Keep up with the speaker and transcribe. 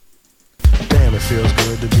feels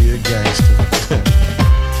good to be a gangster.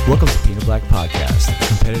 Welcome to Peanut Black Podcast, a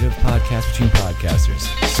competitive podcast between podcasters,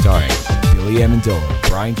 starring Billy Amendola,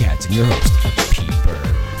 Brian Katz, and your host, Pete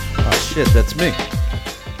Bird. Oh shit, that's me.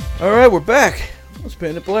 All right, we're back. Let's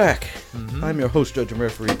Paint It Black. I'm your host, judge, and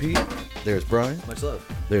referee Pete. There's Brian. Much love.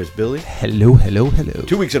 There's Billy. Hello.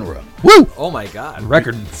 2 weeks in a row. Woo! Oh my god.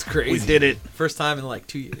 Record. It's crazy. We did it. First time in like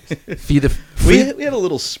 2 years. We had a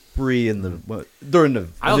little spree in the during the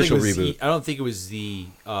initial reboot. I don't think it was the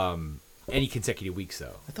any consecutive weeks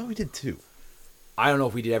though. I thought we did two. I don't know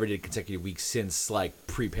if we ever did consecutive weeks since like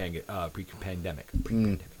pre-pandemic.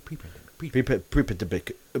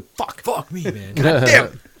 Pre-pandemic. Fuck me, man. God damn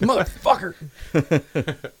it. Motherfucker.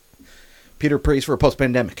 Peter prays for a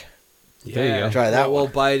post-pandemic. There you go. Try that Well,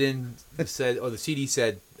 one. Biden said, or the CDC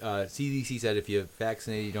said, if you're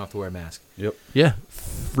vaccinated, you don't have to wear a mask. Yep. Yeah,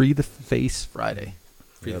 Free the Face Friday.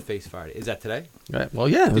 Free the face Friday. Is that today? Right. Well,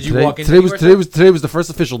 yeah. Did you today, walk in today was anywhere, today was the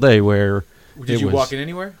first official day where. Did you walk in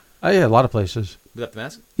anywhere Yeah, a lot of places. without the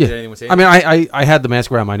mask? Yeah. Did anyone say I mean, I had the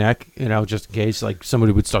mask around my neck, just in case like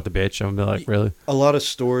somebody would start to bitch. I'm be like, really? A lot of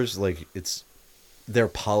stores, like, it's their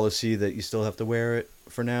policy that you still have to wear it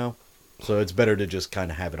for now. So it's better to just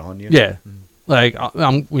kind of have it on you. Yeah. Like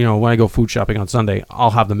I'm, when I go food shopping on Sunday,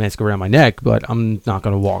 I'll have the mask around my neck, but I'm not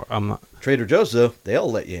gonna walk. I'm not. Trader Joe's, though,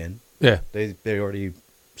 they'll let you in. Yeah. They already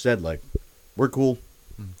said, like, we're cool.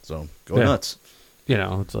 So go Yeah. nuts.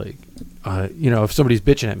 It's like, if somebody's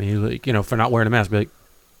bitching at me, like, for not wearing a mask, be like,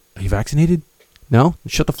 are you vaccinated? No?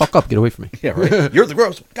 Shut the fuck up. Get away from me. Yeah, right. You're the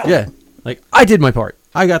gross one. God. Yeah. Like, I did my part.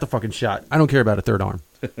 I got the fucking shot. I don't care about a third arm.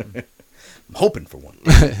 I'm hoping for one.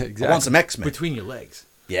 Exactly. I want some X-Men. between your legs.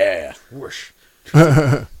 Yeah. Whoosh.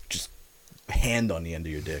 Just hand on the end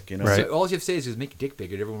of your dick, Right. So all you have to say is just make your dick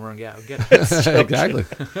bigger. Everyone run out. Get it. Exactly.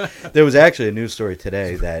 There was actually a news story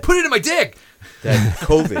today that Put it in my dick.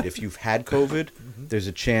 COVID, if you've had COVID, there's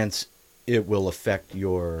a chance it will affect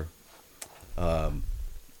your, what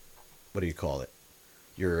do you call it?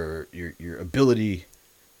 Your ability.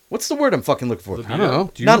 What's the word I'm fucking looking for? I don't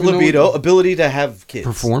know. Do you Not even know libido. what- Ability to have kids.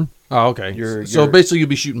 Perform? Oh, okay. You're- So basically, you'll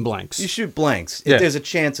be shooting blanks. You shoot blanks. Yeah. There's a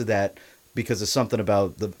chance of that because of something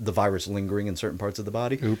about the virus lingering in certain parts of the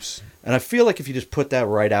body. Oops. And I feel like if you just put that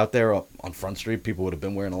right out there on Front Street, people would have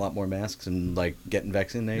been wearing a lot more masks and like getting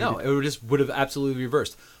vaccinated. No, it would have absolutely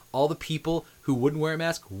reversed. All the people who wouldn't wear a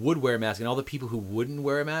mask would wear a mask, and all the people who wouldn't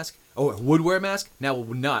wear a mask would wear a mask now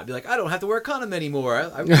would not be like, I don't have to wear a condom anymore.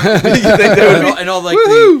 You think and all like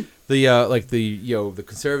the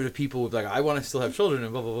conservative people would be like, I want to still have children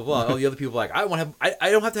and blah blah blah blah. All the other people like, I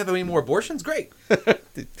don't have to have any more abortions. Great,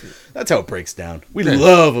 That's how it breaks down. We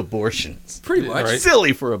love abortions. pretty much. Right.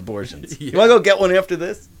 Silly for abortions. Yeah. You want to go get one after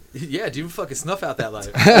this? Yeah, dude, fucking snuff out that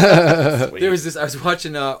life. There was this. I was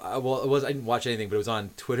watching. I didn't watch anything, but it was on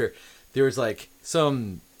Twitter. There was like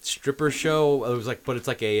some stripper show. It was like, but it's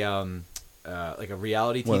like a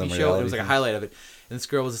reality One of TV them show. And it reality was like a things. highlight of it. And this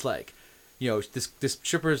girl was just like, this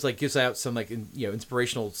stripper is like gives out some like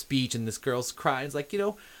inspirational speech, and this girl's crying. It's like,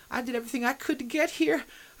 I did everything I could to get here.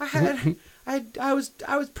 I was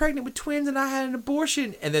pregnant with twins and I had an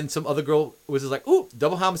abortion. And then some other girl was just like, ooh,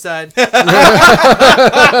 double homicide. And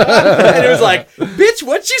it was like, bitch,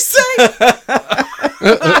 what'd you say?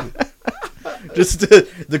 Just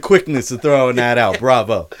the quickness of throwing that out.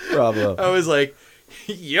 Bravo. I was like,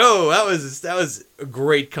 yo, that was a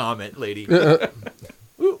great comment, lady.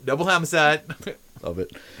 Ooh, double homicide. Love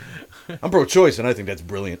it. I'm pro-choice, and I think that's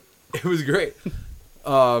brilliant. It was great.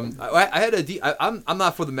 I had I'm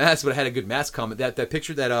not for the mask, but I had a good mask comment. That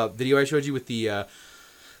picture, that video I showed you with the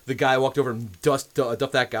guy walked over and duffed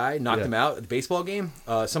that guy, knocked him out at the baseball game.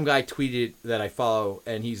 Some guy tweeted that I follow,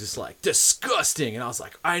 and he's just like, disgusting. And I was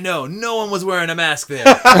like, I know, no one was wearing a mask there.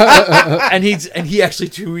 and he actually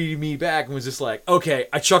tweeted me back and was just like, okay,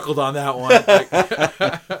 I chuckled on that one. Like,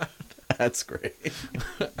 That's great.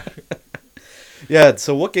 Yeah,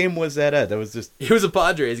 so what game was that at? That was just... it was a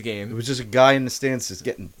Padres It game. was just a guy in the stands just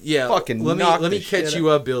getting fucking let knocked me the catch shit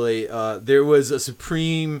you out. up, Billy. There was a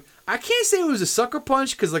supreme. I can't say it was a sucker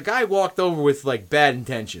punch because the guy walked over with like bad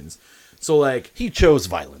intentions. So like, He chose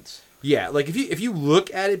violence. yeah, like if you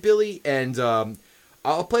look at it, Billy, and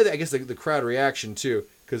I'll play the crowd reaction too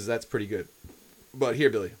because that's pretty good. But here,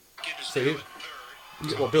 Billy. So here,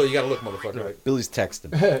 well, Billy, you gotta look, motherfucker. Right? Billy's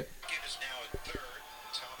texting.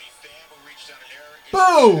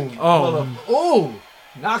 Boom! Oh.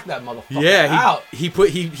 Knock that motherfucker Yeah, he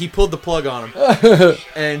pulled the plug on him,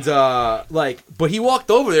 and but he walked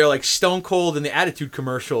over there like Stone Cold in the Attitude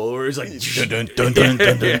commercial, where he's like, Dun, dun, dun,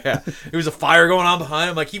 dun, dun. yeah, there was a fire going on behind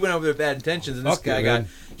him. Like he went over there with bad intentions, and this Fuck guy yeah, got.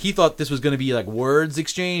 He thought this was going to be like words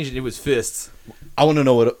exchange, and it was fists. I want to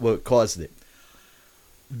know what caused it.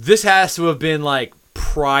 This has to have been like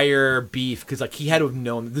prior beef because like he had to have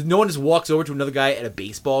known. No one just walks over to another guy at a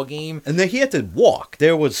baseball game. And then he had to walk.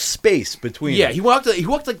 There was space between. Yeah, them. he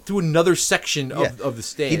walked like through another section Yeah. of the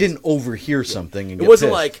stand. He didn't overhear something. And It get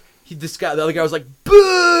wasn't pissed. like the other guy was like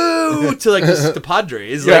boo to like the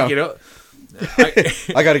Padres. Yeah. Like, you know,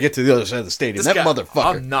 I got to get to the other side of the stadium. this That guy,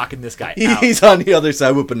 motherfucker. I'm knocking this guy out. He's on the other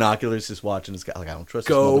side with binoculars, just watching this guy. Like, I don't trust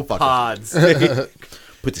Go this motherfucker. Pods.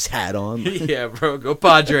 Put this hat on. Yeah, bro. Go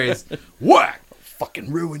Padres. Whack.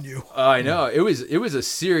 Fucking ruin you. I know. It was a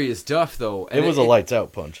serious duff though. It was a lights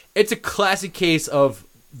out punch. It's a classic case of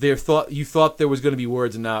you thought there was going to be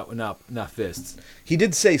words and not fists. He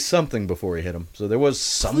did say something before he hit him, so there was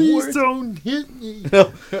some Please word. don't hit me.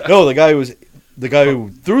 No, the guy who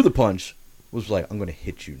threw the punch was like, "I'm going to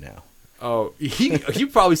hit you now." Oh, he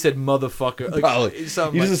probably said motherfucker. Like, Probably.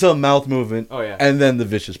 something He like- just some mouth movement. Oh, yeah. And then the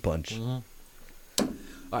vicious punch.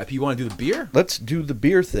 All right, P, you want to do the beer? Let's do the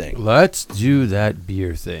beer thing. Let's do that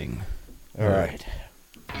beer thing. All right.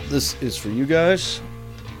 This is for you guys.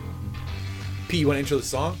 P, you want to intro the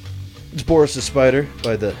song? It's Boris the Spider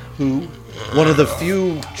by The Who. One of the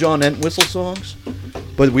few John Entwistle songs.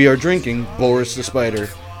 But we are drinking Boris the Spider.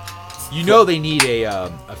 You know they need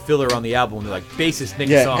a filler on the album. They're like bassist Nick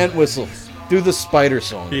Yeah, song. Entwistle. Do the Spider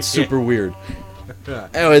song. It's Yeah. super weird.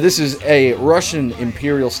 Anyway, this is a Russian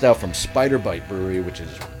Imperial Stout from Spider Bite Brewery, which is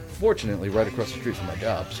fortunately right across the street from my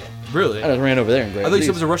job. So Really? I just ran over there and I grabbed thought you these.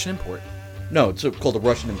 said it was a Russian import. No, it's called a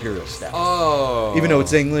Russian Imperial Stout. Oh. Even though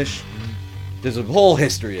it's English, there's a whole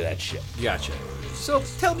history of that shit. Gotcha. So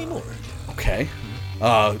tell me more. Okay.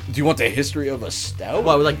 Do you want the history of a stout?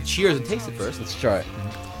 Well, I would like to cheers and taste it first. Let's try it.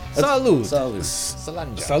 Salud. Salud.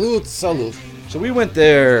 Salud, salud. So we went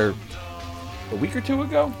there a week or two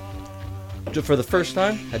ago for the first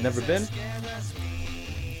time. Had never been.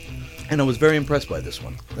 And I was very impressed by this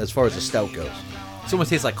one, as far as the stout goes. This almost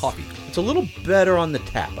tastes like coffee. It's a little better on the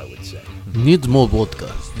tap, I would say. Needs more vodka.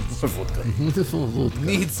 Vodka. Needs more vodka.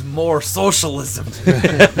 Needs more socialism.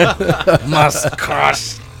 Must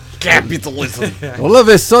crush capitalism. All of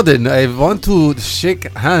a sudden, I want to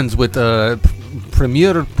shake hands with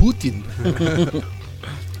Premier Putin.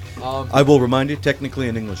 I will remind you, technically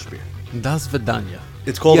an English beer. Das Vidanya.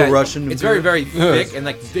 It's called Yeah, a Russian. It's beer. very, very thick, and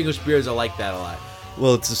like English beers are like that a lot.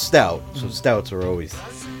 Well, it's a stout, so stouts are always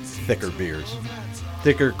thicker beers.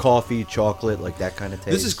 Thicker coffee, chocolate, like that kind of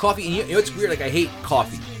taste. This is coffee, and you know it's weird. Like I hate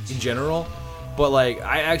coffee in general, but like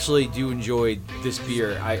I actually do enjoy this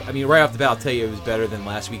beer. I mean, right off the bat, I'll tell you it was better than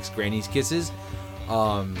last week's Granny's Kisses.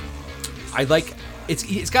 I like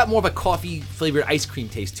it's got more of a coffee flavored ice cream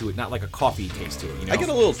taste to it, not like a coffee taste to it. You know? I get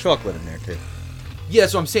a little chocolate in there too. Yeah,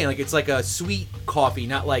 that's what I'm saying. Like it's like a sweet coffee,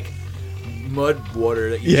 not like mud water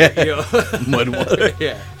that you, Yeah. you know? Mud water.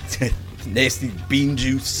 Yeah, Nasty bean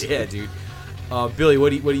juice. yeah, dude. Billy,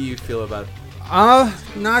 what do you feel about?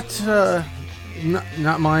 Not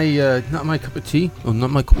my cup of tea. Or not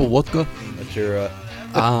my cup of vodka. That's your.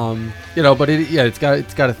 But it's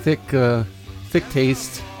got a thick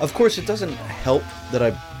taste. Of course, it doesn't help that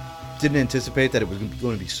I didn't anticipate that it was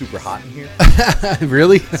going to be super hot in here.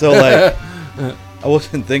 Really? So like, I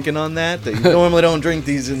wasn't thinking on that. That you normally don't drink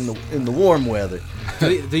these in the warm weather.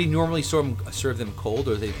 Do they normally serve them cold,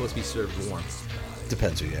 or are they supposed to be served warm?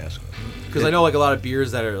 Depends who you ask. Because I know like a lot of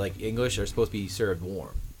beers that are like English are supposed to be served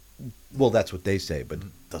warm. Well, that's what they say, but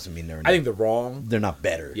doesn't mean they're. I think they're wrong. they're not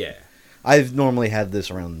better. Yeah. I've normally had this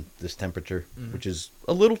around this temperature, which is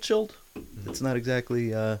a little chilled. It's not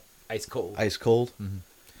exactly Ice cold. ice cold,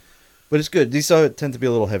 but it's good. These tend to be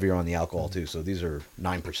a little heavier on the alcohol too, so these are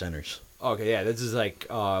 9%ers. Okay, yeah, this is like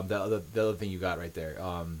the other thing you got right there.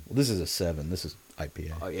 Well, this is a 7. This is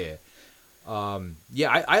IPA. Oh yeah,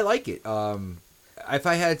 yeah, I like it. If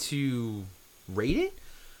I had to rate it,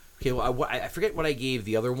 okay, well, I forget what I gave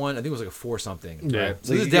the other one. I think it was like a 4 something. Yeah. Right? So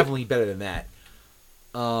So this you is definitely better than that.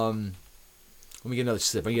 Let me get another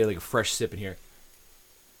sip. I get like a fresh sip in here.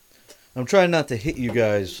 I'm trying not to hit you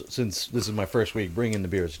guys since this is my first week bringing the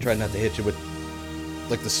beers. Try not to hit you with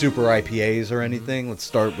like the super IPAs or anything. Let's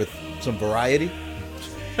start with some variety.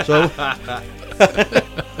 So,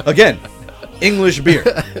 again, English beer.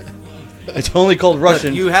 It's only called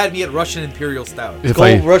Russian. You had me at Russian Imperial Stout. It's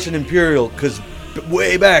called Russian Imperial because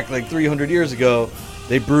way back, like 300 years ago,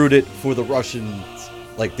 they brewed it for the Russians.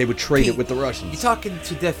 Like they would trade it with the Russians. You're talking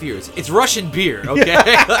to deaf ears. It's Russian beer, okay?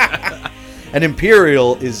 And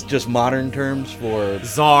Imperial is just modern terms for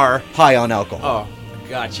Czar. high on alcohol. Oh,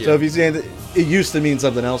 gotcha. So if you say that, it used to mean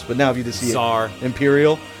something else, but now if you just see Tsar. it,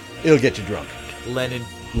 Imperial, it'll get you drunk. Lenin,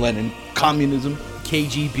 Lenin, communism,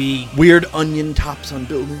 KGB. weird onion tops on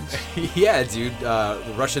buildings, Yeah, dude.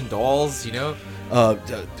 Russian dolls, you know?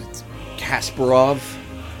 Kasparov,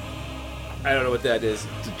 I don't know what that is.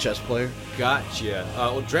 It's a chess player. Gotcha.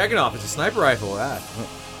 Well, Dragunov is a sniper rifle. Rasputin.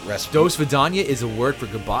 Dos Vidanya is a word for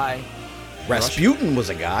goodbye. Rasputin was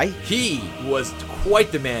a guy. He was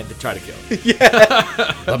quite the man to try to kill.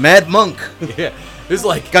 The Mad Monk. Yeah. It was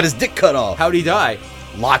like, Got his dick cut off. how'd he die?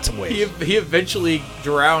 Lots of ways. He eventually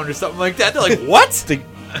drowned or something like that. They're like, what?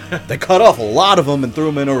 They cut off a lot of them and threw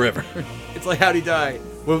them in a river. It's like, how'd he die?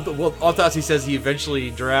 Well, autopsy says he eventually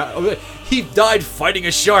drowned. Oh, he died fighting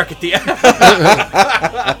a shark at the end.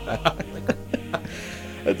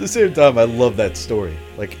 At the same time, I love that story.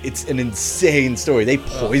 Like, it's an insane story. They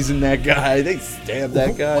poisoned that guy. They stabbed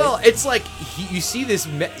that guy. Well, it's like, you see this,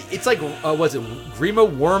 it's like, was it Grima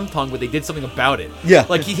Wormtongue, where they did something about it. Yeah.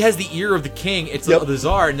 Like, he has the ear of the king, it's Yep. the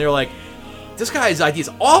Tsar, and they're like, this guy's idea is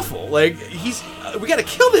awful. Like, we gotta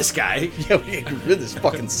kill this guy. Yeah, we get rid of this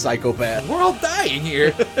fucking psychopath. We're all dying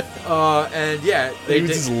here. And yeah, He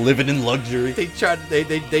was just living in luxury. they tried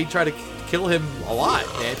to kill him a lot,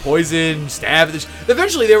 man. Poison, stab.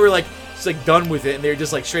 Eventually, they were like just like done with it, and they were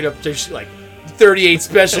just like straight up just like 38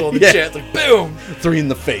 special in the Yeah. chest, like boom. 3 in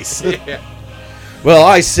the face. Yeah, Well,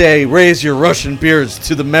 I say raise your Russian beards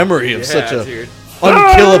to the memory of such a dude.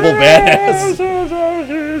 unkillable badass.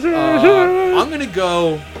 I'm gonna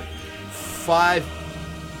go 5-9.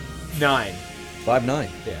 5'9".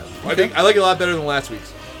 Yeah, I think I like it a lot better than last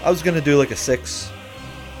week's I was gonna do like a 6.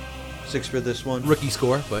 6 for this one. rookie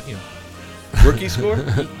score, but you know, Rookie score?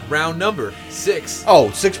 round number 6. Oh,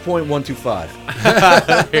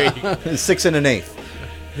 6.125. There you, 6 and an eighth.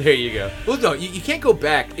 there you go. Well, no, you can't go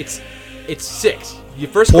back. It's 6. Your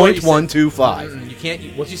first score. you said- 0.125. You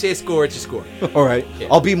can't. Once you say a score, it's a score. All right. Yeah.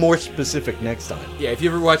 I'll be more specific next time. Yeah, if you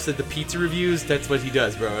ever watch the pizza reviews, that's what he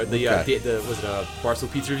does, bro. The Okay. was it Barstool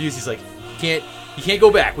Pizza reviews? He's like, you can't go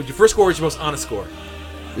back. With your first score is your most honest score.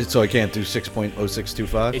 So I can't do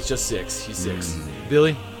 6.0625? It's just 6. He's 6.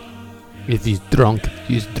 Billy, If he's drunk,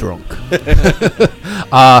 he's drunk.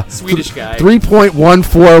 Swedish guy.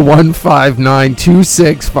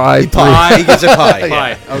 3.141592653. Pie. He gets a pie.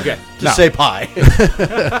 Pie. Okay. Just say pie.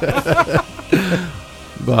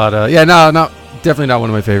 But yeah, no, definitely not one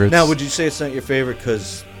of my favorites. Now, would you say it's not your favorite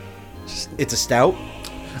because it's a stout?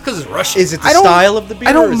 Because it's Russian. Is it the I don't- style of the beer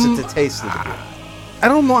I don't- or is it the taste of the beer? I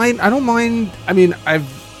don't mind. I mean, I've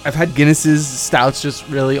had Guinnesses. Stouts just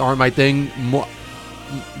really aren't my thing.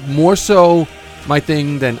 More so my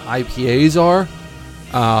thing than IPAs are.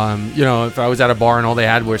 You know, if I was at a bar and all they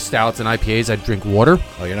had were stouts and IPAs, I'd drink water.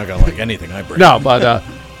 Oh, you're not going to like anything I bring. No, but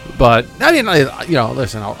I mean, you know,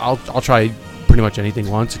 listen, I'll try pretty much anything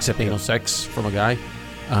once except anal sex from a guy.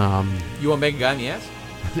 You want to make a guy in the ass?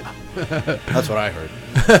 That's what I heard.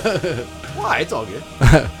 Why? It's all good.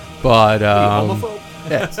 But You homophobe?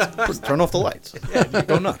 Yeah, turn off the lights. Yeah, you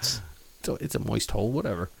go nuts. so it's a moist hole,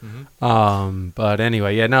 whatever. Mm-hmm. But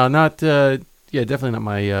anyway, yeah, no, not yeah, definitely not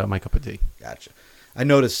my cup of tea. Gotcha. I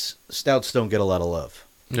notice stouts don't get a lot of love.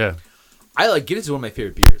 Yeah. I like Guinness is one of my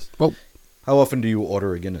favorite beers. Well, How often do you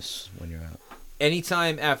order a Guinness when you're out?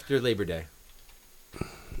 Anytime after Labor Day.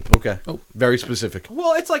 Okay. Oh, very specific.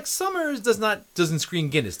 Well, it's like summer doesn't scream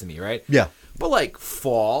Guinness to me, right? Yeah. But like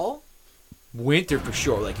fall, winter for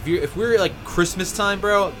sure. Like if we're like Christmas time,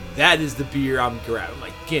 bro, that is the beer I'm grabbing.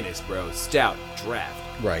 Like Guinness, bro, stout, draft.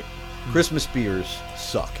 Right. Christmas beers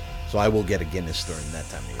suck, so I will get a Guinness during that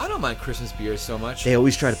time of year. I don't mind Christmas beers so much. They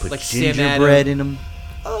always try to put Like Sam gingerbread Adams. in them.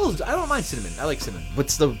 Oh, I don't mind cinnamon. I like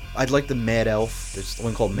cinnamon. I'd like the Mad Elf. There's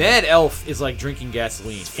one called Mad Elf is like drinking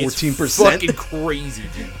gasoline. It's 14%. fucking crazy,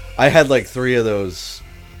 dude. I had like 3 of those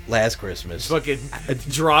last Christmas. Fucking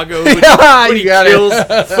Drago when You he got it. kills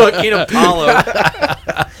fucking Apollo.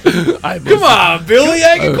 Come on, Billy.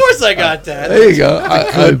 Of course I got that. there you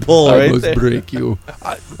go. good pull I right must there. break you.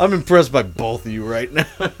 I'm impressed by both of you right now.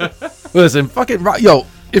 Listen, fucking yo.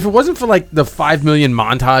 If it wasn't for like the 5 million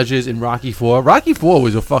montages in Rocky IV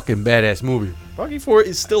was a fucking badass movie. Rocky IV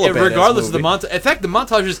is still a Yeah, badass regardless movie. of the montage. In fact, the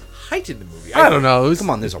montages heightened the movie. I don't know. It was, Come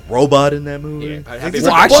on, there's a robot in that movie. Yeah, Like, happy there's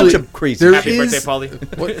Well, a bunch actually, of crazy. there Happy is- birthday, Polly.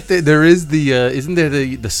 what, there is the isn't there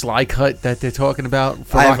the sly cut that they're talking about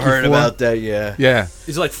for I've Rocky heard IV? about that. Yeah, Yeah,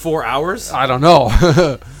 Is it like 4 hours? I don't know.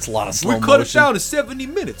 it's a lot of slow We cut it motion. down to 70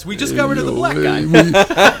 minutes. We just got rid of the black guy.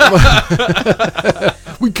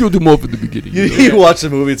 We killed him off at the beginning. You watch the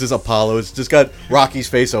movie. It's just Apollo. It's just got Rocky's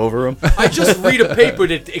face over him. I just read a paper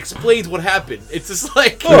that explains what happened. It's just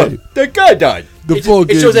like Oh, that guy died. it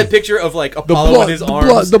shows that picture of like Apollo in his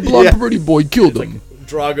arms. the blood Yeah. pretty boy killed Like him.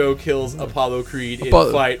 Drago kills Apollo Creed in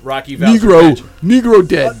Apollo- fight. Rocky vows revenge. Negro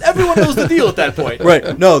dead. Everyone knows the deal at that point.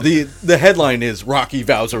 Right. No, the headline is Rocky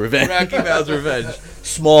vows a revenge. Rocky vows revenge.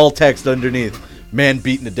 Small text underneath. man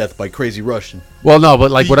beaten to death by Crazy Russian. Well, no,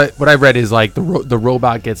 but like what I read is like the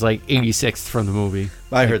robot gets like 86th from the movie.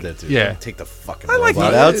 I heard that too. Yeah. Take the fucking I like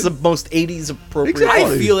robot that. out. It's the most 80s appropriate.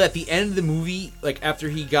 Exactly. I feel at the end of the movie, like after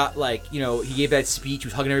he got like, you know, he gave that speech, he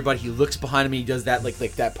was hugging everybody, he looks behind him and he does that like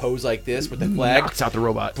that pose like this with the flag. Knocks out the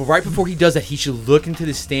robot. But right before he does that, he should look into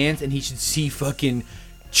the stands and he should see fucking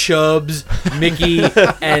Chubbs, Mickey,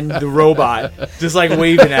 and the robot just like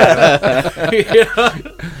waving at him. You know?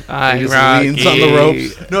 He just leans on the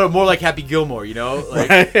ropes. No, more like Happy Gilmore, you know, like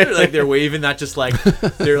like they're waving, not just like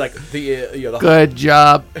they're like the you know the Good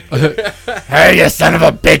job. Hey, you son of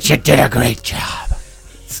a bitch, you did a great job.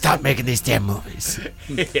 Stop making these damn movies.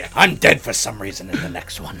 Yeah. I'm dead for some reason in the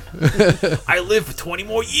next one. I live for 20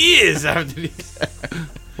 more years after this.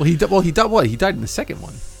 Well, he died what? He died in the second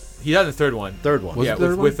one. He died in the third one. Third one. Was Yeah, it the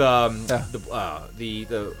third with one?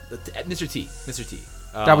 the Mr. T. Mr. T.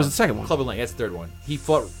 That was the second one. Club of Lang. That's the third one. He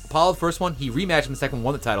fought Apollo the first one. He rematched him the second one,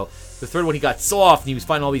 won the title. The third one, he got soft and he was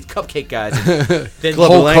fighting all these cupcake guys. And then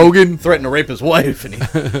Clubber Hulk Lang Hogan. threatened to rape his wife, and he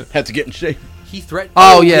had to get in shape. he threatened.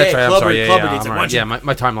 Oh yeah, that's right. I'm Clubber, sorry. Yeah, Clubber, yeah, he I'm said, right. "Why don't you- Yeah,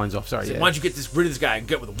 my timeline's off. Sorry. said, Yeah. why don't you get rid of this guy and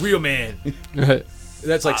get with a real man?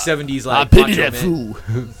 That's like 70s, I like pity macho that man. fool.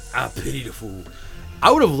 I pity the fool. I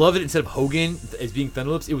would have loved it instead of Hogan as being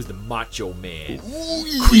Thunderlips. It was the Macho Man.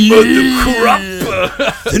 Cream of the crop.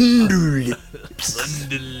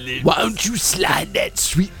 Why don't you slide that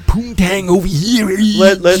sweet poontang over here,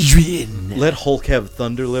 Let- Adrian? Let Hulk have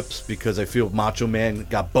Thunder Lips because I feel Macho Man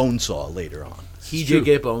got Bonesaw later on. He did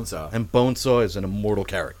get Bonesaw. And Bonesaw is an immortal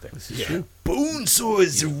character. Yeah. Bonesaw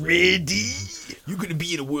is ready. You're gonna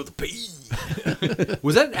be in a world of pain.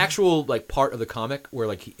 Was that an actual like part of the comic where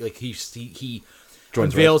like he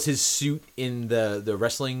Joins unveils his suit in the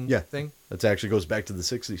wrestling Yeah. thing? That actually goes back to the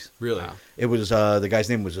 60s. Really? It was, the guy's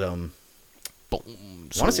name was, I want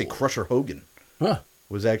to say Crusher Hogan. Huh.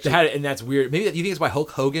 Was They actually, had it, and that's weird. Maybe you think it's why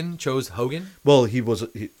Hulk Hogan chose Hogan? well, he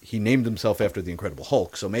named himself after the Incredible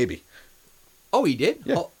Hulk, so maybe. Oh, he did.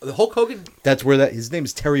 Yeah. The Hulk Hogan. That's where his name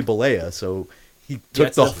is Terry Bollea, so he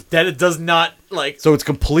took That it does not like. so it's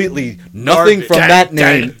completely nothing Garbage. from that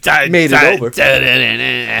name made it over. But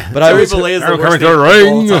I Terry was, Bollea is the Coming worst to name the of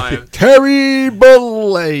all ring, time. Terry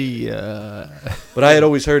Bollea. but I had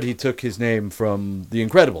always heard he took his name from the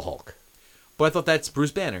Incredible Hulk. But I thought that's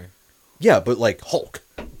Bruce Banner. Yeah, but like Hulk.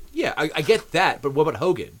 Yeah, I get that, but what about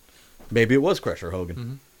Hogan? Maybe it was Crusher Hogan.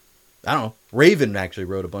 Mm-hmm. I don't know. Raven actually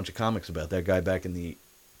wrote a bunch of comics about that guy back in the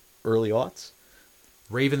early aughts.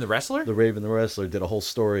 Raven the wrestler? The Raven the Wrestler did a whole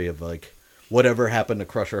story of like whatever happened to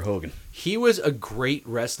Crusher Hogan. He was a great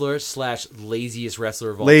wrestler / laziest wrestler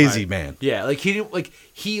of all Lazy time. man. Yeah, like he didn't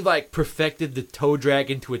he perfected the toe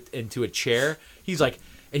drag into a chair. He's like,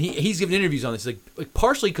 and he's given interviews on this. He's like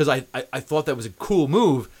partially because I thought that was a cool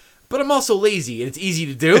move, but I'm also lazy and it's easy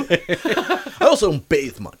to do. I also don't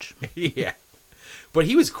bathe much. Yeah. But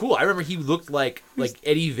he was cool. I remember he looked like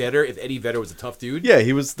Eddie Vedder if Eddie Vedder was a tough dude. Yeah,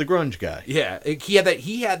 he was the grunge guy. Yeah,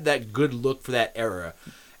 he had that good look for that era,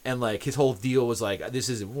 and like his whole deal was like, this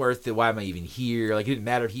isn't worth it. Why am I even here? Like it didn't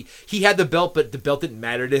matter. He had the belt, but the belt didn't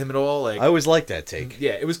matter to him at all. Like I always liked that take.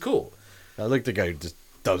 yeah, it was cool. I like the guy who just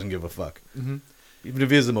doesn't give a fuck. Mm-hmm. Even if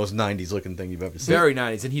he is the most 90s looking thing you've ever seen. Very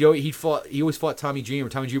 90s, and he always fought Tommy Dreamer.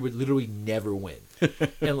 Tommy Dreamer would literally never win,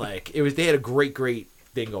 and like they had a great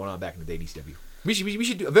thing going on back in the day at ECW. We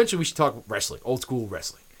should do eventually. We should talk wrestling, old school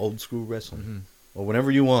wrestling. Old school wrestling. Well, whenever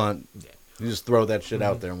you want, Yeah. you just throw that shit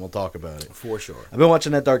out there and we'll talk about it. For sure. I've been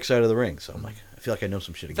watching that Dark Side of the Ring, so I'm like, I feel like I know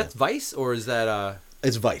some shit again. That's Vice, or is that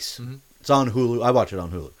It's Vice. It's on Hulu. I watch it on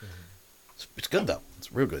Hulu. It's good though.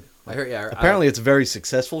 It's real good. I heard. Yeah. Apparently, it's very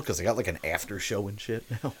successful because they got like an after show and shit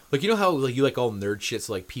now. Like, you know how like you like all nerd shit,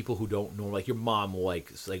 so like people who don't know, like your mom will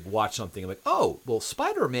like watch something and like, oh, well,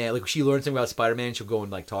 Spider-Man, like she learns something about Spider-Man, she'll go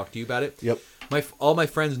and like talk to you about it. Yep. All my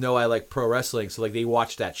friends know I like pro wrestling, so like they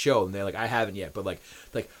watch that show and they're like, I haven't yet, but like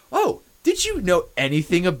oh, did you know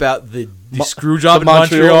anything about the screw job the in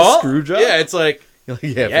Montreal Montreal? screw job? Yeah, it's like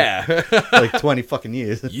Yeah. yeah, Like 20 fucking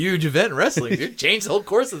years. huge event in wrestling, dude. Changed the whole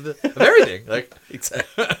course of everything. Like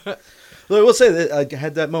Exactly. Well, I will say that I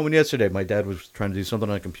had that moment yesterday. My dad was trying to do something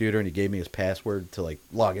on a computer, and he gave me his password to like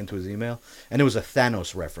log into his email, and it was a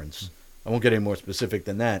Thanos reference. I won't get any more specific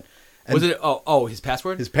than that. And was it? Oh, his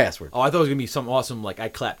password. his password? Oh, I thought it was gonna be something awesome like I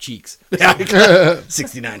clap cheeks,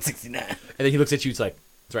 69. and then he looks at you. It's like,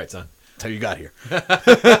 that's right, son. That's how you got here.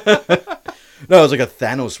 No, it was like a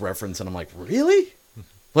Thanos reference, and I'm like, really?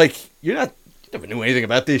 Like you never knew anything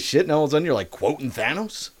about this shit, and all of a sudden you're like quoting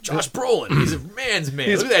Thanos? Josh Brolin, he's a man's man.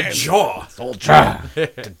 He's Look at that jaw. It's all true.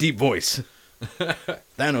 It's a deep voice.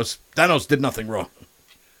 Thanos did nothing wrong.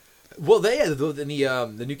 Well, they had the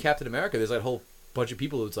new Captain America. There's that whole bunch of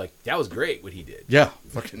people who's like, that was great what he did. Yeah,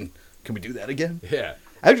 fucking. Can we do that again? Yeah.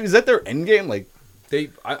 Actually, is that their end game? Like,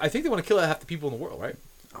 I think they want to kill half the people in the world, right?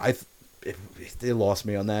 they lost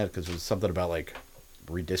me on that because it was something about like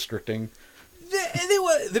redistricting.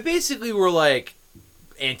 They basically were like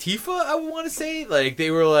Antifa, I want to say. Like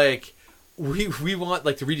they were like, we want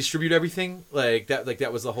like to redistribute everything. Like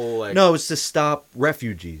that was the whole like. No, it's to stop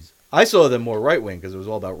refugees. I saw them more right wing because it was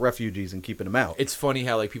all about refugees and keeping them out. It's funny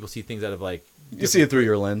how like people see things out of like. You see it through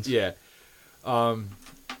your lens. Yeah.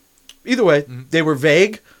 Either way, they were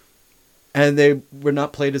vague, and they were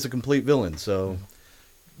not played as a complete villain. So,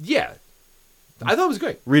 yeah, I thought it was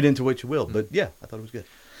great. read into what you will, but yeah, I thought it was good.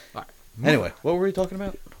 All right. Anyway, what were we talking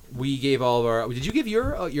about? We gave all of our. Did you give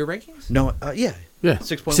your rankings? No, yeah, Yeah.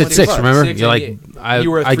 6.1. Said 6, remember? Six, You're like, you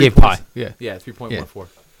were I 3 gave points. pie. Yeah. Yeah, 3.14.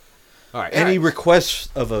 All right. Any all right. requests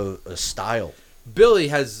of a style? Billy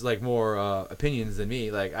has like more opinions than me.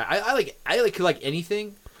 Like I like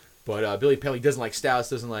anything, but Billy Pelly doesn't like stouts,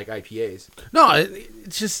 doesn't like IPAs. No,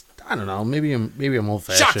 it's just, I don't know. Maybe I'm old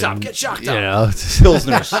fashioned. Shock top, get shock top. You know,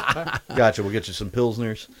 Pilsners. Gotcha. We'll get you some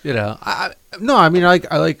Pilsners. you know. I mean, I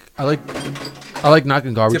like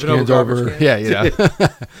knocking garbage Tipping over cans garbage over. cans. Yeah, you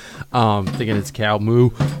know. Thinking it's cow moo.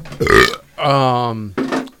 I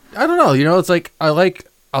don't know. You know, it's like I like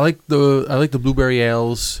the blueberry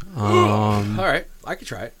ales. All right, I could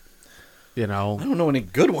try it. You know, I don't know any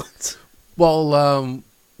good ones. well,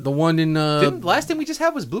 the one in Last thing we just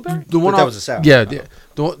had was blueberry. the one But that our- was a sour. Yeah,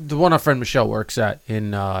 the one our friend Michelle works at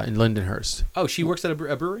in Lindenhurst. Oh, she works at a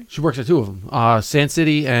brewery. She works at two of them, Sand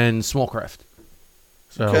City and Smallcraft.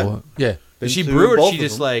 So Okay. yeah, Does she Been brew to or does both she of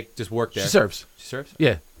just them. like just work there? she serves. She serves.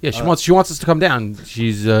 Yeah, she wants us to come down.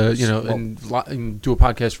 She's and do a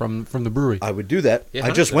podcast from the brewery. I would do that. Yeah,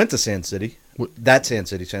 I just 100%. went to Sand City. That Sand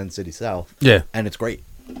City South. Yeah, And it's great.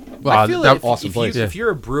 I feel like awesome if, place. if you're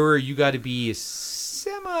a brewer, you got to be a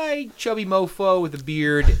semi-chubby mofo with a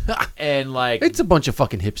beard and like. it's a bunch of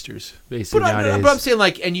fucking hipsters basically but nowadays. I'm saying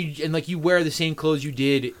like, and you wear the same clothes you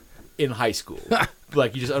did in high school.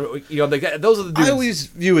 Like you just like that, those are the dudes. I always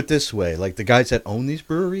view it this way. Like the guys that own these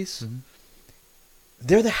breweries,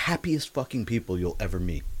 they're the happiest fucking people you'll ever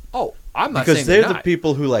meet. Oh, I'm not Because saying they're they're the not.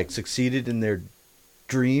 people who like succeeded in their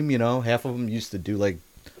dream, you know. Half of them used to do like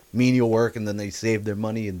menial work and then they saved their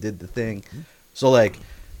money and did the thing. So like,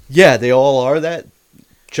 yeah, they all are that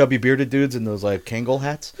chubby bearded dudes in those like Kangol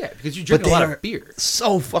hats. Yeah, because you drink But a lot they of are beer.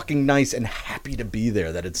 so fucking nice and happy to be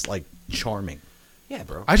there that it's like charming. Yeah,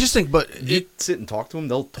 bro. I just think, but You sit and talk to them,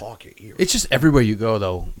 they'll talk your ear. it's just everywhere you go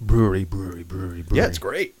though. Brewery. Yeah, it's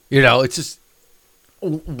great. You know, it's just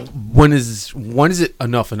when is it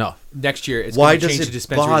enough? Next year, it's Why going to does change it to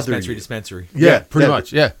dispensary, bother dispensary, you? dispensary. Yeah, pretty that-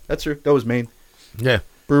 much. Yeah, That's true. That was Maine. yeah.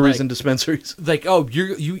 Breweries Like- and dispensaries. Like, oh,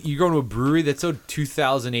 you're going to a brewery? That's so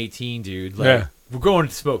 2018, dude. Like, Yeah. we're going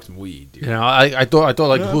to smoke some weed, dude. You know, I thought like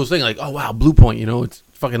the Yeah. coolest thing, like, oh wow, Blue Point. You know, it's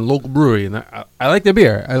fucking local brewery, and I like their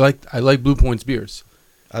beer. I like Blue Point's beers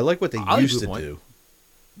I like what they I like used Blue to Point. do.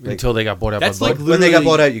 Like- until they got bought out That's by like Bud. When they got literally-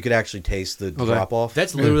 bought out, you could actually taste the drop off.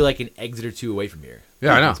 That's literally like an exit or two away from here.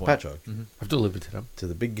 Yeah, I know. It's Patchogue I've delivered to them. to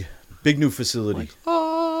the big new facility.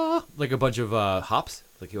 Like a bunch of hops.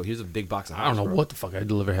 Like, yo, here's a big box of hops. I don't know bro. what the fuck I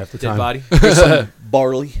deliver half the Dead time. body. There's some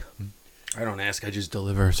barley. I don't ask. I just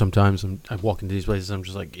deliver. Sometimes I walk into these places. I'm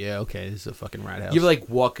just like, yeah, okay, this is a fucking rat house. You ever like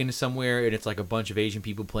walk into somewhere and it's like a bunch of Asian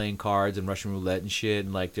people playing cards and Russian roulette and shit,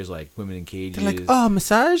 and like there's like women in cages. They're like, oh,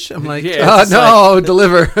 massage. I'm like, Yeah, it's no,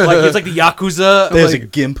 deliver. like it's like the Yakuza. I'm There's like, a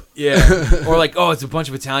gimp. yeah, or like, oh, it's a bunch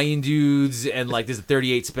of Italian dudes and like there's a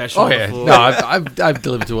 38 special. oh on the yeah, floor. no, I've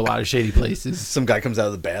delivered to a lot of shady places. Some guy comes out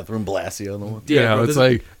of the bathroom, blasts you on the one. You know, bro, it's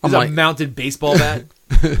there's- like I'm there's like, a mounted baseball bat.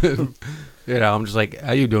 you know, I'm just like,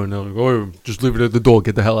 how you doing? They're like, oh, just leave it at the door.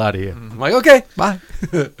 Get the hell out of here. I'm like, okay, bye.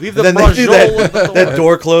 Leave the Then they do Barjol at the that, door. that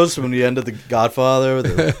door closed from the end of The Godfather,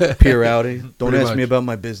 the peer outy. Don't Pretty ask me much. about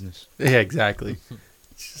my business. Yeah, exactly.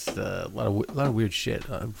 It's just a lot of weird shit.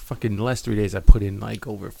 Fucking the last 3 days I put in like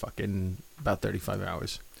over fucking about 35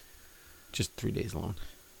 hours. Just 3 days alone.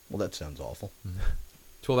 Well, that sounds awful.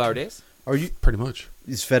 12-hour days. Are you? Pretty much.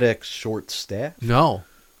 Is FedEx short staffed? No.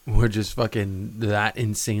 We're just fucking that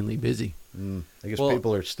insanely busy. I guess Well-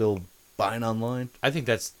 people are still buying online. I think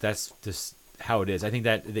that's just how it is. I think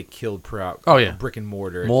that they killed Oh, yeah. brick and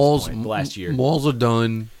mortar at Malls this point, last year. Malls are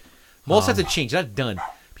done. Malls have to change. Not done.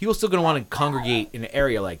 People still gonna want to congregate in an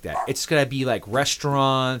area like that. It's gonna be like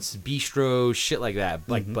restaurants, bistros, shit like that.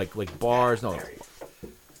 Like bars. No.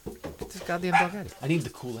 Get this goddamn dog out of here. I need the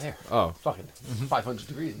cool air. Oh. Fucking 500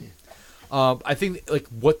 degrees in here. I think like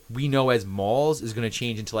what we know as malls is gonna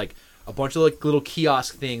change into like a bunch of like little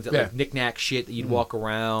kiosk things that Yeah. like knick-knack shit that you'd walk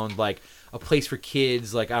around. Like a place for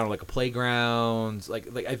kids, like I don't know, like a playground, like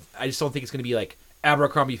I just don't think it's gonna be like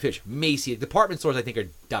Abercrombie Fitch, Macy. Department stores I think are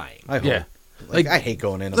dying. I hope. Yeah. Like I hate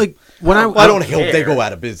going in them. Like when I don't hope care. they go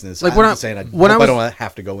out of business. Like I'm when just saying, I was- don't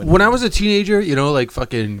have to go in. when I was a teenager, you know, like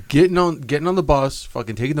fucking getting on the bus,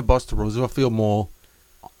 fucking taking the bus to Roosevelt Field Mall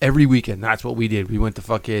every weekend. That's what we did. We went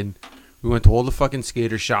to all the fucking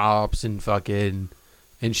skater shops and fucking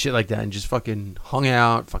and shit like that, and just fucking hung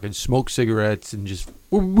out, fucking smoked cigarettes, and just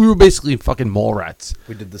we were basically fucking mall rats.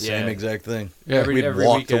 we did the same Yeah. exact thing. Yeah. We'd Every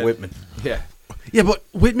walk to weekend. Whitman. Yeah. Yeah, but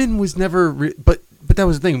Whitman was never. But that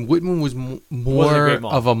was the thing. Whitman was Wasn't a more great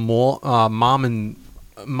mall. of a mom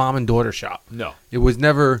and daughter shop. No. It was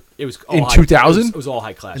never. It was In all high- 2000? It was all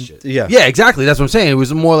high class shit. Yeah. Yeah, exactly. That's what I'm saying. It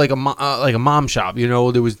was more like a mom shop. You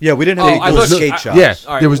know, there was. Yeah, we didn't have Oh, any I little thought- skate I- shops. Yeah.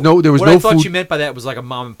 All right, There was no what no I thought food. you meant by that was like a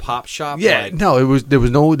mom and pop shop. Yeah, like, no, there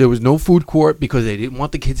was no food court because they didn't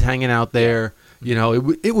want the kids hanging out there. You know,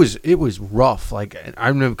 it was rough. Like I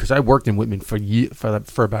remember because I worked in Whitman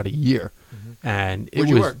for about a year, and it Where'd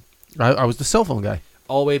you was. work? I was the cell phone guy.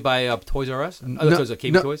 all the way by Toys R Us. Oh, Toys R Us,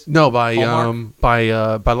 KB Toys. No, by Hallmark? by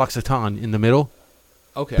L'Occitane in the middle.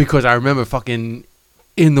 Okay. Because I remember fucking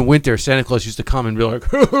in the winter, Santa Claus used to come and be like,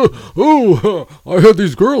 "Oh, I had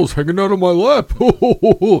these girls hanging out on my lap."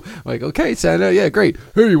 Like, okay, Santa, yeah, great.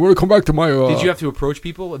 Hey, you want to come back to my? Did you have to approach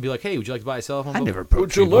people and be like, "Hey, would you like to buy a cell phone?" I book?" never approached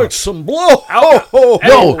Would you people. like some blow? Out,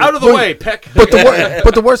 No, out of the but- way, Peck. But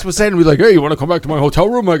the worst was Santa would be like, "Hey, you want to come back to my hotel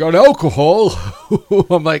room? I got alcohol."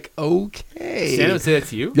 I'm like, okay. Santa would say that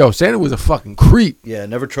to you. Yo, Santa was a fucking creep. Yeah,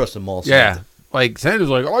 never trust a mall. Yeah. Santa. Like Santa's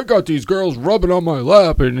like, I got these girls rubbing on my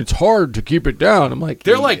lap and it's hard to keep it down. I'm like,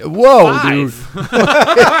 They're like, whoa, 5. dude.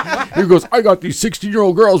 He goes, I got these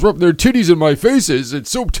 16-year-old girls rubbing their titties in my faces. It's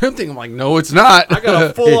so tempting. I'm like, no, it's not. I got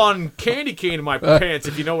a full-on candy cane in my pants,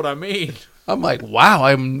 if you know what I mean. I'm like, wow.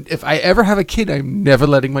 If I ever have a kid, I'm never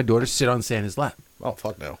letting my daughter sit on Santa's lap. Oh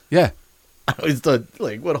fuck no. Yeah. I always thought,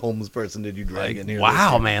 like, what homeless person did you drag in here?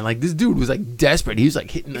 Wow, man. Like this dude was like desperate. He was like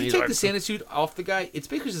hitting. If you he's take like, the Santa suit off the guy, it's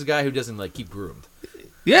because he's a guy who doesn't like keep groomed.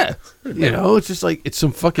 yeah. You know, it's just like it's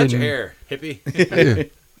some fucking. Cut your hair, hippie. Yeah.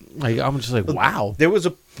 Like I'm just like, wow. There was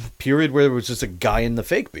a period where there was just a guy in the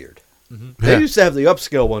fake beard. Mm-hmm. They Yeah. used to have the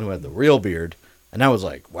upscale one who had the real beard, and I was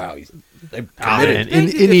like, wow, they Ah, committed. man.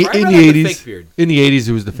 They did right In around the the 80s, fake beard. in the 80s,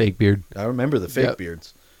 it was the fake beard. I remember the fake Yep.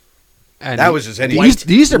 beards. And That was just any-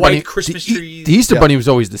 the Easter white bunny. Christmas the, trees. The Easter Yeah. bunny was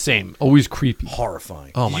always the same, always creepy.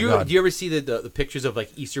 Horrifying. Oh do my you, god! Do you ever see the pictures of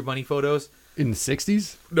like Easter bunny photos? In the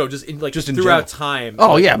 60s? No, just in Just in throughout general. time.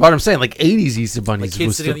 Oh like, yeah, but I'm saying like 80s Easter bunnies like kids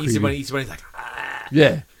was sitting still on the Easter bunny. creepy. Easter bunny's like, ah.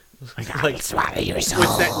 Yeah, Like Swallow your soul.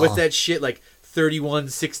 what's that shit like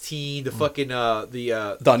 3116 the fucking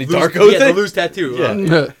the Donnie loose, Darko yeah thing? the loose tattoo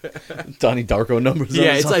Yeah. Donnie Darko numbers.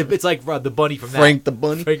 yeah on it's something. like the bunny from Frank that. the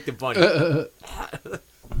Bunny. Frank the bunny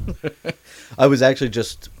I was actually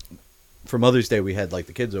just for Mother's Day we had like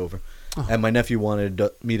the kids over, and my nephew wanted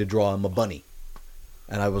me to draw him a bunny,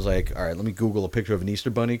 and I was like, all right, let me Google a picture of an Easter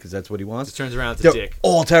bunny because that's what he wants. just turns around to They're dick.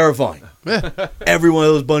 all terrifying. Every one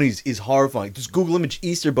of those bunnies is horrifying. Just Google image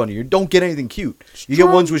Easter bunny. You don't get anything cute. You get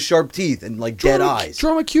ones with sharp teeth and like dead eyes.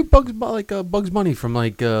 Draw him a cute Bugs Bunny from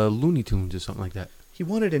like Looney Tunes or something like that. He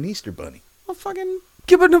wanted an Easter bunny. Well, fucking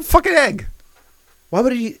give him a fucking egg. Why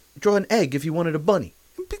would he draw an egg if he wanted a bunny?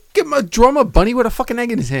 Draw him a bunny with a fucking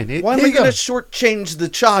egg in his hand. Why am Here I you go. going to shortchange the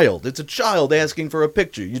child? It's a child asking for a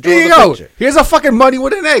picture. You draw Here you the go. picture. Here's a fucking bunny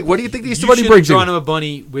with an egg. What do you think the Easter You bunny should have brings drawn you? him a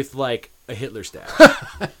bunny with like a Hitler staff.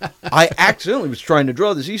 I accidentally was trying to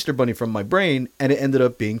draw this Easter bunny from my brain, and it ended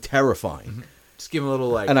up being terrifying. Just give him a little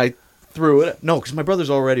like And I threw it. No, because my brother's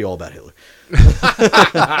already all about Hitler.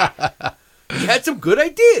 he had some good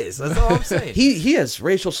ideas. That's all I'm saying. He has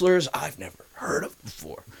racial slurs I've never heard of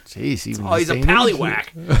before. Jeez, even oh, he's a saying it?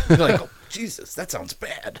 pallywhack. You're like, oh, Jesus, that sounds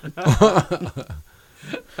bad.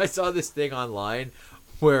 I saw this thing online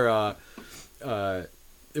where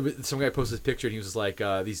some guy posted this picture and he was like,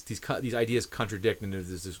 these ideas contradict, and there's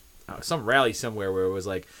this some rally somewhere where it was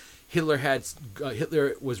like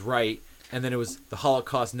Hitler was right, and then it was the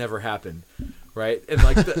Holocaust never happened, right? And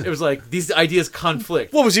like it was like these ideas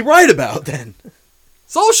conflict. What was he right about then?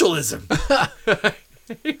 Socialism.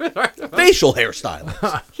 He was right about- Facial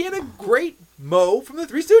hairstyle. he had a great Mo from the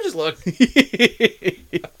Three Stooges look.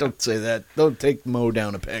 Don't say that. Don't take Mo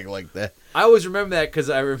down a peg like that. I always remember that because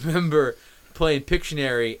I remember playing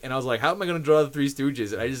Pictionary, and I was like, "How am I going to draw the Three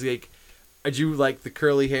Stooges?" And I drew like the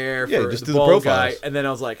curly hair Yeah, for just the do the bald guy, profiles. and then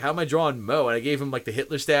I was like, "How am I drawing Mo?" And I gave him like the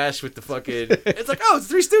Hitler stash with the fucking. It's like, oh, it's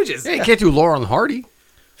Three Stooges. Yeah, you can't do Laurel and Hardy.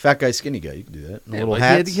 Fat guy, skinny guy. You can do that. And little Like,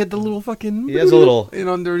 hats. he had the little fucking. He has a little- in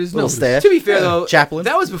under his little nose. stash. To be fair though, Chaplin.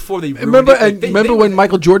 that was before they ruined Remember, it. Like, they remember when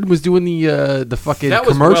Michael Jordan was doing the fucking that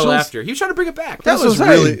was commercials? well after. He was trying to bring it back. That That's was what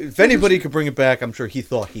I'm really. saying. If anybody could bring it back, I'm sure he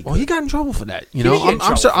thought he could. Well, he got in trouble for that. You He know, didn't get in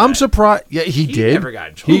trouble for I'm that. surprised. Yeah, he did. never got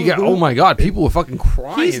in trouble. He got. Oh my god, people were fucking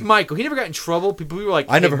crying. He's Michael. He never got in trouble. People were like,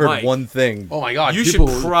 I never "Hey, heard Mike, one thing. oh my god, You people,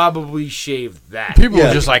 should probably shave that." people Yeah.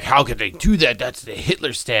 were just like, how could they do that? That's the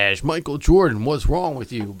Hitler stash. Michael Jordan, what's wrong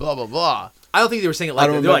with you? Blah blah blah. I don't think they were saying it like I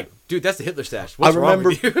that. don't They're remember- like, "Dude, that's the Hitler stash." I What's wrong remember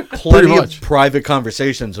with you? plenty Pretty of much. private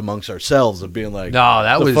conversations amongst ourselves of being like, No,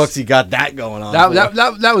 that the was fuck's he got that going on?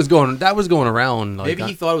 that was going around. Like, Maybe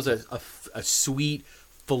he thought it was a sweet,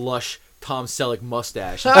 flush Tom Selleck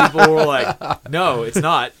mustache. And people were like, "No, it's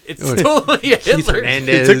not. It's was totally a Keith Hitler.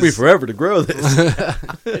 Hernandez. It took me forever to grow this.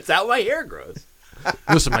 It's how my hair grows."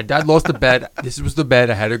 Listen, my dad lost the bet. This was the bet.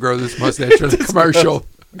 I had to grow this mustache for the commercial.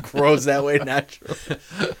 Grows that way naturally.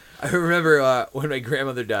 I remember when my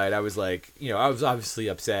grandmother died, I was like, I was obviously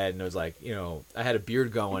upset, and I was like, I had a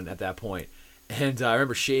beard going at that point, and I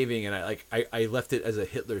remember shaving, and I left it as a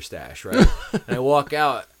Hitler stash, right? And I walk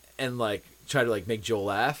out and like try to like make Joel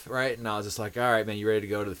laugh, right? And I was just like, all right, man, you ready to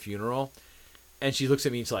go to the funeral? And she looks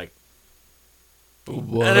at me, and she's like,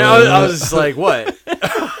 What? and I was just like, what?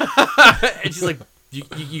 And she's like,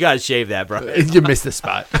 you got to shave that, bro. You missed the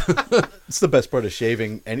spot. It's the best part of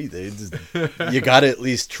shaving anything. It's just- you got to at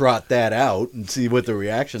least trot that out and see what the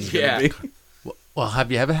reaction's Yeah. going to be. Well,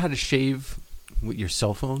 have you ever had to shave with your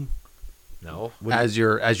cell phone No, as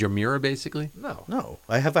your mirror, basically? no. No,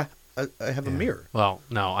 I have a mirror. Well,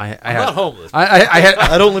 no, I I'm had not homeless. I had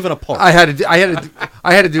I don't live in a park. I had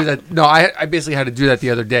to do that. No, I basically had to do that the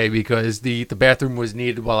other day because the bathroom was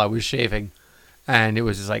needed while I was shaving, and it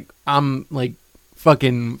was just like I'm like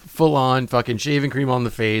fucking full on fucking shaving cream on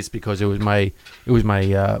the face because it was my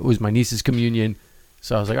niece's communion.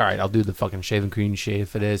 So I was like, all right, I'll do the fucking shaving cream shave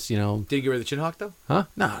for this, Did you get rid of the chin hawk though? Huh?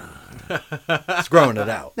 No, It's growing it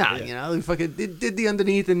out. we fucking did the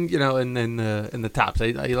underneath and and then the tops. I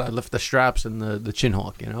left the straps and the chin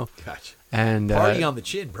hawk, Gotcha. and Party on the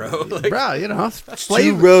chin, bro. Like, bro, Two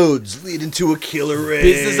flavor roads leading to a killer rave.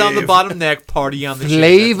 business on the bottom neck, party on the chin.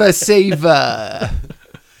 flavor saver.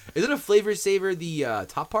 Isn't a flavor saver the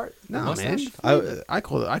top part? The No, mustache? man. I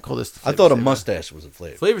call this. The I thought a flavor saver. mustache was a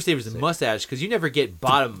flavor. Flavor saver is the mustache because you never get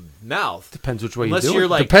bottom mouth. Depends which way Unless you're doing you're, it.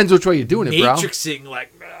 like, Depends which way you're doing it, bro. Matrixing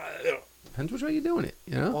like. Depends which way you're doing it.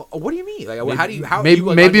 What do you mean? Like, how do you? How Maybe you,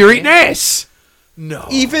 like, maybe on you're your eating hand? ass. No.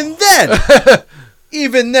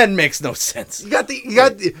 Even then makes no sense. You got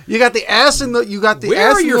the ass in the Where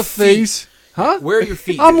ass are in your the face. Huh? Where are your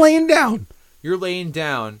feet? I'm laying down. You're laying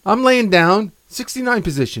down. I'm laying down. 69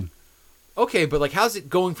 position. Okay, but like, how's it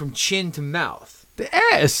going from chin to mouth? The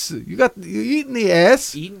ass. You eating the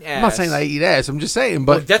ass. Eating I'm not ass. saying I eat ass. I'm just saying,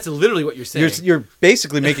 Well, but that's literally what you're saying. You're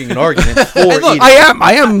basically making an argument for look, eating.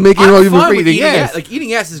 I am making an I'm argument fine for with eating ass. Like,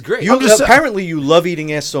 eating ass is great. You I'm just- apparently you love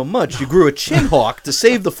eating ass so much you grew a chin hawk to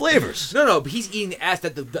save the flavors. No, but he's eating the ass.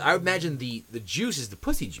 I imagine the juice is the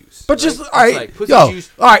pussy juice. But just It's all right, like pussy yo,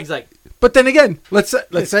 juice. all right. He's like, But then again, let's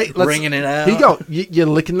say Bringing it out. Here you go. You're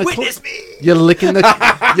licking the witness clit. me. You're licking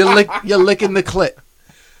the you're licking the clit.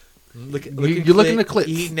 You're licking the clit.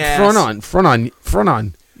 Eating ass. Front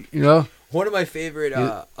on. You know. One of my favorite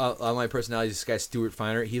online personalities is this guy Stuart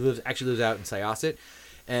Feiner. He actually lives out in Syosset,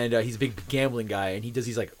 and he's a big gambling guy, and he does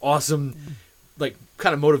these like awesome, like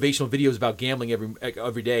kind of motivational videos about gambling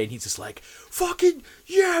every day, and he's just like, "Fucking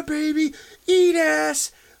yeah, baby, eat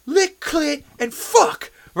ass, lick clit, and fuck."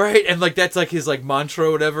 Right, and like that's like his like mantra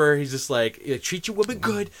or whatever. He's just like, treat your woman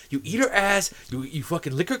good. You eat her ass. You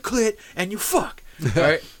fucking lick her clit, and you fuck.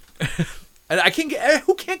 Right, and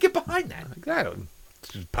who can't get behind that? Exactly.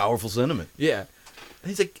 Powerful sentiment. Yeah. And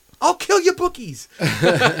he's like, I'll kill your bookies.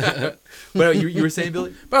 But you were saying,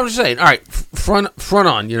 Billy? But I'm just saying. All right, front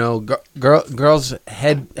on. You know, girl's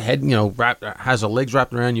head. Wrapped has her legs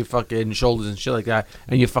wrapped around your fucking shoulders and shit like that,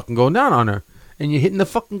 and you're fucking going down on her, and you're hitting the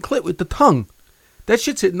fucking clit with the tongue. That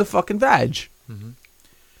shit's hitting the fucking vag. Mm-hmm.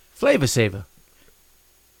 Flavor saver.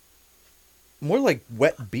 More like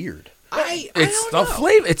wet beard. It's the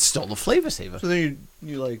flavor. It's still the flavor saver. So then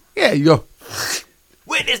you like Yeah, you go.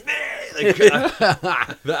 Witness me! Like,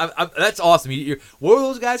 that's awesome. What were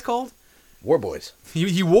those guys called? War Boys.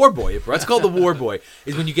 You war boy it, bro. That's called the war boy.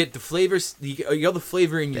 Is when you get the flavors, you got the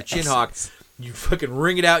flavor in your chin hawk. You fucking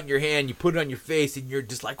wring it out in your hand, you put it on your face, and you're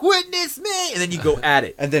just like, witness me! And then you go at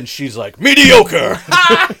it. And then she's like, mediocre.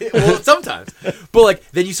 Well, sometimes. But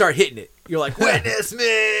like, then you start hitting it. You're like, witness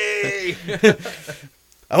me!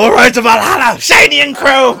 I will ride to Valhalla, shiny and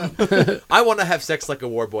chrome. I want to have sex like a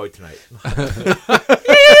war boy tonight.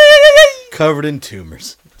 Covered in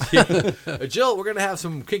tumors. Jill, we're gonna have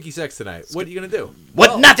some kinky sex tonight. What are you gonna do?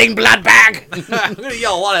 With nothing, blood bag. I'm gonna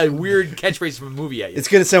yell a lot of weird catchphrases from a movie at you. It's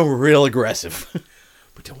gonna sound real aggressive.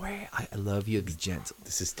 But don't worry, I love you. Be gentle.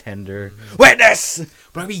 This is tender. Witness.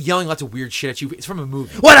 But I'm gonna be yelling lots of weird shit at you. It's from a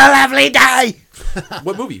movie. What a lovely day.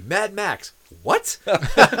 What movie? Mad Max. What?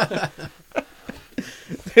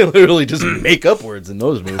 They literally just make up words in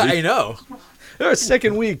those movies. I know. Our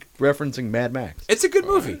second week referencing Mad Max. It's a good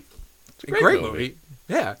movie. It's a great movie.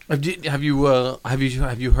 Yeah. Have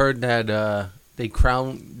you heard that they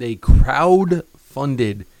crowd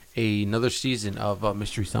funded another season of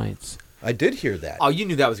Mystery Science? I did hear that. Oh, you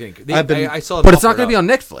knew that was going I've I saw. But it's not going to be on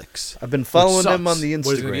Netflix. I've been following them sucks. on the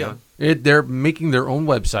What is it gonna be Instagram. on? They're making their own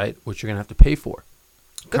website, which you're going to have to pay for.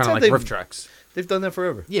 Kind how of like they've- Riff Tracks. They've done that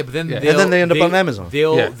forever. Yeah, but then Yeah. And then they end up on Amazon.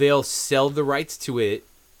 They'll sell the rights to it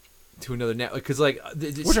to another network because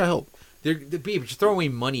Which I hope. they're just throwing away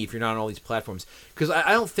money if you're not on all these platforms. Because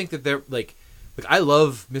I don't think that they're like I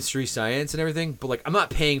love Mystery Science and everything, but like I'm not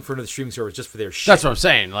paying for another streaming service just for their shit. That's what I'm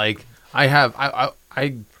saying. Like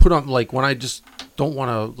I put on, like, when I just don't want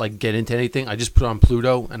to like get into anything, I just put on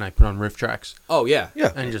Pluto and I put on Riff Tracks Oh yeah,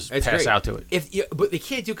 Yeah. and just It's pass great. out to it. But they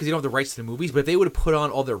can't do because they don't have the rights to the movies. But if they would have put on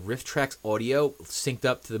all their Riff Tracks audio synced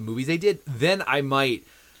up to the movies they did, then I might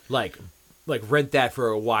like rent that for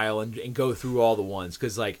a while and go through all the ones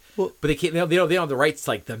because but they can't. They don't have the rights to,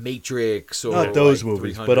 like The Matrix or Not those like,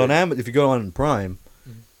 movies, 300. but on if you go on Prime,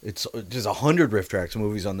 it's there's 100 Riff Tracks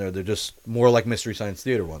movies on there. They're just more like Mystery Science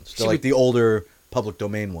Theater ones. They're See, like but- the older public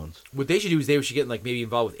domain ones. What they should do is they should get like maybe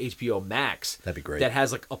involved with HBO Max. That'd be great. That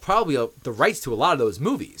has like probably the rights to a lot of those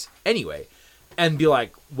movies anyway, and be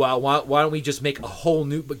like, well, why don't we just make a whole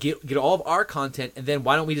new, but get all of our content, and then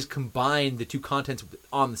why don't we just combine the two contents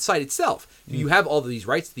on the site itself? You have all of these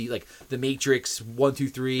rights to the Matrix 1, 2,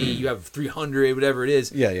 3. You have 300, whatever it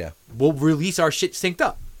is. Yeah. We'll release our shit synced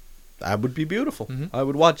up. That would be beautiful. I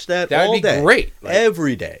would watch that That would all be day. great. Like-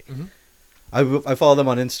 Every day. I follow them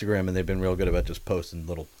on Instagram, and they've been real good about just posting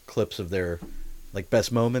little clips of their like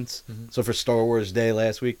best moments. So for Star Wars Day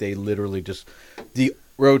last week, they literally just the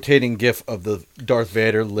rotating GIF of the Darth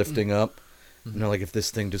Vader lifting up. You know, like if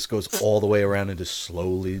this thing just goes all the way around and just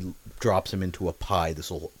slowly drops him into a pie,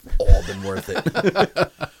 this will all been worth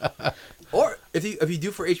it. Or if you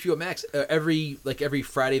do for HBO Max, every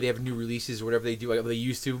Friday they have new releases or whatever they do, like they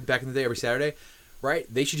used to back in the day, every Saturday, right?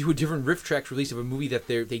 They should do a different Riff Tracks release of a movie that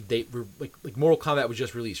they like Mortal Kombat was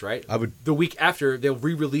just released, right? The week after they'll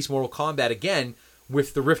re-release Mortal Kombat again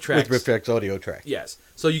with the Riff Tracks. With Riff Tracks audio track. Yes,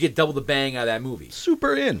 so you get double the bang out of that movie.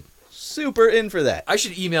 Super in for that. I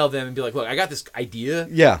should email them and be like, look, I got this idea.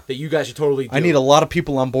 Yeah. That you guys should totally do. I need a lot of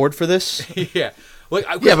people on board for this. yeah. Like,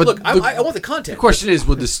 Yeah, but look, the- I want the content. The question is,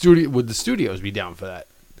 would the studios be down for that?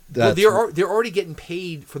 Well, That's- they're already getting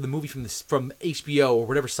paid for the movie from HBO or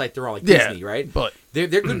whatever site they're on, like Yeah, Disney, right? but- they're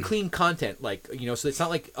good, clean content, like so it's not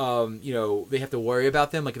like they have to worry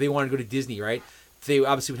about them. Like if they want to go to Disney, right? They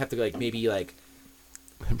obviously would have to maybe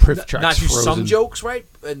Riff Tracks not do some Frozen. jokes, right?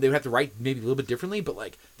 And they would have to write maybe a little bit differently, but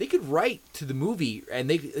they could write to the movie, and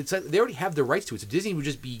they already have the rights to it. So Disney would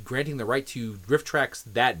just be granting the right to Riff Tracks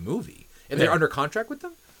that movie, and they're Yeah. under contract with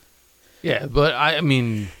them. Yeah, but I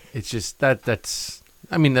mean, it's just that's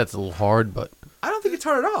a little hard, but I don't think it's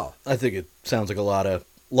hard at all. I think it sounds like a lot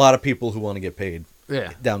of people who want to get paid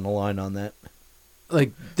yeah, down the line on that.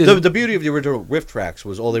 like The beauty of the original Riff Tracks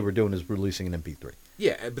was all they were doing is releasing an MP3.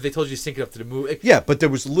 Yeah, but they told you to sync it up to the movie. Yeah, but there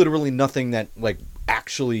was literally nothing that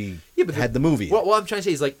actually had the movie. What I'm trying to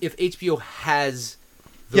say is if HBO has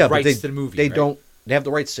the yeah, rights but to the movie, they right? don't. They have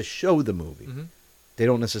the rights to show the movie. Mhm. They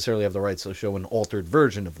don't necessarily have the rights to show an altered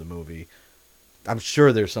version of the movie. I'm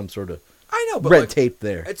sure there's some sort of I know, but red tape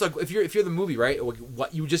there. It's like if you're the movie, right?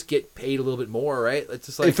 What you just get paid a little bit more, right? It's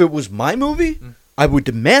just like If it was my movie, I would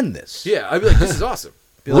demand this. yeah, I'd be like, this is awesome.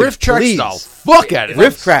 Be like, Riff Tracks please, style. Fuck at it.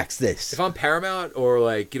 Riff Tracks this. If I'm Paramount or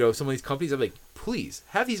some of these companies, I'm like, please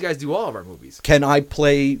have these guys do all of our movies. Can I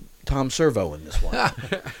play Tom Servo in this one?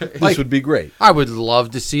 This would be great. I would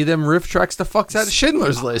love to see them Riff Tracks the fucks out of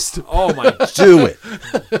Schindler's List. Oh my! Do it.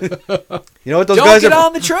 You know what? Those Don't guys get are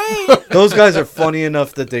on the train. those guys are funny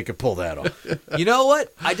enough that they could pull that off. You know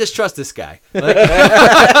what? I just trust this guy.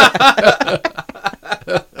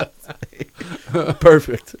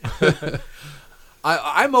 Perfect.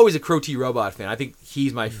 I'm always a Crow T Robot fan. I think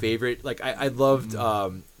he's my favorite. Like I loved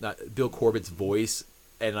Bill Corbett's voice,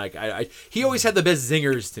 and he always had the best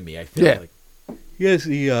zingers to me. I feel Yeah. like He has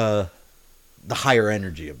the higher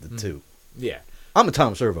energy of the two. yeah. I'm a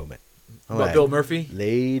Tom Servo man. I What, like Bill Murphy?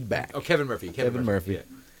 laid back, Oh, Kevin Murphy. Kevin Murphy. Yeah.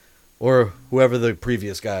 or whoever the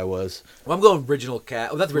previous guy was. Well, I'm going original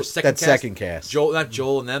cast. Oh, that's the second That cast. second cast. Joel, not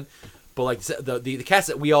Joel and them. But like the cast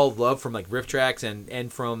that we all love from like Riff Tracks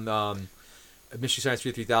and from Mystery Science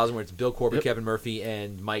Theater 3000, where it's Bill Corbett, Yep. Kevin Murphy,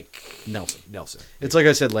 and Mike Nelson. It's like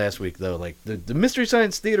I said last week, though. Like the Mystery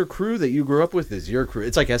Science Theater crew that you grew up with is your crew.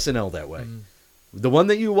 It's like SNL that way. The one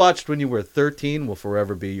that you watched when you were 13 will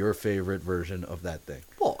forever be your favorite version of that thing.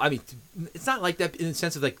 Well, I mean, it's not like that in the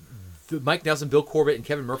sense of like Mike Nelson, Bill Corbett, and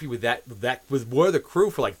Kevin Murphy with were the crew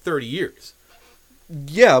for like 30 years.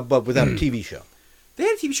 Yeah, but without a TV show. They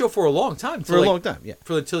had a TV show for a long time. For a long time, yeah.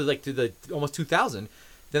 Until like to the almost 2000.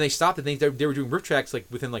 Then they stopped and they were doing Riff Tracks like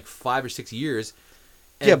within like 5 or 6 years.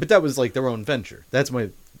 And Yeah, but that was like their own venture. That's my. Yeah,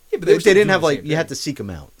 but they were still didn't doing have the like same you had thing. to seek them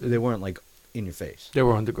out. They weren't like in your face. They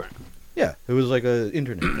were underground. Yeah, it was like a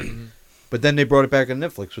internet thing. But then they brought it back on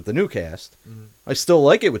Netflix with the new cast. I still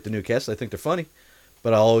like it with the new cast. I think they're funny,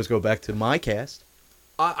 but I'll always go back to my cast.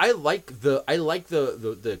 I like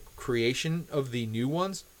the creation of the new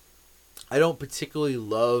ones. I don't particularly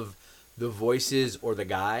love the voices or the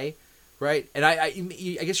guy, right? And I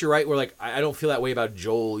guess you're right. Where like I don't feel that way about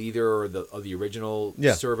Joel either, or the original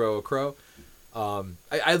Servo Crow.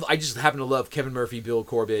 I just happen to love Kevin Murphy, Bill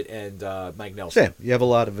Corbett, and Mike Nelson. Same. You have a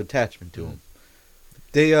lot of attachment to them.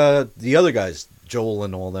 They the other guys, Joel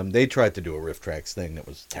and all them, they tried to do a Riff Tracks thing that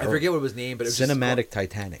was I terrible. forget what it was named, but it was Cinematic just,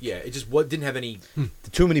 Titanic. yeah, it just didn't have any.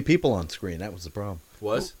 Too many people on screen. That was the problem.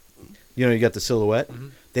 Was You know, you got the silhouette.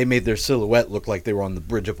 They made their silhouette look like they were on the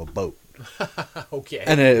bridge of a boat. okay.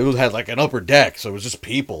 And it had like an upper deck, so it was just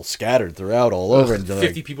people scattered throughout all over. And they're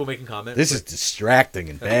 50 like, people making comments. this is distracting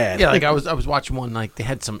and bad. Yeah, like I was watching one, like they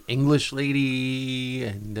had some English lady,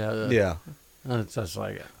 and Yeah. it's just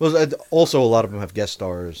like, Well, also a lot of them have guest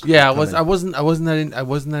stars. yeah, I come in.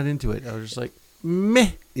 wasn't that into it. I was just like,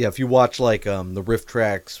 meh. Yeah, if you watch like the Riff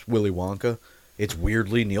Tracks Willy Wonka, it's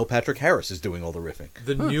weirdly Neil Patrick Harris is doing all the riffing.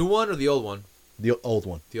 the new one or the old one? The old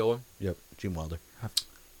one. The old one. Yep, Gene Wilder.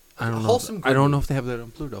 I don't know. Wholesome I don't know if they have that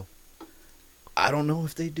on Pluto. I don't know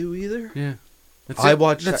if they do either. Yeah,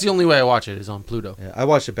 watched That's that- the only way I watch it is on Pluto. Yeah, I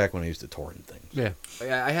watched it back when I used to torrent things. Yeah.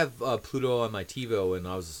 I have Pluto on my TiVo, and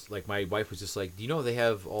I was like, my wife was just like, "Do you know they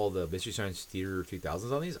have all the Mystery Science Theater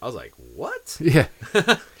 3000s on these?" I was like, "What?" Yeah.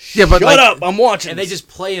 Yeah, but Shut like, up! I'm watching. And they just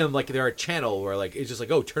play them like they're a channel where like it's just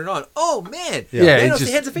like, "Oh, turn it on." Oh man, Yeah. yeah, Thanos, it's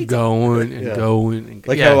the Heads of just Fate. going and Yeah. going and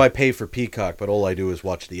like yeah. how I pay for Peacock, but all I do is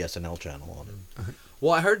watch the SNL channel on it.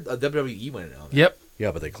 Well, I heard WWE went on. Yep. Yeah,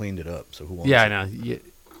 but they cleaned it up, so who wants Yeah, I it? know. Yeah.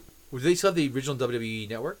 Do they still have the original WWE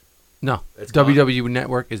network? No, It's gone? WWE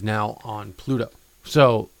Network is now on Pluto.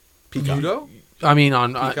 So, Pluto? I mean,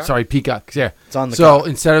 on Peacock? sorry, Peacock. Yeah, It's on the So cock.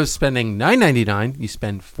 instead of spending $9.99, you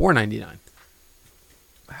spend $4.99.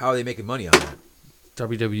 How are they making money on that?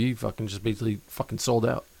 WWE fucking just basically fucking sold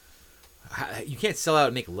out. You can't sell out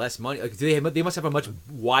and make less money. Like, they must have a much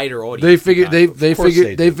wider audience. They figured Peacock. they course figured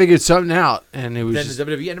they they do. figured something out, and it was Then just the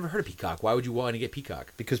WWE. I never heard of Peacock. Why would you want to get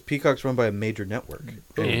Peacock? Because Peacock's run by a major network.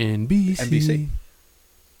 NBC. NBC.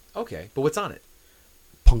 Okay, but what's on it?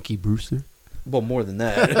 Punky Brewster. Well, more than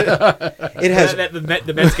that. It has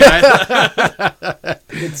the Mets guy.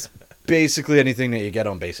 it's basically anything that you get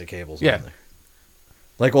on basic cables. Yeah. On there.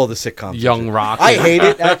 Like all the sitcoms. and Young shit. Rock. I hate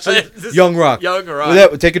it, actually. This- Young Rock. Young Rock. With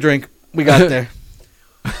that, take a drink. We got there.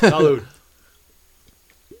 Salud.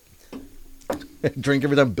 Drink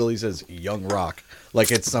every time Billy says Young Rock.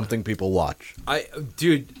 Like it's something people watch.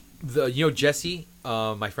 Dude, Jesse,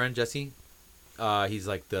 my friend Jesse, he's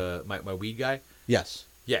like my weed guy. Yes.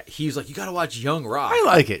 Yeah, he's like, you gotta watch Young Rock. I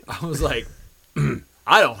like it. I was like,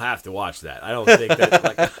 I don't have to watch that. I don't think that.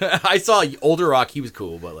 Like, I saw older Rock. He was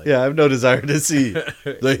cool, but like, Yeah, I have no desire to see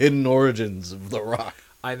the hidden origins of The Rock.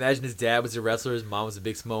 I imagine his dad was a wrestler, his mom was a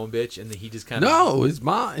big Samoan bitch, and then he just kind of No, his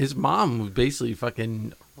mom was basically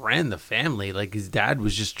fucking ran the family. Like his dad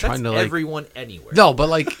was just trying to like everyone anywhere. no, but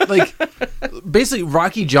like basically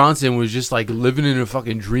Rocky Johnson was just like living in a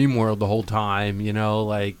fucking dream world the whole time, you know,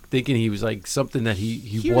 like thinking he was like something that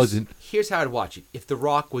he wasn't. Here's how I'd watch it: if The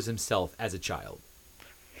Rock was himself as a child.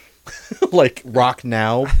 Like Rock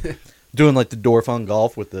now, doing like the Dorf on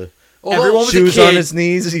golf with the Everyone was a shoes kid. on his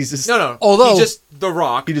knees. He's just No. Although- he's just The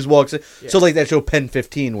Rock. he just walks in. Yeah. So like that show Pen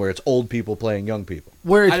 15 where it's old people playing young people.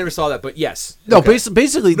 Where I never saw that, but yes. no, okay.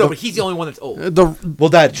 basically No, the, but he's the only one that's old. the Well,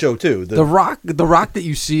 that show too. the rock that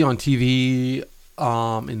you see on TV,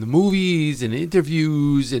 in the movies and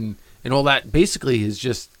interviews and all that, basically is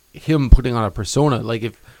just him putting on a persona. Like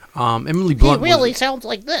if Emily Blunt sounds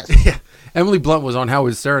like this. Emily Blunt was on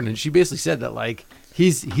Howard Stern, and she basically said that like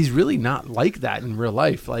he's really not like that in real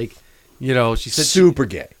life. Like, you know, she said super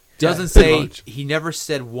gay. Doesn't pretty say much. he never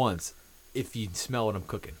said once if you smell what I'm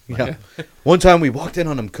cooking. Yeah. One time we walked in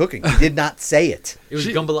on him cooking. He did not say it. It was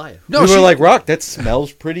jambalaya. No, we she, were like, Rock, that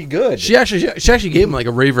smells pretty good. she actually gave him like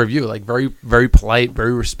a rave review, like very very polite,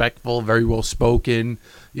 very respectful, very well spoken.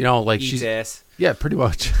 You know, like Eats she's ass. yeah, pretty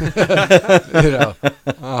much. You know,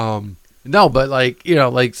 no, but like you know,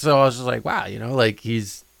 like so I was just like, wow, you know, like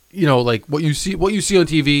he's you know, like what you see on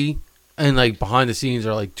TV. And like behind the scenes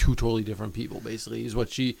are like two totally different people. Basically, was what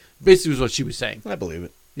she was saying. I believe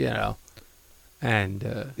it. You know,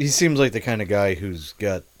 and He seems like the kind of guy he's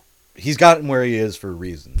gotten where he is for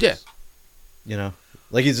reasons. yeah, You know?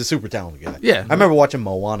 Like he's a super talented guy. Yeah. I remember watching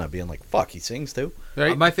Moana being like, fuck, he sings too.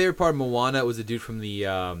 right. My favorite part of Moana was the dude from the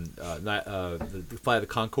Flight of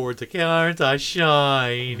the Conchords. Like, aren't I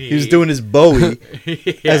shiny? He was doing his Bowie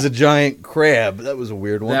Yeah. as a giant crab. That was a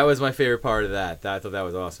weird one. That was my favorite part of that. I thought that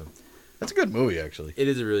was awesome. That's a good movie, actually. It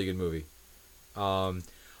is a really good movie.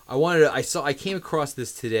 I came across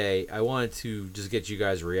this today. I wanted to just get you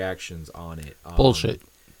guys' reactions on it. Bullshit.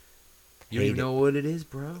 You don't even Hate it. know what it is,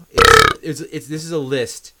 bro. This is a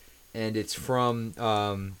list, and it's from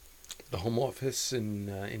The Home Office in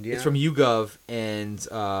Indiana. it's from YouGov, and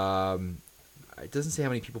it doesn't say how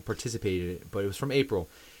many people participated in it, but it was from April.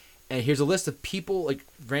 And here's a list of people like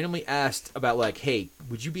randomly asked about like, hey,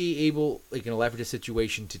 would you be able, like in a life or death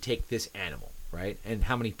situation, to take this animal, right? And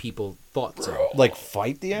how many people thought so? Like,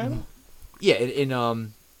 fight the animal? Yeah,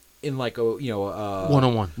 in like a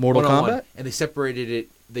one-on-one. Mortal one-on-one. Kombat? And they separated it.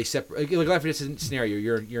 Like life or death scenario,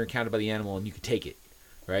 you're encountered by the animal and you can take it,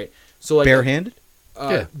 right? So like Barehanded?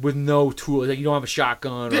 Yeah. with no tools, like you don't have a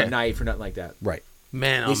shotgun or Yeah. a knife or nothing like that. Right.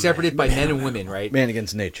 Man, They separated it by men and women, right? Man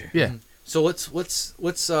against nature. Yeah. So let's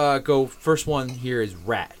go. First one here is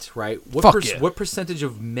rat, right? Fuck yeah. What percentage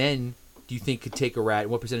of men do you think could take a rat?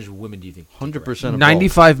 And what percentage of women do you think? could take a rat? 100% of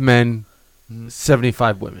 95 men,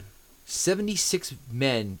 75 women. 76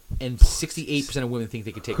 men and 68% of women think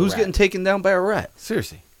they could take Who's a rat. getting taken down by a rat?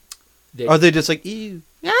 Seriously. Are they just like, ew?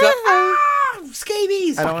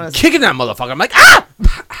 scabies? I don't want to. Kicking that motherfucker. I'm like, ah!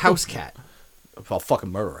 House cat. I'll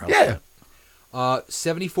fucking murder her. Yeah.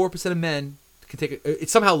 74% of men can take a.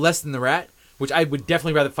 It's somehow less than the rat, which I would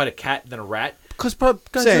definitely rather fight a cat than a rat. Because guys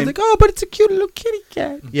are Same. like, oh, but it's a cute little kitty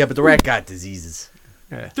cat. Yeah, but the rat got diseases.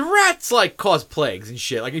 The rats like cause plagues and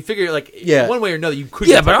shit. Like you figure, like Yeah. one way or another, you could.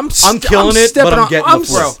 Yeah, get but plagues. I'm killing it, but I'm getting the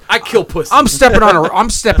bro. flu. I kill pussy. I'm stepping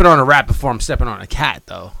on a rat before I'm stepping on a cat,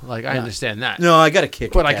 though. Like I understand that. No, I got to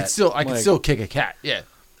kick but a I cat. can still kick a cat. Yeah.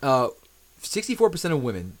 64% of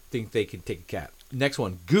women think they could take a cat. Next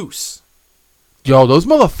one, goose. Yo, those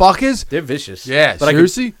motherfuckers. They're vicious. Yeah, but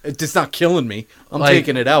seriously? it's not killing me. I'm Like-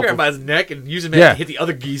 taking it out. Grab him by his neck and use him Yeah. to hit the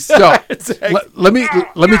other geese. So let me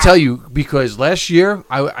tell you, because last year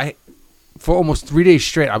I for almost 3 days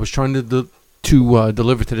straight I was trying to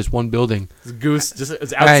deliver to this one building. The goose just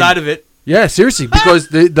is outside of it. Yeah, seriously, because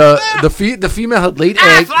the female had laid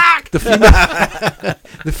eggs.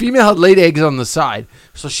 The female had laid eggs on the side,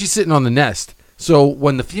 so she's sitting on the nest. So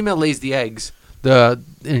when the female lays the eggs,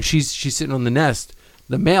 and she's sitting on the nest,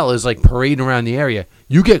 the male is like parading around the area.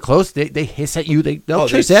 You get close, they hiss at you. They'll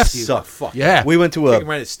chase they after you. suck. Fuck. Yeah, We went to Kick him a.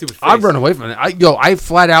 right in his stupid face. I run away from it. I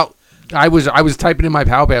flat out. I was typing in my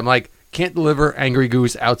power pad. I'm like, can't deliver angry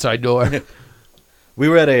goose outside door. We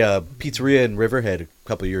were at a pizzeria in Riverhead a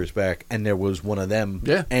couple of years back, and there was one of them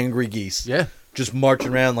Yeah. angry geese. Yeah. Just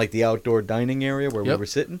marching around like the outdoor dining area where we Yep. were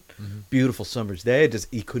sitting. Beautiful summer's day.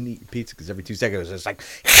 He couldn't eat pizza because every 2 seconds it was just like.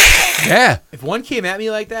 Yeah. If one came at me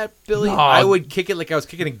like that, Billy, No. I would kick it like I was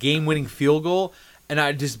kicking a game-winning field goal, and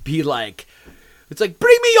I'd just be like, "It's like,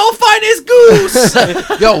 bring me your finest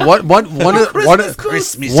goose." Yo, one of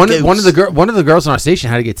Christmas one goose. of the girls on our station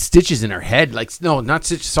had to get stitches in her head. Like no, not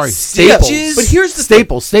stitches. Sorry, staples. Stitches? But here's the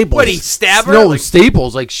staples. What, he stabbed her? No, Like-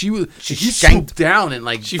 staples. Like she shanked- swooped down and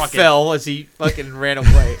like She fucking- fell as he fucking ran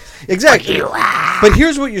away. Exactly. But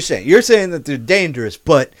here's what you're saying. You're saying that they're dangerous,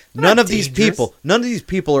 but none of these people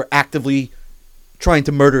are actively trying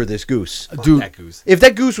to murder this goose. Dude, That goose. If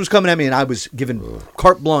that goose was coming at me and I was given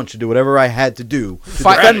carte blanche to do whatever I had to do to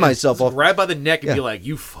Fight- defend myself off, Grab by the neck and Yeah. be like,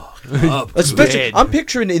 "You fucked up." especially Dead. I'm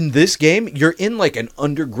picturing in this game, you're in like an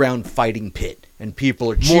underground fighting pit and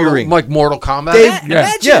people are cheering. like Mortal Kombat. They- yeah.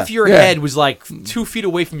 Imagine Yeah. if your Yeah. head was like 2 feet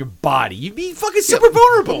away from your body. You'd be fucking super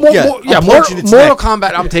vulnerable. Yeah, I'm punching its Mortal neck.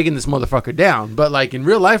 Kombat. I'm taking this motherfucker down. But like in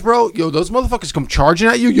real life, bro, yo, those motherfuckers come charging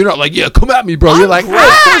at you. You're not like, yeah, come at me, bro. You're like, of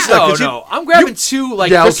course not, No, 'cause you- no. I'm grabbing two like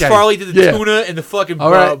Yeah, Chris okay. Farley did the Yeah. tuna and the fucking All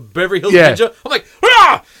right. Beverly Hills Yeah. Ninja. I'm like,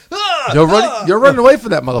 ah! Ah! you're running away from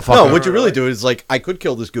that motherfucker. No, what you really do is like I could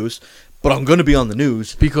kill this goose, but I'm going to be on the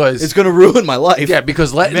news because it's going to ruin my life. yeah,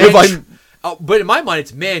 because Man If I'm- but in my mind,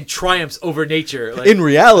 it's man triumphs over nature. Like, In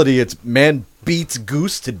reality, it's man beats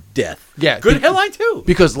Goose to death. Yeah, Good headline too.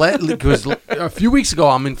 Because a few weeks ago,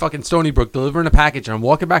 I'm in fucking Stony Brook delivering a package, and I'm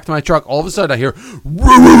walking back to my truck. All of a sudden, I hear,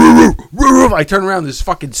 I turn around, this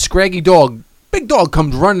fucking scraggy dog, big dog,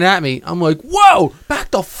 comes running at me. I'm like, whoa,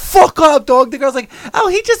 back the fuck up, dog. The girl's like, oh,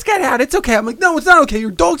 he just got out. It's okay. I'm like, no, it's not okay.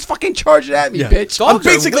 Your dog's fucking charging at me, bitch. Dogs I'm are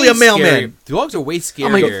basically way a mailman. scary. Dogs are way scarier.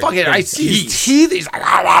 I'm like, fuck it. I see his teeth. He's like,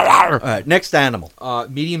 All right, next animal.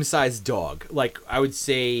 medium-sized dog. Like I would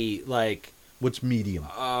say, like What's medium?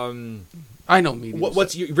 I know mediums.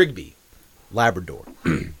 what's your Rigby? Labrador.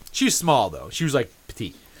 She was small though. She was like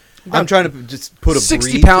petite. I'm trying to just put a 60-pound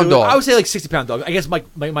breed to it. dog. I would say like 60-pound dog. I guess my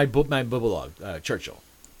bubble dog, Churchill.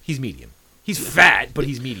 He's medium. He's fat, but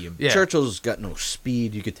he's medium. Yeah. Churchill's got no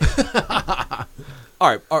speed. You could take. All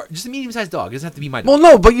right, just a medium-sized dog. It doesn't have to be my dog. Well,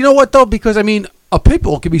 no, but you know what, though? Because, I mean, a pit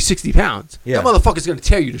bull could be 60 pounds. Yeah. That motherfucker's going to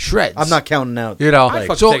tear you to shreds. I'm not counting out. You know, I'd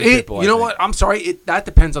fucking so take a pit bull, you know I think. what? I'm sorry. That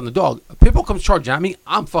depends on the dog. A pit bull comes charging at me,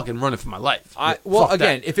 I'm fucking running for my life. Well, Fuck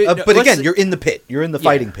again, that. if it, But let's again, say- you're in the pit. You're in the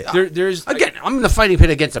fighting pit. There's Again, I'm in the fighting pit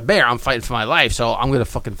against a bear. I'm fighting for my life, so I'm gonna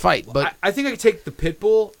fucking fight. But I think I could take the pit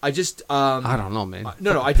bull. I just I don't know, man.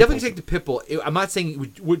 No, I definitely take the pit bull. I'm not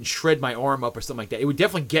saying wouldn't shred my arm up or something like that. It would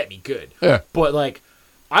definitely get me good. Yeah. But like,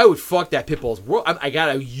 I would fuck that pit bull's world. I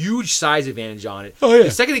got a huge size advantage on it. Oh, yeah.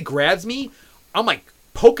 The second it grabs me, I'm like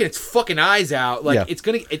poking its fucking eyes out. Like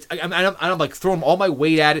Yeah. I'm like throwing all my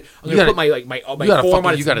weight at it. I'm You gonna gotta- put my you gotta forearm on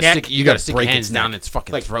fucking, its you gotta neck. stick, you gotta stick your break hands its down neck. its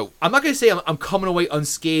fucking Like, throat. I'm not gonna say I'm coming away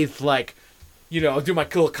unscathed. Like, do my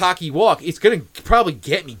little cocky walk. It's gonna probably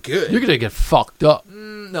get me good. You're gonna get fucked up.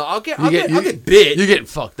 No, I'll get You bit. You're getting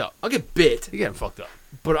fucked up. I'll get bit. You're getting fucked up.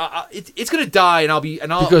 But it's gonna die, and I'll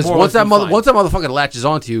Because more or once less that be fine. motherfucker latches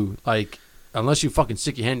onto you, like, unless you fucking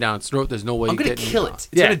stick your hand down its throat, there's no way I'm you're gonna getting kill it.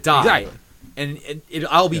 It's gonna die, Exactly. and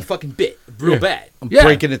I'll be fucking bit real bad. I'm Yeah.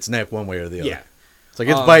 breaking its neck one way or the other. Yeah. It's like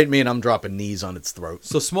it's biting me and I'm dropping knees on its throat.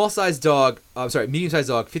 So small-sized dog. Medium-sized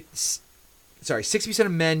dog. 60%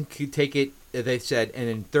 of men could take it. They said, and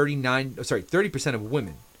then 30% of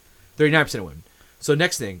women. 39% of women. So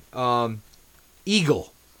next thing,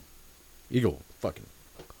 eagle. Eagle. Fucking.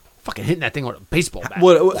 Fucking hitting that thing with a baseball bat.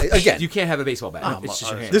 What again? You can't have a baseball bat. Oh, It's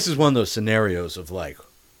just your hand. This is one of those scenarios of like,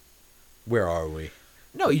 where are we?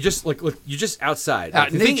 No, you just look. You're just outside. Out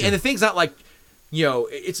the in thing, nature. and the thing's not like,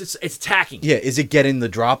 it's attacking. Yeah, is it getting the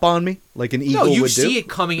drop on me like an eagle No, you would see do? it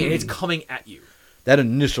coming, and it's coming at you. That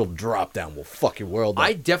initial drop down will fuck your world up.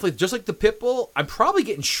 I definitely, just like the pit bull, I'm probably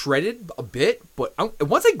getting shredded a bit, but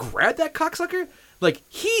once I grab that cocksucker, like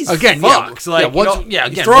he's Again, fucked. yeah, Like, yeah, once- you yeah,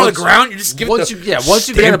 you again, throw on the once- ground, you just give once it the you once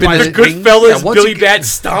you get stamp it by in the the Goodfellas once Billy you get- Bat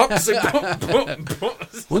stomp. It's like, boom, boom, boom.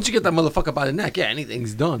 Once you get that motherfucker by the neck, yeah,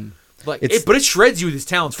 anything's done. Like, It's- but it shreds you with his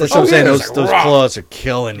talons. For That's sure. what I'm saying. yeah, Those it's like, those raw. claws are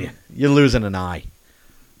killing you. You're losing an eye.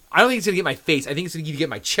 I don't think it's gonna get my face. I think it's gonna get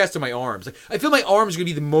my chest or my arms. Like, I feel my arms are gonna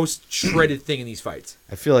be the most shredded thing in these fights.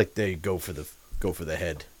 I feel like they go for the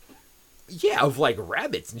head. Yeah, of like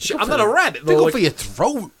rabbits and shit. Go I'm for not a the- rabbit. They though, go like- for your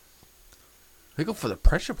throat. They go for the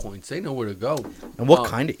pressure points. They know where to go. And what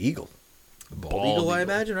kind of eagle? Bald eagle, I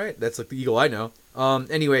imagine, right? That's like the eagle I know.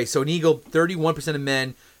 Anyway, so an eagle, 31% of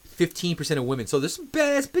men, 15% of women. So there's some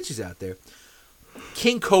badass bitches out there.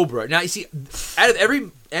 King cobra. Now you see, out of every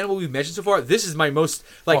animal we've mentioned so far, this is my most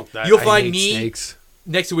like. Fuck that. You'll I find hate me snakes.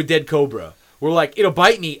 next to a dead cobra. We're like, it'll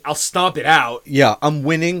bite me. I'll stomp it out. Yeah, I'm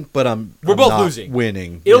winning, but I'm We're both not losing.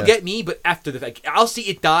 Winning. It'll Yeah. get me, but after the fact, I'll see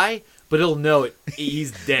it die, but it'll know it.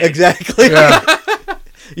 He's dead. Exactly. Yeah.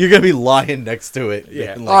 You're gonna be lying next to it.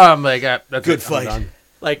 Yeah. being Oh, like, I'm like, that's Good it, I'm fight. done.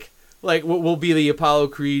 Like we'll be the Apollo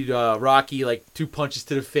Creed Rocky, like 2 punches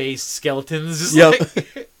to the face, skeletons. Just Yep.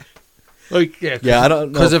 like, Like, yeah, Yeah, I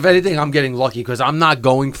don't know. Because if anything, I'm getting lucky because I'm not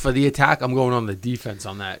going for the attack. I'm going on the defense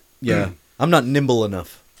on that. yeah, I'm not nimble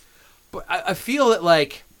enough. but I feel that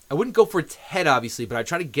like I wouldn't go for its head, obviously, but I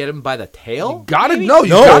try to get him by the tail. Gotta maybe? no, you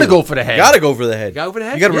No, gotta go for the head. You gotta go for the head. Gotta go for the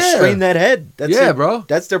head? You gotta Yeah. restrain that head. That's Yeah, their- bro.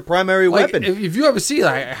 That's their primary Like, weapon. if you ever see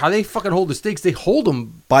like, how they fucking hold the stakes, they hold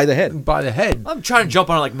them By the head. by the head. I'm trying to jump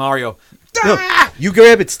on it like Mario No, you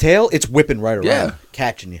grab its tail, it's whipping right around, Yeah.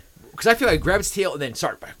 catching you. because I feel like I grab its tail and then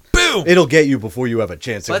start boom. It'll get you before you have a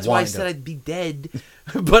chance So to that's why I wind said up. I'd be dead,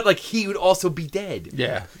 but like he would also be dead.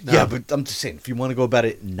 Yeah, no. Yeah, but I'm just saying, if you want to go about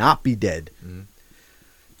it, not be dead.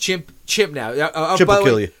 Chimp now. Chimp by will the way,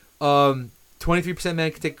 kill you. 23%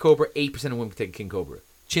 men can take a cobra, 8% of women can take a king cobra.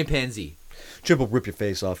 Chimpanzee. Chimp will rip your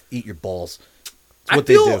face off, eat your balls. That's I what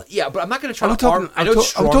feel they do. Yeah, but I'm not gonna try Are we to arm. talking? I know it's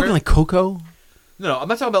Are we stronger. talking like Coco? No, I'm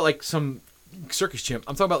not talking about like some circus chimp.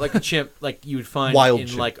 I'm talking about like a chimp like you would find Wild in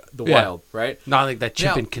chimp. like the Yeah. wild, right? Not like that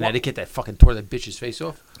chimp Now, in Connecticut that fucking tore that bitch's face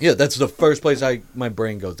off. Yeah, that's the first place my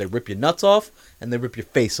brain goes. They rip your nuts off and they rip your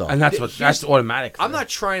face off. And that's automatic. I'm not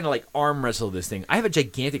trying to like arm wrestle this thing. I have a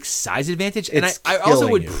gigantic size advantage, and It's I also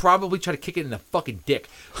killing would you. probably try to kick it in the fucking dick.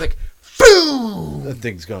 Like, That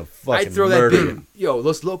thing's gonna fucking I'd throw that murder big, you.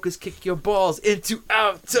 Los Locos kick your balls into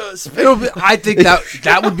outer space. I think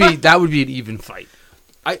that would be an even fight.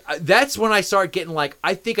 I that's when I start getting like,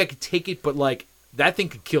 I think I could take it, but like that thing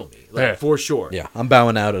could kill me, like Yeah. for sure. Yeah, I'm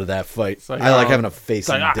bowing out of that fight. like, I like having a face It's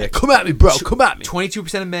like, and dick. come at me, bro. Come at me.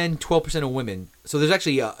 22% of men, 12% of women. So there's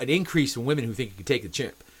actually an increase in women who think you can take the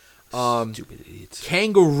chimp. Stupid idiots.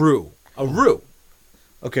 Kangaroo, a roo.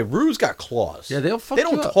 Okay, Rue's got claws. Yeah, they'll fuck They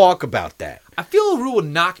you don't up. talk about that. I feel a roo will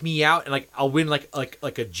knock me out, and like I'll win like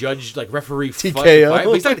a judge like referee fight, TKO.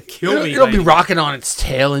 but he's not gonna kill me. It'll be like- rocking on its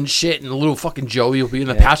tail and shit, and the little fucking Joey will be in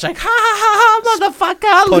the pouch like, ha ha ha,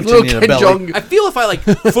 motherfucker. Punching Little you in the Ken belly. Jeong- I feel if I like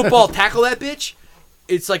football tackle that bitch,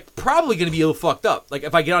 it's like probably gonna be a little fucked up. Like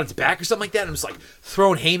if I get on its back or something like that, and I'm just like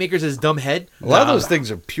throwing haymakers at his dumb head. A lot of those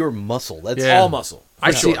things are pure muscle. That's Yeah. All muscle.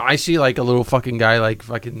 I For sure. see like a little fucking guy, like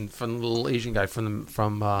fucking from the little Asian guy from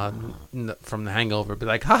the Hangover, be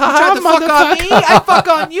like, ha ha Tried to fuck on me, I fuck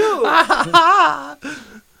on you. ha,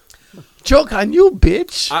 joke on you,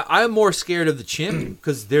 bitch. I'm more scared of the chimp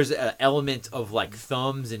because there's an element of like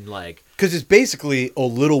thumbs and like because it's basically a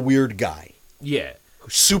little weird guy, yeah.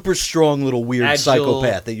 super strong little weird Agile.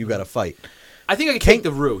 psychopath that you got to fight. I think I could take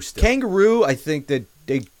the roo still. Kangaroo, I think that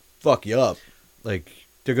they fuck you up. Like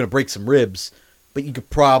they're gonna break some ribs, but you could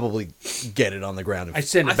probably get it on the ground. I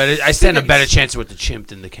stand a I better think I better could- chance with the chimp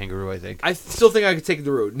than the kangaroo. I think. I still think I could take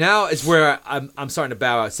the roo. Now is where I'm starting to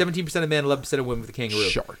bow out. 17% of men, 11% of women with the kangaroo.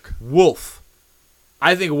 Shark. Wolf.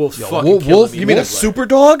 I think a wolf's fucking wolf- killing me. You mean a Wolf, like- super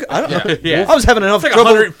dog? I don't. Yeah. I was having enough It's like a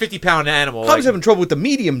trouble. 150-pound animal. I like- was having trouble with the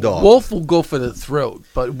medium dog. Wolf will go for the throat,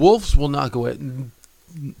 but wolves will not go at.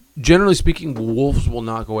 Generally speaking, wolves will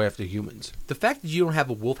not go after humans. the fact that you don't have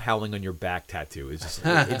a wolf howling on your back tattoo is just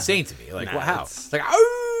insane to me. Like, Nah, how? it's- It's like,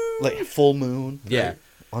 "Ow!" Like full moon. Yeah.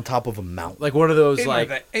 On top of a mountain. Like one of those,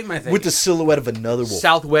 like, ain't my thing. With the silhouette of another wolf.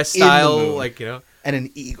 Southwest In the style, moon. like, you know. And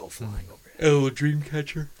an eagle flying over it. oh, dream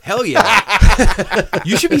catcher. Hell yeah.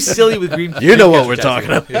 You should be silly with green. You know what green we're tattoo.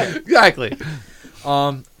 talking about. Exactly.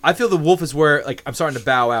 I feel the wolf is where, like, I'm starting to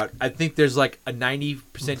bow out. I think there's, like, a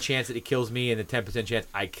 90% chance that it kills me and a 10% chance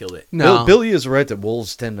I kill it. No. Billy is right that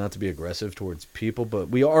wolves tend not to be aggressive towards people, but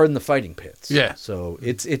we are in the fighting pits. Yeah. So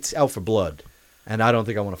it's out for blood. And I don't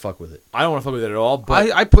think I want to fuck with it. I don't want to fuck with it at all,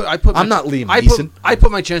 but I put. I'm not Liam I Neeson. I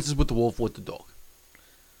put my chances with the wolf with the dog.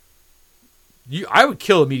 I would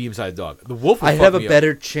kill a medium-sized dog. The wolf would I fuck have a me up,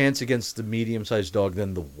 better chance against the medium-sized dog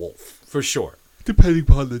than the wolf. for sure. Depending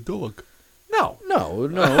upon the dog. No. No.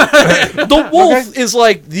 The wolf is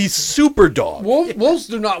like the super dog. Wolves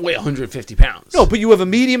do not weigh 150 pounds. No, but you have a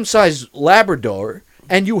medium-sized Labrador,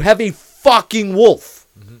 and you have a fucking wolf.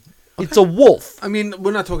 It's a wolf. I mean,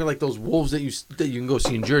 we're not talking like those wolves that you can go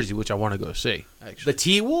see in Jersey, which I want to go see. Actually, The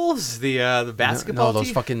T-Wolves? The basketball no, those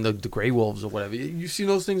team? fucking the gray wolves or whatever. You seen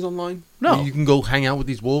those things online? No. Where you can go hang out with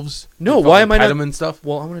these wolves. No, and why fucking am I pet not- them and stuff?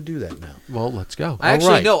 Well, I'm going to do that now. Well, let's go. I actually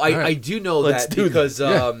right, know. all right. I do know Let's that do because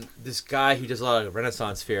Yeah. this guy who does a lot of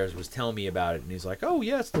Renaissance fairs was telling me about it, and he's like, "Oh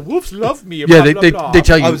yes, the wolves love me." Yeah, blah, they, blah, they, blah." they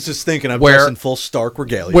tell you I was just thinking, I'm Where- dressed in full Stark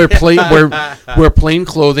regalia. wear plain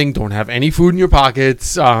clothing. Don't have any food in your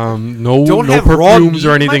pockets. No Don't no have raw perfumes meat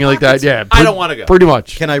or in my anything like that. pockets? Yeah, I don't wanna go. Pretty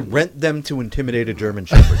much. Can I rent them to intimidate a German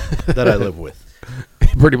Shepherd that I live with?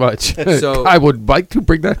 Pretty much. So- I would like to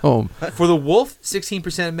bring that home. For the wolf,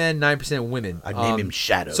 16% of men, 9% of women. I'd name him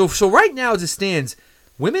Shadow. So right now, as it stands,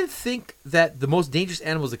 women think that the most dangerous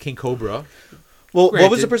animal is the king cobra. Well, what was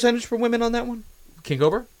granted- the percentage for women on that one? King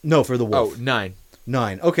cobra? No, for the Oh, wolf. 9.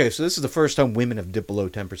 9. Okay, so this is the first time women have dipped below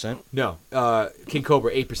 10%. No, king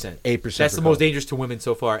cobra 8%. 8%. That's for the most cobra. dangerous to women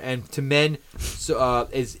so far, and to men, so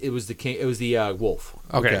it was the king. It was the wolf.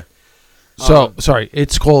 Okay. So sorry,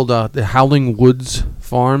 it's called the Howling Woods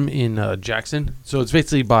Farm in Jackson. So it's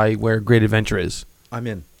basically by where Great Adventure is, I'm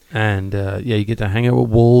in. and yeah, you get to hang out with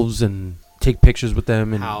wolves and take pictures with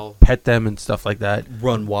them and Howl. pet them and stuff like that.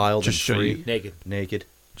 Run wild Just and show free. you. Naked. Naked.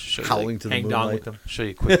 Just show you, Howling to the Hang dong with moonlight. them. show you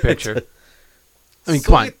a quick picture. I mean,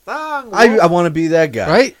 come on, Sweet dong, I wolf. want to be that guy.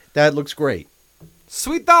 right? That looks great.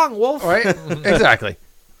 Sweet dong, wolf. Right? Exactly.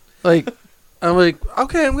 Like, I'm like,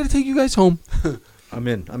 okay, I'm gonna take you guys home. I'm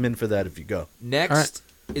in. I'm in for that if you go. Next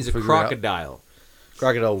is a Figure it out. crocodile.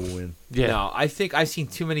 Crocodile will win. Yeah. No, I think I've seen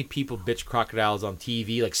too many people bitch crocodiles on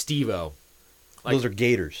TV, like Steve-O. Like- Those are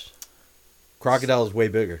gators. Crocodile is way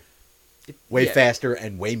bigger, way Yeah. faster,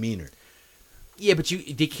 and way meaner. Yeah, but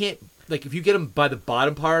they can't. like if you get them by the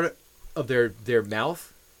bottom part of their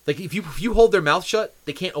mouth, like if you hold their mouth shut,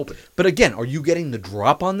 they can't open it. But again, are you getting the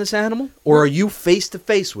drop on this animal, or are you face to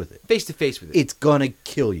face with it? Face to face with it. It's gonna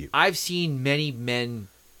kill you. I've seen many men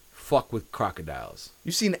fuck with crocodiles.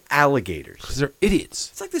 You've seen alligators. Because they're idiots.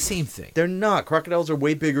 It's like the same thing. They're not. Crocodiles are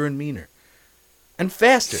way bigger and meaner, and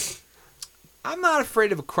faster. I'm not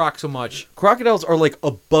afraid of a croc so much. Crocodiles are like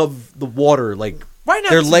above the water, like Right now,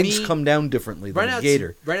 their to legs me- come down differently than Right now, a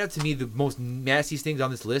gator. right now, to me, the most nastiest things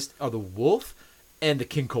on this list are the wolf and the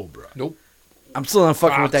king cobra. Nope. I'm still not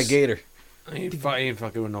fucking with Crocs. that gator. I ain't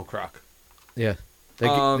fucking with no croc. Yeah,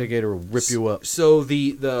 that gator will rip you up, So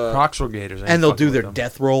the Crocs or gators. I ain't and they'll fucking do with their them.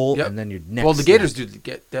 death roll, Yep. and then your neck. Well, the snaps. gators do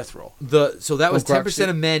get death roll. so that was Crocs 10%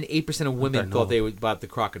 of men, 8% of women Okay, thought no. they would about the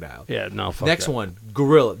crocodile. Yeah, no. Fuck Next that. one,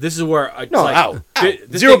 gorilla. This is where I No, like, out.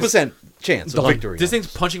 this 0% chance of Done. victory. This thing's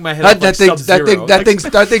punching my head. That, up that, like thing's, that, Sub-Zero.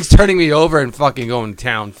 thing, that thing's turning me over and fucking going to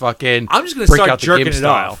town. Fucking. I'm just gonna break start out the jerking gimp it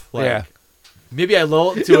style. off. Like, Yeah. Maybe I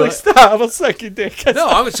lull it You're to like, a. stop! I'll suck your dick. No,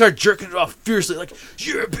 I'm gonna start jerking it off fiercely. Like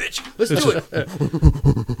you're a bitch. Let's do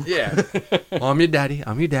it. Yeah. Well, I'm your daddy.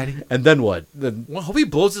 I'm your daddy. And then what? Then Well, hope he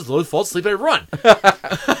blows his load, falls asleep, and I run.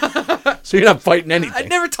 so you're not fighting anything. I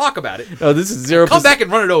never talk about it. No, this is 0%. Come back and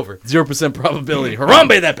run it over. 0% probability.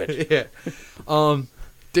 Harambe that bitch. Yeah.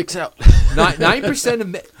 Dicks out. 9% of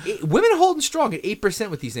men, women are holding strong at 8%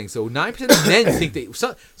 with these things. So 9% of men think they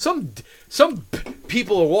some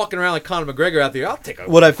people are walking around like Conor McGregor out there. I'll take a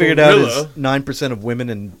What I figured out gorilla. is 9% of women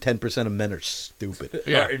and 10% of men are stupid.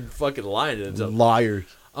 Yeah, and fucking lying to themselves. Liars.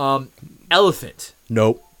 Elephant.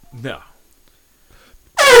 Nope. No.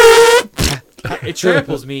 It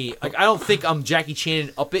tramples me. Like I don't think I'm Jackie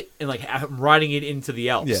Chan up it and like I'm riding it into the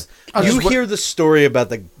Alps. Yeah. You hear the story about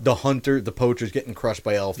the hunter, the poachers getting crushed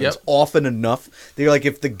by elephants Yep. often enough. They're like,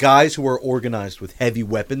 if the guys who are organized with heavy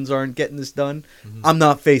weapons aren't getting this done, I'm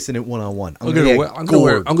not facing it one-on-one. I'm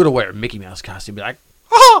gonna wear a Mickey Mouse costume. Be like,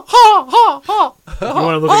 You want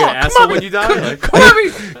to look like an asshole when you die? Like, come at me,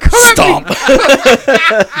 Stomp.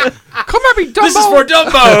 come at me, Dumbo. this is for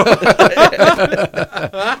Dumbo.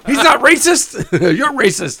 He's not racist. You're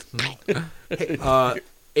racist.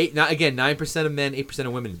 9% of men, 8%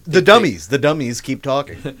 of women. The dummies keep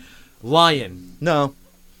talking. Lion. No.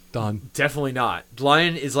 Done. Definitely not.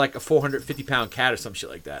 Lion is like a 450-pound cat or some shit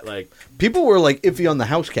like that. Like People were like iffy on the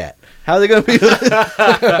house cat. How are they going to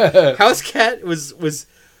be? house cat was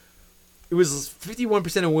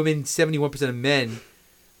 51% of women, 71% of men,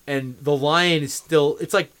 and the lion is still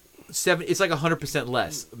it's like 100%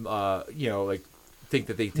 less. Like think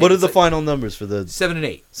that they take. What are It's the like final numbers for the 7 and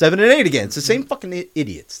 8? 7 and 8 again? It's the same fucking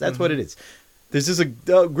idiots. That's what it is. There's just a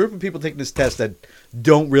group of people taking this test that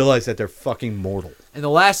don't realize that they're fucking mortal. And the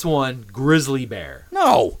last one, grizzly bear.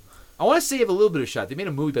 No. I want to save a little bit of shot. They made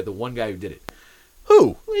a movie about the one guy who did it.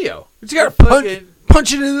 Who? Leo. But you gotta Fucking-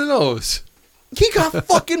 punch it in the nose. He got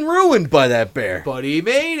fucking ruined by that bear. But he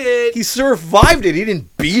made it. He survived it. He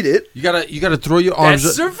didn't beat it. You gotta throw your That's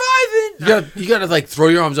arms. surviving. You gotta like throw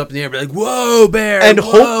your arms up in the air, and be like, "Whoa, bear!" And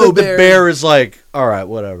whoa, hope that the bear is like, all right,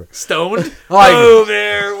 whatever. Stoned. Like- Oh,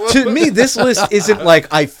 there. Whoa. To me, this list isn't like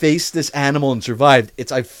I faced this animal and survived.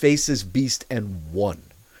 It's I faced this beast and won.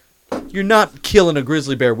 You're not killing a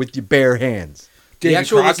grizzly bear with your bare hands. The Davy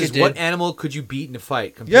actual list Crockett is did. what animal could you beat in a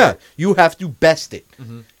fight? Yeah, you have to best it.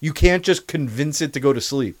 You can't just convince it to go to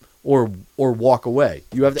sleep or walk away.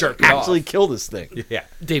 You have to Jerk it actually off. kill this thing. Yeah.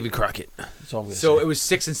 David Crockett. That's all I'm gonna So say. it was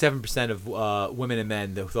 6 and 7% of women and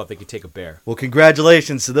men that thought they could take a bear. Well,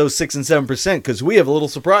 congratulations to those 6 and 7% because we have a little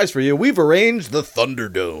surprise for you. We've arranged the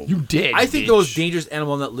Thunderdome. You did. I think bitch. the most dangerous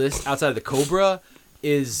animal on that list, outside of the cobra,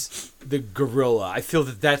 is the gorilla. I feel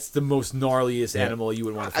that that's the most gnarliest animal you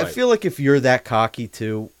would want to I fight. feel like if you're that cocky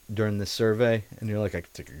too during this survey and you're like, I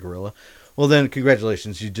could take a gorilla. Well, then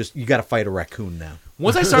congratulations. You got to fight a raccoon now.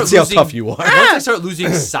 once I start Let's see how losing, tough you are. Once I start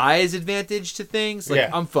losing size advantage to things, like Yeah.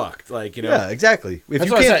 I'm fucked. Like Yeah, exactly. If That's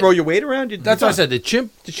you what I can't said. throw your weight around, That's what I said. The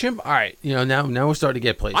chimp. All right. Now we're starting to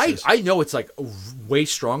get places. I know it's like way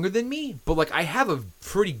stronger than me, but like I have a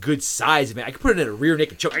pretty good size of it. I could put it in a rear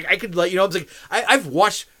naked choke. I could like I'm like I've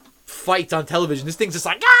watched fights on television. This thing's just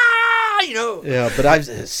like Yeah, but I've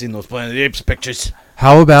seen those Planet of the Apes pictures.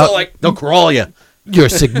 How about So, like They'll crawl you. your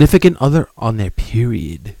significant other on their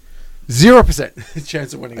period? 0%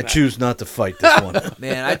 chance of winning. I that. choose not to fight this one.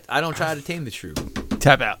 man, I don't try to tame the shrew.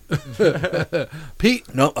 Tap out.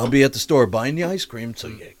 Pete. No, I'll be at the store buying the ice cream. So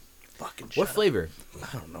you fucking. What shut flavor?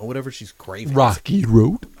 up. I don't know. Whatever she's craving. Rocky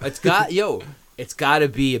Road. It's got it's got to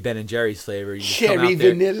be a Ben & Jerry's flavor. You just come out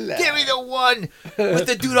there, vanilla. Give me the one with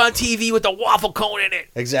the dude on TV with the waffle cone in it.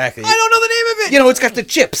 Exactly. I don't know the name of it. You know, it's got the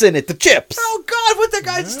chips in it. The chips. Oh God, what the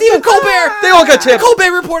guy? Stephen Colbert. They all got chips.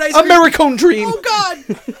 Colbert Report ice cream. Americone Dream. Oh God,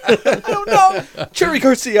 I don't know. Cherry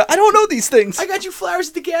Garcia. I don't know these things. I got you flowers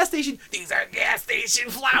at the gas station. These are gas station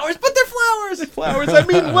flowers, but they're flowers. Flowers. I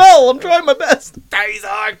mean, well, I'm trying my best. These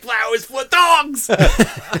are flowers for dogs. Eat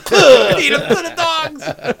them for the dogs.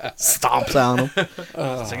 Stomps on them.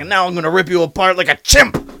 It's like, now I'm going to rip you apart like a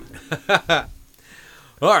chimp. All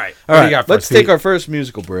right. All do you right, got let's first, take Pete? our first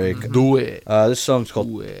musical break. Do it. This song's called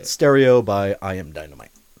Do it. Stereo by I Am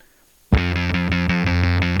Dynamite.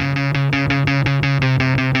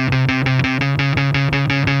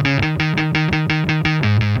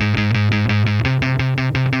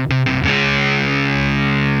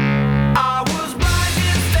 I was blind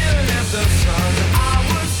and staring at the sun. I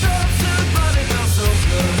was sunset, but it felt so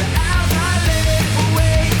good. As I lay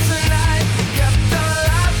awake tonight, kept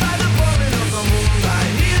alive by the pouring of the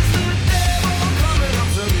moonlight. Here's the devil coming up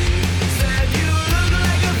to me. Said you look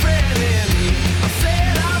like a friend in me. I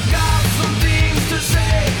said I've got some things to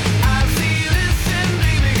say. As he listened,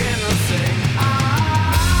 he began to sing.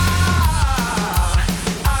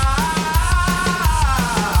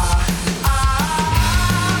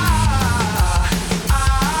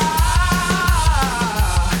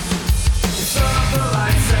 Turn up the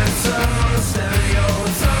lights and turn on the stereo.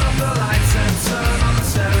 Turn up the lights and turn on the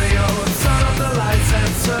stereo. Turn up the lights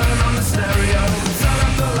and turn on the stereo. Turn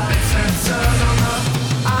up the lights and turn on the.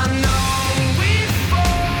 I know we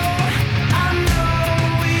fall. I know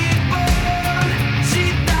we burn. She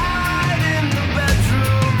died in the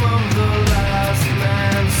bedroom of the last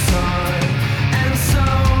man's son. And so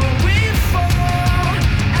we fall.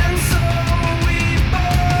 And so we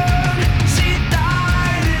burn. She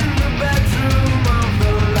died in the bedroom of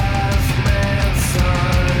the last man's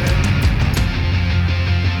son.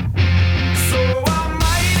 So I'm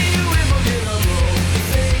mighty with a roll,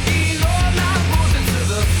 taking all my emotions to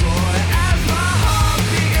the floor as my heart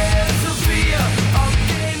begins to feel. Up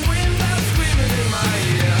came wind that's screaming in my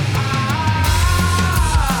ear.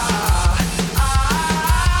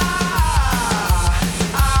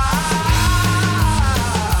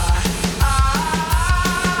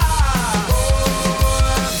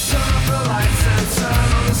 Turn up the lights and turn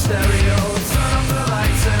on the stereo. Turn up the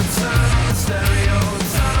lights and turn on the stereo.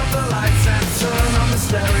 Turn up the lights and turn on the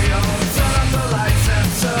stereo. Turn up the lights and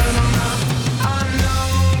turn on the. I know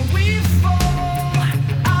we fall.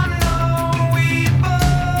 I know we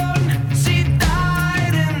burn. She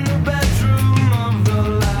died in the bedroom of the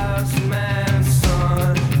last man's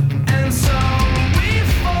son. And so we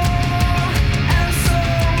fall. And so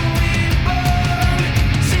we burn.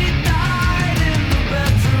 She died in the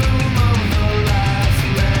bedroom of the last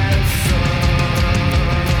man's son.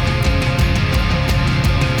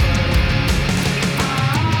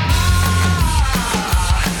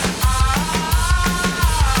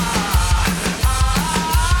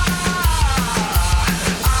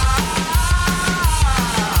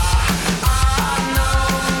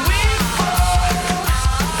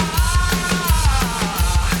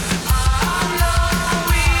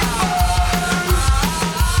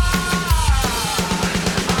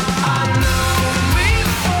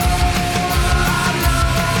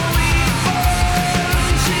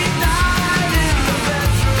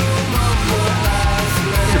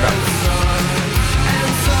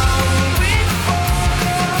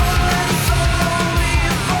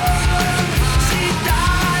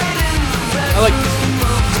 I like this.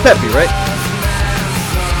 It's peppy, right?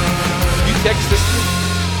 You text this to me?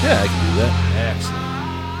 Yeah, I can do that. Excellent.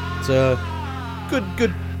 It's a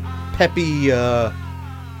good peppy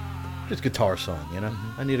just guitar song, you know?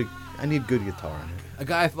 I need good guitar in it. A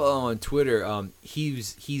guy I follow on Twitter,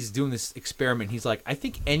 he's doing this experiment. He's like, I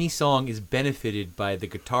think any song is benefited by the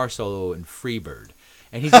guitar solo in Freebird.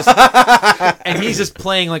 And he's just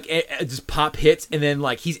playing like just pop hits, and then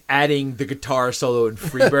like he's adding the guitar solo in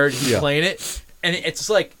Freebird. He's Yeah. playing it, and it's just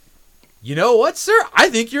like, you know what, sir? I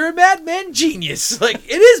think you're a madman genius. Like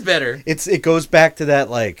it is better. It goes back to that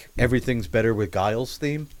like everything's better with Giles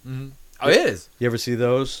theme. Oh, it is. You ever see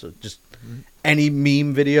those? Just any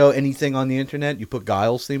meme video, anything on the internet, you put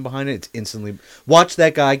Giles theme behind it, it's instantly watch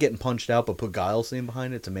that guy getting punched out, but put Giles theme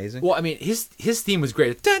behind it. It's amazing. Well, I mean, his theme was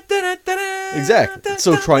great. Exactly. It's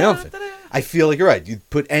so triumphant. I feel like you're right. You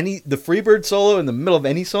put the Freebird solo in the middle of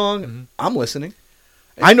any song, I'm listening.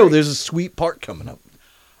 I know great. there's a sweet part coming up.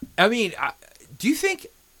 I mean, do you think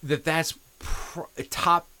that's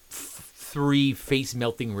top 3 face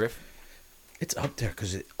melting riff? It's up there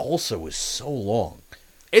because it also is so long.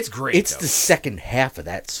 It's great. It's though. the second half of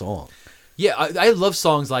that song. Yeah, I love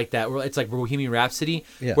songs like that where it's like Bohemian Rhapsody,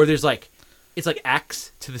 Yeah. where there's like it's like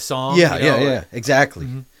acts to the song. Yeah, you know? yeah, exactly.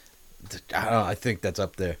 I don't know. I think that's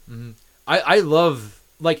up there. I love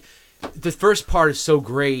like the first part is so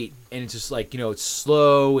great, and it's just like it's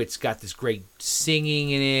slow. It's got this great singing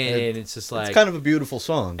in it, and it's just like It's kind of a beautiful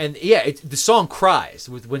song. and yeah, the song cries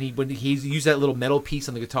when he used that little metal piece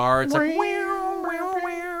on the guitar. It's like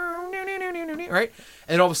right,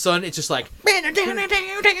 and all of a sudden it's just like and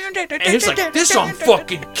it's like this song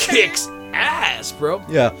fucking kicks ass, bro.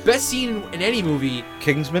 Yeah. Best scene in any movie,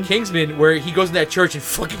 Kingsman. where he goes in that church and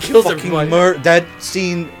fucking kills everybody. That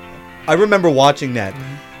scene, I remember watching that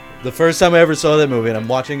the first time I ever saw that movie, and I'm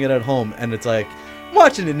watching it at home, and it's like I'm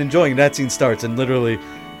watching it and enjoying it. That scene starts, and literally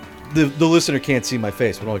the listener can't see my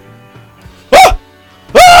face, but I'm like, ah!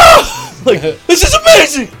 Ah! Like, this is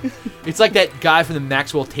amazing. It's like that guy from the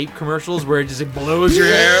Maxwell tape commercials where it just like blows your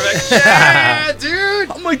hair. Like, yeah,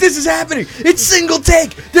 dude. I'm like, this is happening. It's single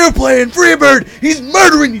take. They're playing Freebird. He's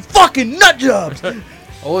murdering these fucking nut jobs. What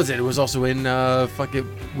was it? It was also in fucking.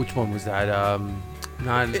 Which one was that?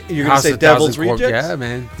 Not. You're gonna House say of Devil's Thousand Corpse? Rejects? Yeah,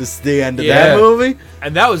 man. This is the end of Yeah. that movie.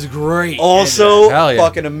 And that was great. Also, Hell yeah.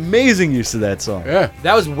 fucking amazing use of that song. Yeah.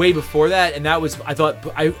 That was way before that, and that was I thought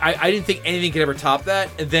I didn't think anything could ever top that.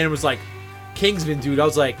 And then it was like Kingsman, dude. I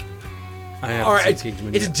was like, I haven't all right, seen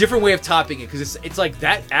Kingsman it's a yet. different way of topping it because it's like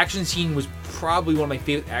that action scene was probably one of my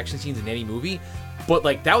favorite action scenes in any movie. But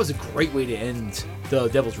like that was a great way to end the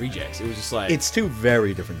Devil's Rejects. It was just like It's two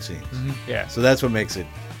very different scenes. Yeah. So that's what makes it.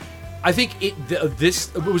 I think it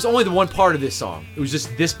was only the one part of this song. It was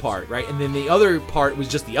just this part, right? And then the other part was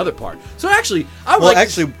just the other part. So actually, I would Well, like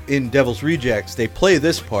actually, in Devil's Rejects, they play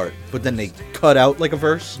this part, but then they cut out like a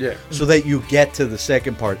verse. Yeah. So that you get to the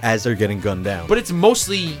second part as they're getting gunned down. but it's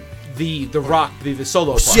mostly the rock, the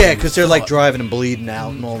solo part. yeah, because they're like driving and bleeding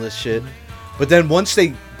out and all this shit. But then once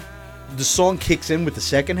the song kicks in with the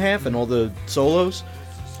second half and all the solos,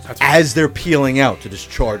 as they're peeling out to just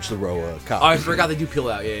charge the row of cops. Oh, I forgot they do peel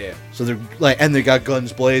out. Yeah. So they're like, and they got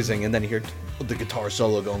guns blazing, and then you hear the guitar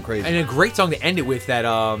solo going crazy. And a great song to end it with that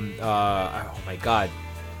oh my god,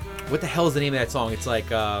 what the hell is the name of that song? It's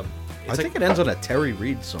like I think it ends on a Terry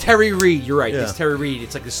Reid song. Terry Reid. You're right. Yeah. It's Terry Reid.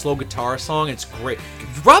 It's like a slow guitar song. And it's great.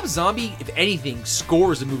 Rob Zombie, if anything,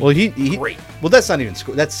 scores the movie. Well, he great. Well, that's not even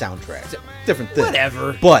score. That's soundtrack. Different thing.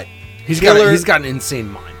 Whatever. But He's Killer- got an insane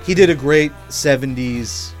mind. he did a great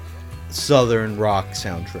 '70s Southern rock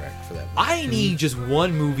soundtrack for that. I need just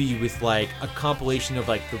one movie with like a compilation of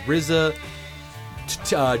like the RZA,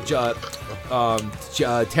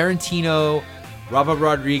 Tarantino, Robert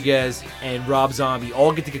Rodriguez, and Rob Zombie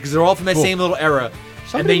all get together because they're all from that Cool. same little era,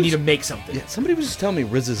 Somebody and they was- need to make something. Yeah, somebody was just telling me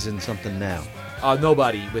RZA's in something now.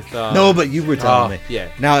 Nobody with No, but you were telling me. yeah.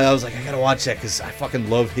 Now I was like, I gotta watch that because I fucking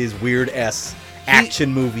love his weird ass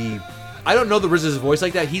action movie. I don't know the RZA's voice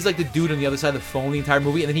like that. He's like the dude on the other side of the phone the entire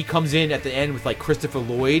movie, and then he comes in at the end with like Christopher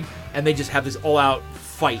Lloyd, and they just have this all-out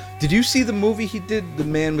fight. Did you see the movie he did, The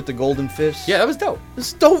Man with the Golden Fist? Yeah, that was dope.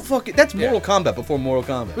 This don't fucking. That's Yeah. Mortal Kombat before Mortal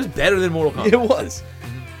Kombat. It was better than Mortal Kombat. It was.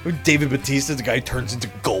 David Bautista, the guy who turns into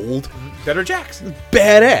gold. Better Jax.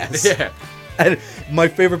 Badass. Yeah. And my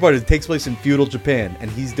favorite part is it takes place in feudal Japan,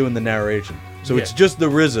 and he's doing the narration. So it's Yeah. just the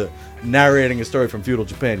RZA narrating a story from feudal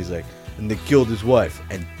Japan. He's like, and they killed his wife,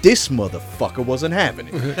 and this motherfucker wasn't having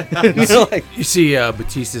it. You know, like, You see,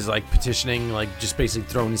 Batista's like petitioning, like just basically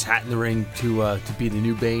throwing his hat in the ring to be the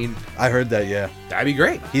new Bane. I heard that, yeah. That'd be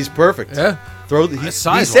great. He's perfect. Yeah. He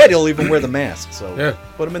Size-wise. said he'll even wear the mask, so Yeah.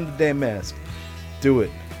 put him in the damn mask. Do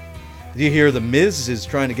it. Do you hear The Miz is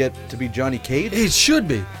trying to get to be Johnny Cage? It should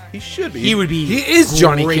be. He should be. He would be. He is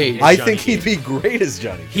Johnny great Cage. as I Johnny think Cage. he'd be great as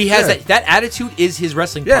Johnny Cage. He has Yeah. that attitude is his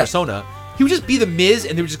wrestling Yeah. persona. He would just be the Miz,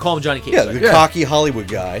 and they would just call him Johnny Cage. Yeah, Like, the cocky Hollywood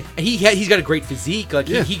guy. and he's got a great physique. Like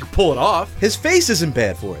Yeah. he could pull it off. His face isn't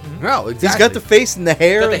bad for it. No, exactly. He's got the face and the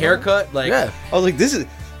hair. Got the haircut. Like Yeah. I was like, this is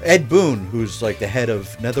Ed Boon, who's like the head of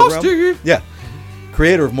NetherRealm. Toasty. Yeah.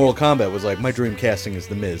 Creator of Mortal Kombat was like, my dream casting is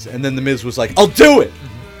The Miz. And then The Miz was like, I'll do it.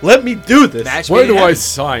 Let me do this. match. Where made in do I heaven.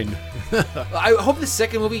 sign? I hope the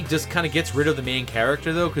second movie just kind of gets rid of the main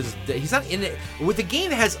character though, because he's not in it. With the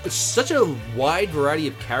game, it has such a wide variety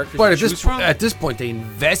of characters. But to at choose this from. at this point, they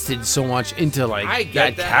invested so much into like I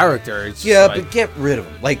get that. character. It's just Yeah, like, but get rid of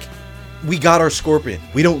him. Like, we got our Scorpion.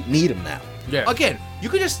 We don't need him now. yeah. Again, you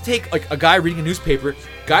could just take like a guy reading a newspaper.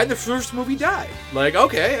 Guy in the first movie died. Like,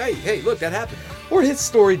 okay, hey, look, that happened. Or his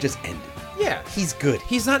story just ended. Yeah, He's good.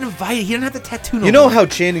 he's not invited. He doesn't have the tattoo. No You know more. how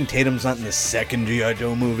Channing Tatum's not in the second G.I.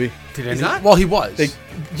 Joe movie? Did He's any- not? Well, he was.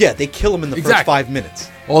 They kill him in the first Exactly. 5 minutes.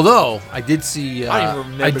 Although I did see. I don't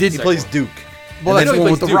even remember I the did. He second plays one. Duke. Well, And that's then the one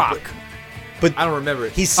he with the plays Rock. Duke, But I don't remember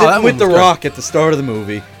it. he's Oh, that sitting one with The was good. Rock at the start of the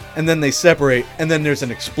movie, and then they separate, and then there's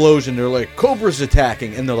an explosion. They're like, Cobra's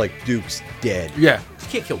attacking, and they're like, Duke's dead. Yeah. You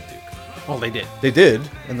can't kill Duke. Well, they did. They did,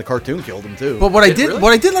 and the cartoon killed him too. But what I Did it did, really?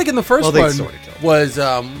 what I did like in the first Well, they one sorta killed him.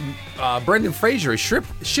 was Brendan Fraser is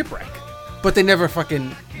shipwreck, but they never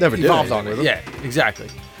fucking Never did evolved on anything it. with him. Yeah, exactly.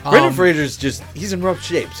 Brendan Fraser's he's in rough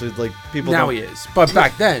shape, so like people. Now don't- he is, but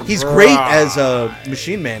back then He's great as a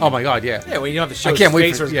Machine Man. Oh my god, yeah. Yeah, when you don't have to show I can't his wait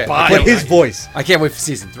face for- or his yeah. body. But his voice, I can't wait for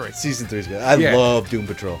season 3. season 3 is good. I Yeah. love Doom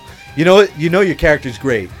Patrol. You know what? You know your character's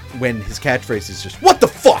great when his catchphrase is just "What the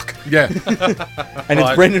fuck," Yeah, and it's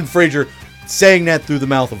But- Brendan Fraser saying that through the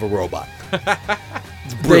mouth of a robot.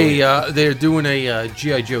 they're doing a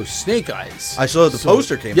GI Joe Snake Eyes. I saw the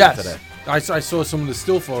poster came yes, out today. I saw some of the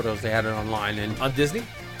still photos. They had it online, and On Disney?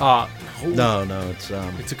 No, it's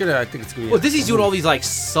it's a good. I think it's gonna be. Well, Disney's doing all these like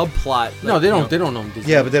subplot. No, like, they you don't. know- They don't own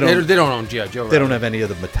Disney. Yeah, but they don't- They don't own GI Joe. they don't have any of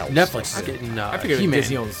the Mattel. Netflix stuff. is getting I figured He-Man.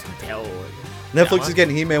 Disney owns Mattel. Netflix is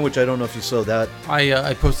getting He-Man, which I don't know if you saw that.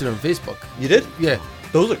 I posted it on Facebook. You did? Yeah,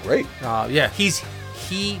 Those look great. yeah, He's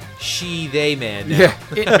he, she, they man. Now. yeah.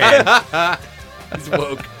 It man. He's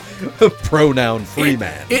woke. Pronoun free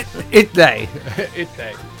man. It they. It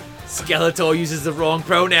they. Skeletor uses the wrong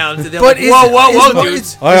pronouns. And they're But like, whoa, dude.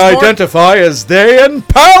 I identify as they in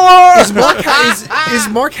power. Is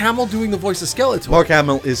Mark Hamill doing the voice of Skeletor? Mark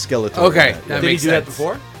Hamill is Skeletor. Okay, in that. that Did he makes do that sense.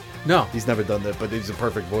 before? No. He's never done that, but he's a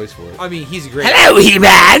perfect voice for it. I mean, he's great. Hello,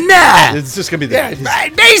 He-Man! It's just gonna be the. Yeah, his-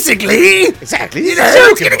 right, basically, exactly. you know,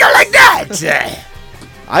 it's gonna go like that.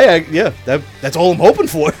 Yeah, that's all I'm hoping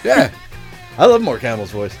for. Yeah. I love Mark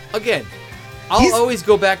Hamill's voice. Again, I'll He's- always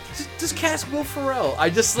go back. Just cast Will Ferrell. I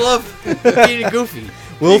just love being goofy.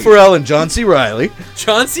 Will Ferrell and John C. Reilly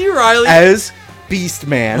John C. Reilly. as Beast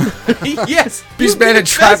Man. Yes. Beast you'd Man be and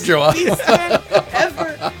the best Trapjaw. Beast Man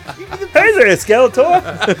ever. You'd be the Hey there,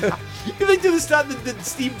 Skeletor. You think do the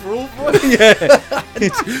Steve Brule voice?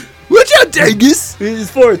 Watch out, Dangus. It's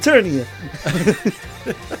for Eternia.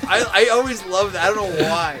 I always loved that. I don't know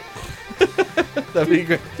why. That'd be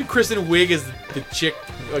great. Kristen Wiig is the chick,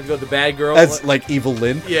 like the bad girl. As like Evil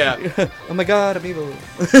Lynn. Yeah. Oh my God, I'm evil.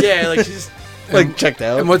 Yeah, like she's Like checked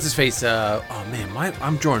out. And what's his face? Oh man,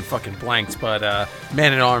 I'm drawing fucking blanks. But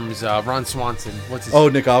Man at Arms, Ron Swanson. What's his? Oh,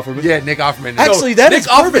 Nick Offerman. yeah, Nick Offerman. Actually, that Nick is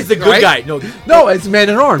Offerman's the good right? guy. No, no, it's Man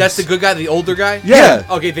at Arms. that's the good guy, the older guy. Yeah.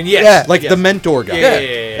 Okay, then yes. Yeah, Like yes. the mentor guy.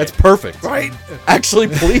 Yeah. That's perfect. right. Actually,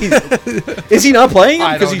 please. Is he not playing him?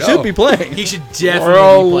 I Because don't he know. should be playing. He should definitely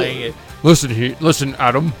Bro. be playing it. Listen,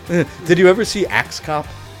 Adam. Did you ever see Axe Cop?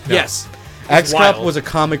 Yes. Axe Cop wild. was a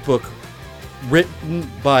comic book written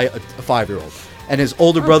by a 5-year-old. And his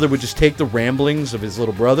older brother would just take the ramblings of his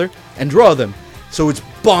little brother and draw them. So it's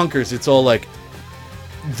bonkers. It's all like,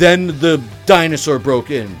 then the dinosaur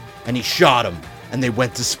broke in and he shot him and they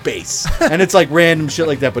went to space. And it's like random shit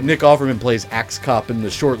like that. But Nick Offerman plays Axe Cop in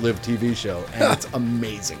the short-lived TV show. And it's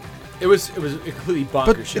amazing. It was a completely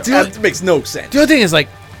bonkers show. It makes no sense. The other thing is like,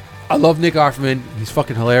 I love Nick Offerman. He's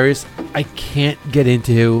fucking hilarious. I can't get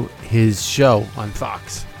into his show on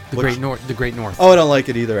Fox, The Which- Great North. The Great North. Oh, I don't like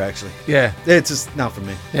it either, actually. Yeah, It's just not for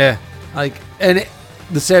me. yeah. Like, and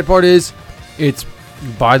the sad part is, it's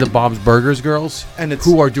by the Bob's Burgers girls, And it's-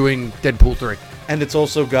 who are doing Deadpool 3. And it's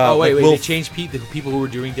also got... Oh wait, like, they Will changed the people who were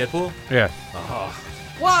doing Deadpool. Yeah,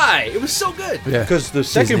 Why? It was so good. yeah. Because the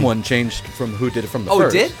second Disney. one changed from who did it from the Oh,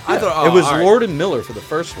 first. it did? I thought it was all right. Lord and Miller for the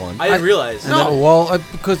first one. I didn't realize. No, well,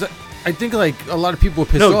 because I think like a lot of people were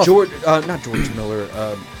pissed off. Not George Miller.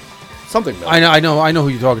 Something Miller. I know who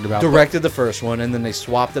you're talking about. but- Directed the first one, and then they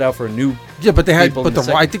swapped it out for a new. yeah, but they had, people but in the the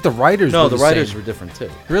second- I think the writers. No, were the the writers same. were different too.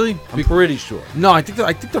 Really. I'm pretty sure. No, I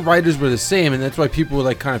think the writers were the same, and that's why people were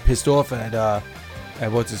like kind of pissed off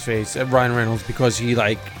at what's his face, at Ryan Reynolds, because he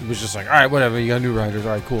was just like, all right, whatever, you got new writers,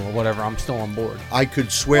 all right, cool, whatever, I'm still on board. I could Why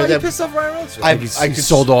swear are you that pissed off Ryan Reynolds? I- He's could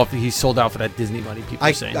sold out for that Disney money. People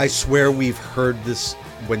are saying. I swear we've heard this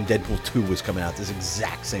when Deadpool 2 was coming out. This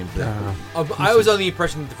exact same thing. I don't know. I was under the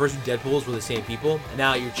impression that the first two Deadpools were the same people, and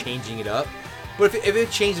now you're changing it up. But if it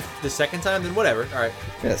changed the second time, then whatever. All right.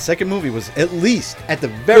 Yeah, second movie was at the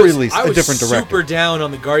very least, I a was different super director. down on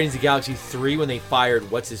the Guardians of the Galaxy 3 when they fired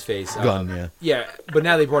what's his face. Gunn, yeah. Yeah, but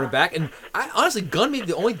now they brought him back, and honestly, Gunn made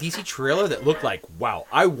the only DC trailer that looked like, wow,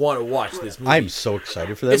 I want to watch this movie. I'm so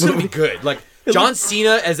excited for that It's gonna movie. be good. Like John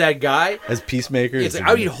Cena as that guy. As Peacemaker. It's like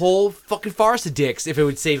I would eat a whole fucking forest of dicks if it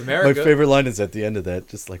would save My America. favorite line is at the end of that.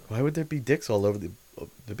 Just like, why would there be dicks all over the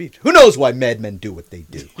beach? Who knows why madmen do what they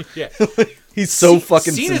do? Yeah, He's so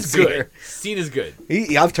fucking Cena's sincere. good. Cena's good.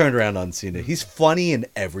 I've turned around on Cena. He's funny in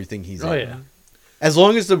everything he's Oh in. yeah. As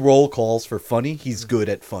long as the role calls for funny, he's good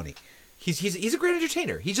at funny. He's a great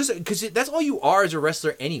entertainer. He's just because that's all you are as a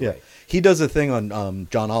wrestler anyway. Yeah. He does a thing on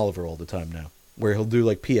John Oliver all the time now. where he'll do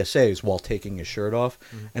like PSAs while taking his shirt off,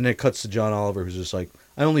 and then it cuts to John Oliver, who's just like,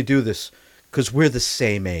 I only do this because we're the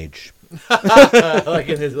same age. Like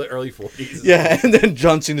in his early 40s. Yeah, and then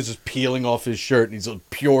John Cena's just peeling off his shirt, and he's a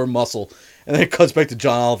pure muscle. And then it cuts back to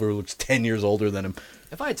John Oliver, who looks 10 years older than him.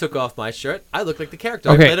 If I took off my shirt, I look like the character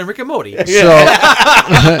Okay. I played in Rick and Morty. So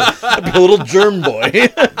I'd be a little germ boy.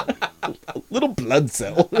 Little blood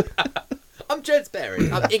cell. I'm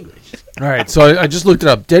transparent. I'm English. all right, so I just looked it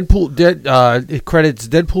up. It credits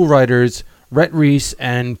Deadpool writers Rhett Reese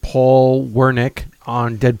and Paul Wernick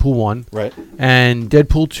on Deadpool 1. Right. And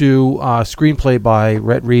Deadpool 2 screenplay by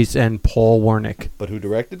Rhett Reese and Paul Wernick. But who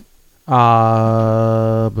directed?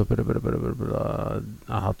 I'll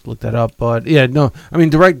have to look that up. But yeah, no, I mean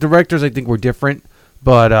directors I think were different.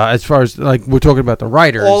 But as far as like we're talking about the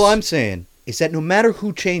writers, All I'm saying is that no matter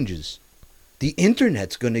who changes, the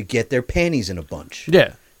internet's going to get their panties in a bunch.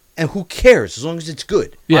 yeah, And who cares as long as it's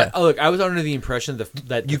good? yeah. Look, I was under the impression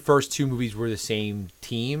that the first two movies were the same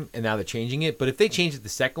team, and now they're changing it. But if they change it the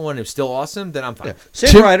second one and it's still awesome, then I'm fine. Yeah. Same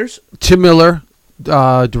Tim- writers. Tim Miller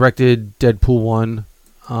directed Deadpool 1.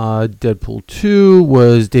 Deadpool 2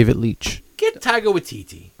 was David Leitch. Get Taika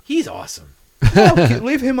Waititi. He's awesome. No,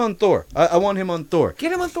 leave him on Thor. I want him on Thor.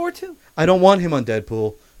 Get him on Thor too. I don't want him on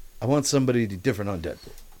Deadpool. I want somebody different on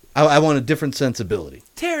Deadpool. I want a different sensibility.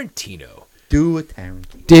 Tarantino. Do a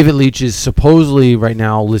Tarantino. David Leitch is supposedly right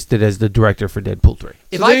now listed as the director for Deadpool 3.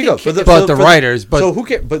 So there you go. writers, but so who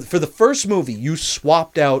cares? But for the first movie, you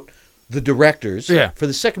swapped out the directors. Yeah. For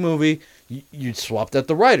the second movie, you swapped out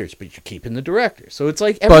the writers, but you're keeping the directors. So it's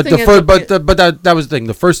like but everything. the first, but that was the thing.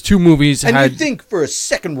 The first two movies and had you think for a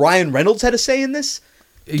second Ryan Reynolds had a say in this?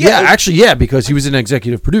 actually because he was an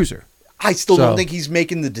executive producer. I still So- don't think he's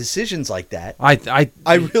making the decisions like that. I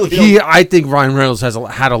really I think Ryan Reynolds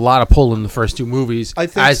had a lot of pull in the first two movies I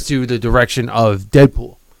think as to the direction of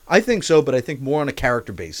Deadpool. I think so, but I think more on a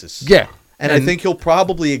character basis. Yeah, And I think he'll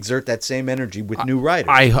probably exert that same energy with new writers.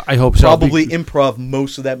 I hope so. probably improv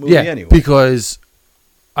most of that movie anyway. Because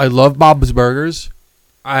I love Bob's Burgers,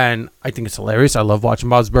 and I think it's hilarious. I love watching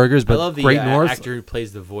Bob's Burgers, but I love the Great North, actor who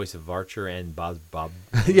plays the voice of Archer and Bob.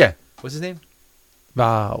 yeah. What's his name?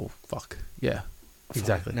 Oh fuck, yeah,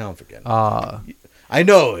 exactly. Now I'm forgetting. Uh, I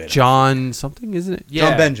know it. John something, isn't it?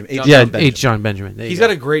 John Benjamin. H. John- Yeah, John Benjamin. H. John Benjamin. There you He's go.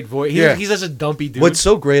 got a great voice. Yeah. He's such a dumpy dude. What's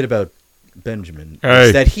so great about Benjamin Hey.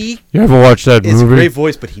 is that he You ever watched that is a movie? great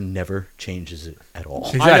voice, but he never changes it at all.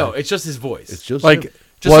 Exactly. I know. It's just his voice. It's just Like him.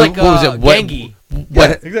 just what, like what was it? What, Gangi.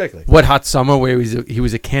 Yeah, exactly. What Hot Summer where he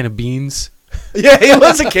was a can of beans? Yeah, he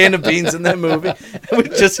was a can of beans in that movie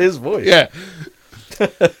with just his voice. Yeah.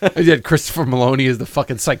 I had Christopher Maloney as the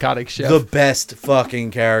fucking psychotic chef. The best fucking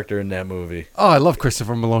character in that movie. Oh, I love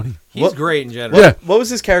Christopher Maloney. He's What- great in general. Yeah. What was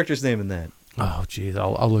his character's name in that? Oh, jeez,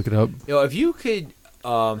 I'll look it up. You know, if you could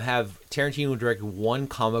have Tarantino direct one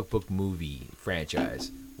comic book movie franchise,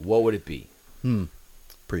 what would it be?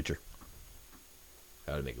 Preacher.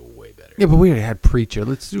 That would make it way better. Yeah, but we already had Preacher.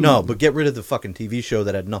 Let's do No, but get rid of the fucking TV show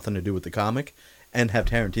that had nothing to do with the comic and have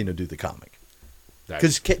Tarantino do the comic.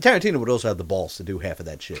 Because Tarantino would also have the balls to do half of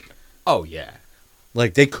that shit. Oh yeah.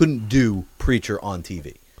 Like, they couldn't do Preacher on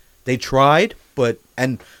TV. They tried,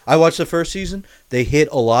 and I watched the first season. They hit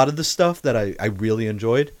a lot of the stuff that I really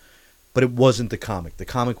enjoyed, but it wasn't the comic. The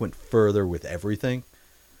comic went further with everything.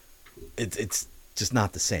 It's just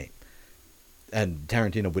not the same. And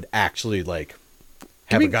Tarantino would actually, like,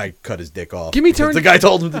 have a guy cut his dick off. Give me because the guy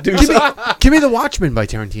told him to do so. Give me The Watchmen by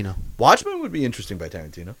Tarantino. Watchmen would be interesting by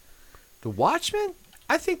Tarantino. The Watchmen?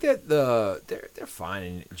 I think that they're fine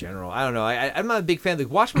in general. I don't know. I'm not a big fan. The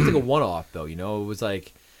Watchmen's like a one-off though. You know, it was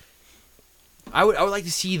like I would like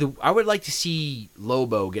to see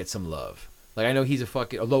Lobo get some love. Like I know he's a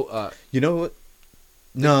fucking You know what?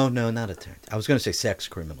 No, not a Tarantino. I was going to say Sex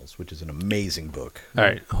Criminals, which is an amazing book. All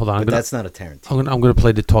right, hold on. But that's not a Tarantino. I'm gonna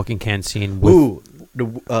play the talking can scene with. Ooh,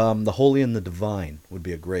 the Holy and the Divine would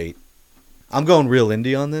be a great. I'm going real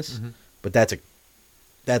indie on this, but that's a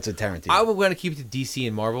Tarantino. I would want to keep it to DC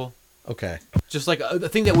and Marvel, Okay. just like a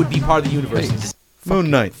thing that would be part of the universe. Moon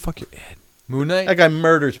Knight. Fuck your head. Moon Knight. That guy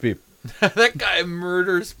murders people, That guy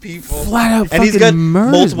murders people. Flat out. and he's fucking got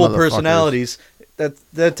murders multiple motherfuckers. personalities.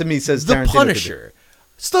 That to me says The Tarantino could do. Punisher.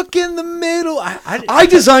 Stuck in the middle. I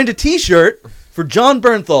designed a T-shirt for John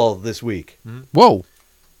Bernthal this week. Whoa.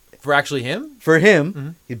 for actually him. For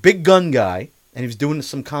him, he's a big gun guy, and he was doing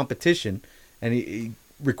some competition, and he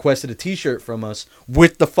requested a T-shirt from us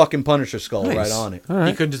with the fucking Punisher skull Nice. right on it. All He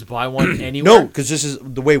right. couldn't just buy one anywhere. No, because this is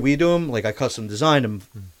the way we do them. Like, I custom designed them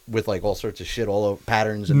with like all sorts of shit all over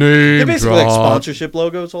patterns. And Name they're basically like drop. sponsorship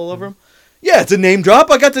logos all over them. Yeah, it's a name drop.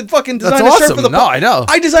 I got to fucking design That's a shirt awesome. for the No, I know.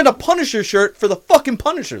 I designed a Punisher shirt for the fucking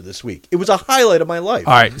Punisher this week. It was a highlight of my life.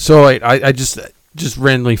 All right, so I just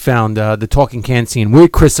randomly found the Talking Can scene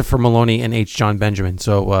with Christopher Maloney and H. John Benjamin.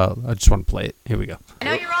 So I just want to play it. Here we go. I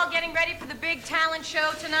know you're all getting ready for the big talent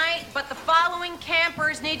show tonight, but the following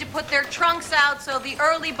campers need to put their trunks out so the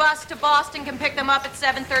early bus to Boston can pick them up at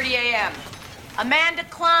 7:30 a.m. Amanda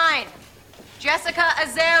Klein, Jessica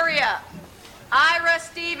Azaria, Ira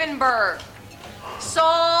Stevenberg,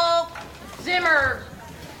 Saul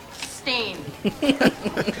Zimmerstein,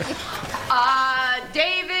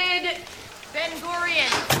 David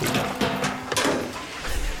Ben-Gurion.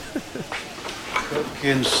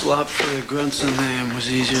 Getting slop for the grunts in there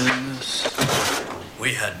was easier than this.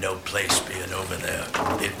 We had no place being over there.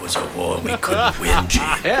 It was a war we couldn't win, Gene.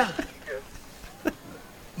 Yeah?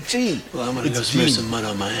 Gene. Well, I'm gonna go smear some mud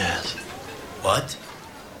on my ass. What?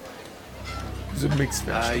 It's a mixed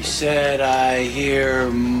I said I hear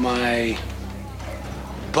my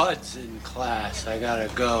buds in class. I gotta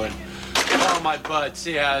go and call my bud,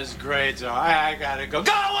 see how his grades are. I gotta go.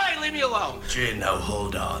 Go away! Leave me alone! Gene, now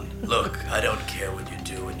hold on. Look, I don't care what you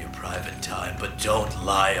do in your private time, but don't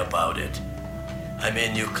lie about it. I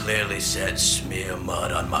mean, you clearly said smear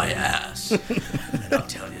mud on my ass. And I'll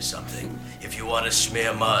tell you something. If you want to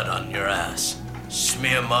smear mud on your ass,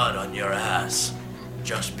 smear mud on your ass.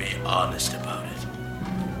 Just be honest about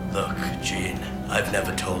it. Look, Gene, I've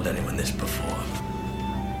never told anyone this before,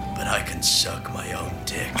 but I can suck my own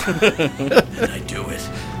dick. And I do it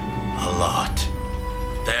a lot.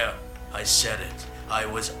 There, I said it. I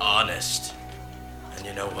was honest. And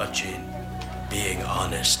you know what, Gene? Being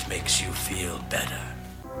honest makes you feel better.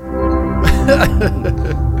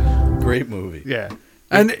 Great movie. Yeah,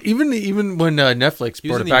 and even when Netflix He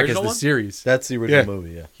was brought in it the back as original the one? series. That's the original Yeah.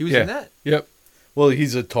 movie, yeah. He was Yeah. in that. Yep. Well,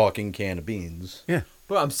 he's a talking can of beans. Yeah.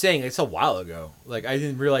 Well, I'm saying it's a while ago. Like I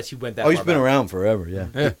didn't realize he went that. Oh, he's far been back. around forever, yeah.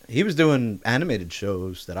 Yeah. He was doing animated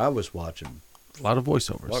shows that I was watching. A lot of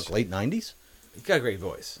voiceovers. What, late 90s? He's got a great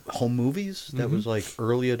voice. Home movies? That was like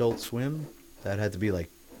early Adult Swim. That had to be like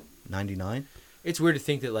 99. It's weird to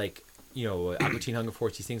think that like Aqua Teen Hunger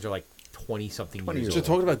Force. These things are like 20-something 20 years years So old.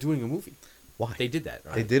 talking about doing a movie. Why? They did that.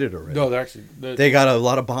 Right? They did it already. No, they're actually. They got a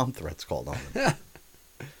lot of bomb threats called on them.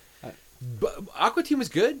 But Aqua Teen was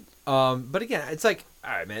good. But again, it's like,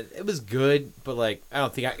 all right, man, it was good, but like, I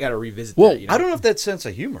don't think I got to revisit Well, that. You know? I don't know if that sense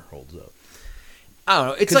of humor holds up. I don't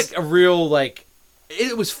know. It's 'Cause- like a real like.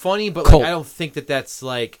 It was funny, but Cult. like, I don't think that that's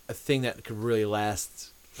like a thing that could really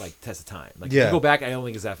last like test of time. Like, if Yeah. you go back, I don't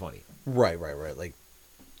think it's that funny. Right. Like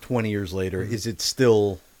 20 years later, is it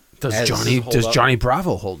still... Does as- hold up? Johnny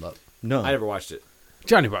Bravo hold up? No. I never watched it.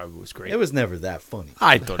 Johnny Bravo was great. It was never that funny.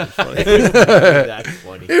 I thought it was funny. That's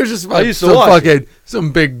funny. It was just I like used to some watch fucking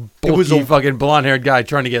some big It was bulky a- fucking blonde haired guy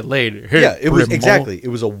trying to get laid. Yeah, it was Brim exactly. It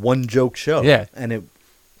was a one-joke show. Yeah. And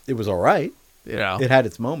it was all right. You know. It had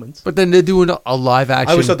its moments. But then they're doing a live action.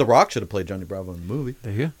 I always thought The Rock should have played Johnny Bravo in the movie.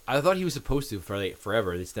 There you go. I thought he was supposed to for like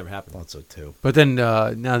forever. It's never I happened. thought so too. But then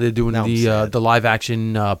now they're doing Now I'm the sad. live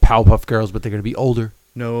action Powerpuff Girls, but they're gonna be older.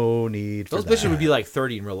 No need for Those that. bitches would be like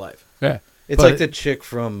 30 in real life. Yeah. It's But- like the chick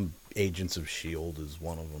from Agents of S.H.I.E.L.D. is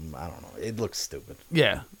one of them. I don't know. It looks stupid.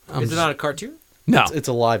 Yeah. Is it not a cartoon? No. It's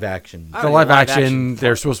a live action. I The don't live know, live action, action.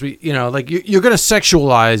 they're supposed to be, like you're gonna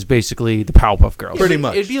sexualize basically the Powerpuff Girls. Pretty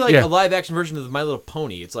much. It'd be like Yeah. a live action version of My Little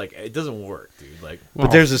Pony. It's like it doesn't work, dude. Like Well,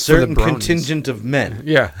 But there's a for the certain bronies. contingent of men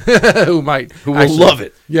Yeah. who who will actually- love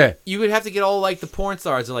it. Yeah. you would have to get all like the porn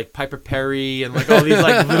stars, like Piper Perry and like all these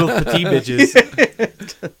like little petite bitches.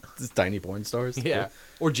 These tiny porn stars. Yeah,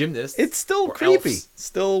 or gymnasts. It's still Or creepy. elves.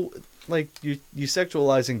 Still, like, you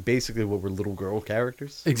sexualizing basically what were little girl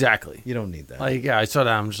characters. Exactly. You don't need that. Like, yeah, I saw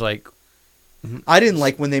that. I'm just like, I didn't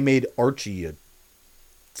like when they made Archie a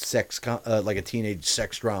like a teenage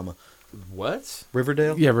sex drama. What?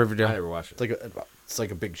 Riverdale. yeah, I Riverdale. never watched it. It's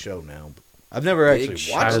like a big show now. I've never Big actually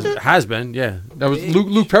show. watched Has, it. has been, yeah. That was Big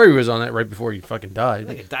Luke Perry was on that right before he fucking died.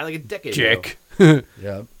 Like it died like a decade Chick.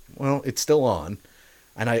 Yeah. Well, it's still on,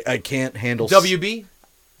 and I can't handle ago. WB?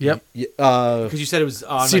 Yep. Because you said it was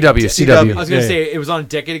on CW. Like, CW. I was gonna Yeah. say it was on a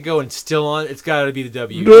decade ago and still on. It's got to be the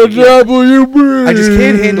W. The WB. I just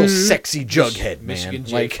can't handle sexy Jughead, man. Michigan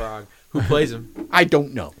J Like, Frog. Who plays him? I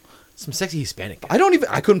don't know. Some sexy Hispanic guy.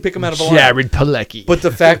 I couldn't pick him out of a lineup. Jared Padalecki. But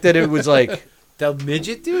the fact that it was like, The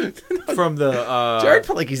midget dude from the. Jared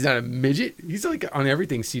Padalecki's not a midget. He's like on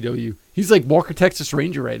everything CW. He's like Walker Texas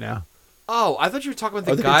Ranger right now. Oh, I thought you were talking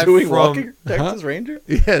about are the they guy doing from. Walker Texas Ranger?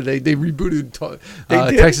 Yeah, they rebooted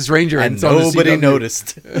They did? Texas Ranger And it's on the nobody CW.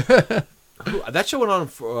 noticed. Who, that show went on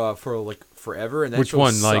for like forever, and that Which show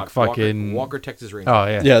one? sucked. Like fucking- Walker Texas Ranger. Oh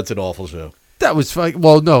yeah. Yeah, it's an awful show. That was fun.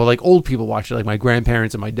 Well, no, like old people watched it, like my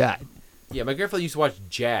grandparents and my dad. Yeah, my grandfather used to watch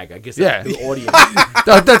Jag. I guess Yeah. that's the audience.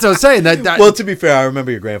 That's what I was saying. That Well, to be fair, I remember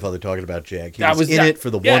your grandfather talking about Jag. He That was was in that- it for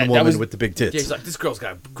the yeah, one that woman was- with the big Yeah, tits. he's like, this girl's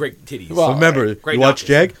got great titties. Well, Remember, great you watch knockers.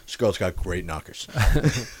 Jag? This girl's got great knockers.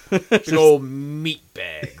 Big old meat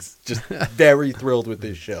bags. Just very thrilled with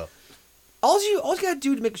this show. All you gotta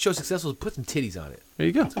do to make a show successful is put some titties on it. there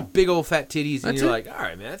you go. Big old fat titties, and That's you're it. like, all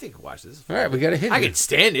right, man, I think I can watch this. All right, we got a hit. I here. can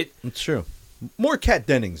stand it. It's true. More Kat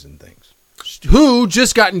Dennings and things. Who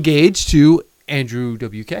just got engaged to Andrew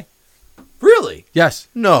WK? Really? Yes.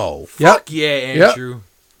 No. Yep. Fuck yeah, Andrew.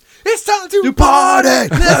 It's time to You party!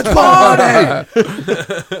 Let's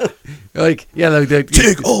party! Like, yeah, like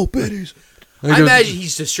Big old bitties. like I those- imagine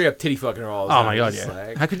he's just straight up titty fucking her all the Oh time. my god, It's yeah.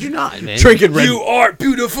 like, How could you not, man? Drinking Red you are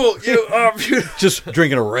beautiful. You are beautiful. Just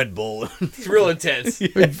drinking a Red Bull. It's real intense.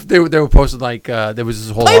 They were posting like there was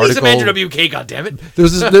this whole Play me article. some Andrew WK, goddammit.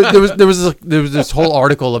 There was this whole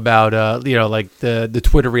article about you know, like the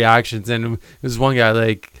Twitter reactions, and there was one guy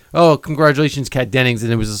like, oh, congratulations, Kat Dennings,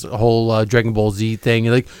 and there was this whole Dragon Ball Z thing,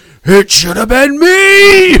 and like, it should have been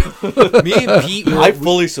me. Me and Pete, I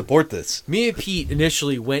fully support this. me and Pete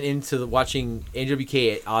initially went into watching Andrew WK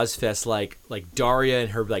at Ozfest like Daria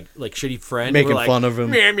and her like shitty friend Making were like, fun of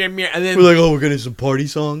him. Meow, meow, meow. And then We're like, oh, we're going to do some party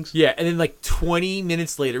songs. yeah, and then like 20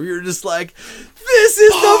 minutes later, we were just like, this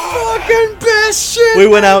is the fucking best shit. We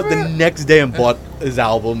went out ever. the next day and bought his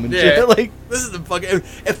album and Yeah. shit. Like, This is the fucking.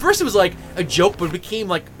 At first, it was like a joke, but it became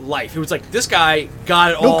like life. It was like this guy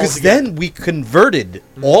got it no, all. because together. then we converted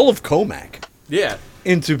all of Comac yeah.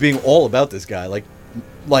 into being all about this guy. Like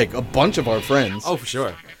a bunch of our friends. Oh, for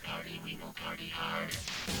sure.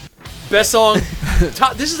 Best song.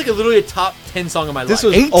 This is like literally a top 10 song of my This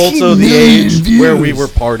life. was 18 also the million age where we views. were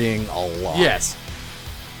partying a lot. Yes.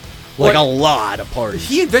 Like What- a lot of parties.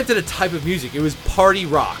 He invented a type of music. It was party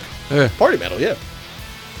rock. Party metal, yeah.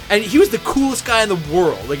 And he was the coolest guy in the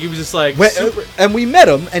world. Like, he was just like, super. And we met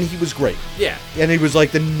him, and he was great. Yeah. And he was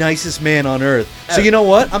like the nicest man on earth. So Ever. you know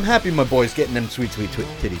what? I'm happy my boy's getting them sweet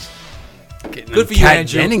titties. Good for you, Kat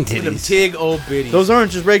Andrew. Denning With them titties. tig old bitties. Those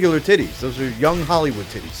aren't just regular titties. Those are young Hollywood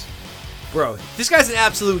titties. Bro, this guy's an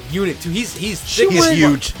absolute unit, too. He's He's thick as fuck.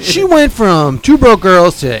 huge. She went from Two Broke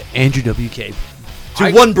Girls to Andrew WK.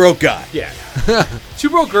 To one broke guy. Yeah. Two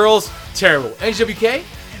Broke Girls, terrible. NWK,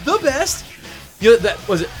 the best. You know, that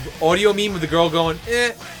was it. Audio meme with the girl going,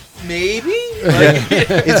 maybe. Like,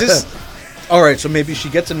 Is this all right? So maybe she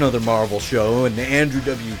gets another Marvel show, and Andrew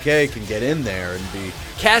WK can get in there and be.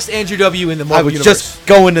 cast Andrew W in the I Marvel would universe. just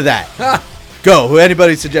go into that. Go. Who?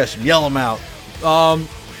 Anybody suggestion? Yell them out.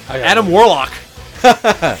 Adam Warlock.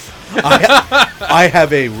 I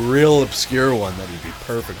have a real obscure one that he'd be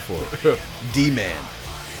perfect for. D-Man.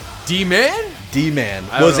 D-Man? D-Man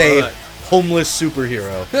I don't was know a that. homeless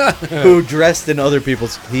superhero who dressed in other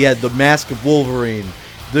people's. He had the mask of Wolverine,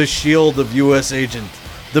 the shield of U.S. Agent,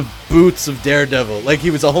 the boots of Daredevil. Like,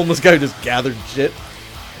 he was a homeless guy who just gathered shit.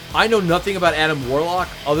 I know nothing about Adam Warlock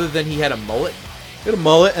other than he had a mullet. He had a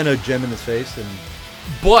mullet and a gem in his face and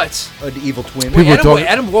But an evil twin. People were talking-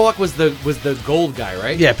 Adam Warlock was the gold guy,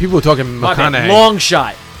 right? Yeah, people were talking My bad. McConaughey. Long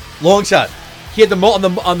shot. Long shot. He had the mullet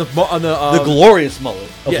on the The glorious mullet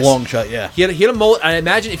of yes. Long Shot, yeah. he had a mullet. I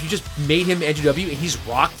imagine if you just made him Andrew W and he's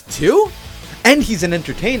rocked too. And he's an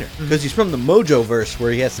entertainer because he's from the Mojo verse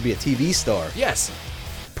where he has to be a TV star. Yes.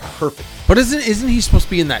 Perfect. But isn't he supposed to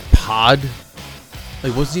be in that pod?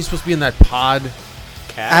 Like, wasn't he supposed to be in that pod?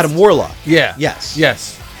 Cast. Adam Warlock. Yeah. Yes.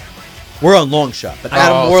 Yes. We're on Long Shot, but Oh,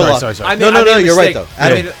 Adam Warlock. sorry. I No, made a you're right mistake. though.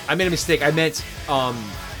 Adam, I made a mistake. I meant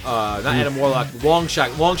not Adam Warlock. Long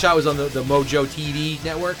Shot. Long Shot was on the Mojo TV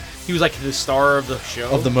network. He was like the star of the show.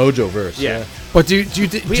 of the Mojo verse. yeah. But do you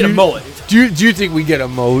think We had a mullet. Do you think we get a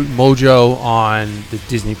Mojo on the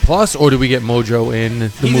Disney Plus, or do we get Mojo in the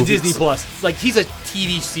He's movies? a Disney Plus. Like he's a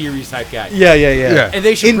TV series type guy. Yeah. Yeah. And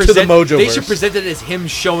they should Into present, the Mojo They verse. should present it as him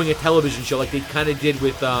showing a television show, like they kind of did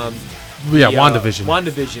with Yeah, the, WandaVision.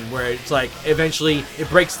 WandaVision, where it's like eventually it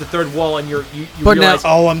breaks the third wall and you But now- realize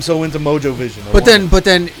Oh, I'm so into Mojo Vision. I But want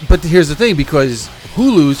then here's the thing, because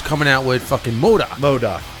Hulu's coming out with fucking MODOK, it.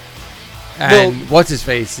 Modoc. and what's his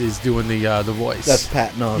face is doing the voice. That's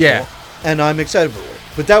Patton Oswalt. Yeah. And I'm excited for it.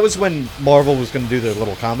 But that was when Marvel was going to do their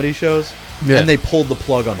little comedy shows, Yeah. and they pulled the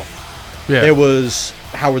plug on them. yeah. There was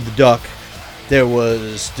Howard the Duck. There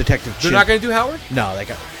was Detective they're Chin. not going to do Howard. No, that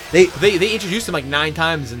guy. They They introduced him like 9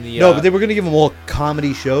 times in the. no, but they were going to give them all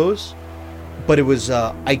comedy shows. But it was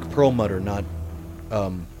Ike Perlmutter, not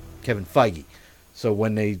Kevin Feige. So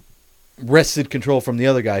when they wrested control from the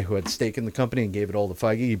other guy who had stake in the company and gave it all to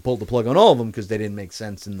Feige, he pulled the plug on all of them because they didn't make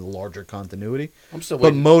sense in the larger continuity. I'm still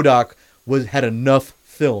But waiting. MODOK had enough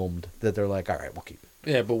filmed that they're like, all right, we'll keep it.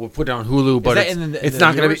 Yeah, but we'll put it on Hulu. But that it's, in the it's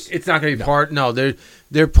not gonna be. universe? It's not gonna be part. No,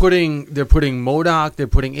 they're putting MODOK. They're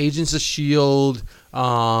putting Agents of Shield,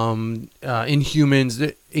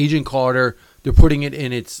 Inhumans, Agent Carter. They're putting it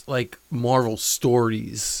in its like Marvel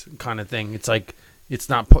stories kind of thing. It's like it's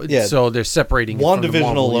not. Yeah. So they're separating. it from the WandaVision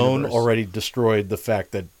Marvel alone universe. already destroyed the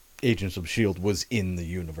fact that Agents of S.H.I.E.L.D. was in the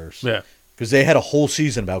universe. Yeah. Because they had a whole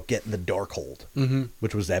season about getting the Darkhold,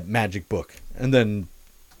 which was that magic book. And then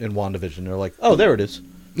in WandaVision, they're like, oh, there it is.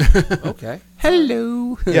 Okay.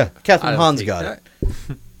 Hello. Yeah, Catherine I'll Hahn's take got that.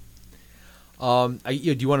 it.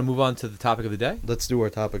 Do you want to move on to the topic of the day? Let's do our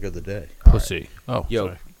topic of the day. Pussy. Oh, Yo,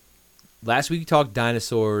 sorry. last week we talked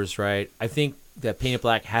dinosaurs, right? I think that Painted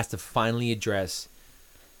Black has to finally address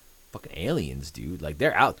fucking aliens, dude. Like,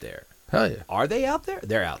 they're out there. Hell yeah. Are they out there?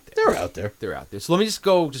 They're out there. They're out there. They're out there. So let me just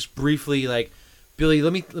go just briefly, like, Billy,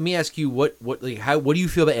 let me ask you what do you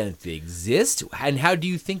feel about aliens? They exist, and how do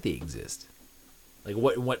you think they exist? Like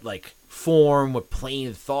what like form, what plane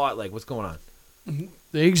of thought, like what's going on?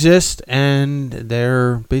 They exist, and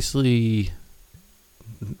they're basically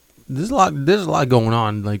there's a lot going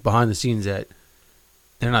on like behind the scenes that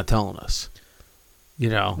they're not telling us. You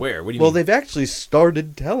know. Where? What do you Well, mean? they've actually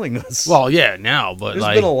started telling us. Well, yeah, now, but There's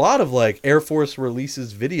like, been a lot of like Air Force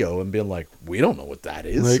releases video and being like, we don't know what that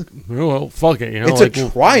is. like, well, fuck it, you know, it's like, a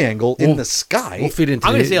triangle in we'll- the sky. We'll feed into.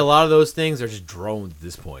 I'm gonna the- say a lot of those things are just drones at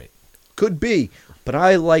this point. Could be, but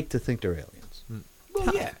I like to think they're aliens.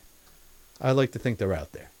 Well, yeah. I like to think they're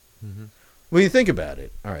out there. When you think about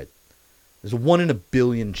it, all right, there's a 1 in a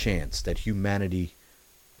billion chance that humanity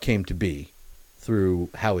came to be through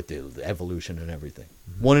how it did, the evolution and everything.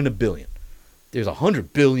 1 in a billion. There's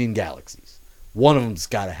 100 billion galaxies. One of them's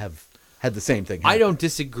got to have had the same thing. I happen. don't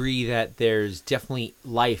disagree that there's definitely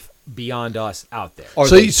life beyond us out there. Are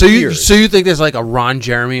So they you here? think there's like a Ron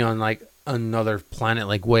Jeremy on like another planet,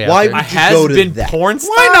 like way Why out there? would A you go to has-been that? porn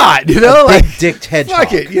star? Why not? You know, like Big dicked hedgehog.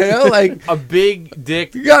 fuck it, you know, like A big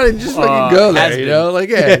dick. you gotta just fucking go there, you has-been. know, like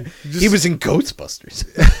yeah. He was in Ghostbusters.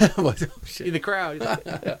 In the crowd.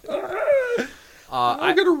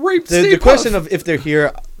 I'm gonna rape the Steve question Puff. of if they're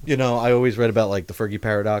here, you know, I always read about like the Fergie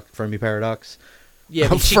paradox. Yeah,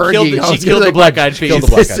 but she Fergie, killed, I she was killed gonna the say, black-eyed killed peas.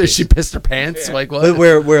 the black-eyed peas. She pissed her pants. Like what? But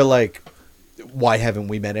where like, why haven't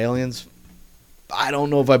we met aliens? I don't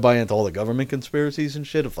know if I buy into all the government conspiracies and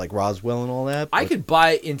shit of like Roswell and all that. I but- could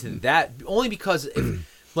buy into that only because,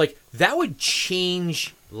 like, that would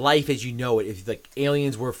change life as you know it if like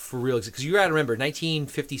aliens were for real. Because you got to remember,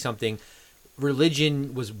 1950 something,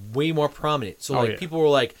 religion was way more prominent. So Oh, like yeah. people were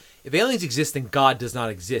like, if aliens exist, then God does not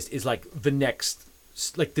exist. Is like the next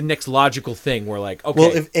logical thing. Where like, okay,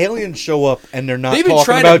 Well, if aliens show up and they're not they've been talking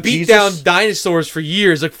trying about to beat Jesus, down dinosaurs for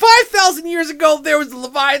years. Like 5,000 years ago, there was the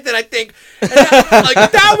Leviathan, I think. And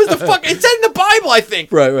that was the fuck. It's in the Bible, I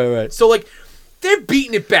think. right. So like, they're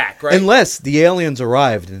beating it back, right? Unless the aliens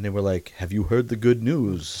arrived and they were like, "Have you heard the good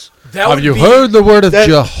news?" That Have would you be- heard the word of that-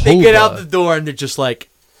 Jehovah? They get out the door and they're just like,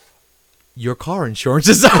 your car insurance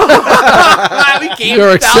is up. We gave Your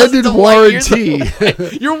you extended thousands of light years warranty. away.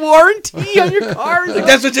 Your warranty on your car is Like, up.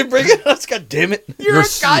 that's what you're bringing us. God damn it! You're Your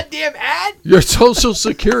a goddamn ad. Your social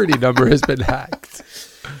security number has been hacked.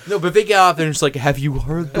 No, but they get out there and it's like, have you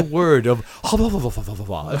heard the word of...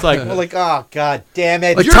 It's like, We're like, oh god damn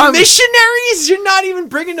it! Like, you're Tom- missionaries? You're not even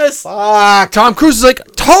bringing us... Fuck. Tom Cruise is like,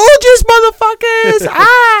 told you, motherfuckers.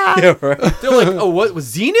 Ah, Yeah, right. They're like, oh, what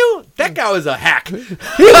was Xenu? That guy was a hack. he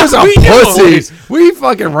was a We knew. pussy. We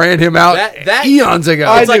fucking ran him out That- eons ago.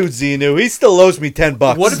 I It's like- knew Xenu. He still owes me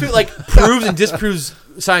 $10. What if it like proves and disproves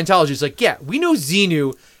Scientology? It's like, yeah, we know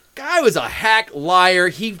Xenu. Guy was a hack, liar.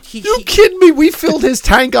 You kidding me? We filled his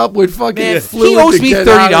tank up with fucking Man, fluid. he owes to me get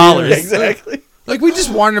out of $30. here. exactly? Like we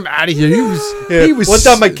just wanted him out of here. Yeah. He was. One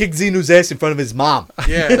time I kicked Xenu's ass in front of his mom.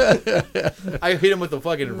 Yeah, I hit him with a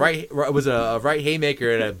fucking right. It was a right haymaker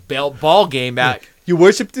at a ball game back. You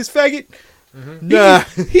worship this faggot? Mm-hmm. Nah.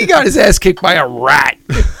 He got his ass kicked by a rat.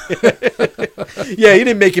 Yeah, he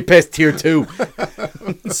didn't make it past tier 2.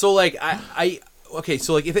 So like okay.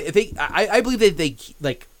 So like if they I believe that they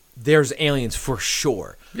like there's aliens for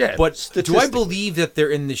sure. Yeah, But do I statistically. believe that they're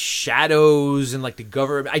in the shadows and like the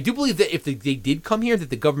government? I do believe that if they did come here, that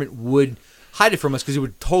the government would hide it from us because it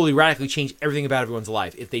would totally radically change everything about everyone's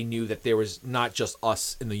life if they knew that there was not just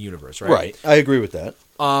us in the universe, right? Right. I agree with that.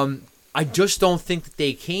 I just don't think that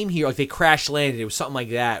they came here like they crash landed. It was something like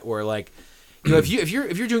that, where like, you know, if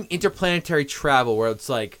you're doing interplanetary travel, where it's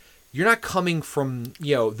like you're not coming from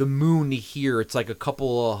the moon to here. It's like a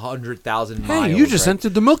couple of 100,000 miles. Hey, you just right?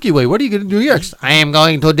 entered the Milky Way. What are you going to do next? I am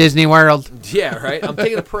going to Disney World. Yeah, right. I'm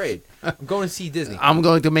taking a parade. I'm going to see Disney. I'm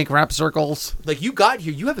going to make rap circles. Like, you got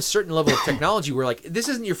here, you have a certain level of technology where, like, this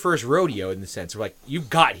isn't your first rodeo in the sense where, like, you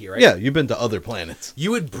got here, right? Yeah, you've been to other planets.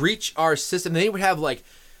 You would breach our system. They would have, like,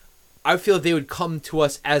 I feel they would come to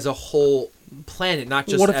us as a whole planet, not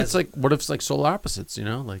just What if as... what if it's like solar opposites? You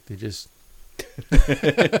know, like they just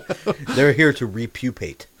They're here to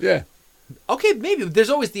repupate. yeah. Okay, maybe. There's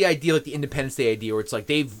always the idea, like the Independence Day idea, where it's like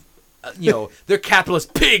they've, they're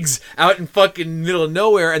capitalist pigs out in fucking middle of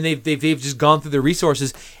nowhere, and they've just gone through their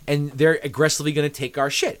resources, and they're aggressively going to take our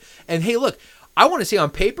shit. And hey, look, I want to say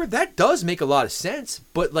on paper that does make a lot of sense,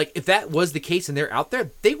 but like if that was the case and they're out there,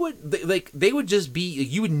 they would just be,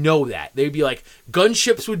 you would know that they'd be like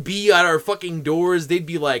gunships would be at our fucking doors. They'd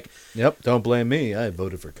be like, Yep, don't blame me. I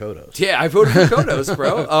voted for Kodos. yeah, I voted for Kodos,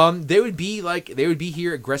 bro. They would be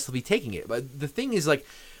here aggressively taking it. But the thing is, like,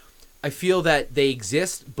 I feel that they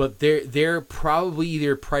exist, but they're probably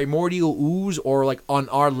either primordial ooze or like on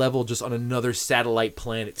our level, just on another satellite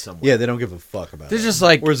planet somewhere. Yeah, they don't give a fuck about They're it. just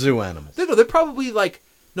like We're zoo animals. They're probably like,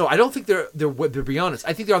 no, I don't think they're be honest.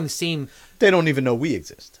 I think they're on the same. They don't even know we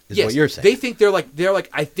exist, is Yes, what you're saying. they think they're like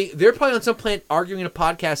I think they're probably on some planet arguing in a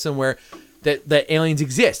podcast somewhere that aliens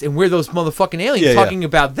exist, and we're those motherfucking aliens Yeah, talking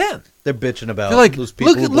about them. They're bitching about They're like, those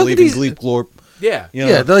people look who at believe these- in Gleep Glorp. Yeah. You know?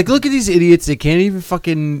 yeah. They're like, look at these idiots. They can't even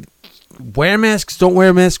fucking wear masks. Don't wear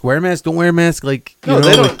a mask. Wear a mask. Don't wear a mask. Like you No, know,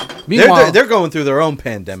 they like, don't. meanwhile, They're going through their own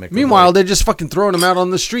pandemic. meanwhile, they're just fucking throwing them out on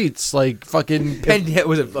the streets like fucking.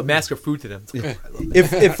 Was a mask of food to them.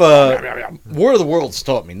 if War of the Worlds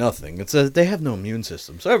taught me nothing, it's they have no immune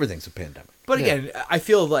system, so everything's a pandemic. But again, I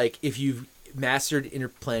feel like if you've mastered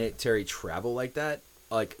interplanetary travel like that,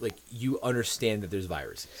 like you understand that there's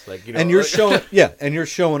viruses. Like And you're like,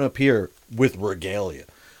 showing up here with regalia.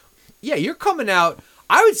 yeah, you're coming out.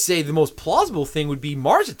 I would say the most plausible thing would be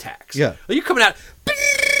Mars attacks. Yeah. Like you're coming out,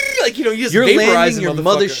 like you just You're vaporize landing your the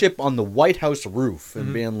motherfucker. mothership on the White House roof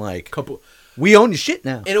and being like, Couple. "We own your shit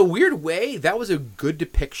now." In a weird way, that was a good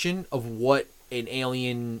depiction of what an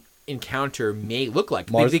alien encounter may look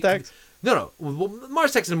like. Mars attacks? No. Well,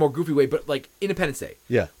 Mars attacks in a more goofy way, but like Independence Day.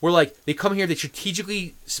 Yeah. Where like they come here, they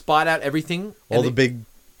strategically spot out everything. All and the they- big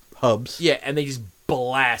hubs. Yeah, and they just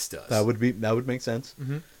blast us. That would make sense.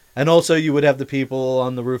 Mm-hmm. And also, you would have the people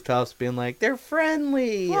on the rooftops being like, "They're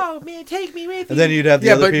friendly," Oh man, take me with you. and then you'd have the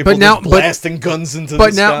Yeah, other but- people but now- just blasting guns into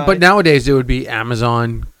But the now, sky. but nowadays it would be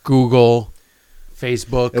Amazon, Google,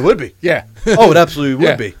 Facebook. it would be. Yeah. Oh, it absolutely would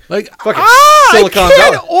Yeah. be. Like Fucking I Silicon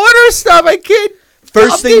can't Valley. order stuff. I can't.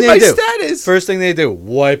 First thing update they my do. status. First thing they do: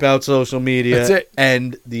 wipe out social media That's it.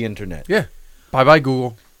 and the internet. Yeah. Bye bye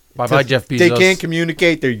Google. Bye bye Jeff Bezos. They can't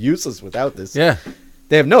communicate. They're useless without this. Yeah.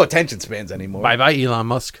 They have no attention spans anymore. Bye bye Elon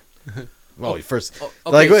Musk. Well, first, okay.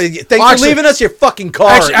 like, thanks Well, for actually- leaving us your fucking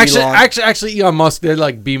car. Actually, Elon Musk. They're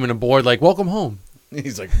like beaming aboard. Like, welcome home.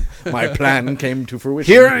 He's like, my plan came to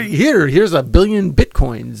fruition. Here's 1 billion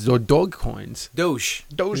bitcoins or dog coins.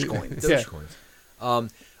 Dogecoin. Dogecoins.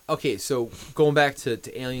 Okay, so going back to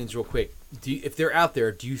aliens real quick. If they're out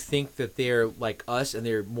there, do you think that they're like us and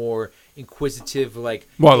they're more inquisitive? Like,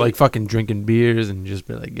 Well, like fucking drinking beers and just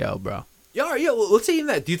be like, yo, bro. yeah, well, let's say even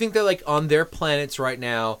that. Do you think they're like on their planets right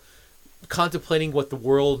now, contemplating what the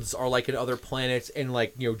worlds are like in other planets, and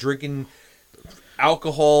like drinking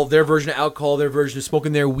alcohol, their version of alcohol, their version of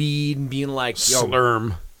smoking their weed, and being like, yo,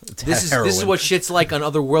 Slurm. this is Heroin. what shit's like on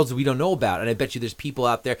other worlds that we don't know about, and I bet you there's people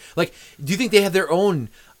out there. Like, do you think they have their own,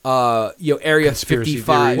 Area Conspiracy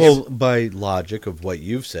 55? Well, by logic of what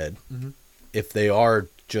you've said, Mm-hmm. if they are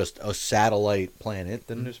just a satellite planet,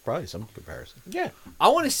 then there's probably some comparison. yeah, I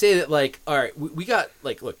want to say that, like, all right, we got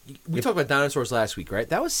like, look, we talked about dinosaurs last week, right?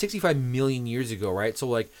 That was 65 million years ago, right? So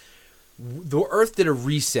like, the Earth did a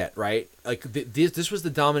reset, right? Like this was the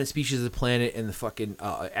dominant species of the planet, and the fucking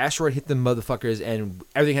asteroid hit the motherfuckers, and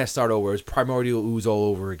everything had to start over. It was primordial ooze all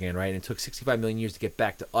over again, right? And it took 65 million years to get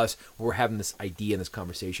back to us, where we're having this idea and this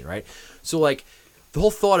conversation, right? So like, the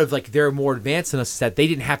whole thought of like they're more advanced than us is that they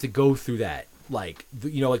didn't have to go through that. Like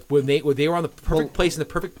like when they were on the perfect place in the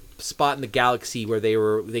perfect spot in the galaxy where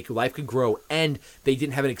life could grow, and they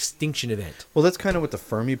didn't have an extinction event. Well, that's kind of what the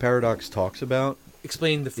Fermi paradox talks about.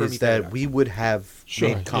 Explain the Fermi Is that paradox. we would have Sure,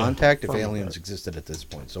 made yeah. contact if Fermi aliens paradox. existed at this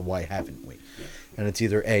point. So why haven't we? And it's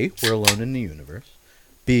either A, we're alone in the universe.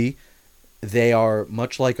 B, they are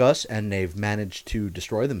much like us and they've managed to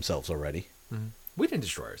destroy themselves already. We didn't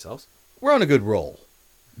destroy ourselves. We're on a good roll.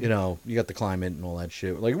 You know, you got the climate and all that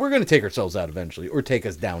shit. Like, we're going to take ourselves out eventually or take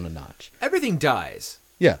us down a notch. Everything dies.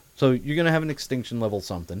 Yeah. So you're going to have an extinction level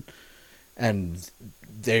something. And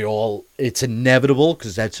it's inevitable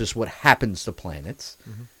because that's just what happens to planets.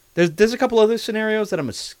 There's a couple other scenarios that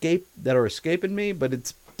are escaping me,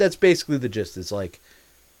 but that's basically the gist. It's like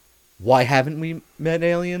Why haven't we met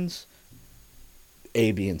aliens?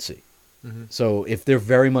 A, B, and C. Mm-hmm. So if they're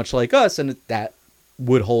very much like us, then that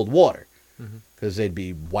would hold water. Mm-hmm. Because they'd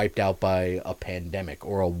be wiped out by a pandemic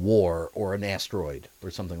or a war or an asteroid or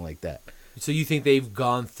something like that. So you think they've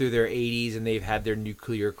gone through their 80s and they've had their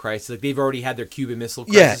nuclear crisis? Like they've already had their Cuban Missile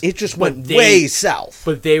Yeah, crisis? it just but went they- way south.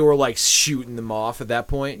 But they were like shooting them off at that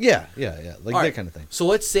point? Yeah. Like All that right. kind of thing. So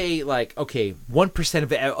let's say, like, okay,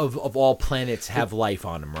 1% of all planets have life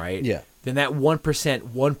on them, right? Yeah. Then that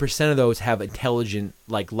 1% of those have intelligent,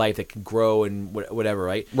 like, life that can grow and whatever,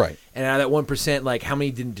 right? Right. And out of that 1%, like, how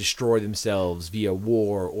many didn't destroy themselves via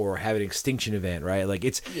war or have an extinction event, right? Like,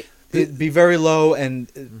 it's... It'd be very low,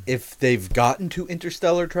 and if they've gotten to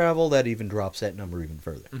interstellar travel, that even drops that number even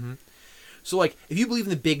further. So, like, if you believe in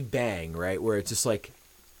the Big Bang, right, where it's just, like,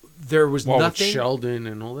 there was Well, with nothing... Sheldon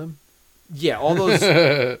and all them. Yeah, all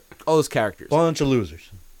those characters. Bunch of losers.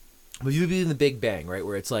 But you believe in the Big Bang, right?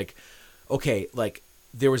 Where it's like, okay, like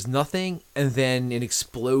there was nothing, and then an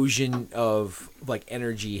explosion of like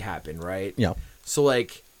energy happened, right? Yeah. So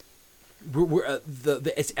like,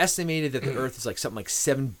 it's estimated that the Earth is like something like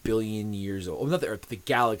 7 billion years old. Well, not the Earth, but the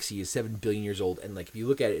galaxy is 7 billion years old, and like if you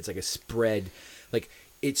look at it, it's like a spread. Like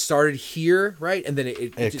it started here, right, and then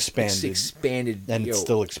it just expanded, and it's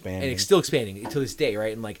still expanding, and it's still expanding to this day,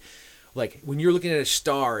 right? And like when you're looking at a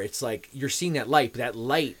star, it's like you're seeing that light, but that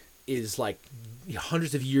light is like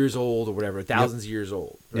hundreds of years old or whatever, thousands of years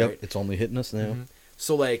old, right? Yep, it's only hitting us now.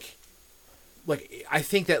 So like I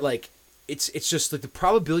think that like it's just like the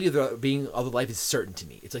probability of there being other life is certain to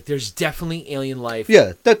me. It's like there's definitely alien life.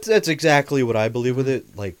 Yeah, that's exactly what I believe with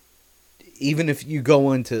it. Like, even if you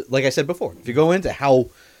go into, like I said before, if you go into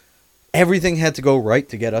how everything had to go right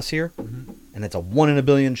to get us here, and it's a 1 in a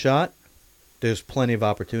billion shot, there's plenty of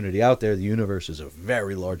opportunity out there. The universe is a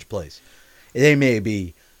very large place. They may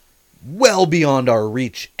be well beyond our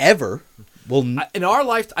reach ever. Well, In our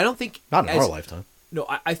life, I don't think not in our lifetime. No,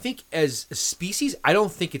 I think as a species, I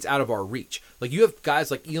don't think it's out of our reach. Like you have guys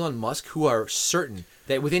like Elon Musk who are certain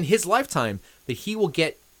that within his lifetime that he will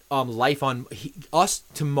get life on us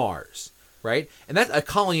to Mars, right? And that's a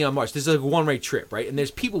colony on Mars. This is a one-way trip, right? And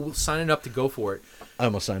there's people signing up to go for it. I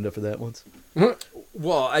almost signed up for that once.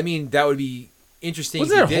 Well, I mean, that would be interesting.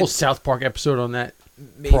 Wasn't there a whole South Park episode on that?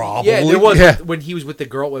 Maybe. Probably. Yeah, there was Yeah. when he was with the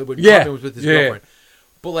girl. When Yeah. Cartman was with his Yeah. girlfriend.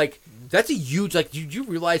 But like, that's a huge. Like, do you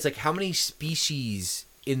realize like how many species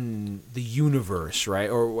in the universe, right,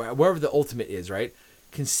 or wherever the ultimate is, right,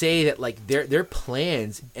 can say that like their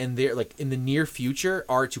plans and their like in the near future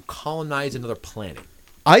are to colonize another planet.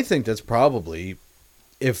 I think that's probably,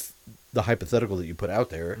 if the hypothetical that you put out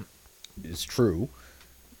there is true,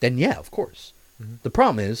 then yeah, of course. The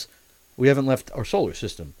problem is we haven't left our solar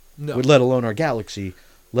system, No. let alone our galaxy,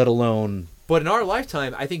 let alone... But in our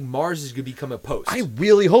lifetime, I think Mars is going to become a post. I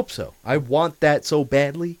really hope so. I want that so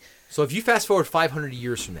badly. So if you fast forward 500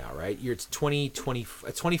 years from now, right, it's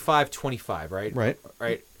 25, right? Right.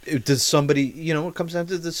 Right. Does somebody, it comes down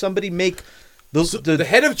to, does somebody make... The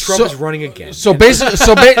head of Trump is running again. So basically,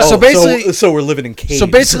 so we're living in caves. So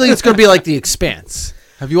basically, it's going to be like The Expanse.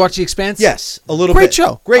 Have you watched The Expanse? Yes, a little Great bit.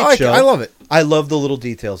 show. Great I like it. show. I love it. I love the little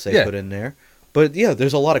details they Yeah. put in there. But yeah,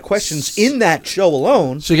 there's a lot of questions in that show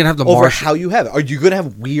alone. So you're gonna have the over Martian- how you have it. Are you going to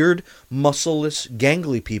have weird, muscleless,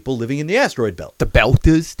 gangly people living in the asteroid belt? The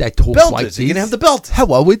Belters that talk Belters. like You're going this. to have the Belters.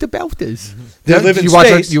 Hello with the Belters. They live in you watch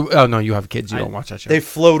space. oh no, you have kids. You don't watch that show. They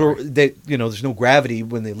float, or there's no gravity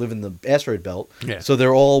when they live in the asteroid belt. Yeah. So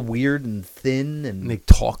they're all weird and thin, and And they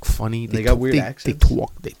talk funny. They got weird They accents.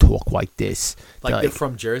 talk like this. Like they're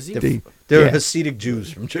from Jersey? they're yeah. Hasidic Jews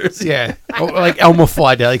from Jersey. Yeah, like Elmer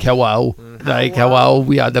Fudd. They're like, hello, like hello.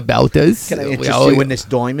 We are the Belters. Can I We interest are- you in this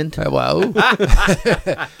diamond? Hello.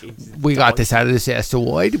 We got this out of this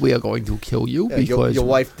asteroid. We are going to kill you Yeah, because your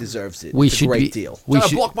wife deserves it. we It's a should great be. deal. We Trying to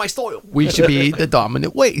should. block my soil. We should be the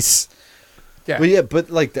dominant race. Yeah. But yeah, but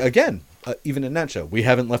like again, even in that show, we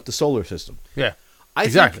haven't left the solar system. Yeah. I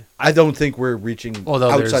Exactly. think I don't think we're reaching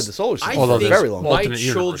Although outside there's- the solar system I for a think very long my time. Alternate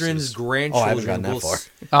children's universes. Oh, I haven't grandchildren gotten that will far.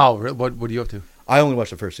 Oh, what are you up to? I only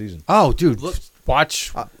watched the first season. Oh, dude, Look-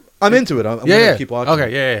 watch. I'm into it. I'm yeah, gonna yeah. keep watching.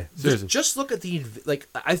 Okay, yeah. Just look at the like.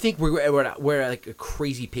 I think we're at like a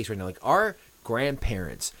crazy pace right now. Like our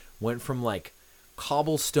grandparents went from like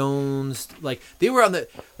cobblestones, like they were on the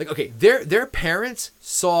like. Okay, their parents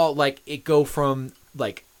saw like it go from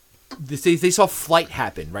like they saw flight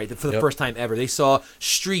happen right for the Yep. first time ever. They saw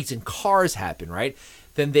streets and cars happen right.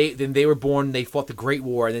 Then they were born. They fought the Great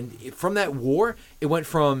War, and then from that war, it went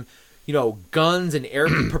from guns and air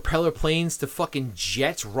propeller planes to fucking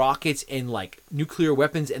jets, rockets, and like nuclear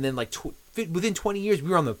weapons, and then like within 20 years we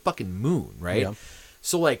were on the fucking moon, right? Yeah.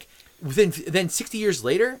 So like then 60 years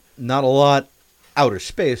later, Not a lot outer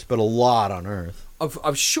space, but a lot on Earth.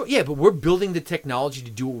 of sure, yeah, but we're building the technology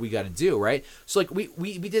to do what we got to do, right? So like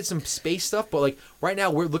we did some space stuff, but like right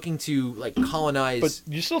now we're looking to like colonize. But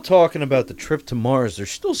you're still talking about the trip to Mars. They're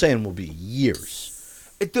still saying will be years.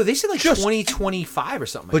 They said like just- 2025 or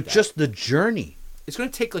something. But like that. just the journey it's going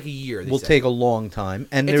to take like a year. will said. take a long time,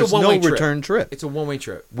 and It's a there's no one-way trip. return trip. It's a one-way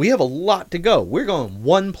trip. We have a lot to go. We're going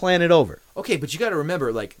one planet over. Okay, but you got to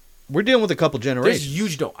remember, like, We're dealing with a couple there's generations.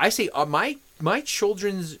 huge. No, I say my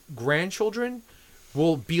children's grandchildren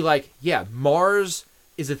will be like, yeah, Mars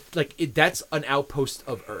is that's an outpost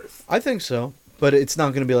of Earth. I think so, but it's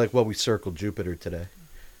not going to be like, well, we circled Jupiter today.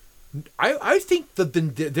 I think that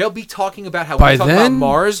they'll be talking about how By we talk then, about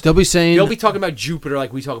Mars. they'll be saying They'll be talking about Jupiter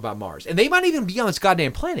like we talk about Mars, and they might even be on this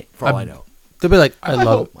goddamn planet for all I know. they'll be like, I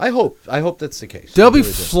love. I hope that's the case. They'll I be really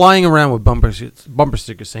do. flying around with bumper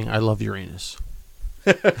stickers saying, "I love Uranus."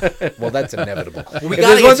 Well, that's inevitable. We If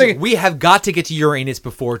there's one thing- we have got to get to Uranus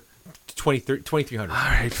before 2300. All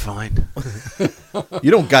right, fine. You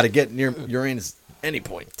don't got to get near Uranus at any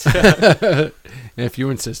point. If you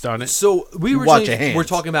insist on it. So we You were watch your hands. we're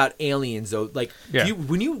talking about aliens though. Like, Yeah.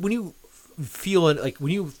 when you feel it, like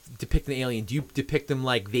when you depict an alien, do you depict them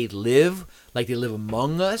like they live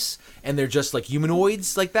among us, and they're just like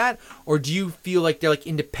humanoids like that, or do you feel like they're like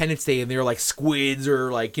Independence Day and they're like squids,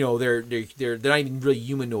 or like they're not even really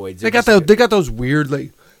humanoids? They got those weird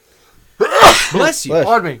like. Bless you. Bless.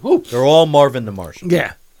 Pardon me. Ooh. They're all Marvin the Martian.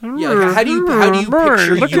 Yeah. Yeah, like, how do you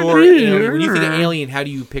picture Look at your me. alien? When you think of alien, how do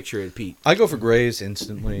you picture it, Pete? I go for Grays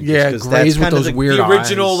instantly. just Yeah, 'cause Grays with kind of those weird The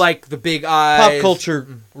original, eyes. like the big eyes. pop culture.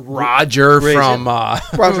 Roger Grays, from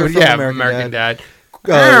Roger from yeah, American Dad.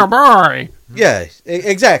 Uh, Yeah, boy. Yeah,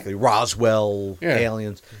 exactly. Roswell, Yeah.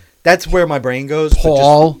 aliens. That's where my brain goes. but just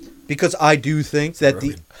Paul. because I do think that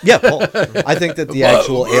Paul. I think that the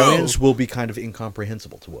actual aliens will be kind of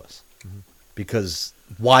incomprehensible to us. Because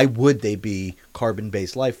why would they be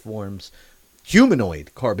carbon-based life forms,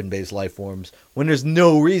 humanoid carbon-based life forms, when there's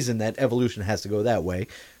no reason that evolution has to go that way?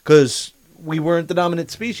 Because we weren't the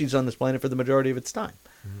dominant species on this planet for the majority of its time.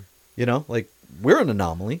 You know, like, we're an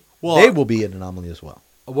anomaly. Well, they will be an anomaly as well.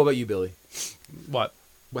 What about you, Billy? What?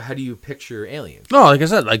 How do you picture aliens? No, like I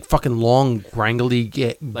said, like fucking long,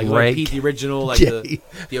 grangly, Like gray. Pete, the original, like Yeah.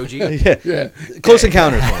 the OG? Yeah. Close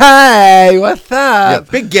Encounters. one. Hey, what's Yeah, up?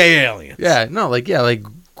 big gay aliens. Yeah, no, like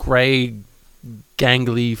gray,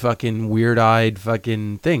 gangly, fucking weird-eyed,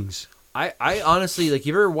 fucking things. I honestly, like,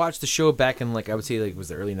 you ever watched the show back in, like, I would say, like, it was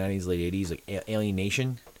the early 90s, late 80s, like, Alien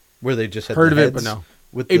Nation? Where they just had Heard the of it, heads but no.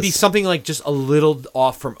 With It'd be this- something, like, just a little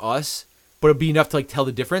off from us, but it'd be enough to, like, tell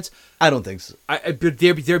the difference. I don't think so. But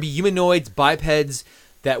there'd be humanoids, bipeds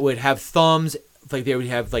that would have thumbs, like, they would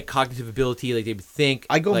have, like, cognitive ability, like, they would think.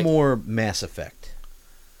 I go like, more Mass Effect.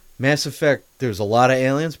 Mass Effect, there's a lot of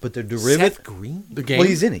aliens, but they're derivative. Seth Green? The game. Well,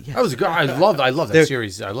 he's in it. Yeah. That was good. I love that They're-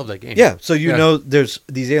 series. I love that game. Yeah, so you Yeah. know there's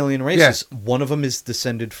these alien races. One of them is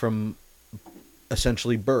descended from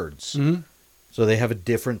essentially birds. Mhm. So they have a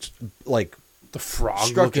different, like, The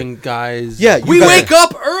frog-looking guys. yeah, you We got wake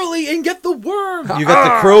up early and get the worm! You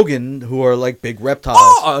got the Krogan, who are like big reptiles.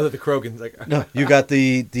 Oh, the Krogans. Like, No, you got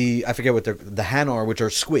the I forget what they're, the Hanar, which are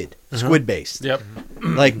squid based. Yep.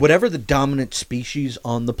 Like whatever the dominant species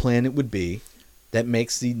on the planet would be, that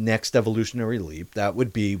makes the next evolutionary leap. That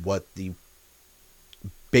would be what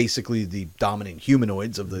basically the dominant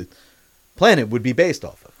humanoids of the planet would be based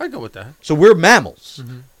off of. I go with that. So we're mammals.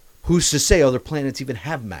 Who's to say other planets even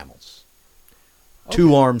have mammals?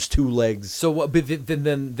 2 arms, 2 legs. so what? But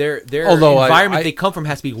then their Although environment I- they come from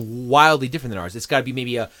has to be wildly different than ours. It's got to be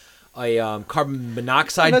maybe a carbon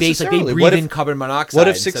monoxide Not base, like they necessarily. breathe What if- in carbon monoxide. What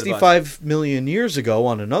if instead of us. 65 million years ago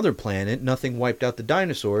on another planet, nothing wiped out the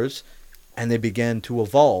dinosaurs, and they began to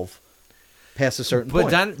evolve past a certain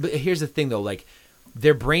point? But here's the thing, though. Like,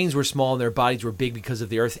 their brains were small and their bodies were big because of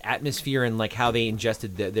the Earth's atmosphere and like how they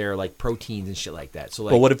ingested their like proteins and shit like that. So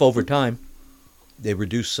like, But what if over time they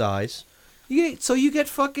reduce size? you get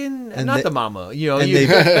fucking And not they- the mama, you know? And You,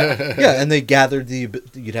 yeah, and they gathered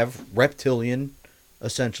you'd have reptilian,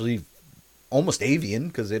 essentially almost avian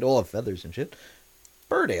because they'd all have feathers and shit.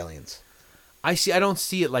 Bird aliens. I don't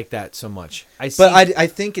see it like that so much. But I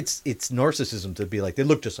think it's narcissism to be like they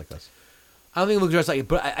look just like us. I don't think it looks just like it,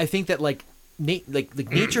 but I think that like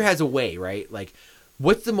nature has a way, right? Like,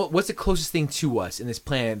 what's the closest thing to us in this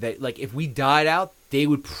planet that like if we died out, they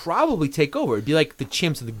would probably take over. It'd be like the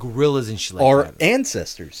chimps and the gorillas and shit like Our that.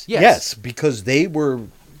 ancestors, Yes. yes, because they were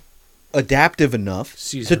adaptive enough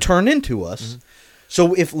Caesar. to turn into us.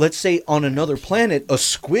 So if let's say on another planet a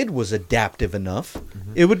squid was adaptive enough,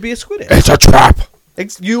 it would be a squid. It's a trap.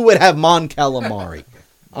 You would have Mon Calamari.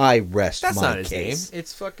 I rest That's my not his case. name.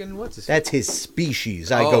 It's fucking what's his? That's his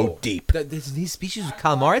species. I go deep. These species of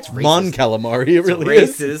calamari. It's racist. Mon calamari, it really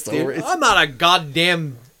racist, is. dude. It's I'm not a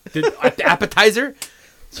goddamn appetizer.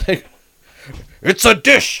 It's a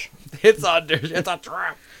dish. It's a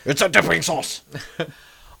trap. It's a dipping sauce.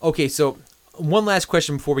 Okay, so one last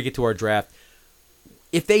question before we get to our draft.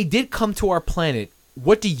 If they did come to our planet,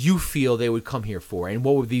 what do you feel they would come here for, and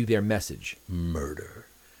what would be their message? Murder.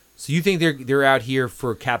 So you think they're out here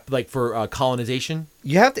for colonization?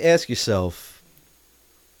 You have to ask yourself,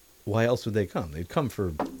 why else would they come? They'd come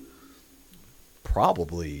for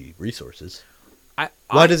probably resources.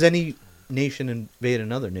 Why does any nation invade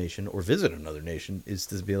another nation or visit another nation? Is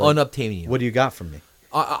to be like, unobtainium? What do you got from me?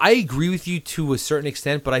 I agree with you to a certain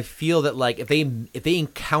extent, but I feel that like if they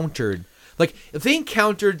encountered okay,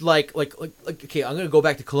 I'm gonna go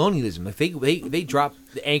back to colonialism. If they drop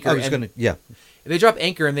the anchor, if they drop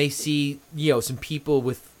anchor and they see some people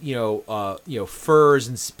with furs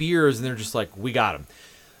and spears and they're just like, we got them,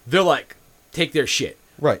 they're like, take their shit.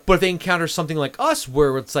 Right. But if they encounter something like us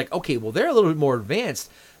where it's like, okay, well they're a little bit more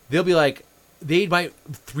advanced, they'll be like, they might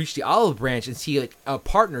reach the olive branch and see like a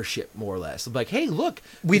partnership more or less. They'll be like, hey, look,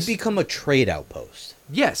 we'd become a trade outpost.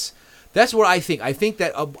 Yes. That's what I think. I think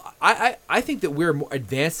that I think that we're more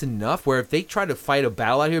advanced enough where if they try to fight a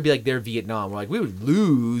battle out here, it'd be like they're Vietnam. We're like, we would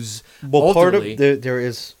lose. Well, ultimately. there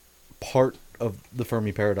is part of the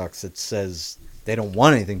Fermi paradox that says they don't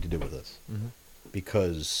want anything to do with us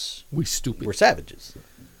because we're stupid. We're savages.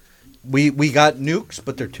 We got nukes,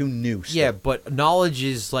 but they're too new. Still. Yeah, but knowledge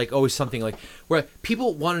is like always something like where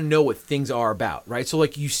people want to know what things are about, right? So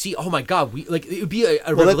like you see, oh my God, it would be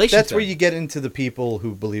a revelation. That's where you get into the people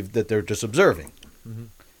who believe that they're just observing. Mm-hmm.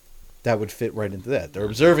 That would fit right into that. They're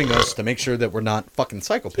observing us to make sure that we're not fucking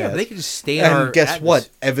psychopaths. Yeah, but they could just stay in our. And guess what?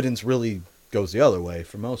 Evidence really goes the other way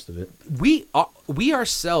for most of it. We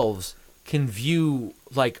ourselves can view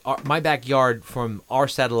like my backyard from our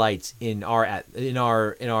satellites in our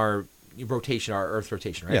rotation, our Earth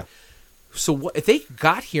rotation, right? Yeah. So if they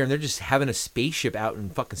got here and they're just having a spaceship out in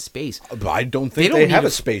fucking space, I don't think they have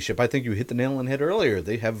a spaceship. I think you hit the nail on the head earlier.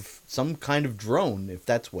 They have some kind of drone, if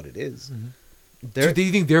that's what it is. Mm-hmm. Do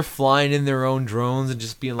you think they're flying in their own drones and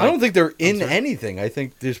just being like? I don't think they're in anything. I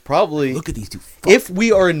think there's probably look at these two. If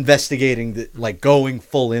we are investigating, going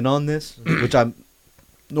full in on this, which I'm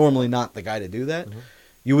normally not the guy to do that,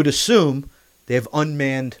 you would assume they have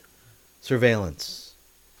unmanned surveillance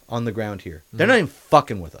on the ground here. They're not even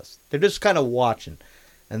fucking with us. They're just kind of watching.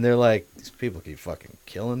 And they're like, these people keep fucking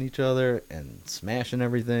killing each other and smashing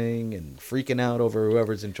everything and freaking out over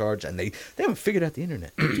whoever's in charge. And they haven't figured out the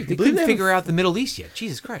internet. They couldn't figure out the Middle East yet.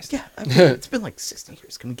 Jesus Christ. Yeah. I mean, it's been like 60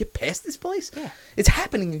 years. Can we get past this place? Yeah. It's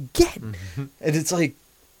happening again. Mm-hmm. And it's like,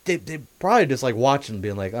 they probably just like watching,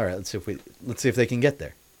 being like, all right, let's see if they can get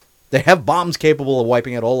there. They have bombs capable of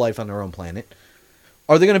wiping out all life on their own planet.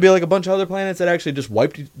 Are they going to be like a bunch of other planets that actually just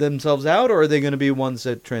wiped themselves out, or are they going to be ones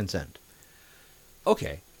that transcend?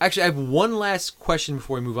 Okay. Actually, I have one last question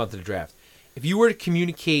before we move on to the draft. If you were to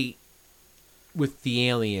communicate with the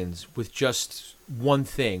aliens with just one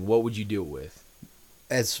thing, what would you do it with?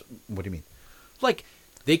 What do you mean? Like,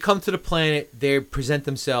 they come to the planet, they present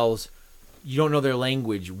themselves, you don't know their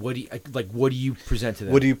language. What do you present to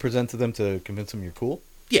them? What do you present to them to convince them you're cool?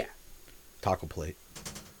 Yeah. Taco plate.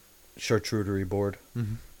 Charcuterie board.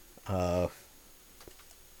 Mm-hmm. I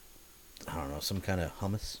don't know, some kind of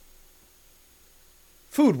hummus.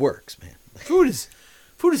 Food works, man. Food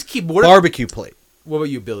is key. Barbecue plate. What about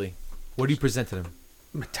you, Billy? What do you present to them?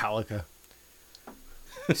 Metallica.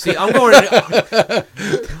 See, I'm going.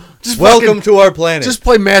 Welcome to our planet. Just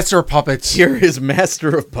play Master of Puppets. Here is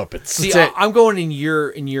Master of Puppets. See, I'm going in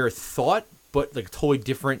your thought, but like a totally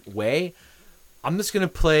different way. I'm just gonna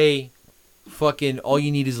play fucking All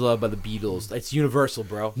You Need Is Love by the Beatles. It's universal,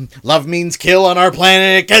 bro. Love means kill on our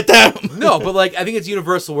planet. Get them. No, but like I think it's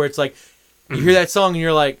universal where it's like you hear that song and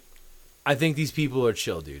you're like, I think these people are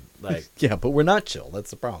chill, dude. Like, yeah, but we're not chill. That's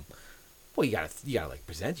the problem. Well, you gotta like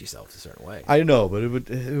present yourself a certain way. I know, but it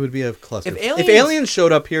would be a cluster. If aliens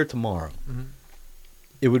showed up here tomorrow,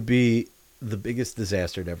 it would be the biggest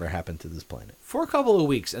disaster to ever happen to this planet for a couple of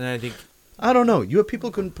weeks, and then I think I don't know. You have people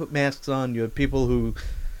who couldn't put masks on. You have people who.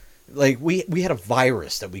 Like, we had a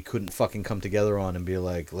virus that we couldn't fucking come together on and be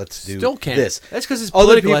like, let's do Still can't. this. That's because it's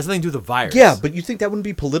political. It has nothing to do with the virus. Yeah, but you think that wouldn't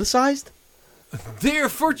be politicized? They're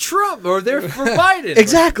for Trump or they're for Biden.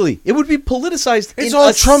 Exactly. It would be politicized. It's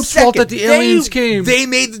all Trump's fault that the aliens came. They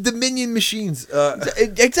made the Dominion machines.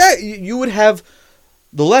 Exactly. You would have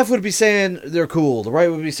The left would be saying they're cool. The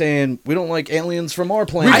right would be saying we don't like aliens from our We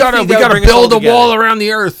planet. gotta think that would gotta bring us all build a together. wall around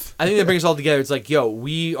the Earth. I think that brings us all together. It's like, yo,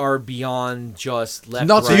 we are beyond just left.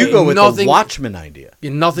 Nothing- So right. you go with the Nothing- Watchmen idea. Yeah,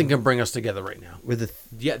 nothing can bring us together right now. With the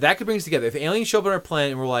Yeah, that could bring us together. If aliens show up on our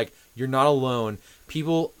planet and we're like, you're not alone,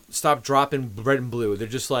 people stop dropping red and blue. They're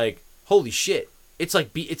just like, holy shit. It's like,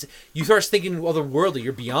 you start thinking otherworldly.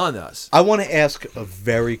 You're beyond us. I want to ask a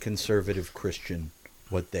very conservative Christian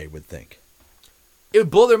what they would think. It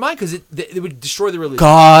would blow their mind because it would destroy the religion.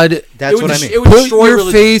 God, That's It would what I just- mean. it would put destroy your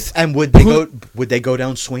religion. faith. And would they go? Would they go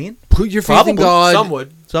down swinging? Put your faith in Probably. God. Some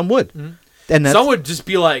would. Some would. And that's, Some would just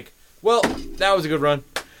be like, well, that was a good run.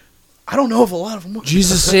 I don't know if a lot of them would.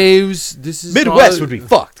 Jesus saves. This is Midwest not- would be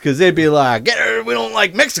fucked because they'd be like, we don't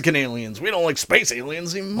like Mexican aliens. We don't like space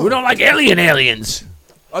aliens anymore. We don't like aliens.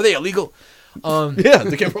 Are they illegal? Yeah,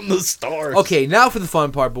 they came from the stars. Okay, now for the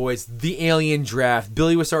fun part, boys. The alien draft.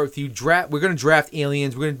 Billy, we'll start with you. We're going to draft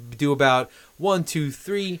aliens. We're going to do about 1, 2,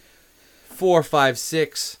 3, 4, 5,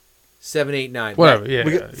 6, 7, 8, 9. Whatever. Yeah.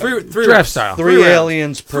 We got- Three Draft rounds. style. Three rounds.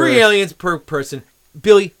 aliens per. 3 aliens per person.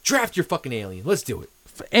 Billy, draft your fucking alien. Let's do it.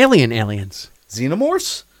 Aliens.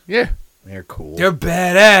 Xenomorphs? Yeah. They're cool. They're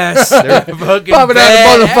badass. They're fucking Popping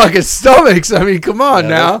out of badass. motherfucking stomachs. I mean, come on Yeah,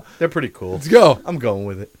 now. They're pretty cool. Let's go. I'm going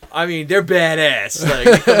with it. I mean, they're badass. Like,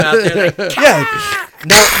 they come out there like, Yeah.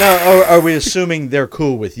 Now, are we assuming they're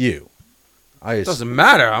cool with you? It doesn't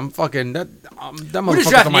matter. I'm fucking that. That just motherfucker's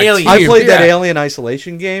drafting on my aliens. team. I played that Yeah. Alien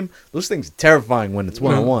Isolation game. Those things are terrifying when it's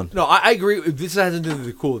one-on-one. no, I agree. This has nothing to do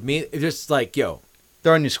with cool with me. It's just like, yo,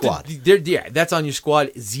 They're on your squad. yeah, that's on your squad.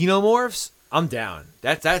 Xenomorphs, I'm down.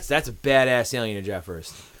 That's a badass alien to draft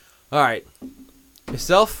first. All right,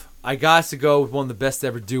 myself, I got to go with one of the best to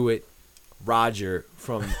ever do it, Roger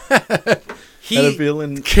from. Had a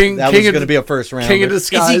feeling King- that king was of going to be a first round. King of Is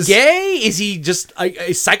disguise. he gay? Is he just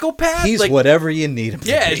a psychopath? He's like, whatever you need him to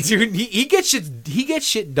yeah, be. dude. He gets shit. He gets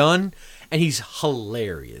shit done, and he's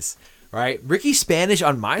hilarious. Right, Ricky Spanish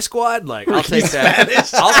on my squad. Like, I'll take that.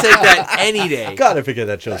 I'll take that any day. God, I forget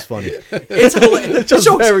that show's funny. It's hilarious. just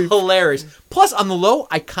The show's very- hilarious. Plus, on the low,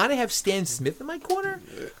 I kind of have Stan Smith in my corner.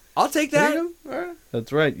 I'll take that.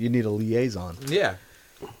 That's right. You need a liaison. Yeah.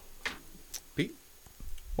 Pete?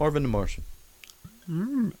 Marvin the Martian.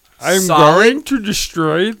 I'm Solid. going to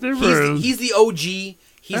destroy the world. He's the OG.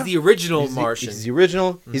 He's the original Martian. He's the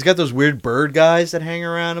original. He's got those weird bird guys that hang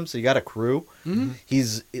around him, so you got a crew.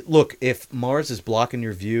 Look, if Mars is blocking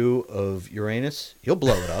your view of Uranus, he'll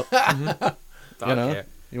blow it up. You know? Okay.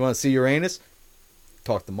 You want to see Uranus?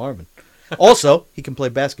 Talk to Marvin. Also, he can play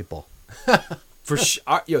basketball. For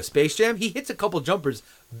yo, Space Jam, he hits a couple jumpers,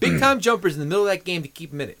 big time jumpers in the middle of that game to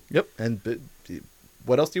keep him in it. Yep. And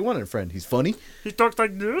what else do you want in a friend? He's funny. He talks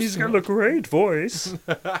like this. He's got a great voice.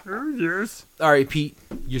 Yes. All right, Pete,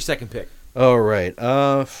 your second pick. All right.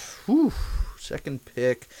 Second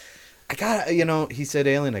pick. I got he said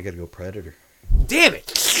Alien. I got to go Predator. Damn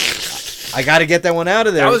it! I got to get that one out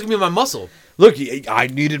of there. That was gonna be my muscle, Look, I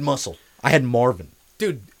needed muscle. I had Marvin.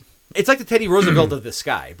 dude. It's like the Teddy Roosevelt of the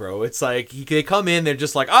sky, bro. It's like they come in, they're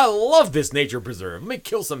just like, I love this nature preserve. Let me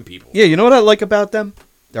kill some people. Yeah, you know what I like about them?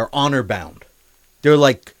 They're honor bound. They're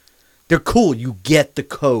cool. You get the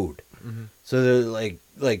code. So they're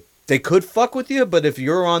like they could fuck with you, but if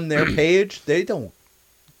you're on their page, they don't.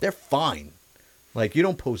 They're fine. Like, you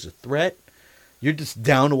don't pose a threat. You're just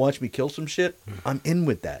down to watch me kill some shit. I'm in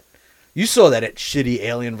with that. You saw that at shitty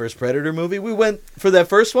Alien vs Predator movie. We went for that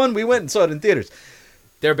first one. We went and saw it in theaters.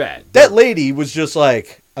 They're bad. That lady was just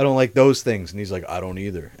like, I don't like those things, and he's like, I don't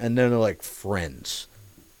either. And then they're like friends.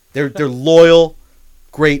 They're loyal,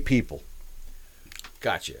 great people.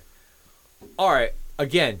 Gotcha. All right.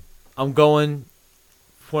 Again, I'm going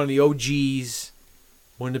for one of the OGs,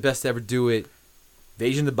 one of the best to ever do it.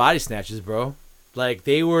 Invasion of the Body Snatchers, bro. Like,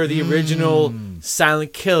 they were the original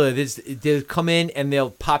silent killer. They'll come in and they'll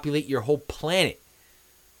populate your whole planet.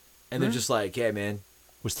 And they're just like, yeah, man,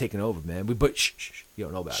 what's taking over, man? But shh, you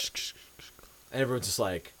don't know about it. And everyone's just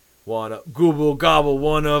like, Google gobble,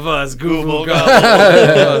 one of us, Google gobble, one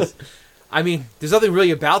of us. I mean, there's nothing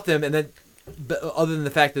really about them, and then other than the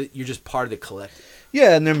fact that you're just part of the collective.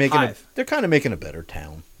 Yeah, and they're kind of making a better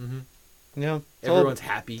town. Mm-hmm. You know, Everyone's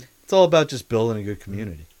happy. It's all about just building a good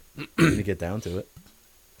community. When you get down to it.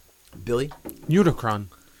 Billy? Unicron.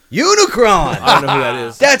 Unicron! I don't know who that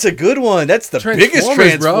is. That's a good one. That's the biggest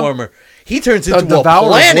Transformers, bro. Transformer. He turns The into a Devourer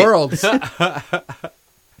of planet. Worlds.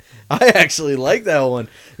 I actually like that one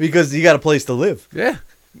because you got a place to live. Yeah.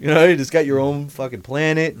 You know, you just got your own fucking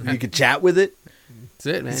planet. You can chat with it. That's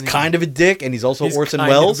it, man. He's kind of a dick, and he's also He's Orson kind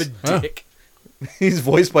Welles. of a dick. He's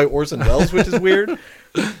voiced by Orson Welles, which is weird.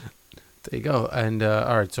 There you go. And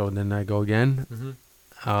all right, so then I go again.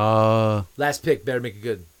 Last pick. Better make it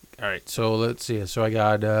good. All right, so let's see. So I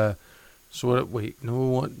got. Number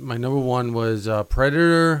one. My number one was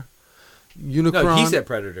Predator, Unicron. No, he said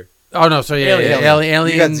Predator. Oh no, so yeah, Alien.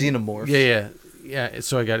 You got Xenomorph. Yeah.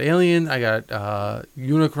 So I got Alien. I got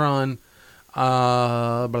Unicron.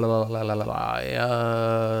 Blah, blah, blah, blah,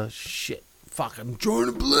 blah. Shit. Fuck, I'm drawing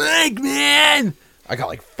a blank, man. I got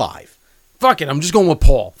like 5. Fuck it, I'm just going with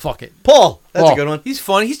Paul. Fuck it. Paul, that's Paul. a good one. He's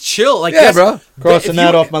funny. He's chill. Like Yeah, bro. Crossing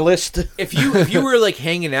that off my list. If you were like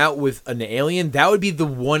hanging out with an alien, that would be the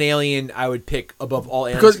one alien I would pick above all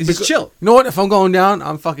aliens because he's chill. You know what? If I'm going down,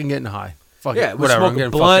 I'm fucking getting high. Fuck Yeah, it. we'll Whatever. I'm smoke a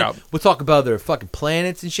getting blunt. fucked up. We'll talk about their fucking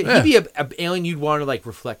planets and shit. Yeah. He'd be an alien you'd want to like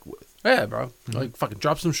reflect with. Yeah, bro. Like fucking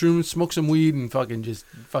drop some shrooms, smoke some weed, and fucking just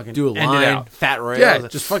fucking Do a end line, it out. fat rails. Yeah,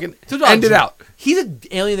 just fucking So, end it out. He's an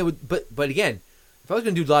alien that would, but again, if I was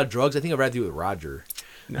gonna do a lot of drugs, I think I'd rather do it with Roger.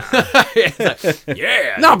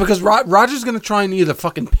 Yeah. No, because Roger's gonna try and either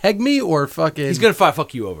fucking peg me or fucking. He's gonna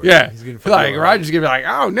fuck you over. Yeah, He's gonna fuck like you over. Roger's gonna be like,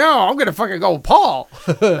 oh no, I'm gonna fucking go with Paul.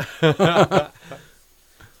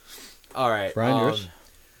 All right, Brian, yours?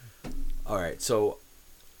 All right, so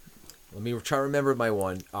let me try to remember my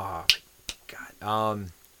one. Oh, God.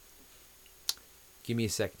 Give me a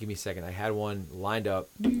second. I had one lined up.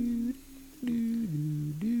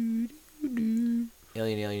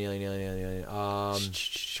 Alien.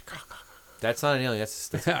 That's not an alien.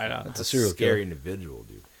 That's I know. that's a serial scary individual,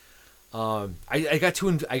 dude. I got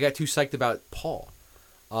too psyched about Paul.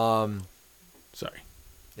 Sorry.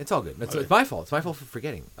 It's all good. It's my fault. It's my fault for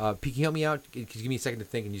forgetting. Pete, can you help me out? Could you give me a second to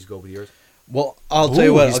think and you just go with yours? Well, I'll tell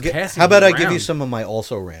you Ooh, what. he's passing How about it I give you around. some of my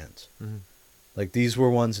also rants? Mm-hmm. Like these were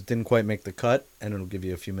ones that didn't quite make the cut, and it'll give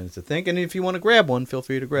you a few minutes to think. And if you want to grab one, feel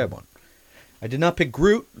free to grab one. I did not pick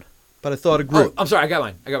Groot, but I thought of Groot. Oh, I'm sorry. I got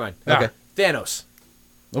mine. Okay. Thanos.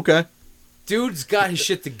 Okay. Dude's got his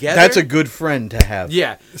shit together. That's a good friend to have.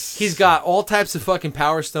 Yeah, he's got all types of fucking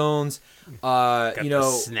power stones.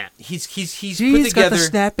 snap. He's put together.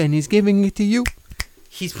 snap and he's giving it to you.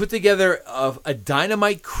 He's put together a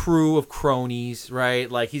dynamite crew of cronies, right?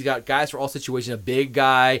 Like he's got guys for all situations. A big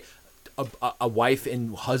guy, a wife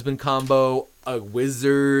and husband combo, a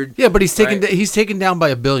wizard. Yeah, but he's taken Right. he's taken down by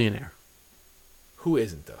a billionaire. Who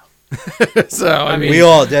isn't though? So I mean, We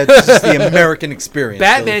all. That's just the American experience.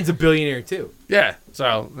 Batman's a billionaire too. yeah.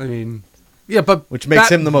 So I mean, yeah, but Which makes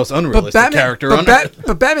him the most unrealistic character on Earth.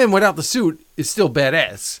 But Batman without the suit is still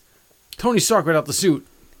badass. Tony Stark without the suit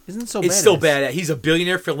isn't so. It's badass. still bad. He's a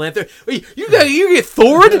billionaire philanthropist. You get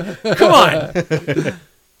Thored? Come on.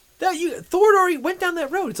 Thor already went down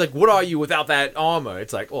that road. It's like, what are you without that armor?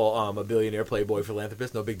 It's like, well, I'm a billionaire playboy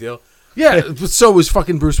philanthropist. No big deal. Yeah, but so was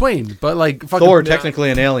fucking Bruce Wayne. But like fucking Thor,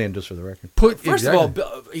 technically an alien, just for the record. First of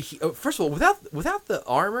all, without the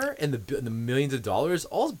armor and the millions of dollars,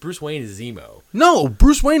 all Bruce Wayne is Zemo. no,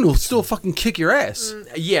 Bruce Wayne will still fucking kick your ass.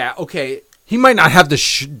 Yeah, okay. He might not have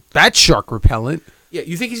the bat shark repellent. Yeah,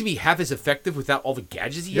 you think he's gonna be half as effective without all the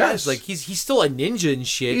gadgets he Yes. has? Like he's still a ninja and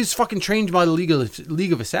shit. He's fucking trained by the League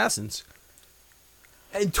of Assassins.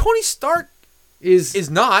 And Tony Stark is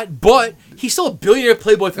not, but he's still a billionaire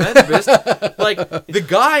playboy philanthropist. Like the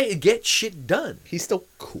guy gets shit done. He's still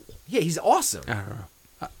cool. Yeah, he's awesome. I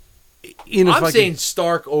don't know. I'm saying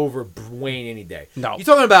Stark over Wayne any day. No. You're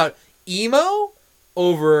talking about emo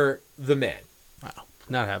over the man. wow,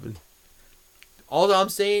 not happening. All I'm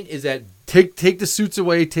saying is that Take the suits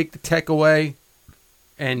away, take the tech away,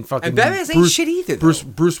 and fucking. and Batman's ain't shit either. though.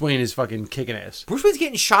 Bruce Wayne is fucking kicking ass. Bruce Wayne's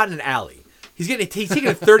getting shot in an alley. He's taking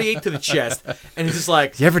a 38 to the chest, and he's just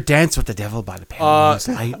like, You ever dance with the devil by the pale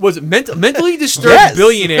light? was it mentally disturbed Yes.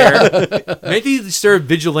 billionaire, mentally disturbed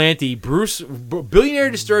vigilante,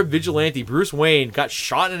 billionaire disturbed vigilante Bruce Wayne got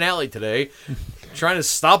shot in an alley today, trying to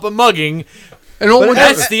stop a mugging. And all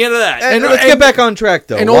That's the end of that. And let's get back on track,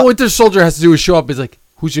 though. and all Winter Soldier has to do is show up. Is like,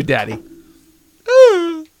 who's your daddy?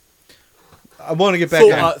 I want to get back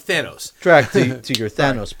Full, on Thanos. track to your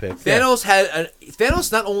Thanos pick. Thanos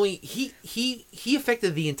Thanos not only he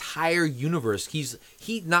affected the entire universe.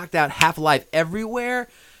 He knocked out Half-Life everywhere,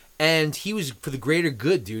 and he was for the greater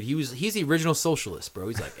good, dude. He's the original socialist, bro.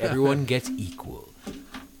 He's like everyone gets equal.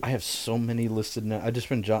 I have so many listed now. I've just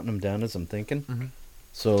been jotting them down as I'm thinking. Mm-hmm.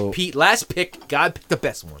 So, Pete, last pick. God picked the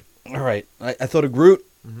best one. all right. I thought of Groot.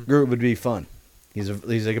 Groot would be fun. He's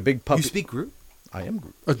like a big puppy. You speak Groot I am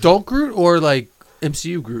Groot. Adult Groot or like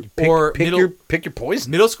MCU Groot? or Pick your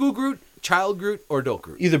poison. middle school Groot, child Groot, or adult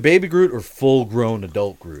Groot. Either baby Groot or full-grown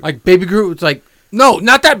adult Groot. Like Baby Groot, it's like, no,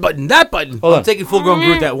 not that button, that button. Hold I'm on. taking full-grown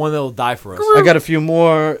Groot, that one that'll die for us. I got a few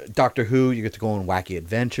more. Doctor Who. You get to go on wacky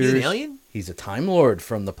adventures. He's an alien? He's a Time Lord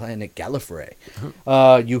from the planet Gallifrey.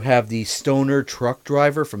 You have the stoner truck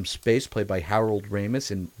driver from space, played by Harold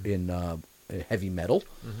Ramis in Heavy Metal.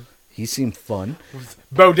 He seemed fun.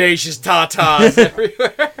 Bodacious tatas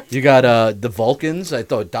everywhere. You got the Vulcans. I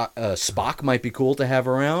thought Spock might be cool to have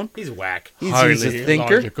around. He's whack. He's a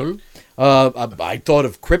thinker. Logical. I thought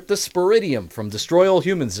of Cryptosporidium from Destroy All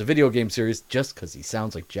Humans, a video game series, just because he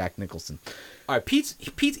sounds like Jack Nicholson. All right, Pete's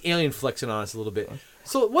alien flexing on us a little bit.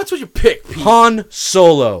 So what's your pick, Pete? Han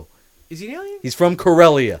Solo. Is he an alien? He's from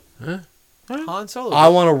Corellia. Han Solo. I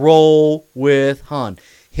want to roll with Han.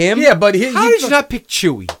 Him? Yeah, but How did you not pick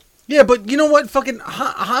Chewie? Yeah, but you know what? Fucking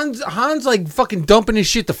Han's like fucking dumping his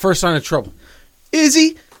shit the first sign of trouble. Is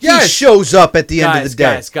he? Yes. He shows up at the end of the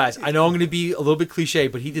day. Guys, I know I'm going to be a little bit cliche,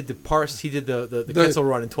 but he did the Kessel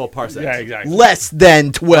run in 12 parsecs. Yeah, exactly. Less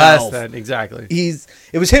than 12. Less than, exactly.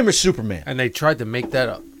 It was him or Superman. And they tried to make that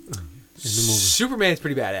up. Superman's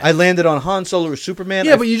pretty badass. I landed on Han Solo or Superman.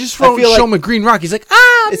 Yeah, but you just show him a green rock. He's like,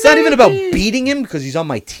 it's not even about beating him because he's on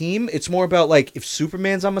my team. It's more about, like, if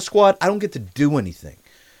Superman's on my squad, I don't get to do anything.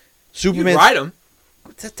 You ride him.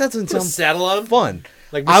 That doesn't Put a sound saddle on him. fun.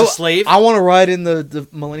 Like Mr. Slave. I want to ride in the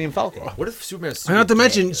Millennium Falcon. What if Superman's And not to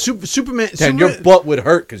mention, Superman. And your butt would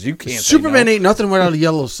hurt because you can't. Superman say no. ain't nothing without a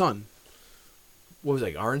yellow sun. What was it,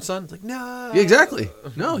 like Iron Sun? It's like, no. Yeah, exactly.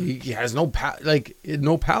 No, he has no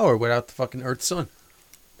no power without the fucking Earth sun.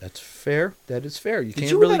 That's fair. That is fair. You Did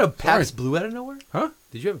can't you really have a Pabst Blue out of nowhere? Huh?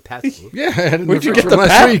 Did you have a Pabst Blue? Yeah, I had it Where'd you from get the last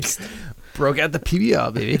Pabst? week. Broke out the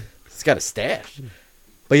PBR, baby. It's got a stash.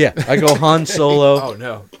 But yeah, I go Han Solo. Oh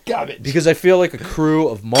no. Got it. Because I feel like a crew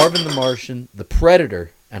of Marvin the Martian, the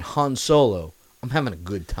Predator, and Han Solo. I'm having a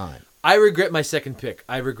good time. I regret my second pick.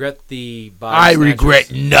 I regret the body I snatchers.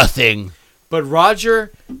 regret nothing. But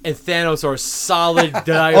Roger and Thanos are solid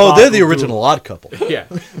diabolical. Oh, they're the original odd couple. Yeah.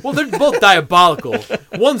 Well, they're both diabolical.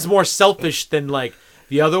 One's more selfish than like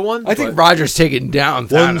the other one. I think but- Roger's taking down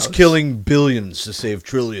One's Thanos. killing billions to save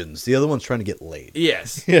trillions. The other one's trying to get laid.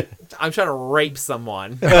 Yes. Yeah. I'm trying to rape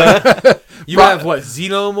someone. You have what?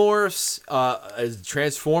 Xenomorphs, as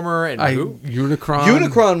Transformer, and who? Unicron.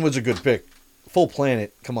 Unicron was a good pick. Full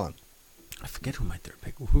planet. Come on. I forget who my third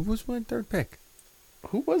pick. Who was my third pick?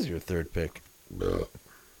 Who was your third pick?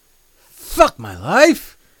 Fuck my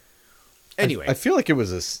life. Anyway, I feel like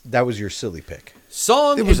that was your silly pick.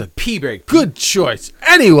 song It was and a P-Berg. Good choice.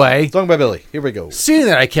 Anyway, Song by Billy. Here we go. seeing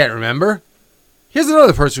that I can't remember, here's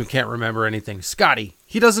another person who can't remember anything. Scotty.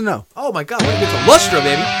 He doesn't know. Oh my God! What a good song. Lustra,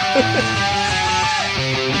 baby.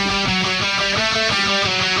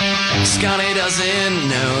 Scotty doesn't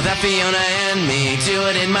know that Fiona and me do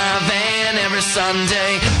it in my van every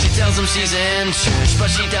Sunday. She tells him she's in church, but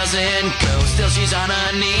she doesn't go. Still, she's on her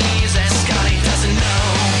knees, and Scotty doesn't know.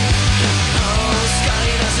 Oh,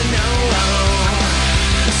 Scotty doesn't know.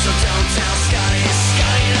 So don't tell Scotty.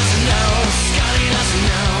 Scotty doesn't know. Scotty doesn't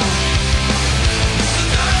know.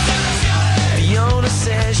 Fiona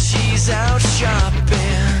says she's out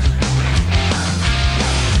shopping,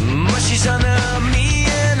 but she's under me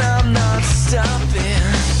and I'm not stopping.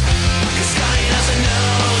 'Cause Scotty doesn't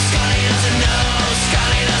know. Scotty doesn't know.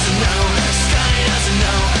 Scotty doesn't know. Scotty doesn't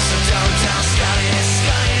know. So don't tell Scotty.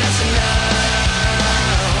 Scotty doesn't know.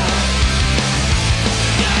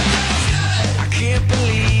 I can't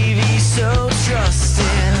believe he's so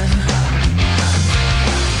trusting,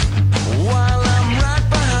 while I'm right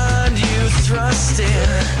behind you thrusting.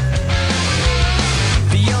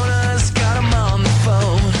 Fiona's got him on the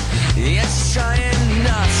phone. Yeah, she's trying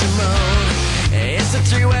not to moan. It's a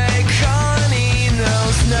three-way call and he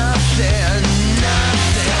knows nothing.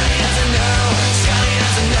 Nothing. Scotty doesn't know. Scotty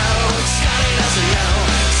doesn't know. Scotty doesn't know.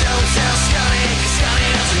 Don't tell Scotty, 'cause Scotty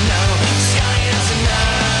doesn't know. Scotty doesn't know.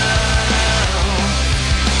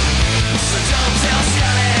 So don't tell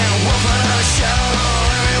Scotty. We'll put on a show.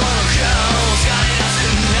 Everyone will go. Scotty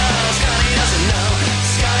doesn't know. Scotty doesn't know.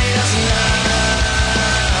 Scotty doesn't know.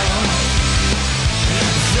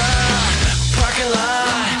 The parking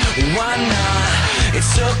lot, why not? It's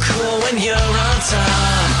so cool when you're on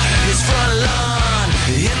top. His front lawn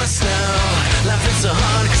in the snow, laughing so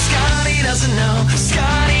hard 'cause Scotty doesn't know.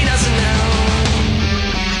 Scotty doesn't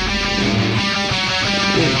know.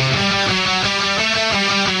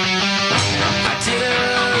 I did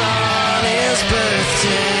her on his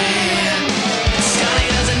birthday. Scotty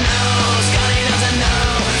doesn't know. Scotty doesn't know.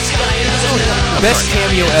 Scotty doesn't know. Best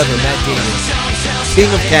cameo ever, Matt Damon. King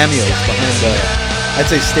of cameos behind, I'd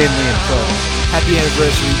say Stan Lee and Phil. Happy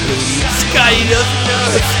anniversary, baby. Scotty doesn't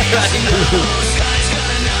know. Scotty knows.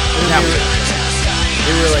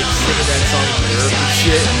 They were like singing that song in Europe and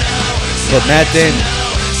shit. But Matt Damon,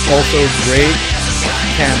 also great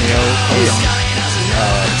cameo.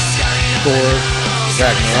 Thor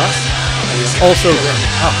Ragnarok. Also,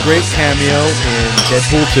 great cameo in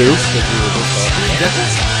Deadpool 2. That we were just talking about.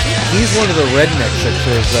 He's one of the rednecks that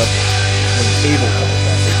shows up when Cable comes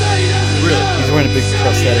back. Really? He's wearing a big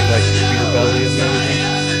prosthetic like beer belly and everything.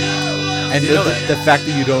 And the fact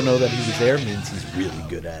that you don't know that he was there means he's really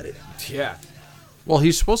good at it. Yeah. Well,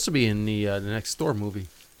 he's supposed to be in the next Thor movie.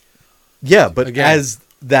 Yeah, but Again. as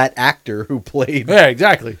that actor who played Yeah,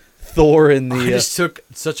 exactly. Thor in the... I just took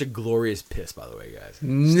such a glorious piss, by the way, guys.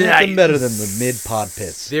 nothing better than the mid-pod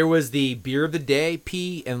pits. There was the beer of the day,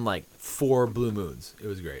 pee, and like 4 Blue Moons. It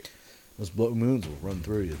was great. Those blue moons will run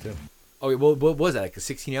through you, too. Oh, wait, what was that? Like a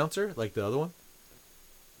 16-ouncer? Like the other one?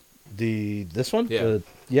 This one? Yeah.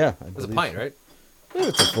 Yeah. I It was a believe pint, so. right? Yeah,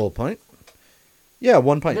 it's a full pint. Yeah,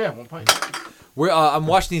 1 pint. Yeah, 1 pint. I'm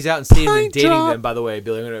washing these out and saving them and Pint dating drop. them, by the way,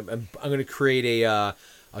 Billy. I'm gonna create a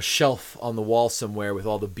shelf on the wall somewhere with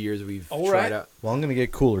all the beers we've All tried right. out. Well, I'm going to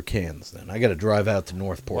get cooler cans then. I got to drive out to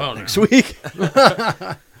Northport Well, next week.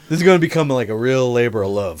 This is going to become like a real labor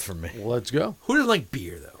of love for me. Well, let's go. Who doesn't like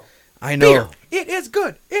beer, though? I know. It is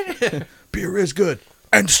good. Beer is good.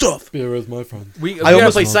 And stuff. Beer is my friend. We I gotta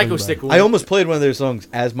almost- play Psycho Stick. I almost played one of their songs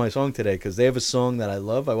as my song today because they have a song that I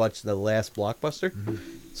love. I watched the last Blockbuster.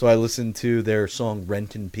 So I listened to their song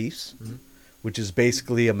Rent in Peace, which is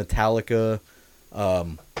basically a Metallica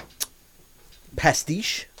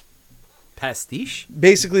pastiche. Pastiche?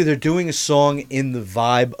 Basically, they're doing a song in the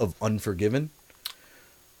vibe of Unforgiven.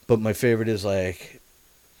 But my favorite is like,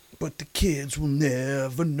 but the kids will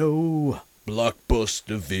never know.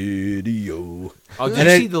 Blockbuster Video. Oh, did And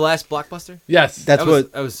you it- see the last Blockbuster? Yes. That's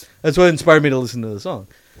what That was that's what inspired me to listen to the song.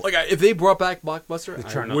 like if they brought back Blockbuster,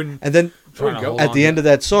 trying I to- wouldn't. And then Trying to hold at on the to end of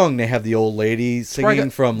that song, they have the old lady singing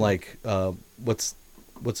Sprite. from like what's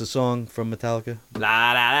the song from Metallica?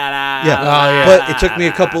 La, la, la, la, Yeah. la, yeah. But it took me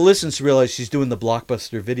a couple listens to realize she's doing the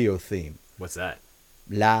Blockbuster Video theme. What's that?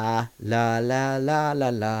 La la la la la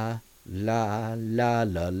la la la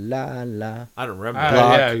la la la. I don't remember.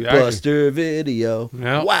 Yeah, exactly. Blockbuster Video.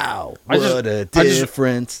 Yeah. Wow, I just- what a I just-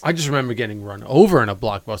 difference. I just remember getting run over in a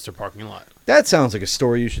Blockbuster parking lot. That sounds like a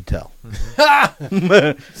story you should tell.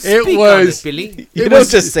 It Speak on was this, Billy. You It don't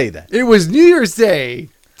was- just say that. It was New Year's Day,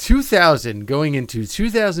 2000, going into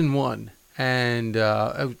 2001, and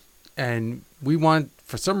we want,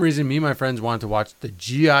 for some reason, me and my friends wanted to watch the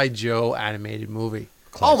G.I. Joe animated movie.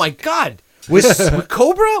 Oh my God. With With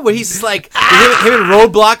Cobra, where he's just like him and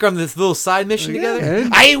Roadblock are on this little side mission together.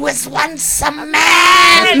 And I was once a man.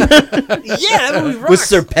 Yeah, that movie rocks. with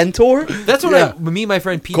Serpentor, That's when Yeah. me and my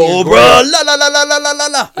friend Pete. Cobra, la la la la la la la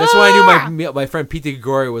la. That's when I knew my friend Pete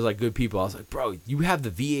Gregorio was like good people. I was like, bro, you have the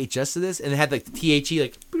VHS of this, and it had like the THE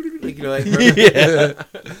like you know like. Yeah.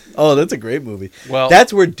 Oh, that's a great movie. Well-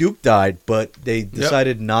 That's where Duke died, but they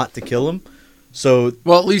decided not to kill him. So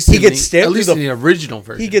well, at least He in gets the, stabbed at through least the- in the original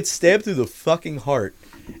version. he gets stabbed through the fucking heart,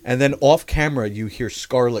 and then off camera you hear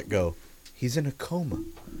Scarlet go, "He's in a coma,"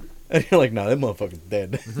 and you're like, "No, that motherfucker's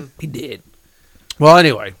dead." He did. Well,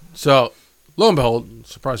 anyway, so lo and behold,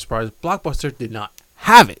 surprise, surprise, Blockbuster did not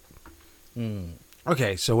have it.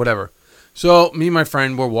 Okay, so whatever. So me and my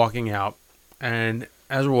friend were walking out, and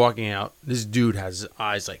as we're walking out, this dude has his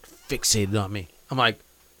eyes like fixated on me. I'm like,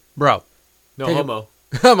 bro, No Take a- homo.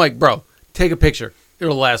 I'm like, bro, take a picture.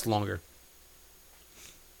 It'll last longer.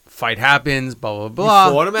 Fight happens, blah blah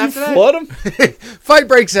You fought blah. him after that? Fought him? Fight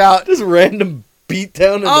breaks out. Just random beat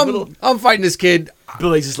down in the middle. I'm fighting this kid.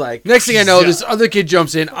 Billy's just like. Next thing I know, this other kid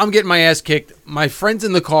jumps in. I'm getting my ass kicked. My friend's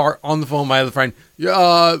in the car on the phone. My other friend,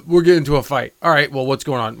 we're getting into a fight. All right, well, what's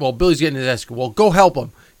going on? Well, Billy's getting his ass kicked. Well, go help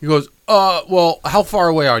him. He goes, well, how far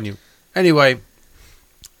away are you? Anyway,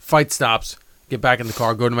 fight stops. Get back in the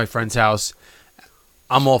car. Go to my friend's house.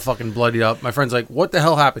 I'm all fucking bloodied up. My friend's like, what the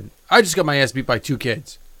hell happened? I just got my ass beat by 2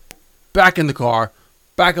 kids. Back in the car.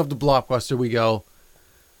 Back up to Blockbuster we go.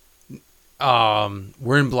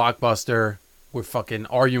 We're in Blockbuster. We're fucking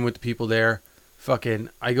arguing with the people there. Fucking,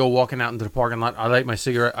 I go walking out into the parking lot. I light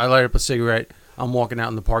up a cigarette. I'm walking out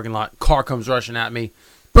in the parking lot. Car comes rushing at me.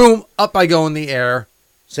 Boom, up I go in the air.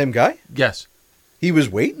 Same guy? Yes, He was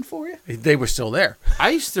waiting for you? they were still there.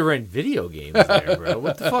 I used to rent video games there, bro.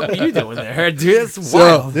 What the fuck are you doing there, dude? That's So-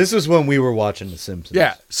 wild. This is when we were watching The Simpsons.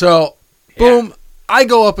 Yeah, so, boom, I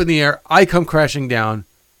go up in the air. I come crashing down.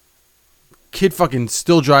 Kid fucking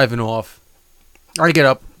still driving off. I get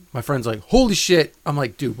up. My friend's like, holy shit. I'm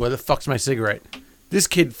like, dude, where the fuck's my cigarette? This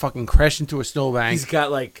kid fucking crashed into a snowbank. He's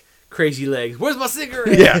got like crazy legs. Where's my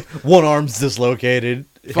cigarette? Yeah. One arm's dislocated.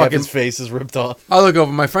 Half Fucking- his face is ripped off. I look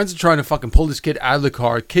over. My friends are trying to fucking pull this kid out of the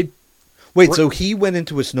car. Kid, Wait, so he went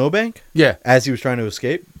into a snowbank yeah, as he was trying to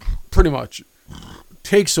escape? pretty much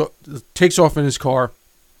takes off in his car.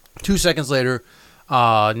 2 seconds later,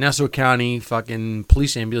 Nassau County fucking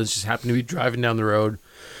police ambulance just happened to be driving down the road.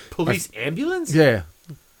 Police ambulance? Yeah.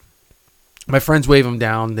 My friends wave them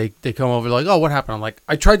down. They come over like, oh, what happened? I'm like,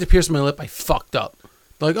 I tried to pierce my lip. I fucked up.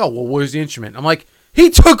 They're like, oh, well, where's the instrument? I'm like, he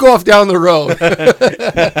took off down the road.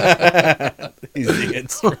 He's the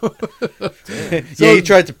instrument. Yeah, he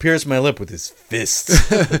tried to pierce my lip with his fist.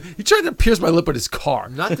 He tried to pierce my lip with his car.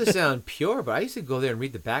 Not to sound pure, but I used to go there and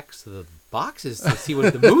read the backs of the boxes to see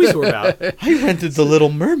what the movies were about. I rented The Little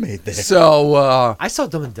Mermaid there. So, I saw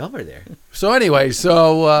Dumb and Dumber there. So anyway,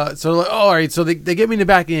 like, all right, so they get me in the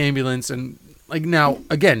back of the ambulance, and like now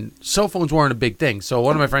again, cell phones weren't a big thing. So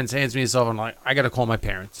one of my friends hands me his cell phone, like, I gotta call my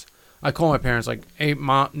parents. I call my parents, like, hey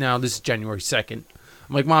mom, now this is January 2nd.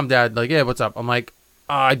 I'm like, Mom, Dad, like, yeah, what's up? I'm like,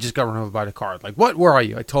 I just got run over by the car. Like, what? Where are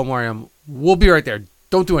you? I told them where I am. We'll be right there.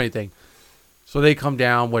 Don't do anything. So they come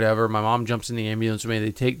down, whatever. My mom jumps in the ambulance with me.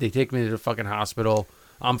 They take me to the fucking hospital.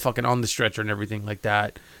 I'm fucking on the stretcher and everything like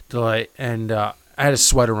that. I had a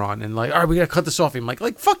sweater on and like, all right, we gotta cut this off. I'm like,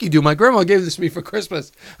 fuck you, dude. My grandma gave this to me for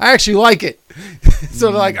Christmas. I actually like it. So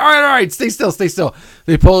they're like, all right, stay still.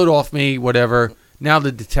 They pull it off me, whatever. Now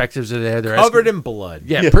the detectives are there. They're Covered in blood.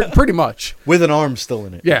 Yeah, pretty much. With an arm still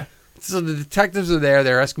in it. Yeah. So the detectives are there.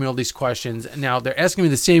 They're asking me all these questions. And now they're asking me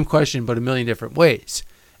the same question, but a million different ways.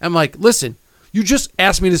 I'm like, listen, you just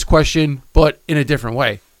asked me this question, but in a different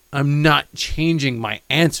way. I'm not changing my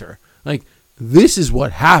answer. Like, this is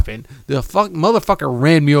what happened. The motherfucker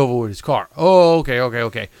ran me over with his car. Oh,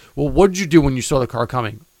 okay. Well, what did you do when you saw the car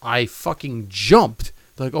coming? I fucking jumped.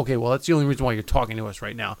 They're like, okay, well, that's the only reason why you're talking to us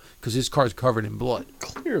right now, because his car's covered in blood.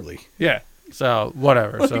 Clearly. Yeah. So,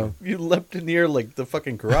 whatever. So You leapt in the air like the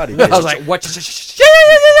fucking karate. I was like, what?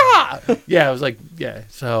 Yeah, I was like, yeah.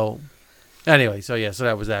 So, anyway, so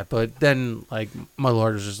that was that. But then, like, my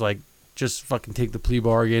lawyer was just like, just fucking take the plea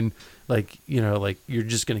bargain. Like, you know, like, you're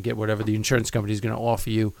just going to get whatever the insurance company is going to offer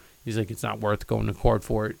you. He's like, it's not worth going to court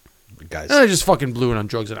for it. Guys. And I just fucking blew it on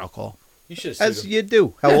drugs and alcohol. You should have As you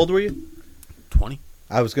do. How old were you? 20.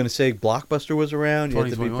 I was going to say Blockbuster was around. You had to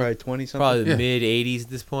be 21. probably 20 something. Probably the Yeah. mid-'80s at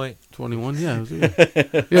this point. 21, yeah.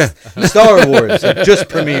 Yeah. Star Wars had just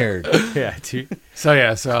premiered. Yeah, dude. So,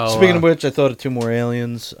 yeah, so. Speaking of which, I thought of 2 more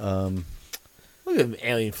aliens. Look at him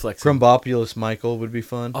alien flexing. Grumbopulous Michael would be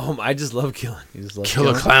fun. Oh, I just love killing. You just love Killer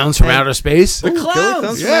killing. clowns from outer space. The Killer clowns!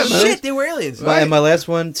 Clowns, Yeah, man. shit, they were aliens. And my last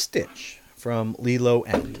one, Stitch from Lilo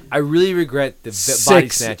and. I really regret the body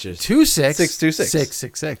snatchers. 626. 626.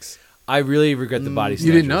 666. I really regret the body snatchers.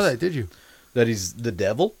 You didn't know that, did you? That he's the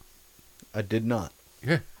devil? I did not.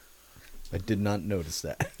 Yeah. I did not notice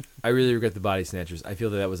that. I really regret the body snatchers. I feel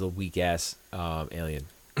that was a weak-ass alien.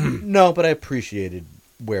 No, but I appreciated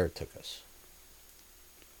where it took us.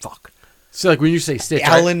 Fuck. So, like, when you say Stitch.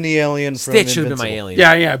 Alan the alien from Stitch should have been my Invincible.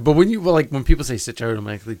 alien. Yeah, but when people say Stitch, I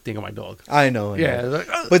automatically think of my dog. I know. Yeah. Like,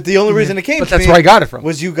 But the only reason it came But to that's me where I got it from.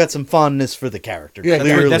 was you got some fondness for the character. Yeah,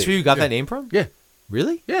 clearly. That's where you got that name from? Yeah.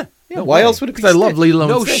 Really? Yeah. Yeah, why else would it be Because I love Stitch? Lilo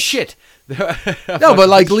and No Stitch. shit. No, but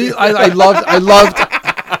like I loved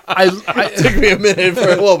It took me a minute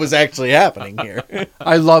for what was actually happening here.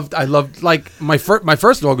 I loved like my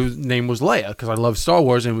first dog's name was Leia because I loved Star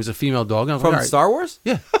Wars and it was a female dog. And I was From like, all right. Star Wars?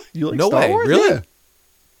 Yeah. You like No Star way. Wars? Really? Yeah.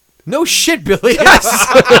 No shit, Billy. My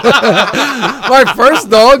first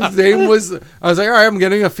dog's name was. I was like, all right, I'm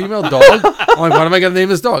getting a female dog. I'm like, what am I gonna name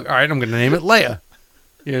this dog? All right, I'm gonna name it Leia.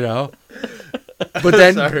 You know. But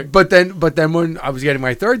then when I was getting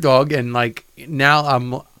my third dog, and like now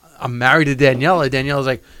I'm married to Daniela. Daniela's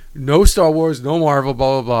like, no Star Wars, no Marvel,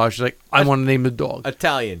 blah blah blah. She's like, I want to name the dog.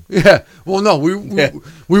 Italian. Yeah. Well, no, we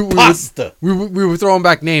Pasta. we were throwing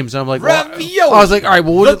back names. And I'm like, well, Ravioli. I was like, all right,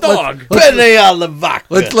 well, The dog. Penne alla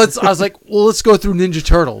vodka. let's. I was like, well, let's go through Ninja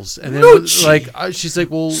Turtles, and then she's like,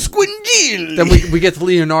 well, Squingile. then we get to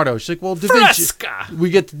Leonardo. She's like, well, Da Vinci. Fresca. We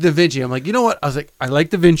get to Da Vinci. I'm like, you know what? I was like, I like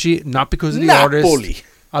Da Vinci not because of the artist. Napoli.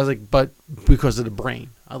 I was like, but because of the brain.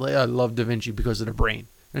 I love Da Vinci because of the brain.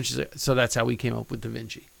 And she's like, so that's how we came up with Da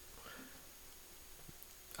Vinci.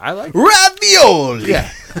 I like Ravioli. Yeah.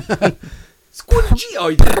 Squingy.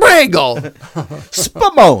 Oh, Prego.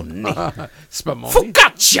 Spumoni. Spumoni.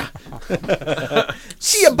 Focaccia.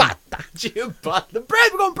 Ciabatta. Ciabatta.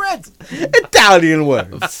 Bread. We're going breads. Italian word.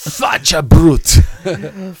 Faccia brute.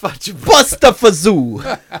 Pasta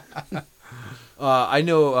fazool. I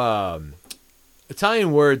know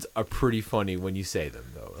Italian words are pretty funny when you say them,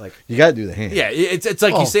 though. Like, You gotta do the hand. yeah, it's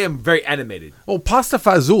like Oh. you say them very animated. Well, pasta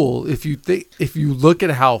fazool. If you look at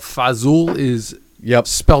how fazool is Yep.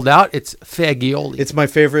 spelled out, it's fagioli. It's my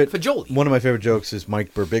favorite. Fagioli. One of my favorite jokes is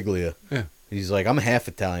Mike Birbiglia. Yeah. He's like, I'm half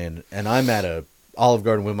Italian, and I'm at a Olive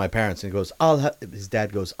Garden with my parents, and he goes, his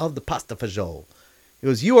dad goes, I'll have the pasta fagioli. He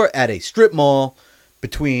goes, you are at a strip mall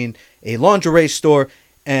between a lingerie store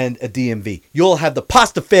and a DMV. You'll have the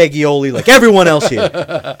pasta fagioli like everyone else here.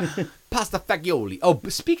 Pasta fagioli. Oh,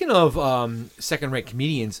 but speaking of second-rate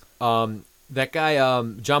comedians, that guy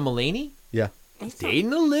John Mulaney, Yeah. he's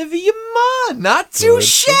dating Olivia Munn. Not too Good.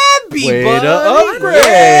 shabby, Way to buddy. upgrade.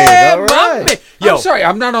 Yeah, All my right. man. Yo, I'm sorry,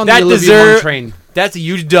 I'm not on that the Olivia deserve- Munn train. that's a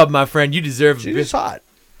huge dub, my friend. You deserve She's it. hot.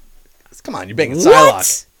 Come on, you're banging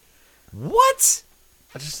Psylocke. What?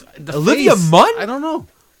 The Olivia face, Munn? I don't know.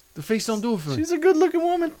 The face don't do it for me. She's a good-looking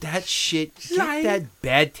woman. That shit, get that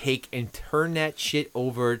bad take and turn that shit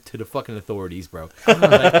over to the fucking authorities, bro.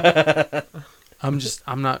 I'm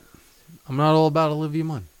not all about Olivia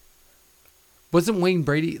Munn. Wasn't Wayne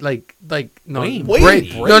Brady like no Wayne Brady?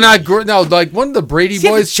 Brady? No, not no, like one of the Brady See,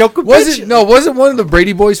 boys. choke a Wasn't bitch? wasn't one of the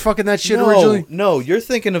Brady boys fucking that shit originally? No, you're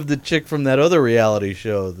thinking of the chick from that other reality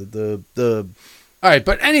show, the All right,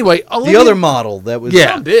 but anyway, Olivia, other model that was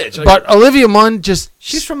yeah, Some bitch. Like, but Olivia Munn just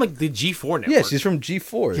she's from like the G4 network. Yeah, she's from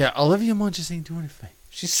G4. yeah, Olivia Munn just ain't doing anything.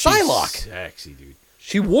 She's Psylocke. Sexy, dude.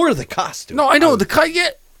 She wore the costume. No, I know the cut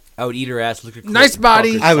yet. I would eat her ass. Look at Nice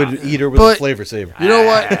body. I would eat her with But- a flavor saver. You know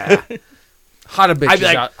what? Hotter bitches I'd be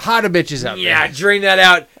like, out. Hotter bitches out. Yeah, there. drain that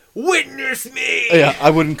out. Witness me. Yeah, I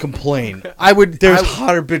wouldn't complain. I would. There's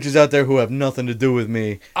hotter bitches out there who have nothing to do with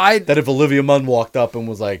me. I'd That if Olivia Munn walked up and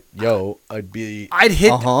was like, "Yo," I'd be. I'd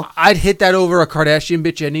hit. Uh-huh. I'd hit that over a Kardashian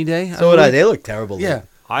bitch any day. So would I. They look terrible. Yeah.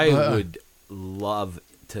 I would love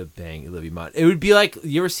to bang Olivia Munn. It would be like,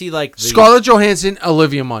 you ever see like the Scarlett Johansson,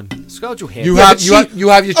 Olivia Munn. Scarlett Johansson. You Yeah, have but you have you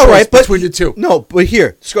have your choice All right, but between the two. No, but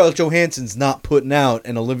here, Scarlett Johansson's not putting out,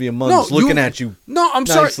 and Olivia Munn's looking at you. No, I'm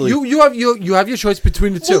sorry. nicely. You have your choice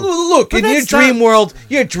between the two. Well, look, in your that's dream world,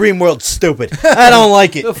 your dream world's stupid. I don't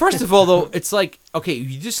like it. Well, first of all, though, it's like, okay,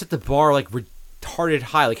 you just set the bar like retarded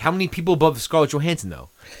high. Like, how many people above Scarlett Johansson though?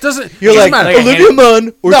 Doesn't You're doesn't like matter. Olivia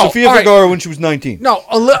Munn or No, Sofia all right. Vergara when she was 19. No,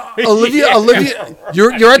 Olivia.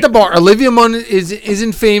 You're at the bar. Olivia Munn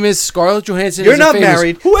isn't famous. Scarlett Johansson. You're isn't not famous.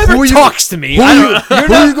 married. Whoever Who are you- talks to me, Who I are don't-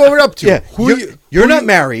 who are you going up to? Yeah, Who are you? you're who not you-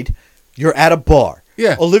 married. You're at a bar.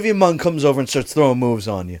 Yeah. Olivia Munn comes over and starts throwing moves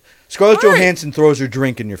on you. Scarlett All right. Johansson throws her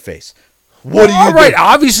drink in your face. What do you All do? right,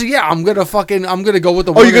 obviously, yeah. I'm gonna go with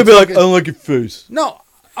the. Oh, one you're gonna that's be like, I fucking- don't like your face. no.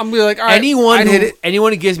 I'm gonna be like, all right. anyone I'd who, hit it.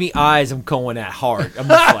 anyone who gives me eyes, I'm going at hard. I'm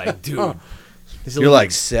just like, dude. this is You're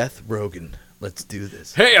like Seth Rogen. Let's do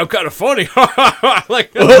this. hey, I'm kind of funny.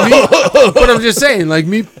 Like, But I'm just saying, like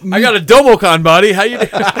me I got a Domocon body. How you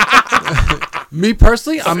doing? me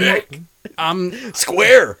personally, I'm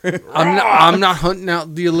Square. I'm not hunting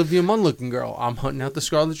out the Olivia Munn looking girl. I'm hunting out the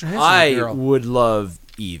Scarlett Johansson I girl. would love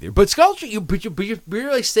either. But Scarlett, you're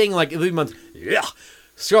really saying like Olivia Munn's, yeah.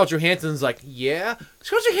 Scarlett Johansson's like, yeah.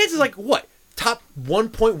 Scarlett Johansson's like, what? Top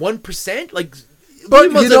 1.1%? Like, But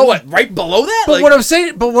Olivia Munn's you know- like, what? Right below that? But Like, what I'm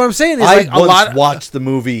saying is I like a once lot. watched the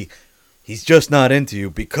movie He's Just Not Into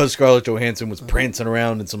You because Scarlett Johansson was prancing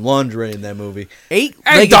around in some lingerie in that movie.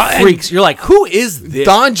 eight-legged Don- freaks. You're like, who is this?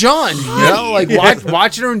 Don John, you know, like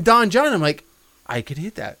watching her in Don John, I'm like, I could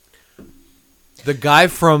hit that. The guy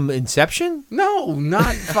from Inception? No,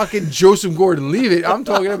 not fucking Joseph Gordon-Levitt. I'm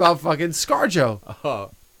talking about fucking ScarJo.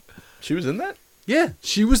 She was in that? Yeah,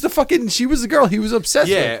 she was the girl he was obsessed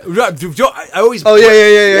Yeah. with. I always... Oh,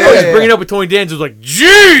 yeah. I always bring it up with Tony Danza. Like,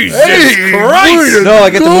 Jesus Christ! No, I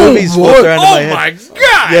got the movies floating around in my Oh, head. my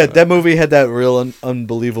God! Yeah, that movie had that real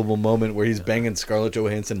unbelievable moment where he's banging Scarlett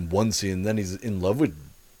Johansson one scene, and then he's in love with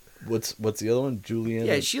what's the other one? Julianne.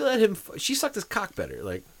 Yeah, she let him... She sucked his cock better.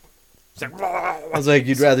 Like... It's like, I was like,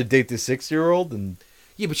 you'd rather date the 6-year-old, and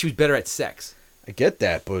yeah, but she was better at sex I get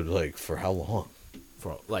that, but like for how long?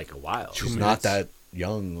 for like a while. She's not that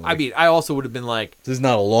young. I like, mean, I also would have been like, this is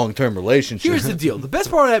not a long-term relationship. here's the deal. The best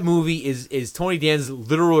part of that movie is Tony Danza's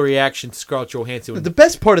literal reaction to Scarlett Johansson. The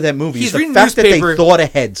best part of that movie He's is the reading fact that newspaper. they thought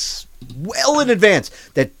ahead well in advance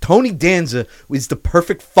that Tony Danza is the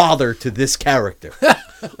perfect father to this character.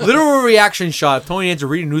 Literal reaction shot of Tony Danza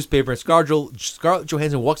reading a newspaper and Scarlett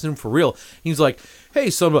Johansson walks in for real. He's like, hey,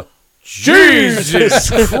 son of a... Jesus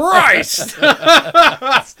Christ!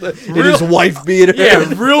 And his wife being her. Yeah,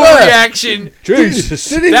 real reaction. Jesus.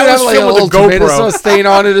 Didn't even That have was like a filmed little with a tomato GoPro. sauce stain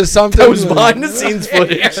on it or something. That was behind the scenes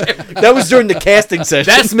footage. That was during the casting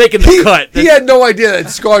session. That's making the cut. He had no idea that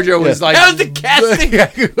ScarJo was like. That was the casting.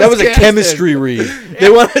 that was a casted. chemistry read. They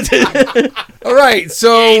wanted to. All right,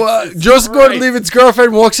 so Joseph Gordon-Levitt's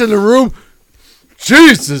girlfriend walks in the room.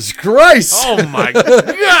 Jesus Christ! Oh my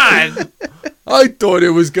God! I thought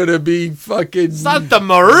it was gonna be fucking. Santa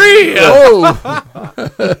Maria! Oh,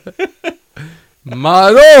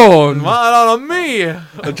 Maron. Madonna mia!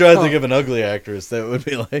 I'm trying to think of an ugly actress that would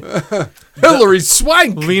be like, Hillary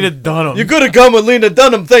Swank. Lena Dunham. you could have gone with Lena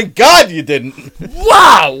Dunham. Thank God you didn't.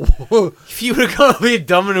 Wow. If you would have gone with Lena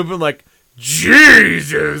Dunham and been like,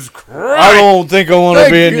 Jesus Christ. I don't think I want to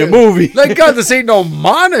Thank be in you. your movie. Thank God this ain't no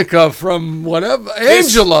Monica from whatever.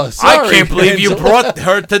 Angela. Sorry. I can't believe you brought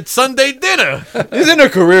her to Sunday dinner. Isn't her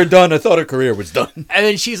career done? I thought her career was done. And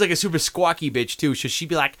then she's like a super squawky bitch too. So she'd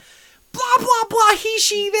be like, blah blah blah, he,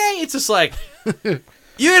 she, they. It's just like,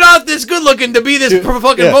 you're not this good looking to be this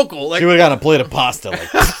fucking Yeah. vocal. Like, She would have gotten a plate of pasta. Like,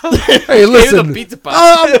 Hey, maybe listen. the pizza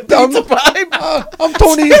pie. I'm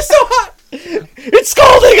Tony. it's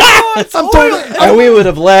scalding! Ah! I'm Tony. And we would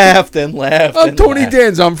have laughed and laughed. I'm and Tony laughed.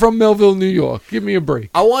 Danza. I'm from Melville, New York. Give me a break.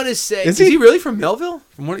 I want to say, Is is he? he really from Melville?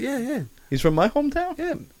 From what? Yeah. He's from my hometown?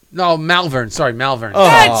 Yeah. No, Malvern. Sorry, Malvern.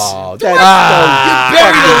 Oh, Bury the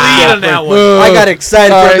lead on that one. I got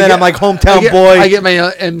excited for a minute. I I'm like, hometown get, boy. I get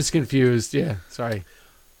my M's confused. Yeah. Sorry.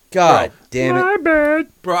 God damn it. bad.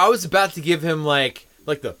 Bro, I was about to give him like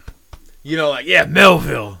the, yeah,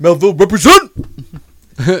 Melville. Melville, represent!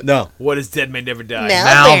 No. What is dead may never die.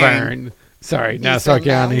 Malvern. Sorry, Nassau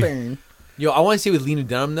County. Yo, I want to say with Lena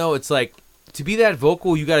Dunham though, it's like to be that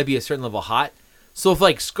vocal, you got to be a certain level hot. So if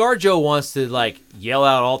like ScarJo wants to like yell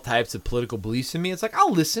out all types of political beliefs in me, it's like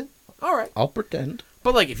I'll listen. All right, I'll pretend.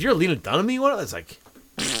 but like if you're Lena Dunham, you want it's like,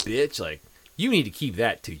 bitch, like you need to keep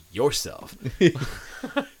that to yourself.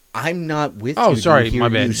 I'm not with Oh, you. sorry, to hear my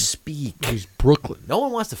bad. You speak. He's Brooklyn. No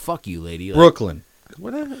one wants to fuck you, lady. Like, Brooklyn.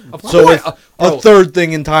 Whatever. So course, it's a bro. third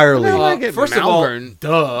thing entirely. I get first Malvern. of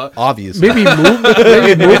all, duh. Obviously. Maybe move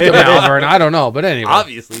to Malvern. I don't know, but anyway.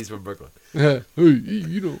 Obviously, he's from Brooklyn. Hey,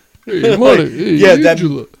 you know. Hey, money. Hey, Yeah,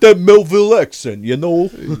 Angela. that Melville accent, you know.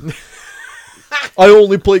 I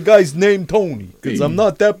only play guys named Tony because I'm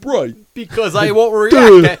not that bright. Because I won't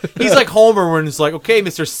react. He's like Homer when it's like, okay,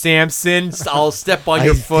 Mr. Samson, I'll step on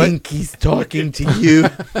your foot. I think he's talking to you.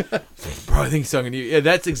 Bro, I think he's talking to you. Yeah,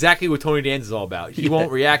 that's exactly what Tony Danza is all about. He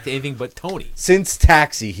won't react to anything but Tony. Since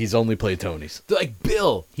Taxi, he's only played Tony's. Like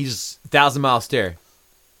Bill, he's 1,000-mile stare.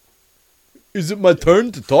 Is it my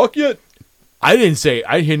turn to talk yet? I didn't say.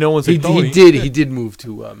 I hear no one say Tony. He did move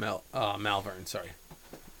to Malvern. Sorry.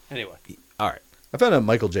 Anyway. All right. I found out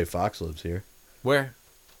Michael J. Fox lives here. Where?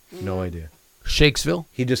 No idea. Shakesville?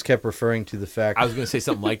 He just kept referring to the fact. I was going to say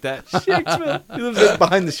something like that. Shakesville. He lives right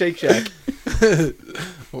behind the Shake Shack.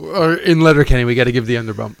 Or in Letterkenny, we got to give the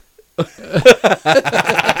underbump.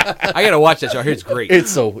 I got to watch that show. I hear it's great.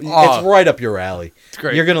 It's right up your alley. It's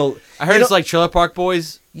great. You're gonna. I heard it's like Trailer Park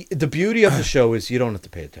Boys. The beauty of the show is you don't have to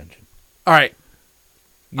pay attention. All right.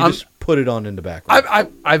 You just put it on in the background.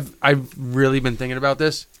 I've really been thinking about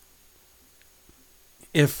this.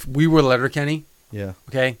 If we were Letterkenny, Yeah.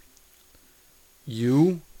 okay,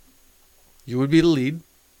 you would be the lead,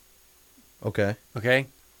 Okay. okay?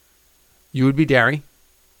 You would be Derry,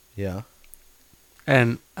 Yeah.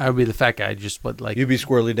 and I would be the fat guy, just what, like... You'd be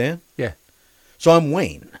Squirrely Dan? Yeah. So I'm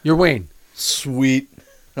Wayne. You're Wayne. Sweet.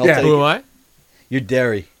 I'll Yeah. take Who it. am I? You're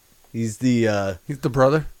Derry. He's the He's the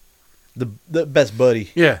brother. the best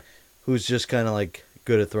buddy Yeah. who's just kind of like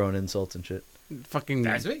good at throwing insults and shit. Fucking...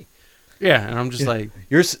 That's me. Yeah, and I'm just like...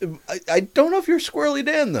 I don't know if you're Squirrely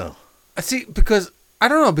Dan though. I see, because... I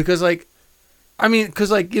don't know, because, like... I mean,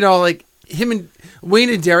 because, like, you know, like, him and...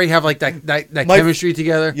 Wayne and Derry have, like, that My- chemistry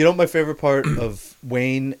together. You know, my favorite part of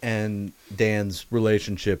Wayne and Dan's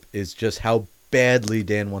relationship is just how badly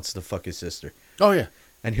Dan wants to fuck his sister. Oh, yeah.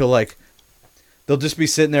 And they'll just be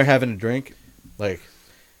sitting there having a drink, like,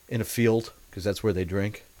 in a field, because that's where they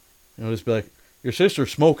drink. And he'll just be like, your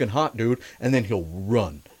sister's smoking hot, dude. And then he'll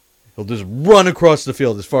run. He'll just run across the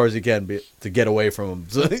field as far as he can to get away from him.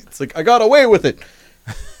 So it's like, I got away with it.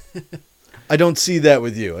 I don't see that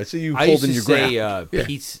with you. I see you I used holding to your say ground.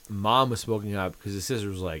 Pete's mom was smoking hot because his sister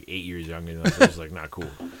was like 8 years younger than us. It was like not cool.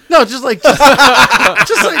 No, just like the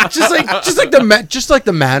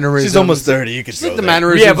mannerisms. She's almost 30. You can Just throw like the that.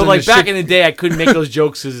 mannerisms. Yeah, but and like the back shit. in the day, I couldn't make those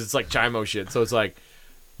jokes because it's like Chimo shit. So it's like,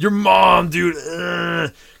 your mom, dude.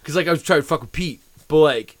 Because like I was trying to fuck with Pete, but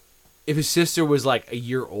like if his sister was like a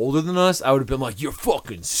year older than us, I would have been like, your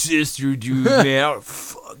fucking sister, dude, man. I would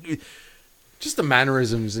fuck you. Just the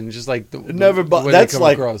mannerisms and just like the Never. the way they That's come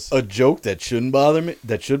like across. a joke that shouldn't bother me.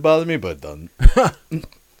 That should bother me, but it doesn't.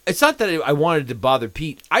 It's not that I wanted to bother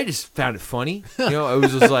Pete. I just found it funny. You know, it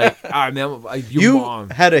was just like, all right, man, your You mom.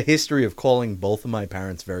 had a history of calling both of my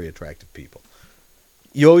parents very attractive people.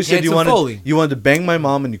 You always said Handsome Foley. you wanted to bang my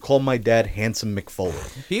mom, and you called my dad Handsome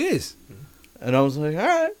McFoley. He is. And I was like, all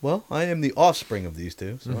right, well, I am the offspring of these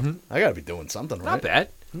two, so I got to be doing something right. Not bad.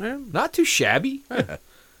 Not too shabby.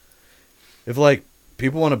 If like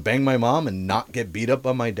people want to bang my mom and not get beat up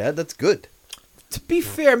by my dad, that's good. To be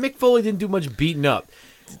fair, Mick Foley didn't do much beating up.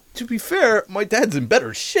 To be fair, my dad's in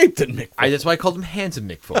better shape than Mick Foley. That's why I called him Handsome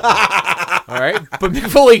Mick Foley. All right? But Mick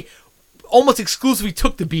Foley almost exclusively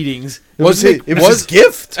took the beatings. It was his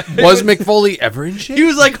gift. Was Mick Foley ever in shape? He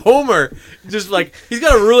was like Homer. Just like, he's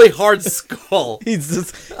got a really hard skull. He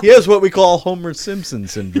has what we call Homer Simpson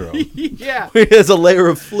syndrome. Yeah. He has a layer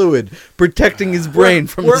of fluid protecting his brain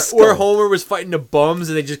from the skull. Where Homer was fighting the bums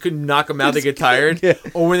and they just couldn't knock him out, they get tired. Yeah.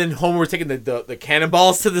 Or when then Homer was taking the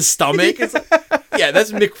cannonballs to the stomach. It's like, yeah,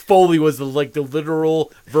 that's Mick Foley was the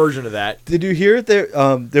literal version of that. Did you hear it?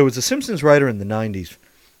 There was a Simpsons writer in the 90s.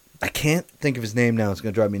 I can't think of his name now. It's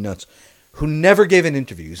going to drive me nuts. Who never gave an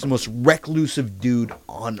interview. He's the most reclusive dude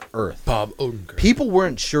on earth. Bob Odenkirk. People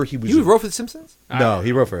weren't sure he was... You wrote for The Simpsons? No,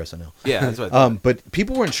 he wrote for SNL. Yeah, that's what I thought. But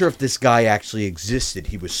people weren't sure if this guy actually existed.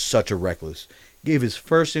 He was such a recluse. Gave his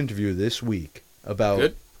first interview this week about...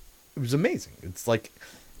 Good. It was amazing. It's like...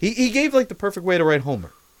 He gave like the perfect way to write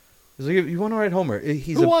Homer. He's like, you want to write Homer?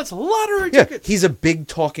 Who wants lottery Yeah, tickets? he's a big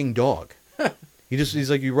talking dog. He's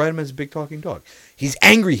like, you write him as a big talking dog. He's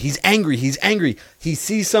angry. He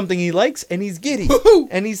sees something he likes and he's giddy.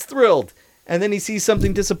 And he's thrilled. And then he sees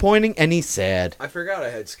something disappointing and he's sad. I forgot I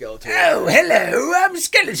had Skeletor. Oh, hello, I'm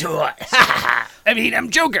Skeletor. I'm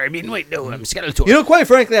Joker. I'm Skeletor. You know, quite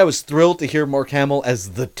frankly, I was thrilled to hear Mark Hamill as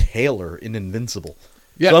the tailor in Invincible.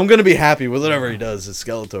 Yeah. So I'm going to be happy with whatever he does as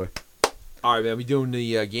Skeletor. All right, man. We doing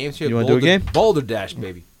the games here? You wanna do a game? Boulder Dash,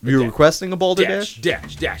 baby. You're requesting a Boulder Dash?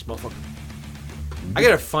 Dash, motherfucker. I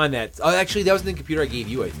gotta find that. Oh, actually, that was in the computer I gave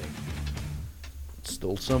you, I think. It's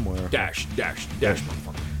still somewhere. Dash,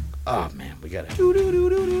 motherfucker. Oh, man, we got to...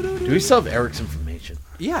 Do we still have Eric's information?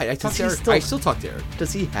 Yeah, I talked to he Eric. still- I still talk to Eric.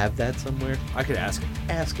 Does he have that somewhere? I could ask him.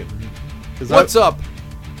 Ask him. What's up?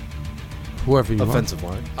 Whoever you Offensive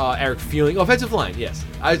line. Eric Feeling. Offensive line, yes.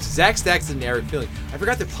 Zach Stacks and Eric Feeling. I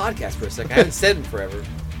forgot the podcast for a second. I haven't said it in forever.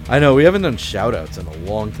 I know, we haven't done shout-outs in a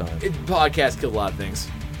long time. Podcast killed a lot of things.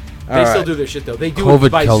 They All still right. do their shit, though. They do COVID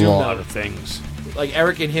it by killed Zoom a now. lot of things. Like,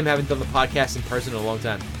 Eric and him haven't done the podcast in person in a long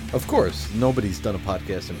time. Of course, nobody's done a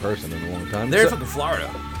podcast in person in a long time. They're in except, fucking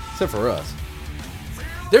Florida. except for us.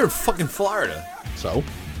 They're in fucking Florida. So?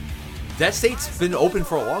 That state's been open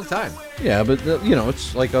for a long time. Yeah, but,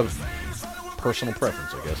 it's like a personal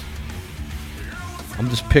preference, I guess. I'm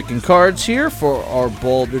just picking cards here for our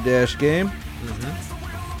Boulder Dash game.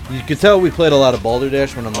 Mm-hmm. You can tell we played a lot of Boulder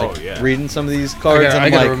Dash when I'm reading some of these cards. I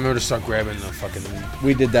and gotta I'm remember to start grabbing the fucking...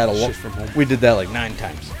 we did that a lot. shit from home. We did that like 9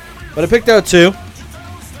 times. But I picked out 2.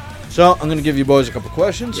 So I'm going to give you boys a couple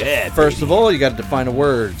questions. Yeah, First of all, you got to define a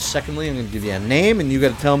word. Secondly, I'm going to give you a name, and you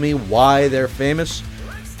got to tell me why they're famous.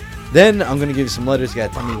 Then I'm going to give you some letters. You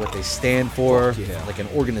got to tell me what they stand for, like an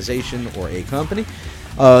organization or a company.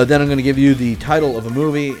 Then I'm going to give you the title of a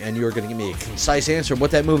movie, and you're going to give me a concise answer of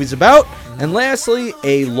what that movie's about. And lastly,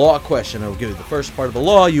 a law question. I will give you the first part of the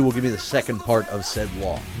law. You will give me the second part of said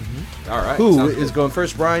law. All right. Who sounds is good. going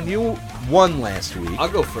first? Brian, you won last week. I'll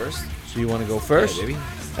go first. So you want to go first? Yeah, baby.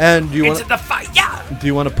 And do you want Into the fire.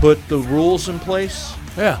 to put the rules in place?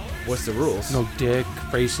 Yeah. What's the rules? No dick,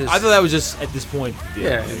 braces. I thought that was just, at this point,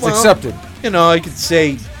 Yeah, it's Well, accepted. I could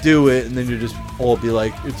say do it, and then you just all be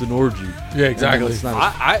like, it's an orgy. Yeah, exactly. And then it's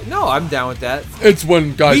not No, I'm down with that. It's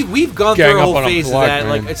when guys We've gone gang through a up whole on a phase of black that.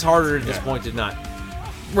 man. Like, it's harder at this point to not.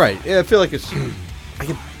 right. Yeah, I feel like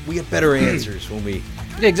we get better answers when we.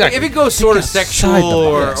 Yeah, exactly. If it goes sort of outside sexual the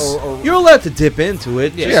or, box. or You're allowed to dip into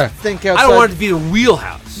it. Yeah. Just Yeah. think outside. I don't want it to be the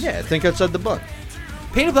wheelhouse. Yeah, think outside the bun.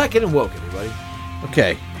 Painted Black, getting woke, everybody.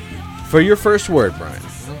 Okay. For your first word, Brian,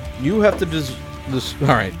 you have to all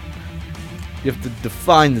right. You have to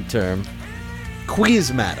define the term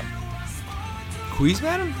quiz madam. Quiz,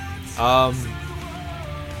 madam?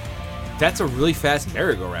 That's a really fast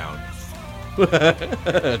merry-go-round.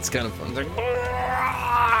 That's kind of fun. Like,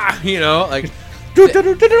 you know, like Yeah,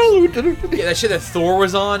 that shit that Thor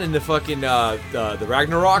was on in the fucking the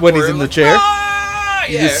Ragnarok. When where he's in the like, chair? "Ah!"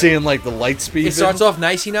 You're Yeah. just seeing like the light speed. It starts off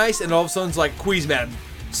nicey nice, and all of a sudden it's like Quiz madam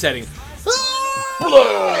setting.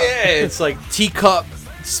 Yeah, it's like teacup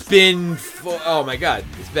spin. Oh my god,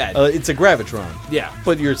 it's bad. It's a gravitron, Yeah.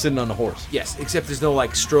 but you're sitting on a horse. Yes, except there's no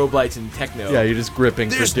like strobe lights and techno. Yeah, you're just gripping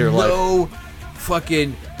There's for dear life. no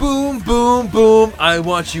fucking boom, boom, boom. I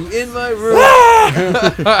want you in my room.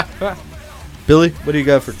 Billy, what do you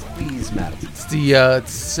got for quiz madam? It's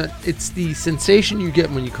the sensation you get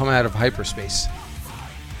when you come out of hyperspace.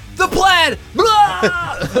 The plaid. Blah!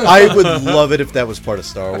 I would love it if that was part of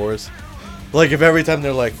Star Wars. Like if every time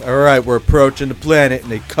they're like, "All right, we're approaching the planet,"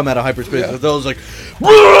 and they come out of hyperspace, Yeah. with those like,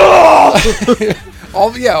 All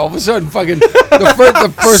of a sudden, fucking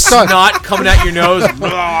the first time. Snot coming out your nose.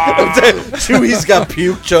 Chewie's got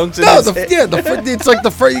puke chunks in No, his it's like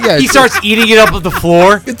the first. Yeah, He starts eating it up off the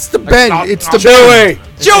floor. It's the bend. It's the Chewie!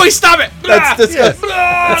 Joey, stop it! That's disgusting.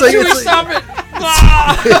 It's like, Joey, stop it!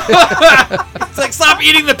 It's like, stop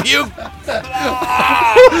eating the puke.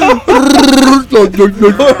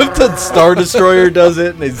 The Star Destroyer does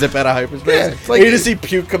it, and they zip out of hyperspace. Yeah, it's like- you just see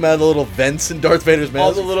puke come out of the little vents in Darth Vader's All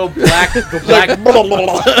mask. the little black,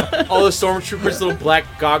 all the stormtroopers' little black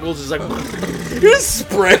goggles is like. You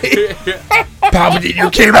spray. Palpatine, you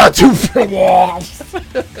came out too fast.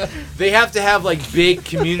 They have to have like big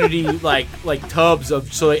community like tubs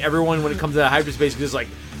of so like everyone when it comes out of hyperspace is like.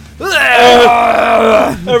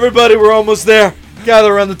 Everybody, we're almost there.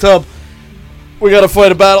 Gather around the tub. We gotta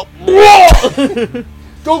fight a battle.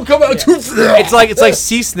 Don't come out too fast. It's like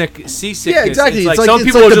seasickness. Yeah, exactly. It's like It's like- some it's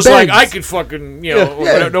people like are the just like bends. I could fucking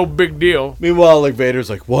Yeah. no big deal. Meanwhile, like Vader's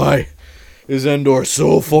like, why is Endor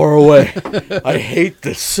so far away? I hate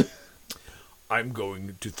this. I'm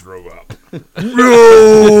going to throw up.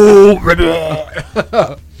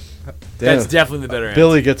 That's definitely the better answer.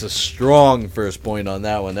 Billy gets a strong first point on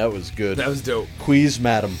that one. That was good. That was dope. Quiz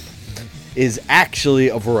Madam is actually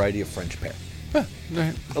a variety of French pear.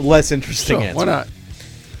 A less interesting Sure, answer. why not?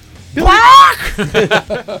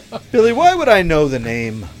 Billy, why would I know the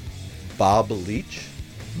name Bob Leach?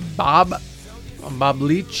 Bob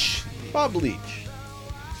Leach. Bob Leach.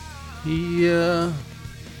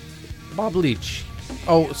 Bob Leach.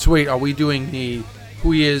 Oh, so wait, are we doing the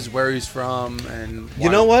who he is, where he's from, and You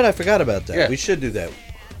know what? I forgot about that. Yeah. We should do that.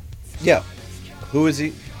 Yeah. Who is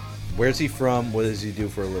he? Where's he from? What does he do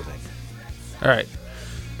for a living? All right.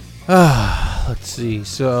 Let's see.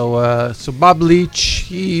 So Bob Leach,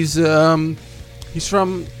 he's from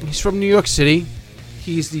New York City.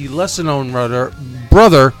 He's the lesser known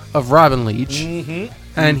brother of Robin Leach,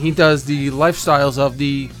 and he does the lifestyles of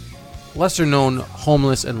the lesser known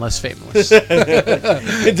homeless and less famous.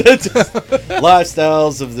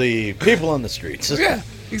 Lifestyles of the people on the streets. Yeah,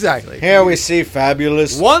 exactly. Here we see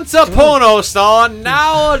fabulous, Once a porno star,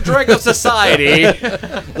 now a drink of society.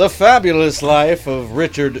 the fabulous life of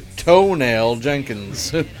Richard Toenail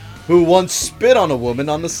Jenkins, who once spit on a woman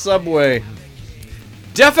on the subway.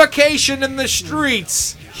 Defecation in the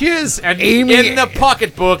streets. Here's And Amy. in the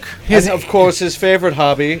pocketbook. And of course, his favorite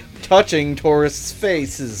hobby, touching tourists'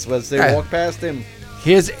 faces as they Hey. walk past him.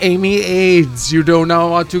 Here's Amy AIDS. You don't know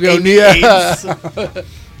what to go Amy near. AIDS.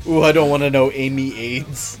 Ooh, I don't want to know Amy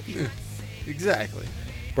AIDS. Exactly.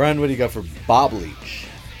 Brian, what do you got for Bob Leach?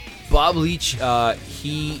 Bob Leach,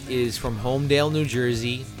 he is from Homedale, New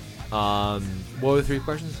Jersey. What were the three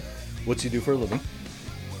questions? What's he do for a living?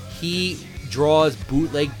 He draws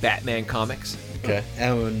bootleg Batman comics. Okay.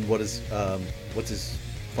 And what's his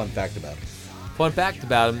fun fact about him? Fun fact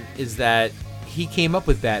about him is that he came up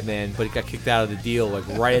with Batman, but he got kicked out of the deal like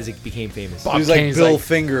right as it became famous. He was like Kane's Bill like,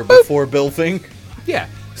 Finger before Bill Fing. Yeah.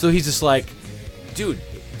 So he's just like, dude,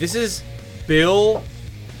 this is Bill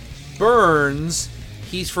Burns.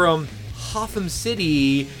 He's from Hotham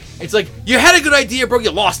City. It's like, you had a good idea, bro.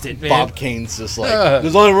 You lost it, man. Bob Kane's just like,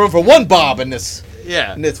 there's only room for one Bob in this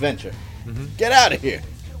Yeah. venture. Get out of here.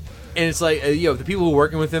 And it's like, the people who are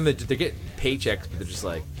working with him, they get paychecks, but they're just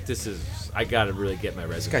like, I gotta really get my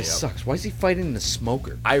resume This guy up. sucks. Why is he fighting the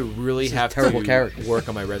smoker? I really This is a have terrible to character. work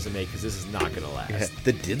on my resume because this is not gonna last.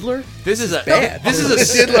 The Diddler? This is a bad. this is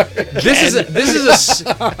a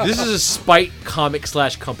this is a spite comic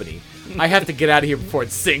 / company. I have to get out of here before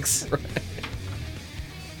it sinks.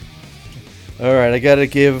 All right, I got to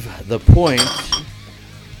give the point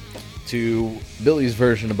to Billy's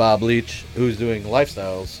version of Bob Leach, who's doing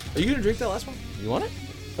lifestyles. Are you gonna drink that last one? You want it?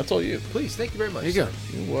 That's all you. Please, thank you very much. There you go.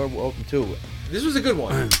 You are welcome to it. This was a good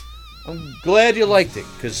one. I'm glad you liked it,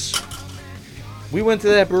 because we went to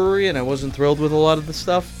that brewery and I wasn't thrilled with a lot of the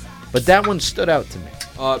stuff, but that one stood out to me.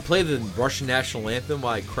 Play the Russian national anthem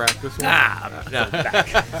while I crack this one.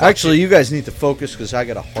 Actually, you guys need to focus, because I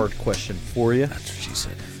got a hard question for you. That's what she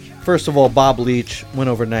said. First of all, Bob Leach went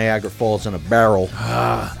over Niagara Falls in a barrel,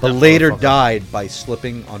 but later died by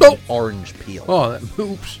slipping on an orange peel. Oh,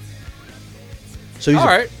 oops. So he's, All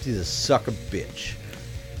right. He's a sucker bitch.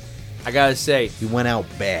 I gotta say, He went out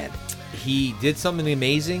bad. he did something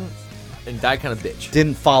amazing and died kind of bitch.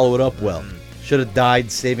 Didn't follow it up well. Should have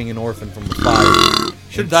died saving an orphan from a fire.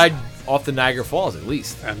 Should have died off the Niagara Falls at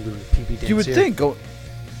least. I'm doing a pee-pee dance You would here. think. Go.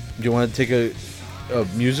 Do you want to take a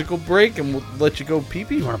musical break and we'll let you go pee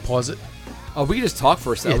pee? You want to pause it? Oh, we can just talk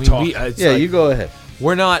for a second. Yeah, talk. It's Yeah, like, you go ahead.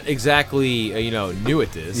 We're not exactly, new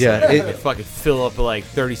at this. Yeah, Like, it- we can fucking fill up like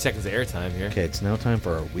 30 seconds of airtime here. Okay, it's now time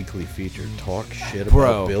for our weekly feature. Talk shit about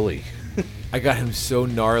Bro. Billy. I got him so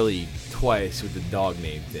gnarly twice with the dog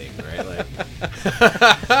name thing, right?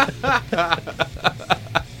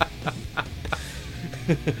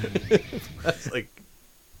 Like,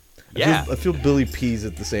 yeah, I feel Billy pees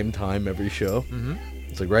at the same time every show. Mm-hmm.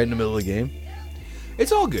 It's like right in the middle of the game.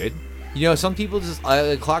 it's all good. You know, some people just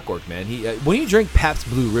clockwork, man. When you drink Pabst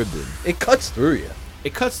Blue Ribbon, It cuts through you.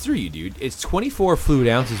 it cuts through you, dude. It's 24 fluid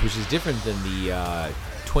ounces, which is different than the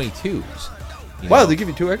 22s. you Wow, know? they give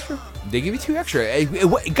you 2 extra? They give you 2 extra.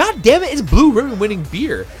 God damn it, it's Blue Ribbon winning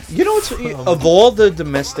beer. You know what's of all the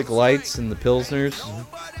domestic lights and the Pilsners,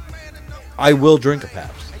 I will drink a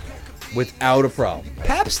Pabst without a problem.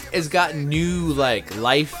 Pabst has got new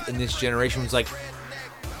life in this generation. It's like,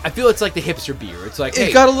 I feel it's like the hipster beer. It's like, It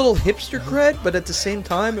hey, got a little hipster cred, but at the same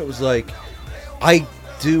time, it was like, I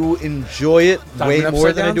do enjoy it way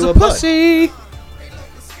more than I do a Bud. pussy.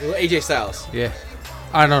 AJ Styles. Yeah.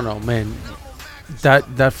 I don't know, man.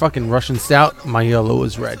 That fucking Russian stout, my yellow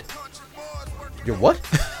is red. You're what?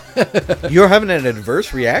 You're having an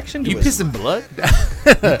adverse reaction to You it? pissing blood? You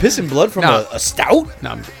pissing blood from No. a stout? No,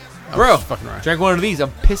 I'm Bro, just fucking around. drank one of these.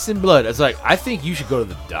 I'm pissing blood. It's like, I think you should go to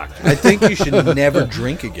the doctor. I think you should never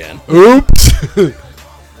drink again. Oops.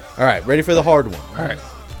 All right, ready for the hard one. All right.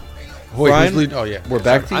 Brian, who's lead? Oh, yeah. we're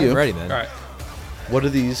back to I'm you. ready, man. All right. What do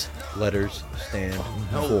these letters stand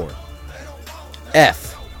for?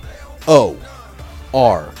 F O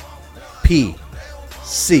R P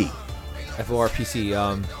C. FORPC.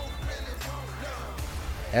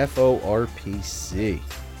 FORPC.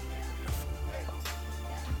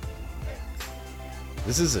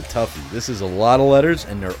 This is a toughie. This is a lot of letters,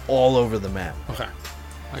 and they're all over the map. Okay.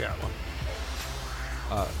 I got one.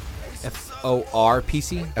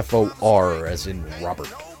 FORPC. FOR as in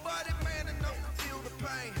Robert.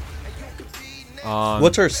 Um,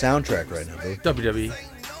 What's our soundtrack right now, dude? WWE.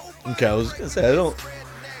 Okay, I was gonna say I don't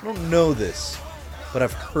know this, but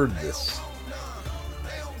I've heard this.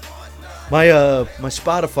 My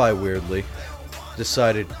Spotify weirdly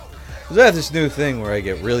decided, because I have this new thing where I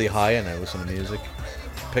get really high and I listen to music,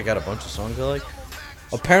 pick out a bunch of songs I like.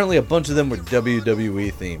 Apparently, a bunch of them were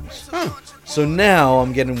WWE themes. So now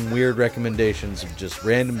I'm getting weird recommendations of just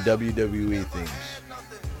random WWE themes.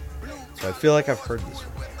 So I feel like I've heard this one.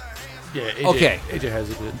 Yeah. AJ, Okay. AJ has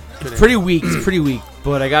a good. It's pretty weak. It's pretty weak,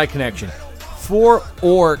 but I got a connection. 4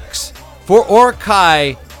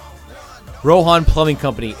 Orkai Rohan Plumbing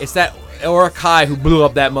Company. It's that Orkai who blew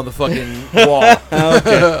up that motherfucking wall.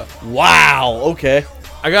 Okay. Wow. Okay.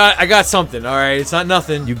 I got something. All right, it's not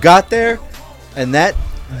nothing. You got there, and that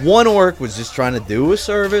one orc was just trying to do a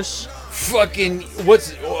service. Fucking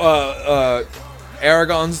what's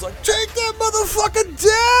Aragon's like, take that motherfucker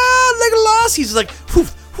down, Legolas. He's like,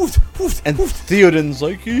 poof, poof, poof, And poof. Theoden's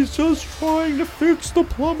like, he's just trying to fix the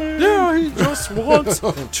plumbing. Yeah, he just wants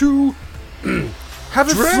to Have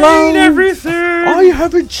it drain flow. everything. I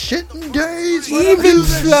haven't shit in days. Let him do Even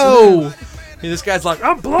this. flow. And this guy's like,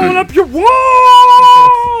 I'm blowing up your wall.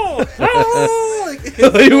 He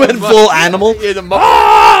went full animal. Yeah, the Muppet.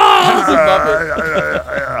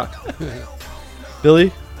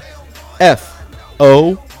 Billy,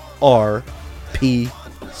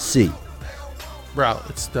 FORPC. Bro,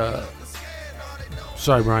 it's the.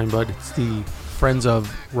 Sorry, Brian, but it's the Friends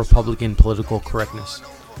of Republican Political Correctness.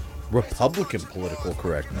 Republican political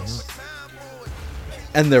correctness.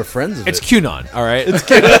 And they're friends of It's it. QAnon, all right?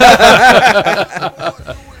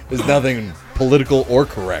 There's nothing political or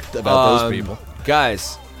correct about those people.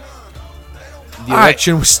 Guys, the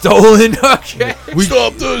election was stolen. Okay.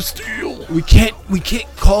 Stop the steal. We can't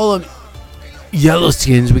call them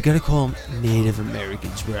Yellowskins. We gotta call them Native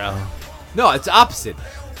Americans, bro. No, it's opposite.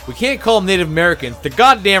 We can't call them Native Americans. The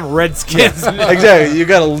goddamn Redskins. Exactly. You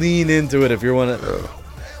gotta lean into it if you want to.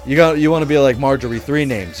 You want to be like Marjorie 3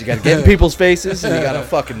 Names. You gotta get in people's faces and you gotta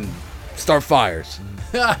fucking start fires.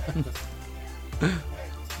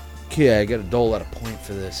 Okay, I gotta dole out a point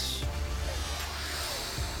for this.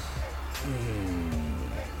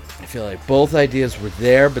 I feel like both ideas were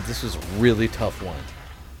there, but this was a really tough one.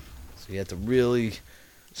 So you had to really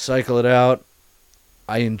cycle it out.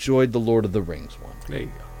 I enjoyed the Lord of the Rings one. There you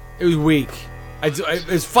go. It was weak. It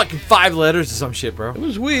was fucking 5 letters or some shit, bro. It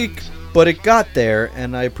was weak, but it got there,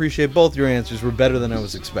 and I appreciate both your answers were better than I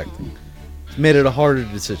was expecting. It made it a harder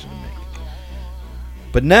decision to make.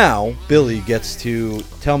 But now, Billy gets to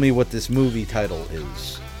tell me what this movie title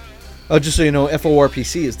is. Oh, just so you know,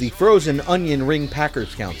 FORPC is the Frozen Onion Ring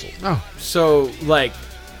Packers Council. Oh, So, like,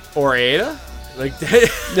 Ore-Ada? Like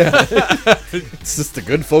that. It's just the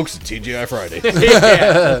good folks at TGI Fridays.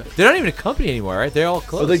 Yeah. They're not even a company anymore, right? They're all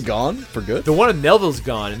closed. Are they gone for good? The one in Melville's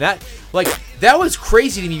gone, and that was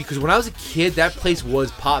crazy to me because when I was a kid, that place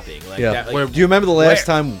was popping. Like, Yeah. that, like, Do you remember the last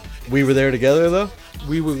time we were there together, though?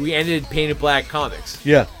 we ended Painted Black Comics.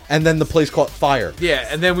 Yeah. And then the place caught fire. Yeah,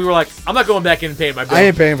 and then we were like, I'm not going back in and paying my bill. I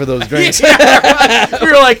ain't paying for those drinks. We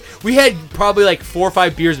were like, we had probably like 4 or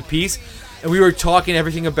 5 beers apiece, and we were talking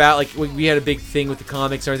everything about, like, we had a big thing with the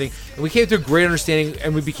comics and everything, and we came to a great understanding,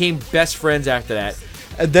 and we became best friends after that.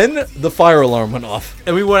 And then the fire alarm went off.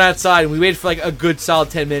 And we went outside, and we waited for like a good solid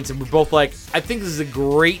 10 minutes, and we're both like, I think this is a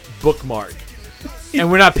great bookmark. And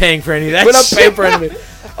we're not paying for any of that We're not shit. paying for anything.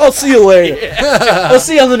 I'll see you later. I'll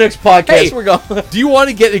see you on the next podcast. Hey, We're going. do you want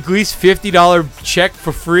to get at least $50 check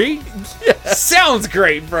for free? Yeah. Sounds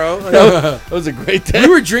great, bro. That was a great day. We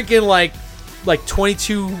were drinking like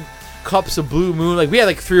 22 cups of Blue Moon. Like, we had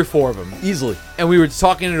like 3 or 4 of them. Easily. And we were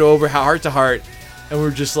talking it over, heart to heart, and we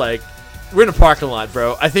were just like, we're in a parking lot,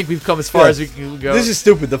 bro. I think we've come as far as we can go. This is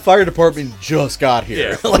stupid. The fire department just got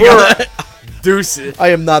here. Yeah. Like, We're deuces. I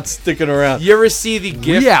am not sticking around. You ever see the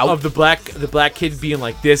gif Yeah. of the black kid being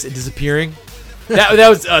like this and disappearing? That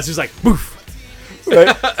was us. It was like, poof.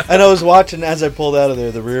 Right? And I was watching as I pulled out of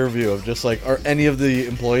there the rear view of just like, are any of the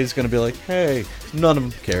employees going to be like, hey, none of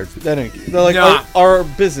them cared. They're like, Nah. our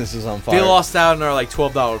business is on fire. They lost out on our like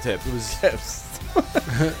 $12 tip. It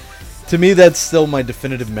was To me, that's still my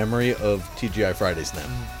definitive memory of TGI Fridays now.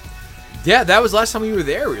 yeah. That was the last time we were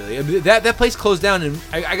there. Really, I mean, that place closed down. And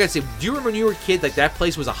I gotta say, do you remember when you were a kid? Like, that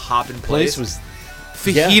place was a hopping place. Place was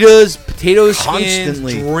fajitas, potato skins,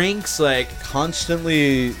 Constantly. drinks, like.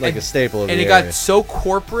 constantly like a staple of And the it area. got so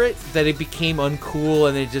corporate that it became uncool,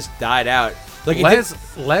 and it just died out. Like,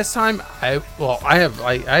 it Last time I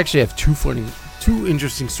actually have two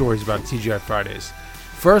interesting stories about TGI Fridays.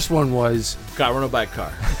 First one was got run over by a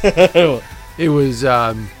car. it was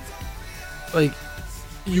like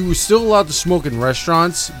you were still allowed to smoke in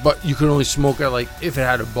restaurants, but you could only smoke at like if it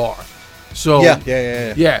had a bar. So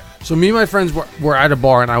Yeah. So me and my friends were at a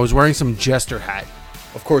bar, and I was wearing some Jester hat.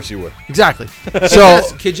 Of course you were. Exactly. So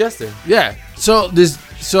Kid Jester. yeah. So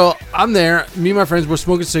I'm there. Me and my friends were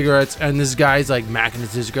smoking cigarettes, and this guy's like macking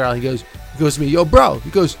at this girl. He goes to me, "Yo, bro."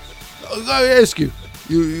 He goes, "I gotta ask you,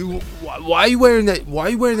 why are you wearing that? Why are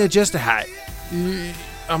you wearing that Jester hat?"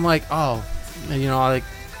 I'm like, "Oh, you know, like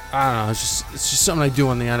I don't know. It's just something I do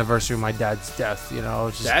on the anniversary of my dad's death. You know,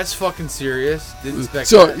 it's just." That's fucking serious. Didn't expect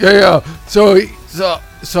So that. yeah.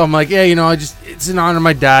 So I'm like, yeah, you know, it's in honor of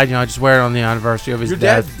my dad. You know, I just wear it on the anniversary of his Your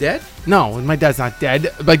death. dad's dead? No, my dad's not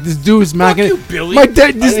dead. Like, this dude's macking you, it. Billy. My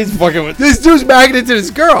dad, He's fucking with. this dude's macking it to this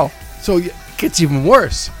girl. So it gets even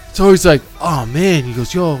worse. So he's like, oh man. He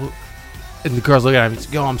goes, yo, and the girl's looking at him. He's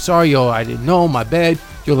like, yo, I'm sorry, yo, I didn't know, my bad.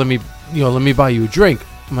 Yo, let me buy you a drink.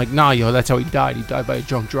 I'm like, nah, yo, that's how he died. He died by a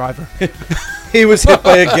drunk driver. He was hit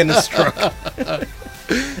by a Guinness truck.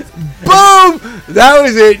 Boom! That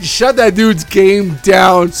was it. Shut that dude's game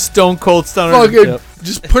down. Stone cold stunner. Fucking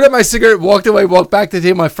just put out my cigarette, walked away, walked back to the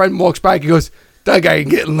table. My friend walks back. He goes, that guy ain't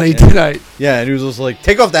getting laid tonight. Yeah, and he was just like,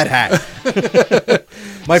 take off that hat.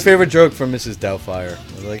 My favorite joke from Mrs. Doubtfire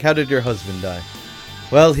was like, how did your husband die?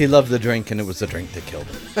 Well, he loved the drink, and it was the drink that killed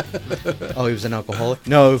him. Oh, he was an alcoholic?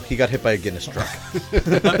 No, he got hit by a Guinness truck.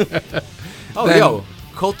 Oh, Then- yo.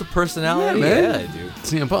 Cult of personality? Yeah, man. Yeah, dude.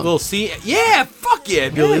 CM Punk. Little C. Yeah, fuck yeah,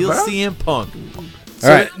 Billy. Yeah, Little bro. CM Punk. All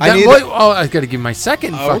right, I got to give my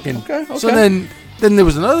second fucking. okay. So then there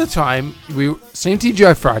was another time same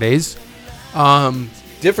TGI Fridays.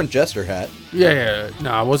 Different Jester hat. Yeah.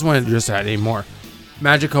 No, I wasn't wearing just that anymore.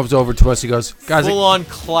 Magic comes over to us. He goes, guys, Full on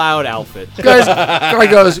cloud outfit. guy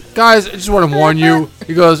goes, guys, I just want to warn you.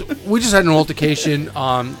 He goes, we just had an altercation.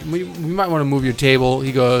 We might want to move your table.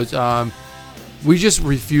 He goes, we just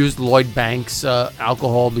refused Lloyd Banks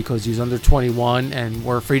alcohol because he's under 21, and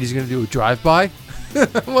we're afraid he's going to do a drive-by. We're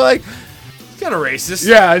like, Kind of racist.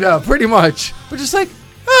 yeah, I know, pretty much. We're just like,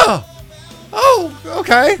 oh,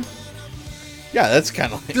 okay. Yeah, that's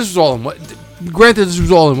kind of like, This was all granted, this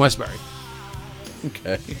was all in Westbury.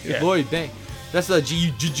 okay. Lloyd Bank. That's the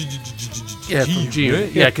G. Yeah, from G.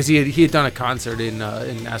 Yeah, because he had done a concert in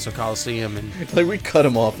Nassau Coliseum, and Like, we cut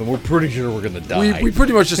him off, and we're pretty sure we're going to die. we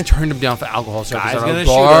pretty much just turned him down for alcohol service Guy's at our gonna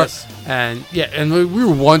bar. shoot us. And yeah, and we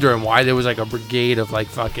were wondering why there was like a brigade of like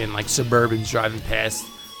fucking like Suburbans driving past,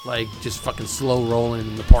 like just fucking slow rolling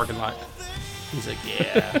in the parking lot. He's like,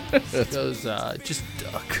 yeah, he goes, just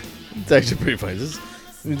duck. It's actually pretty funny.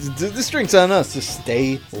 This drink's on us. Just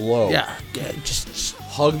stay low. Yeah, just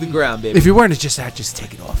Hug the ground, baby. if you're wearing a just hat, just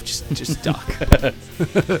take it off. Just duck.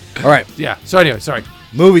 All right. Yeah. So anyway, sorry.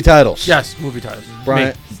 Movie titles. Yes, movie titles. Brian.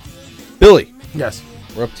 Me. Billy. Yes.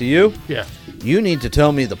 we're up to you. Yeah. You need to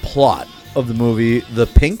tell me the plot of the movie The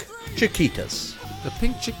Pink Chiquitas. The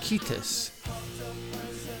Pink Chiquitas.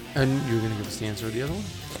 And you're going to give us the answer of the other one?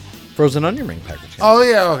 Frozen onion ring package. Oh,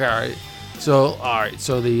 yeah. Okay. All right. So,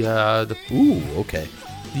 So the Ooh, okay.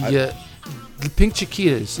 the Pink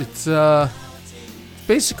Chiquitas. It's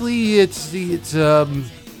basically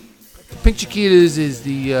Pink Chiquitas is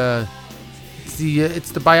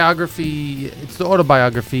it's the biography. It's the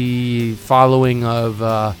autobiography following of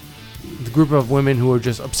the group of women who are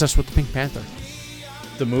just obsessed with the Pink Panther.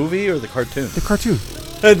 The movie or the cartoon? The cartoon.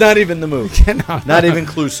 Not even the movie. Not even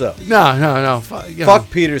Clouseau. No. Fuck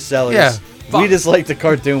Peter Sellers. Yeah. We just like the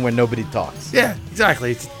cartoon when nobody talks. Yeah,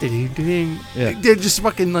 exactly. It's ding. Yeah. They're just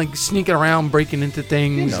fucking like sneaking around, breaking into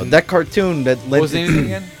things. You know, that cartoon that led What was the name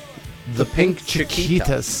again? The Pink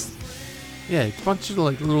Chiquitas. Yeah, a bunch of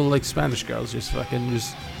like little like Spanish girls just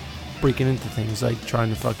breaking into things, like trying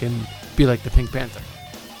to fucking be like the Pink Panther.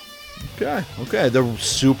 Okay. They're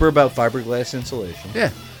super about fiberglass insulation. Yeah.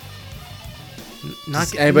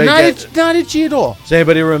 Not anybody itchy at all. Does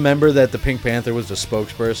anybody remember that the Pink Panther was the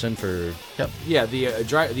spokesperson for Yeah, the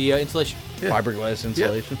insulation. fiberglass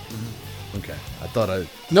insulation? Okay. I thought I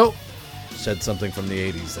Nope. said something from the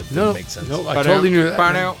 80s that didn't No. make sense. No, I totally knew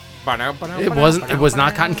that. It wasn't. It was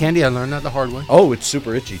not cotton candy. I learned that the hard way. Oh, it's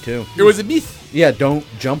super itchy too. It was a myth. Yeah, don't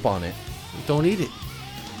jump on it. Don't eat it.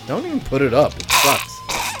 Don't even put it up. It sucks.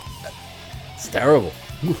 It's terrible.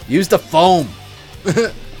 Use the foam.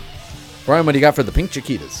 Brian, what do you got for the Pink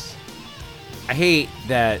Chiquitas? I hate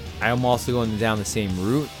that I'm also going down the same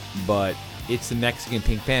route, but it's the Mexican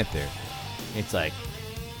Pink Panther. It's like,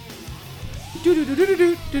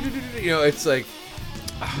 it's like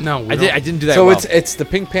No, I didn't do that. So well. it's the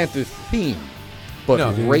Pink Panther theme, but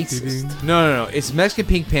No. racist. No. It's Mexican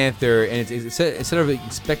Pink Panther, and it's instead of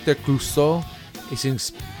Inspector Clouseau, it's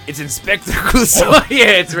Inspector Clouseau.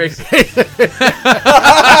 Yeah, it's racist.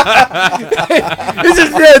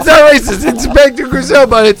 It's not racist. It's Inspector Clouseau,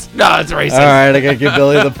 but it's racist. All right, I gotta give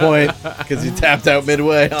Billy the point because he tapped out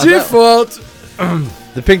midway. Default.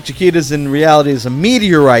 The Pink Chiquitas in reality is a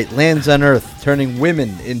meteorite lands on Earth, turning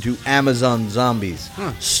women into Amazon zombies.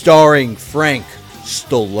 Starring Frank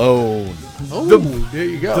Stallone. Oh, there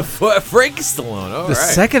you go. Frank Stallone. All The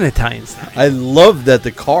right. second Italian style. I love that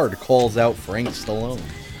the card calls out Frank Stallone.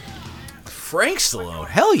 Frank Stallone.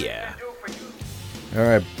 Hell yeah. All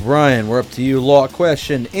right, Brian, we're up to you. Law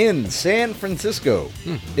question. In San Francisco,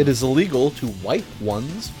 it is illegal to wipe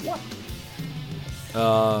one's what?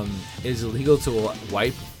 It is illegal to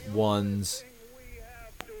wipe one's.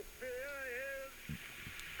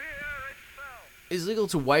 It's illegal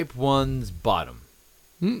to wipe one's bottom.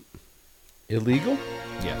 Illegal?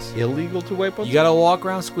 Yes. Illegal to wipe one's You gotta walk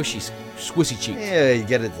around squishy cheeks. Yeah, you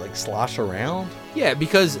get it like slosh around. Yeah,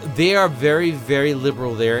 because they are very, very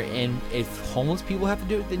liberal there, and if homeless people have to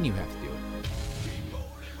do it, then you have to do it.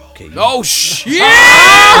 Okay. Oh shit!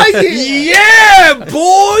 Yeah,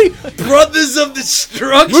 boy! Brothers of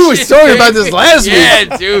Destruction. We were talking about this last week.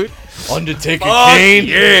 Yeah, dude. Undertaker Kane.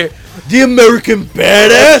 Yeah. the American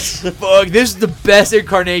badass. Fuck, this is the best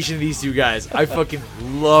incarnation of these two guys. I fucking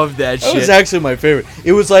love that That shit. was actually my favorite.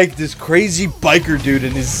 It was like this crazy biker dude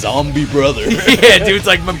and his zombie brother. Yeah, dude, it's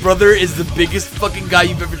like my brother is the biggest fucking guy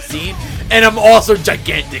you've ever seen, and I'm also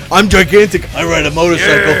gigantic. I'm gigantic. I ride a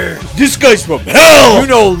motorcycle. Yeah. This guy's from hell. You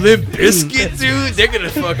know Limp Bizkit, dude? They're gonna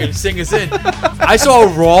fucking sing us in. I saw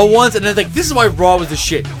Raw once, and I was like, this is why Raw was the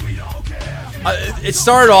shit. It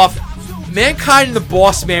started off, Mankind and the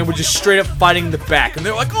Boss Man were just straight up fighting in the back, and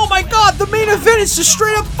they're like, oh my god, the main event is just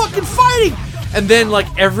straight up fucking fighting. And then, like,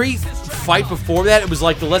 every fight before that, it was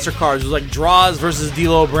like the lesser cards. It was like Droz versus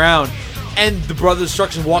D'Lo Brown. And the Brothers of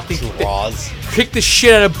Destruction walked in, kicked the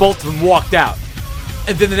shit out of both of them, walked out.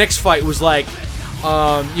 And then the next fight was like,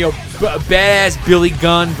 badass Billy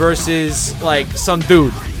Gunn versus, like, some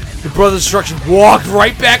dude. The Brothers of Destruction walked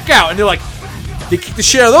right back out. And they're like, they kicked the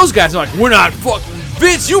shit out of those guys. They're like, we're not fucking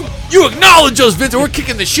Vince. You acknowledge us, Vince. And we're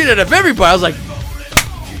kicking the shit out of everybody. I was like,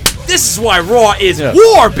 this is why Raw is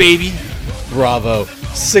war, baby. Bravo.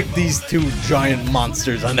 Sick these two giant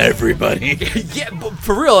monsters on everybody. Yeah, but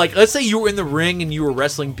for real, like, let's say you were in the ring and you were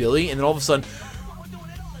wrestling Billy, and then all of a sudden,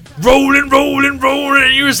 rolling,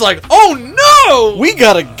 and you was like, oh no! We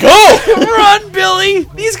gotta go! Run, Billy!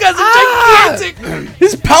 These guys are gigantic!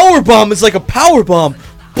 His power bomb is like a power bomb,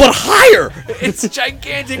 but higher! It's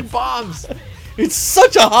gigantic bombs. It's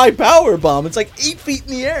such a high power bomb. It's like 8 feet in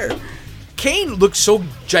the air. Kane looked so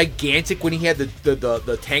gigantic when he had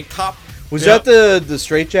the tank top. Was that the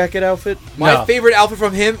straitjacket outfit? My favorite outfit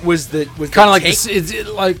from him was kind of like this, it's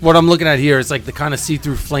like what I'm looking at here. It's like the kind of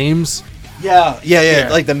see-through flames Yeah.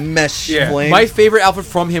 Like the mesh flame. My favorite outfit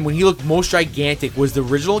from him when he looked most gigantic was the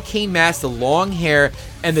original Kane mask, the long hair,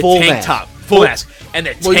 and the Full tank mask. top. Full mask. And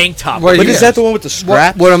the tank top. Wait, but yeah. is that the one with the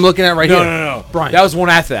scrap? What I'm looking at right here? No. Brian. That was the one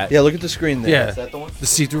after that. Yeah, look at the screen there. Yeah. Is that the one? The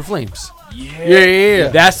see-through flames. Yeah.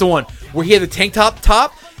 That's the one where he had the tank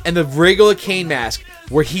top and the regular Kane mask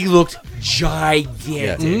where he looked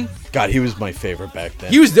gigantic. God, he was my favorite back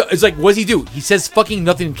then. He was. It's like, what does he do? He says fucking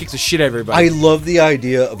nothing and kicks the shit out of everybody. I love the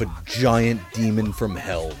idea of a giant demon from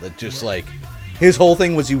hell that just like his whole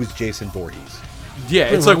thing was he was Jason Voorhees. Yeah,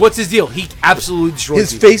 it's like, what's his deal? He absolutely destroys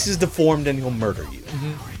His people. face is deformed and he'll murder you.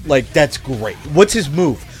 Like that's great. What's his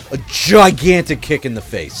move? A gigantic kick in the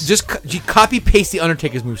face. Just copy paste the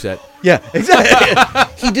Undertaker's moveset. Yeah,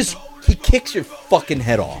 exactly. He kicks your fucking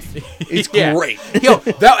head off. It's great. Yo,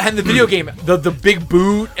 that and the video game, the big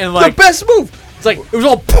boot and like the best move. It's like it was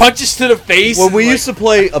all punches to the face. When we used to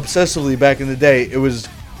play obsessively back in the day, it was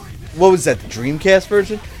what was that? The Dreamcast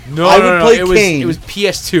version? No, I would play it Kane. It was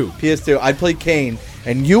PS2. PS2. I'd play Kane,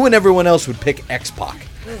 and you and everyone else would pick X-Pac,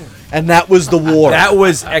 and that was the war. That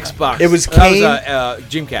was Xbox. It was That Kane. was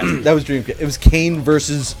Dreamcast. That was Dreamcast. It was Kane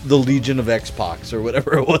versus the Legion of X-Pacs or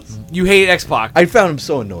whatever it was. You hated Xbox. I found him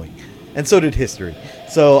so annoying, and so did history.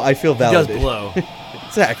 So I feel He does validated. blow.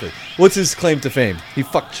 Exactly. What's his claim to fame? He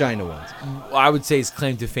fucked China once. I would say his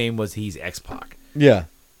claim to fame was he's X-Pac. Yeah.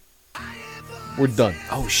 We're done.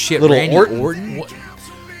 Oh shit, Little Randy Orton? What?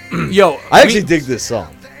 Yo, I actually dig this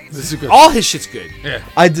song. This is good. all his shit's good. Yeah.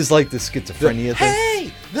 I just like the schizophrenia thing.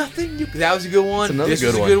 Hey, nothing new. That was a good one. That's another This good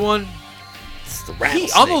was a one. good one. It's the On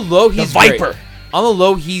rattlesnake. the low, he's the Viper. Great. On the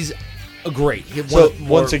low, he's a great. He So won-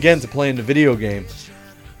 once again, to play in the video game,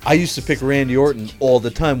 I used to pick Randy Orton all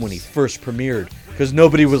the time when he first premiered because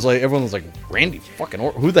nobody was like, everyone was like, Randy fucking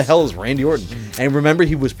Orton. Who the hell is Randy Orton? And remember,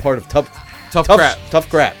 he was part of Tough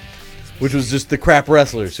Crap, which was just the crap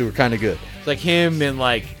wrestlers who were kind of good. It's like him and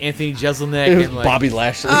like Anthony Jeselnik and like Bobby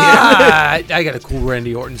Lashley. I got a cool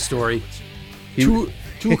Randy Orton story. He-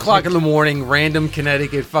 2 o'clock in the morning, random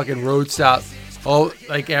Connecticut fucking road stop. Oh,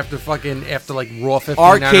 like after Raw 15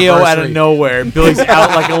 RKO anniversary. out of nowhere. Billy's out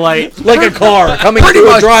like a light. like a car coming Pretty through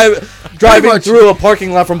much. driving much. through a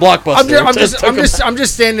parking lot from Blockbuster. I'm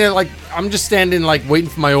just standing there like waiting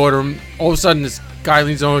for my order. And all of a sudden, this guy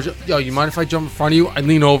leans over. Yo, you mind if I jump in front of you? I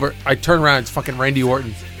lean over. I turn around. It's fucking Randy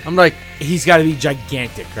Orton. I'm like, He's got to be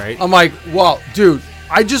gigantic, right? well, dude,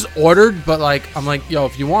 I just ordered, but like, I'm like, yo,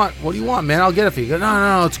 if you want, what do you want, man? I'll get it for you. He goes,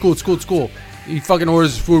 no, it's cool. He fucking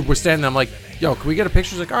orders his food. We're standing there. I'm like, yo, can we get a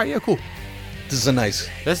picture? He's like, all right, yeah, cool. This is a nice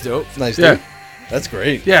dope. dude. Yeah. That's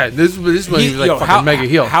great. Yeah, this when he was like fucking mega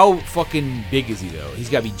heel. How fucking big is he though? He's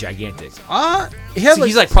got to be gigantic. He's He's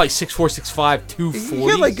probably 6'4", 6'5", 240. he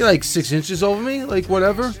had like 6 inches over me, like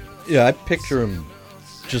whatever. Yeah, I picture him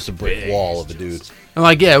just a brick wall of a dude. And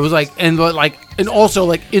like, yeah, it was like, and also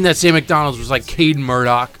like in that same McDonald's was like Caden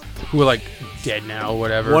Murdoch, who are like dead now or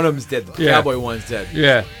whatever. One of them's dead. The Yeah. cowboy one's dead.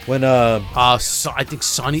 Yeah. When I think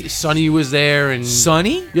Sonny was there and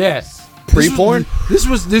Sonny? yeah. Pre-porn? This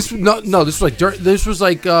was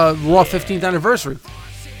like Raw 15th anniversary.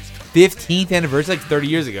 15th anniversary, like 30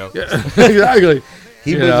 years ago. Yeah, exactly.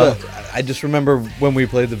 He was. I just remember when we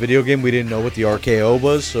played the video game, we didn't know what the RKO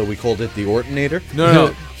was, so we called it the Ortonator. No.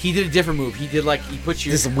 He did a different move. He did like he put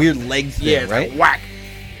your This weird leg thing, yeah, it's right? like whack.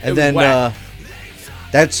 And It then was whack.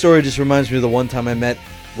 that story just reminds me of the one time I met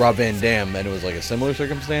Rob Van Dam, and it was like a similar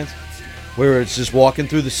circumstance, where it's just walking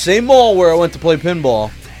through the same mall where I went to play pinball,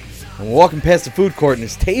 and we're walking past the food court, and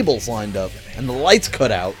his table's lined up, and the lights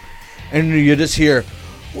cut out, and you just hear,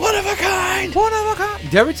 "One of a kind, one of a kind."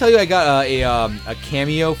 Did I ever tell you I got a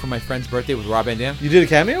cameo for my friend's birthday with Rob Van Dam? You did a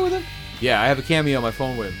cameo with him? Yeah, I have a cameo on my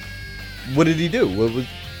phone with him. What did he do? What was?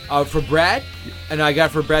 For Brad, and I got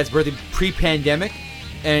it for Brad's birthday pre-pandemic,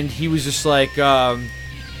 and he was just like,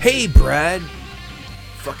 "Hey, Brad,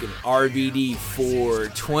 fucking RVD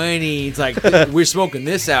 420." It's like we're smoking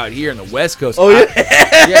this out here on the West Coast. Oh yeah.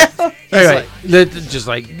 Yeah. Anyway, just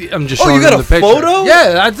like I'm just Oh, showing you got him a the picture. photo?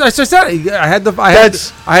 Yeah, I said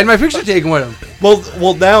I had my picture taken with him.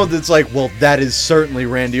 Well, now it's like, well, that is certainly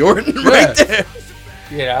Randy Orton right there.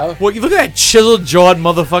 You know, Well, you look at that chiseled jawed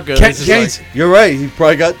motherfucker. This is like- You're right. He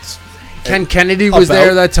probably got Ken Kennedy was About-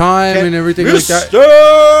 there that time and everything like that.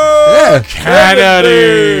 Mr.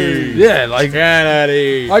 Kennedy. Yeah, like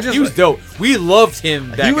Kennedy. I just- he was dope. We loved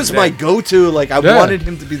him. Back He in was the my day. go-to. Like I Yeah. wanted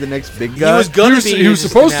him to be the next big guy. He was gonna be. he was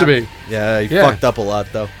just supposed to didn't be. Yeah, he Yeah. fucked up a lot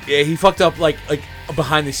though. Yeah, he fucked up like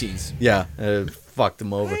behind the scenes. Yeah, fucked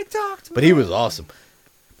him over. But he was awesome.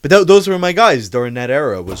 But those were my guys during that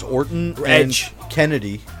era. Was Orton Edge. and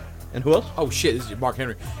Kennedy, and who else? Oh shit! This is Mark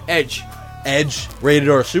Henry. Edge. Edge, rated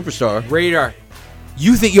R superstar. Radar.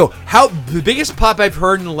 You think, how the biggest pop I've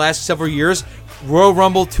heard in the last several years, Royal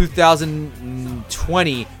Rumble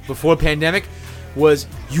 2020 before the pandemic, was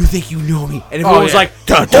 "You think you know me," and everyone was like,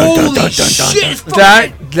 "Holy shit!"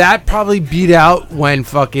 That probably beat out when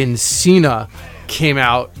fucking Cena came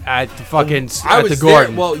out at the fucking I at was the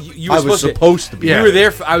Garden. there. Well, you were I was supposed to be. Yeah. You were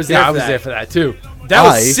there. I was there. Yeah, for I was that. there for that too. That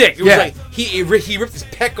was sick. It was yeah. like he ripped his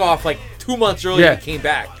pec off like 2 months earlier. Yeah. And he came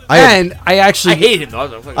back. I actually I hate him though. I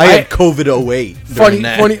was like, I had COVID 08.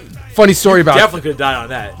 funny story about definitely could have died on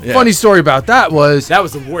that. Yeah. funny story about that was That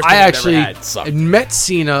was the worst. I thing I've actually ever had. Sucked. met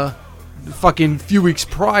Cena fucking few weeks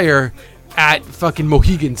prior at fucking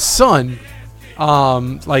Mohegan Sun,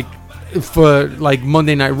 like for like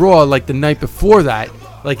Monday Night Raw, like the night before that.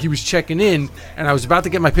 Like he was checking in, and I was about to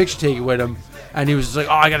get my picture taken with him, and he was just like,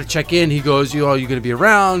 "Oh, I gotta check in." He goes, "You gonna be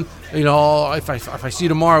around? You know, if I see you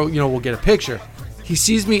tomorrow, we'll get a picture." He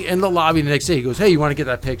sees me in the lobby the next day. He goes, "Hey, you want to get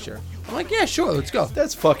that picture?" I'm like, "Yeah, sure, let's go."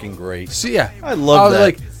 That's fucking great. So yeah, I love I was that.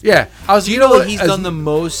 like, yeah, I was. Do you know what he's done the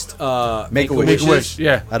most? Make-A-Wish. Make-A-Wish,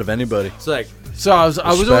 yeah. Out of anybody. It's like So I was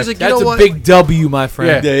always like, you that's know a what? big W, my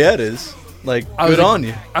friend. Yeah. Yeah, it is. Like, I was good like- on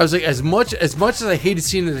you. I was like, as much as I hated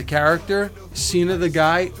Cena the character, Cena the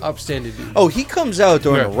guy, upstanding dude. Oh, he comes out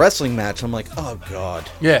during Yeah. a wrestling match. I'm like, oh, God.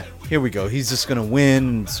 Yeah. Here we go. He's just going to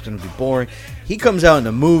win. It's going to be boring. He comes out in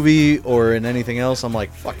a movie or in anything else. I'm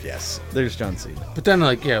like, fuck yes. There's John Cena. But then,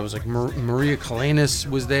 like, yeah, it was like Maria Kalanis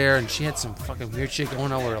was there, and she had some fucking weird shit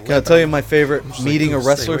going on with her lip. Can I tell you my favorite just like, meeting a dude, stay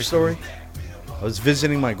wrestler away from story? I was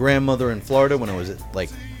visiting my grandmother in Florida when I was like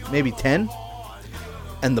maybe 10.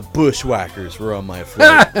 And the Bushwhackers were on my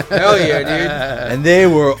flight. Hell yeah, dude. And they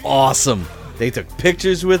were awesome. They took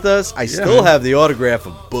pictures with us. I still have the autograph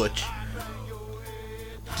of Butch.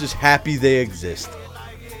 Just happy they exist.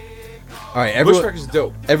 All right, Bushwhackers is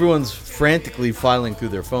dope. everyone's frantically filing through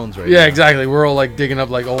their phones right Yeah, now. exactly. We're all like digging up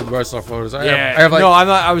like old wrestler photos. I Yeah. have like, no, I'm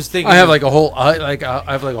not. I was thinking. I have like a whole, I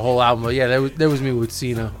have like a whole album. But yeah, that was me with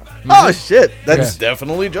Cena, Oh shit, that's Yeah.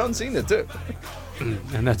 definitely John Cena too.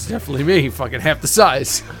 and that's definitely me, fucking half the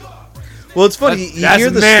size. Well, it's funny. You That's hear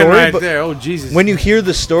a the man story, right but there. Oh Jesus. when you hear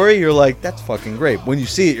the story, you're like, "That's fucking great." When you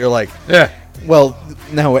see it, you're like, Yeah, "Well,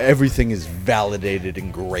 now everything is validated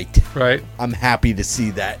and great." right. I'm happy to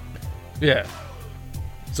see that. Yeah.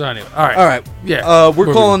 So anyway, all right. All right, Yeah. we're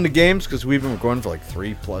Moving. calling the games because we've been recording for like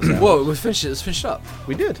 3+ hours. Whoa, let's finish it. Let's finish it up.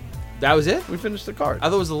 We did. That was it. We finished the card. I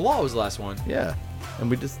thought it was the law was the last one. Yeah, and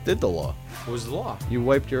we just did the law. What was the law? You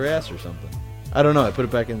wiped your ass or something. I don't know. I put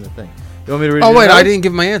it back in the thing. You want me to read Oh it wait, out? I didn't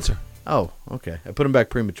give my answer. Oh, okay. I put them back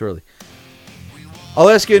prematurely. I'll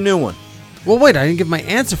ask you a new one. Well, wait, I didn't give my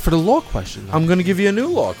answer for the law question. I'm going to give you a new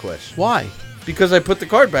law question. Why? Because I put the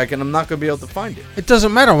card back and I'm not going to be able to find it. It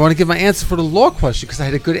doesn't matter. I want to give my answer for the law question because I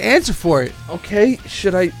had a good answer for it. Okay,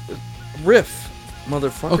 should I riff,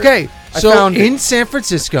 motherfucker? Okay, I so found in San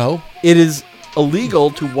Francisco, it is illegal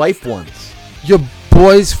to wipe once. your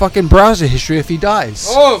boy's fucking browser history if he dies.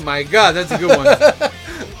 Oh my God, that's a good one.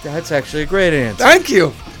 That's actually a great answer. Thank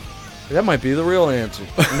you. That might be the real answer.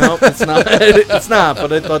 No, it's not. It's not,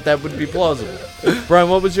 but I thought that would be plausible. Brian,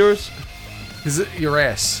 what was yours? Is it your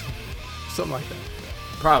ass? Something like that.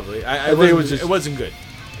 Probably. I think it was just- It wasn't good.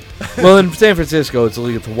 Well, in San Francisco, it's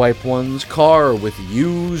illegal to wipe one's car with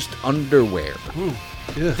used underwear.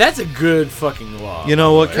 That's a good fucking law. You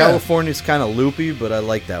know what? California's kind of loopy, but I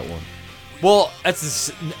like that one. Well,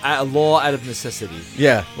 that's a law out of necessity.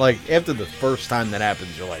 Yeah, like after the first time that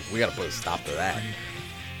happens, you're like, we got to put a stop to that.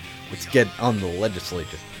 Let's get on the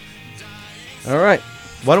legislature. All right.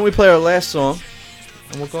 Why don't we play our last song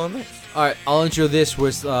and we'll go on next? All right, I'll intro this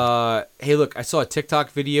with, hey, look, I saw a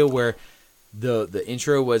TikTok video where the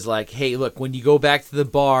intro was like, hey, look, when you go back to the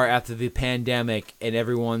bar after the pandemic and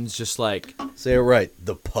everyone's just like, Say it right.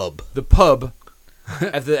 The pub. the pub,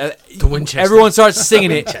 after The Winchester. everyone starts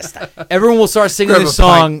singing it. Everyone will start singing Grab this a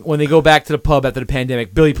song when they go back to the pub after the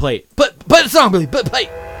pandemic. Billy, play it. Play the song, Billy. Play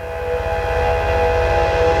it.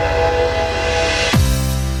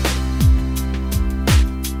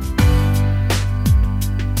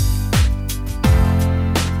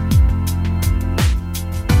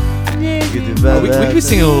 We can be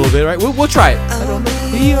singing a little bit, right? We'll try it.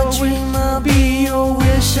 Be your dream, I'll be your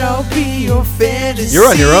wish, I'll be your fantasy. You're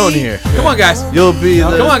on your own here. Come on, guys. You'll be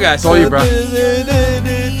the. Come on, guys. all you, bro. What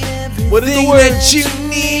is the word that you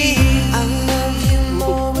need? I love you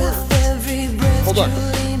more with every breath. Hold on.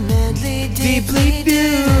 Truly, madly, deeply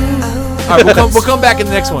do. All right, we'll come back in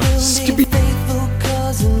the next one. Skippy. Faithful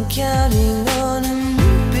 'cause I'm counting on a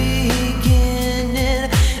new beginning,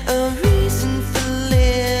 a reason for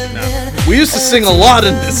living. We used to sing a lot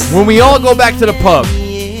in this. When we all go back to the pub,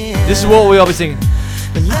 this is what we all be singing.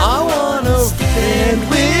 I wanna stand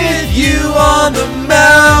with you on the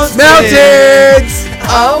mountain. Mountains.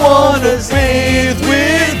 I wanna bathe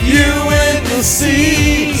with you in the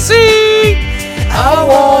sea. I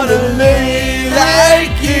wanna lay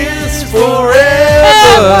like it's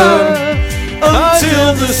forever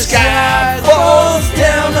until the sky falls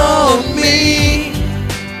down on me.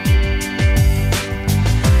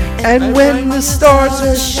 And when the stars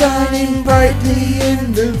are shining brightly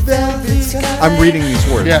in the velvet sky, I'm reading these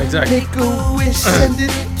words. Yeah, exactly. Make a wish, send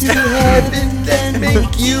it to heaven, then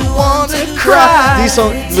make you wanna cry. These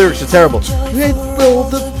lyrics are terrible. With all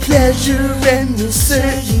the pleasure and the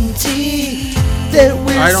certainty that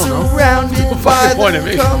we're I don't know. surrounded by point of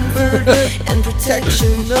the me. comfort and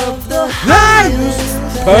protection of the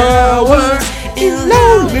highest power in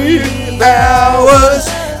lonely hours.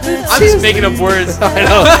 I'm just making up words. I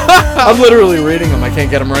know. I'm literally reading them. I can't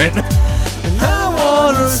get them right. I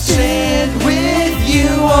wanna stand with you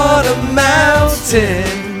on a mountain.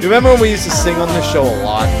 You remember when we used to sing on this show a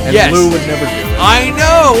lot, and Yes. Lou would never do it? I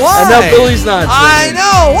know why. And now Billy's not I singing.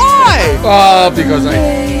 know why. Because I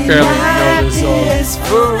barely know this song. It's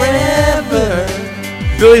forever.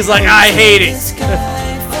 Billy's like, I hate it.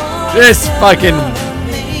 This fucking.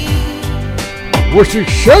 What's your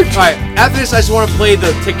shirt? All right, after this, I just want to play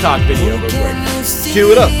the TikTok video real quick.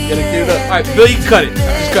 Cue it up. Get it queued up. All right, Billy, you cut it.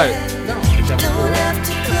 Just cut it.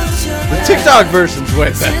 The TikTok version's way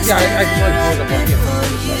better. Yeah, I can pull it up on here.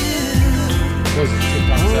 Was it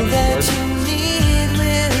TikTok 7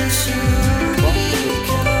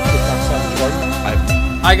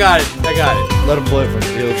 I got it. I got it. Let him play it for me.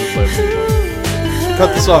 He'll just play it for me.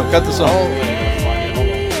 Cut the song. Cut the song.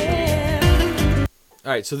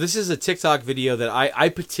 All right, so this is a TikTok video that I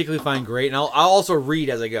particularly find great, and I'll also read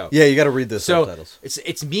as I go. Yeah, you got to read the So subtitles.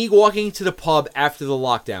 it's me walking to the pub after the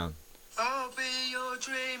lockdown. I'll be your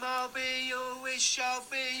dream, I'll be your wish, I'll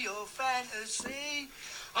be your fantasy.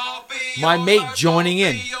 I'll be My your mate life, joining I'll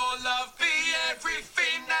in. be your love, be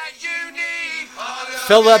everything that you need. I'll love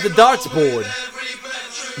Fell out the you darts more than board. every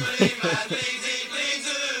breath you breathe, I deeply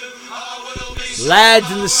do. I will be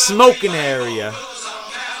Lads in the smoking area.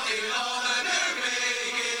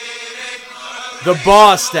 The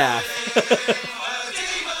bar staff.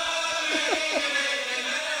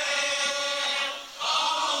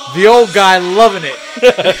 The old guy loving it.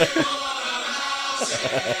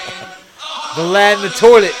 The lad in the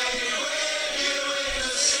toilet.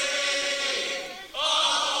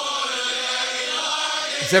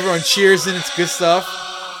 As everyone cheers and it's good stuff.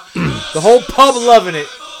 The whole pub loving it.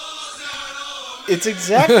 It's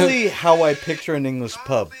exactly how I picture an English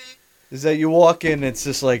pub. Is that you walk in, it's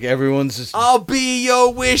just like everyone's just I'll be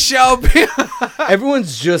your wish, I'll be.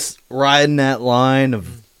 everyone's just riding that line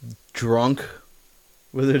of drunk,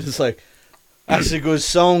 where they're just like, that's a good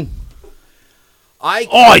song.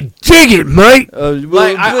 I dig it, mate.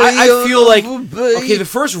 Like, I feel like, okay, the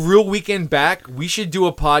first real weekend back, we should do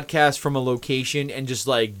a podcast from a location and just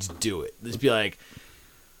like just do it. Just be like,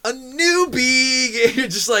 a newbie. And you're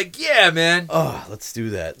just like, yeah, man. Oh, let's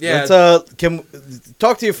do that. Yeah. Let's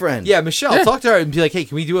talk to your friend. Yeah, Michelle, Yeah. talk to her and be like, hey,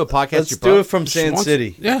 can we do a podcast? Let's at your do pub? it from Sand wants-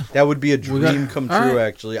 City. yeah. That would be a We dream got- come all true, right.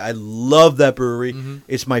 actually. I love that brewery.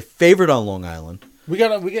 It's my favorite on Long Island. We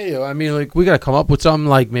get you. I mean, like, we gotta come up with something,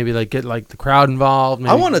 like maybe like get like the crowd involved.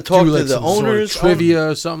 Maybe I wanna talk do, to like, the some sort of owners, trivia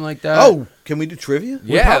or something like that. Oh, can we do trivia?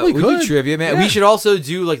 Yeah, probably we do could. trivia, man. Yeah. We should also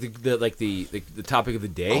do like the topic of the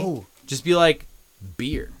day. Oh. Just be like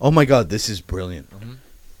beer. Oh my God, this is brilliant.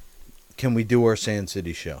 Can we do our Sand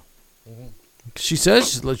City show? She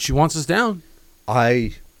says she wants us down.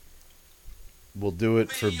 I will do it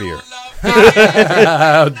for beer.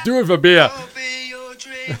 Do it for beer. I'll be your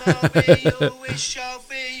dream, I'll be your wish, I'll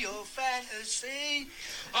be your fantasy.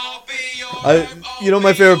 I'll be your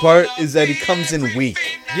My favorite part is that he comes in weak,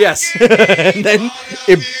 Yes. and then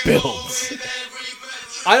it builds.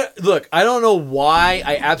 I don't know why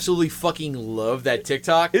I absolutely fucking love that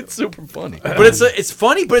TikTok. It's super funny. But it's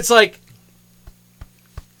funny, but it's like,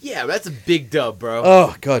 yeah, that's a big dub, bro.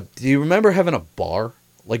 Oh God, do you remember having a bar?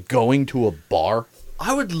 Like going to a bar?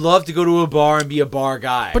 I would love to go to a bar and be a bar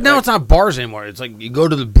guy. But now it's not bars anymore. It's like you go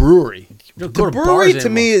to the brewery. You don't go The to brewery bars to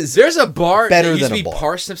me anymore. is there's a bar better that used than to a be bar.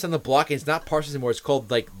 Parsnips on the block, and it's not Parsnips anymore. It's called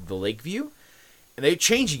like the Lakeview, and they're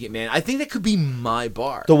changing it, man. I think that could be my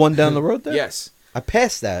bar. the one down the road there. Yes, I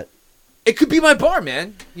passed that. it could be my bar,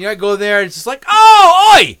 man. You know, I go there and it's just like,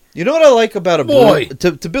 oh, oi! You know what I like about a brewery? Boy.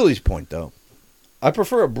 To Billy's point, though, I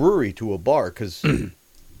prefer a brewery to a bar because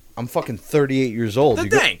I'm fucking 38 years old. The You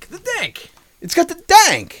go- dank. It's got the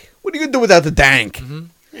dank. What are you gonna do without the dank?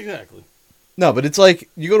 Exactly. No, but it's like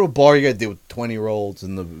you go to a bar, you gotta deal with 20-year-olds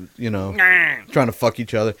and trying to fuck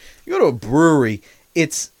each other. You go to a brewery,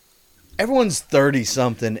 it's everyone's 30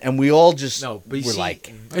 something, and we all just No, but you we're see,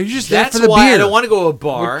 like, Are you just there that's for the why beer? I don't want to go to a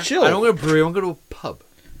bar. We're chill. I don't want to go to a brewery. I want to go to a pub.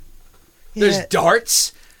 There's Yeah.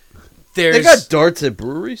 darts. There's they got darts at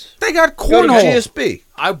breweries. They got Go to cornhole. GSB.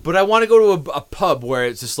 but I want to go to a pub where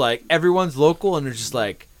it's just like everyone's local and they're just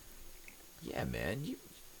like, yeah, man,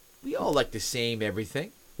 we all like the same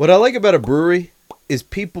everything. What I like about a brewery is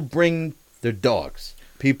people bring their dogs.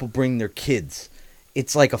 People bring their kids.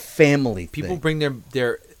 It's like a family People thing. bring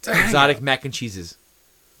their exotic mac and cheeses.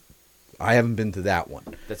 I haven't been to that one.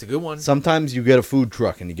 That's a good one. Sometimes you get a food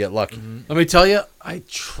truck and you get lucky. Let me tell you, I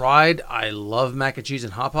tried. I love mac and cheese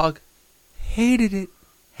and hop hog. Hated it.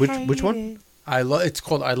 Which one? It's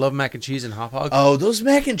called I love mac and cheese and hop hog. Oh, those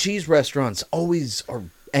mac and cheese restaurants always are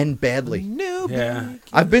end badly. No, Yeah.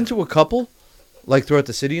 I've been to a couple, like throughout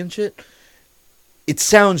the city and shit. It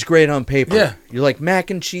sounds great on paper. Yeah. You're like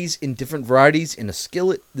mac and cheese in different varieties in a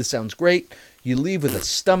skillet. This sounds great. You leave with a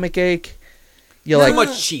stomach ache. You're Too like,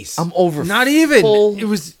 much cheese. I'm over. Not even. full. It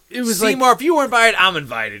was like Seymour, if you weren't invited, I'm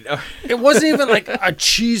invited. it wasn't even like a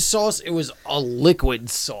cheese sauce. It was a liquid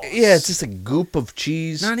sauce. Yeah, it's just a goop of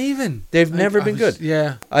cheese. not even. They've never I been was- good.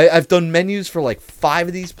 Yeah. I've done menus for like 5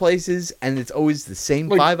 of these places, and it's always the same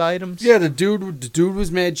Like, 5 items. Yeah, the dude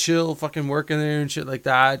was mad chill, fucking working there and shit like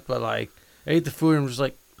that. But like, I ate the food and was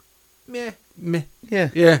like, Meh. meh. Yeah.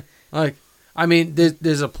 Yeah, like I mean,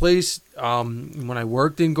 there's a place when I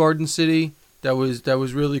worked in Garden City that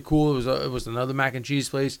was really cool. It was another mac and cheese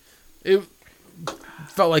place. It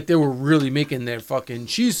felt like they were really making their fucking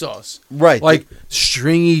cheese sauce, Right. like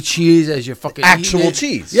stringy cheese as you're fucking eating Actual it.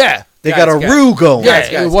 cheese. Yeah, They Guys, got a guys. roux going.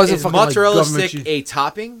 Yeah, it wasn't is fucking like mozzarella government stick cheese. a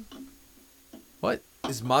topping? What?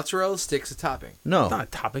 Is mozzarella sticks a topping? No, It's not a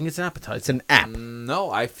topping. It's an appetizer. it's an app. No,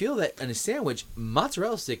 I feel that in a sandwich,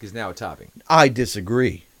 mozzarella stick is now a topping. I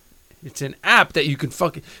disagree. It's an app that you can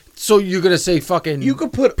fucking. So you're gonna say fucking. You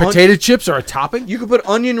could put potato chips are a topping. You could put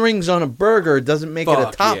onion rings on a burger. It doesn't make it a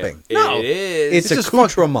Fuck topping. yeah. No. It is. It's a just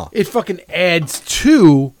accoutrement. It fucking adds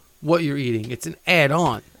to what you're eating. It's an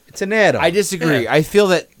add-on. It's an add-on. I disagree. Yeah. I feel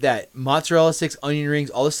that mozzarella sticks, onion rings,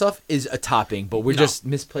 all this stuff is a topping, but we're No. just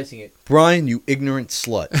misplacing it. Brian, you ignorant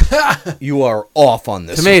slut. You are off on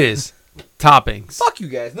this. Tomatoes, toppings. Fuck you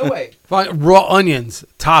guys. No way. Raw onions,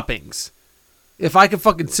 toppings. If I could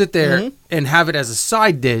fucking sit there Mhm. and have it as a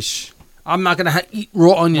side dish, I'm not gonna eat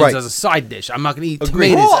raw onions Right. as a side dish. I'm not gonna eat Agreed.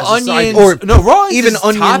 tomatoes Raw as a side onions- dish. Or No, raw onions even is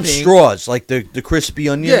onion topping. straws, like the crispy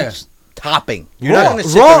onions. Yeah. Topping. You're not Raw, going to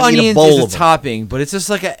sit there raw and eat a onions bowl is of a them. topping, but it's just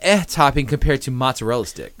like a topping compared to mozzarella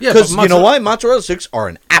stick. Yeah, Because but you know why? Mozzarella sticks are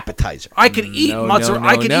an appetizer. I could eat No, mozzarella. no,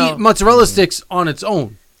 I could no. eat mozzarella sticks on its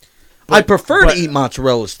own. I prefer but- to eat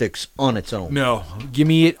mozzarella sticks on its own. No, give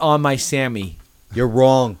me it on my Sammy. You're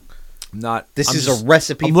wrong. I'm not. This I'm is just- a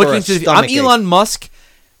recipe I'm for looking a to. I'm stomach ache. Elon Musk,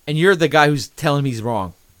 and you're the guy who's telling me he's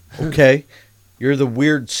wrong. Okay? You're the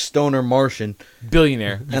weird stoner Martian,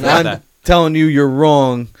 Billionaire. You and forgot I'm that. telling you you're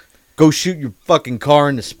wrong. Go shoot your fucking car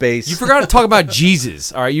into space. You forgot to talk about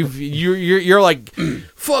Jesus. All right, you're like,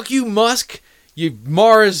 fuck you, Musk. You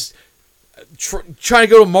Mars, trying to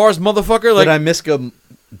go to Mars, motherfucker. Like,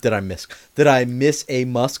 Did I miss a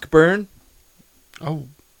Musk burn? Oh,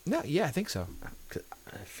 no, yeah, I think so.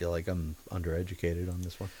 I feel like I'm undereducated on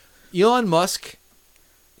this one. Elon Musk,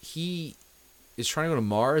 he is trying to go to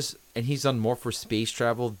Mars, and he's done more for space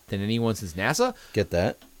travel than anyone since NASA. Get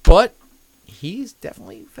that? But he's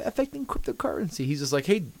definitely affecting cryptocurrency. He's just like,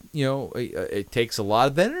 hey, you know, it takes a lot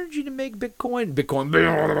of energy to make Bitcoin.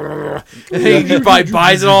 And he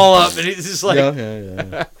buys it all up, and he's just like,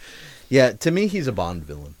 yeah. Yeah, to me, he's a Bond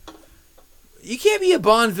villain. you can't be a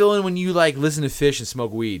Bond villain when you like listen to Fish and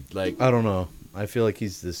smoke weed. Like, I don't know. I feel like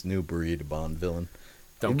he's this new breed of Bond villain.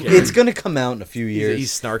 don't care. It's going to come out in a few years.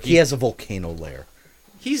 he's snarky. He has a volcano lair.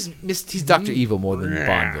 He's Dr. Evil more than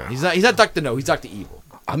Bond villain. He's not Dr. No. He's Dr. Evil.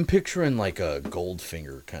 I'm picturing like a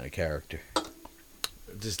Goldfinger kind of character.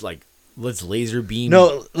 Just like let's laser beam.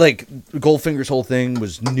 No, like Goldfinger's whole thing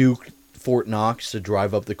was nuke Fort Knox to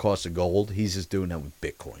drive up the cost of gold. He's just doing that with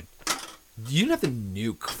Bitcoin. you didn't have to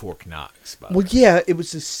nuke Fort Knox. By the Well, yeah, it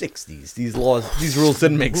was the 60s. These rules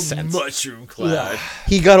didn't make way. sense. Mushroom cloud.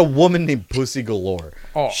 He got a woman named Pussy Galore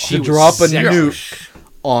She to was drop a sexy. nuke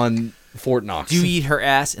on Fort Knox. Do you eat her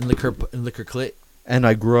ass and lick her clit? And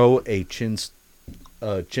I grow a chin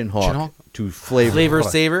hawk hawk? to flavor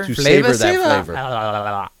savor? to savor that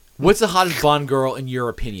flavor. What's the hottest Bond girl in your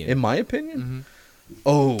opinion? In my opinion,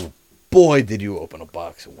 oh boy, did you open a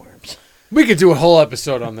box of worms. we could do a whole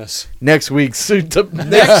episode on this. Next week's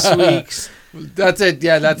Next week's That's it.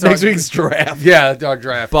 Yeah, that's next our, week's draft. Yeah, our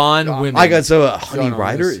draft. Bond women. I got Honey Going on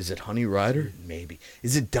Rider. this. Is it Honey Rider? Maybe.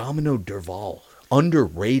 Is it Domino Derval?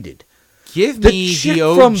 Underrated. Give me the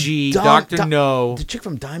OG Dr. No. The chick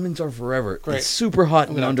from Diamonds Are Forever. Great. It's super hot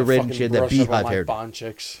I'm and gonna have to underrated. And she had fucking that brush up on beehive my hair. Bond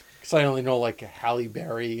chicks. Because I only know like Halle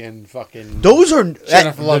Berry and fucking Those are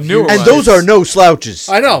Jennifer Love newer Hewitt. and those are no slouches.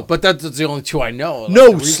 I know, but that's the only two I know. Like, the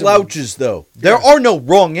No reason- slouches though. There are no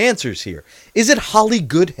wrong answers here. Is it Holly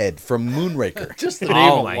Goodhead from Moonraker? Just the name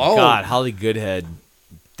Oh my alone. God, Holly Goodhead.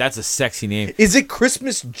 That's a sexy name. Is it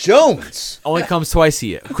Christmas Jones? Only comes twice a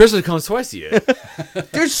year. Christmas comes twice a year.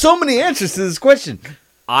 There's so many answers to this question.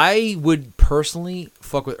 I would personally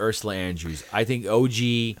fuck with Ursula Andrews. I think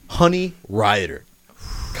OG. Honey Rider.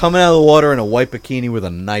 Coming out of the water in a white bikini with a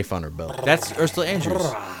knife on her belt. That's Ursula Andrews.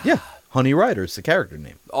 Yeah. Honey Rider is the character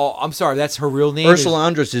name. Oh, I'm sorry. That's her real name. Ursula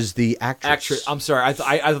Andress is the actress. Actress. I'm sorry. I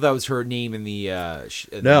thought that was her name in the.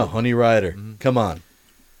 No, Honey Rider. Come on.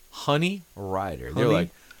 Honey Rider. They're Honey like,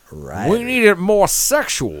 Rider. we need it more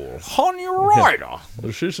sexual. Honey Rider.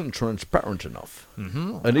 This isn't transparent enough.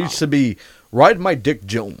 It needs to be Ride My Dick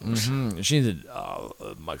Jones. She needs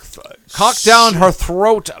cock down her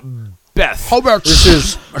throat, Beth. How about This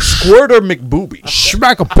is Squirter McBooby.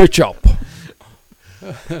 smack a bitch up?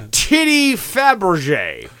 Titty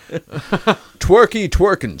Fabergé. Twerky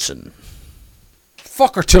Twerkinson.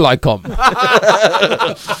 Fuck her till I come.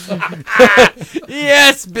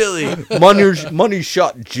 Yes, Billy. Money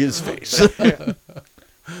shot jizz face.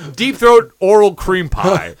 Deep throat oral cream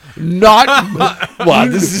pie. Not Wow,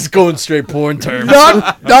 this is going straight porn terms.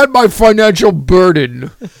 not my financial burden.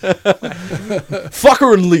 Fuck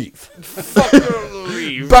her and leave.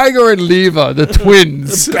 Banger and Lever, the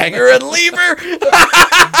twins. Banger and leave her.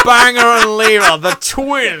 Banger and Lever, the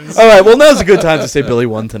twins. All right, well, now's a good time to say Billy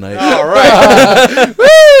won tonight. All right.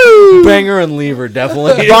 Banger and leave her,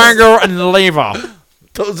 definitely. Banger and Lever,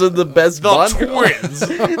 Those are the best the Bond. twins.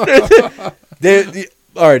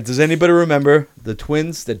 All right, does anybody remember the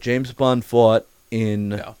twins that James Bond fought in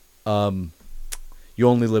No. You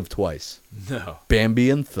Only Live Twice? No. Bambi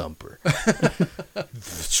and Thumper.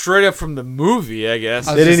 Straight up from the movie, I guess.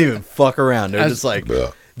 They didn't even fuck around. They're I was- just like,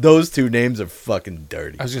 those two names are fucking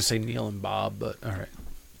dirty. I was gonna say Neil and Bob, but all right.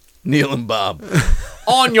 Neil and Bob.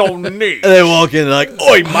 On your knee. And they walk in and they're like,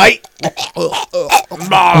 oi, mate.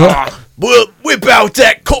 Whip out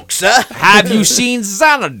that cook, sir. Have you seen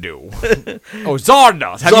Xanadu? Oh,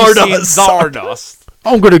 Zardoz. Have you seen Zardoz?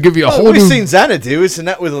 I'm gonna give you a whole We've new. seen Xanadu. Isn't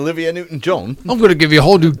that with Olivia Newton-John? I'm gonna give you a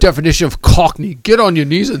whole new definition of cockney. Get on your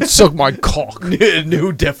knees and suck my cock.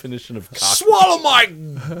 New definition of cock. Swallow my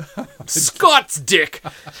Scott's dick.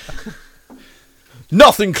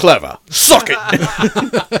 Nothing clever. Suck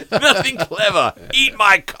it. Nothing clever. Eat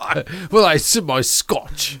my cock. Well, I sip my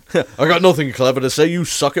scotch. I got nothing clever to say. You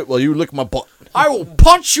suck it while you lick my butt. I will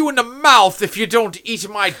punch you in the mouth if you don't eat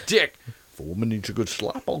my dick. If a woman needs a good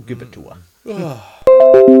slap, I'll give it to her.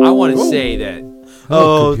 I want to say that.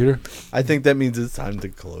 Oh, computer. I think that means it's time to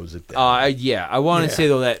close it down. Yeah. I want to say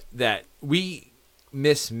though that we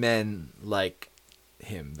miss men like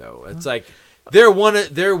him though. It's like they're one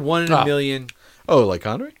in a million. Oh, like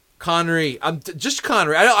Connery? Connery. Just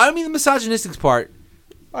Connery. I don't mean the misogynistic part.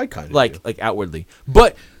 I kind of like outwardly,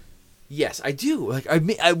 but yes, I do. Like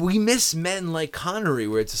we miss men like Connery,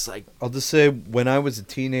 where it's just like I'll just say, when I was a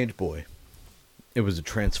teenage boy, it was a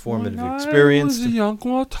transformative experience. I was a young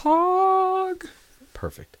warthog.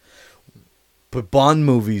 Perfect. But Bond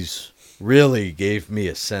movies really gave me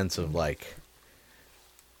a sense of like,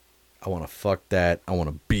 I want to fuck that. I want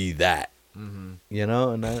to be that. You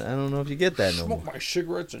know, and I don't know if you get that no more. Smoke my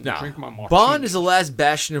cigarettes and nah. drink my martini. Bond is the last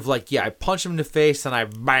bastion of like, yeah, I punched him in the face and I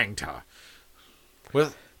banged her.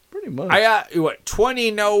 With Pretty much. I got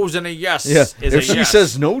 20 no's and a yes. Yeah. is If a she yes.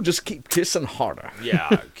 says no, just keep kissing harder.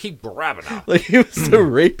 Yeah, keep grabbing her. Like he was the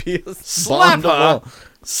rapiest Slap Bond of her. all.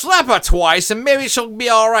 Slap her twice and maybe she'll be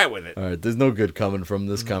all right with it. All right, there's no good coming from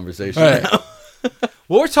this conversation. All right. now.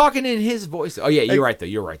 Well, we're talking in his voice. Oh yeah, you're right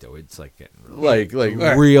though. It's like getting like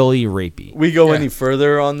really rapey. we go any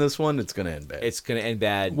further on this one, it's gonna end bad. It's gonna end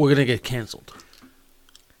bad. We're gonna get canceled.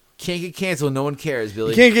 Can't get canceled. No one cares, Billy.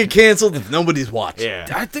 You can't get canceled if nobody's watching. Yeah.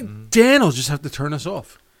 I think Dan will just have to turn us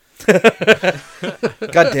off.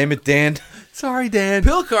 God damn it, Dan. Sorry, Dan.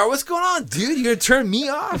 Pilcar, what's going on, dude? You gonna turn me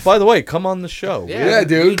off? By the way, come on the show. Yeah,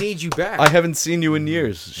 dude. We need you back. I haven't seen you in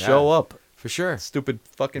years. Show up. for sure. Stupid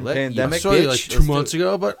fucking Let- I pandemic. saw you like bitch. 2 Let's do months it.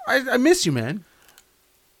 ago, but I miss you, man.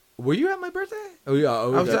 Were you at my birthday? Oh yeah, I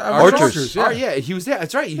was at Archer's. Archer's, yeah. Oh yeah, he was there.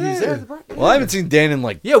 That's right. He was there. At the birthday. Well, I haven't seen Dan in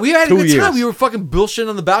like Yeah, we had a 2 good years. time. We were fucking bullshitting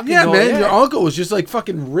on the balcony. Yeah, going, man. yeah. Your uncle was just like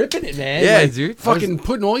fucking ripping it, man. Yeah, Like, dude. Fucking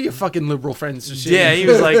putting all your fucking liberal friends to shit. Yeah, he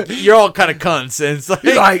was like, "You're all kind of cunts," and it's like,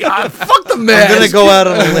 He's like, fuck the man. I'm gonna go out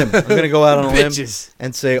on a limb. I'm gonna go out on a limb Bitches.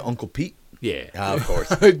 and say Uncle Pete Yeah. Of course.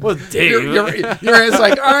 Well, Dave. Your aunt's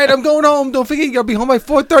like, all right, I'm going home. Don't forget, I'll be home by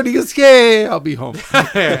 4:30. He goes, yeah, I'll be home.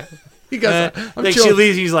 He goes, I'm Like she chilling.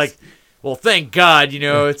 leaves, he's like, well, thank God,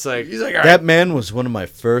 it's like, He's like, all That right. man was one of my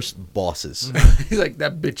first bosses. He's like,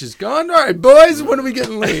 that bitch is gone. All right, boys, when are we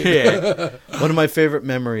getting laid? yeah. One of my favorite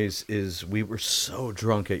memories is we were so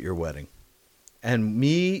drunk at your wedding. And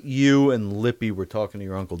me, you, and Lippy were talking to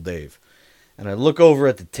your Uncle Dave. And I look over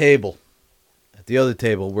at the table, at the other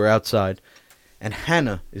table, we're outside, and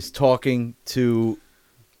Hannah is talking to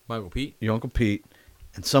Michael Pete. your Uncle Pete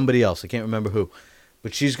and somebody else. I can't remember who.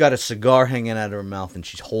 But she's got a cigar hanging out of her mouth, and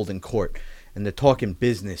she's holding court. And they're talking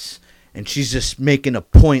business. And she's just making a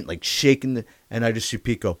point, like shaking the... And I just see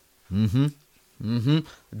Pete go,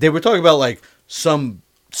 They were talking about, like, some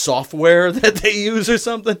software that they use or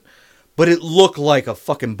something. But it looked like a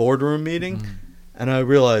fucking boardroom meeting. And I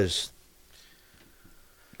realized,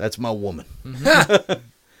 that's my woman.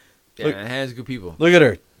 Yeah, man, Hannah's good people. Look at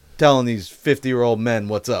her telling these 50-year-old men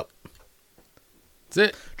what's up. That's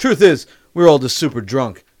it. Truth is, we were all just super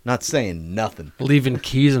drunk, not saying nothing. Leaving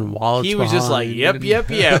keys and wallets He was just like, behind.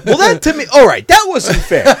 yep. Well, that to me, all right, that wasn't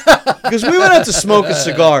fair. Because we went out to smoke a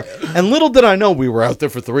cigar, and little did I know we were out there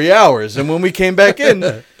for 3 hours. And when we came back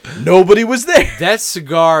in, nobody was there. That's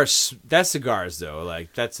cigars, though.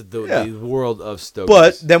 Like, that's the Yeah. world of Stokers.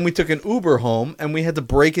 But then we took an Uber home, and we had to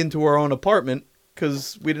break into our own apartment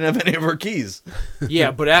because we didn't have any of our keys.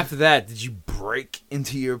 yeah, but after that, did you break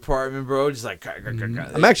into your apartment, bro? Just like,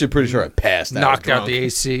 I'm actually pretty sure I passed out. Knocked out drunk. the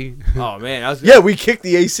AC. oh, man. I was Yeah, we kicked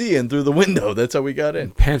the AC in through the window. That's how we got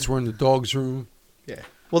in. Pants were in the dog's room. Yeah.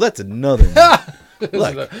 Well, that's another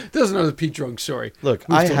one. There's another Pete drunk story. Look,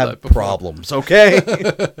 We've I told have that before. problems, okay?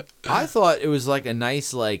 I thought it was like a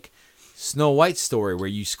nice, like, Snow White story where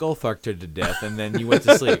you skull fucked her to death and then you went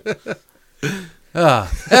to sleep.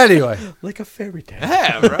 Anyway, like a fairy tale.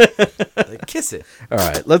 Yeah, right. Like, kiss it. All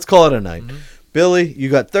right, let's call it a night. Billy, you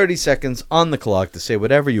got 30 seconds on the clock to say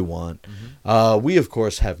whatever you want. We, of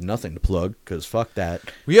course, have nothing to plug because fuck that.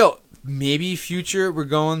 Yo, maybe future we're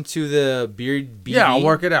going to the Beard BD. yeah, I'll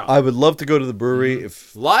work it out. I would love to go to the brewery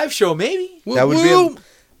if Live show, maybe. that would be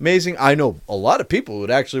amazing. I know a lot of people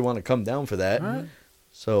would actually want to come down for that. All right.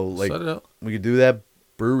 So, like, Set it up. we could do that.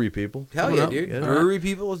 Brewery people. Hell Coming yeah, up. dude. Yeah. Brewery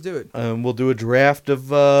people, let's do it. We'll do a draft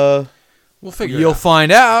of We'll figure You'll it out.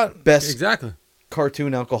 find out. best Exactly.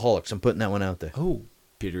 cartoon alcoholics. I'm putting that one out there. Oh,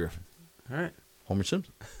 Peter Griffin. all right. Homer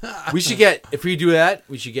Simpson. We should get, if we do that,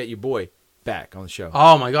 we should get your boy back on the show.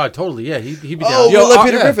 Oh my God, totally. Yeah, he'd be down. Oh, Yo, we'll let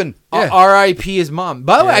Peter yeah. Griffin. Yeah. R.I.P. his mom.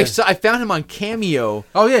 By the way, Yeah. I found him on Cameo.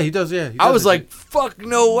 Oh yeah, he does. Yeah, he I does was it. like, fuck,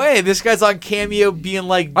 no way. This guy's on Cameo being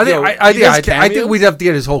like, I think, yo, I he does think cameos? we'd have to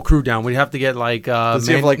get his whole crew down. We'd have to get like, Does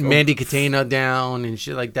he have, like, Mandy Katana down and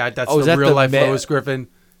shit like that. That's Oh, is the that real the life ma- Lois Griffin.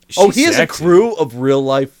 Oh, she's he has sexy. a crew of real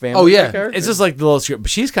life family. Oh, yeah. characters? It's just like the little script,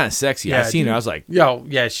 but she's kind of sexy. Yeah, I've seen her. dude. I was like, Yo,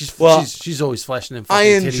 yeah, she's Well, she's always flashing them.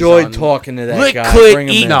 I fucking titties enjoyed on. talking to that lick guy. clit, Bring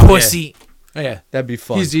him eat in. No, pussy. Yeah, That'd be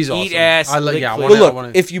fun. he's awesome. Eat ass, I like. lick Yeah, I clit. wanna, But look, I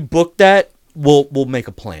wanna, if you book that, we'll make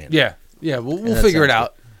a plan. yeah, we'll that figure it sounds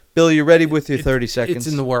out. Billy, you ready with your 30 seconds? It's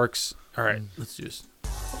in the works. All right, let's do this.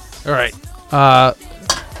 All right,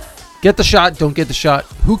 get the shot. Don't get the shot.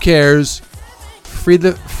 Who cares? Free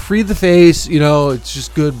the face. You know, it's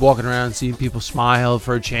just good walking around, seeing people smile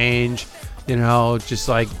for a change. You know, just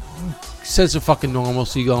like sense of fucking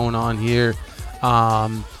normalcy going on here.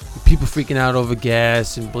 People freaking out over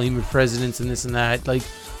gas and blaming presidents and this and that. Like,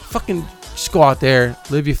 fucking just go out there,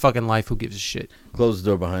 live your fucking life. Who gives a shit? Close the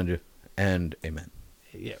door behind you. And amen.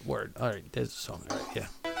 Yeah, word. All right, there's a song. All right, yeah.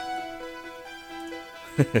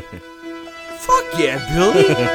 Fuck yeah, Billy.